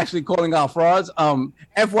 super chat, actually calling out frauds.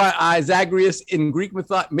 FYI, Zagreus in Greek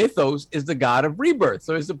mythos is the god of rebirth.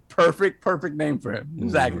 So it's a perfect name for him,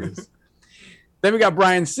 Zagreus. Then we got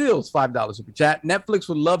Brian Seals, $5 super chat. Netflix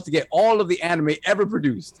would love to get all of the anime ever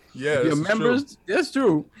produced. Yeah, if your members, that's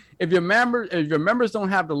true. If your members don't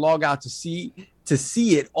have to log out to see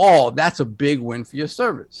it all, that's a big win for your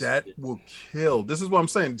service. That will kill. This is what I'm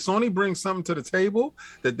saying. Sony brings something to the table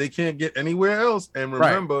that they can't get anywhere else. And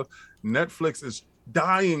remember, Netflix is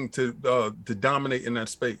dying to dominate in that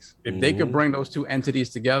space. If they could bring those two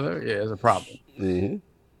entities together, yeah, there's a problem. And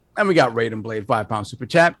we got Raiden Blade, £5 super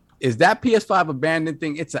chat. Is that PS5 abandoned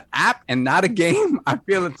thing? It's an app and not a game. I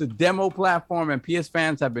feel it's a demo platform, and PS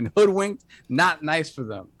fans have been hoodwinked. Not nice for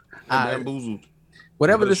them. Bamboozled.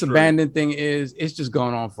 Whatever this abandoned thing is, it's just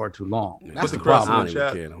going on for too long. That's the problem.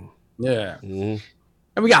 Yeah. And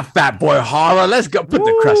we got Fat Boy Horror. Let's go. Put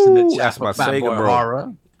the crest in the chat. That's my Fat Sega, Boy bro.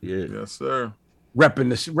 Horror. Yeah. Yes, sir. Repping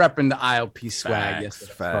the ILP swag. Facts, Yes,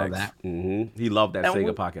 facts. that. He loved that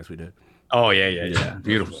Sega podcast we did. Oh, yeah.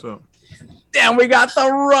 Beautiful. So, Then we got the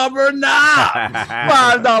rubber knob.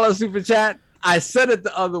 $5 super chat. I said it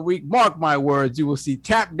the other week. Mark my words. You will see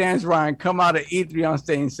Tap Dance Ryan come out of E3 on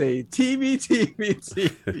stage and say, TV.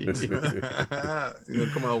 you'll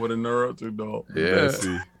come out with a Naruto doll. Yeah.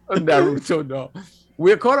 A Naruto doll.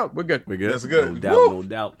 We're caught up. We're good. That's good. No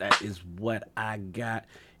doubt. That is what I got.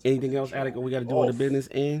 Anything else, Attic, we got to do on the business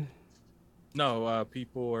end? No,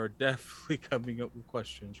 people are definitely coming up with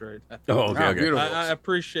questions right now. Oh, okay. I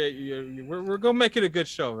appreciate you. We're gonna make it a good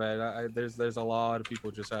show, man. There's a lot of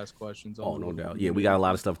people just ask questions. Oh, no doubt. Yeah, we got a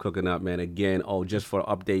lot of stuff cooking up, man. Again, just for an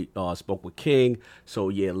update, spoke with King. So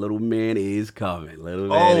yeah, little man is coming. Little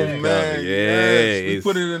man is coming. Yes. We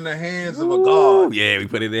put it in the hands of a god. Yeah, we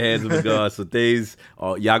put it in the hands of a god. So things,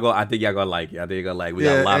 I think y'all gonna like it. I think you're gonna like it. We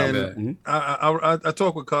got a lot of it. I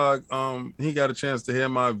talked with Cog. He got a chance to hear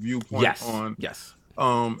my viewpoint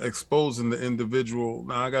on exposing the individual.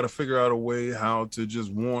 Now I got to figure out a way how to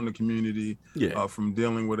just warn the community from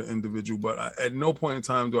dealing with an individual, but at no point in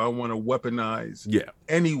time do I want to weaponize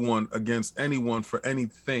anyone against anyone for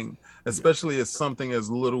anything, especially as something as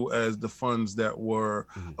little as the funds that were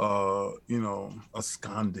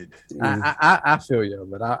absconded. I feel you,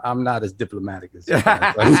 but I'm not as diplomatic as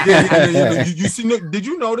you see, Nick, did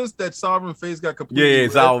you notice that Sovereign face got completely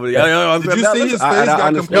red? Did you see his face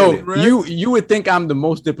got completely red? You would think I'm the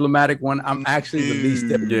most diplomatic one. I'm actually the least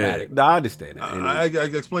diplomatic. Yeah, no, I understand that. I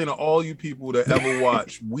explain to all you people that ever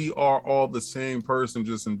watch, we are all the same person,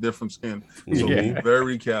 just in different skin. So be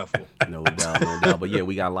very careful. No doubt. But yeah,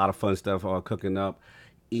 we got a lot of fun stuff all cooking up.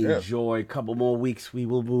 Enjoy a couple more weeks. We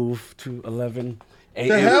will move to 11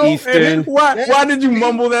 a.m. Eastern. Why did you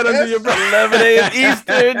mumble that under your breath? 11 a.m.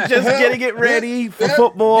 Eastern. Just getting it ready for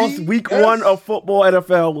football. Week 1 of football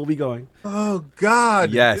NFL will be going. Oh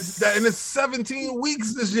God! Yes, and it's 17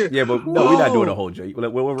 weeks this year. Yeah, but no, we're not doing a whole joint.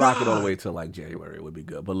 We're rocking all the way till like January. It would be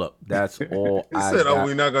good. But look, that's all. He said, "Oh,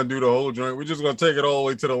 we're not gonna do the whole joint. We're just gonna take it all the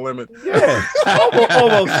way to the limit." Yeah,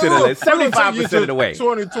 almost to the limit. 75% of the way.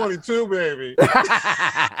 2022, baby.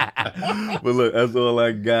 But look, that's all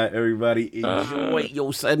I got. Everybody, enjoy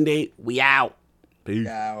your Sunday. We out. Peace.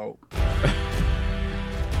 Out.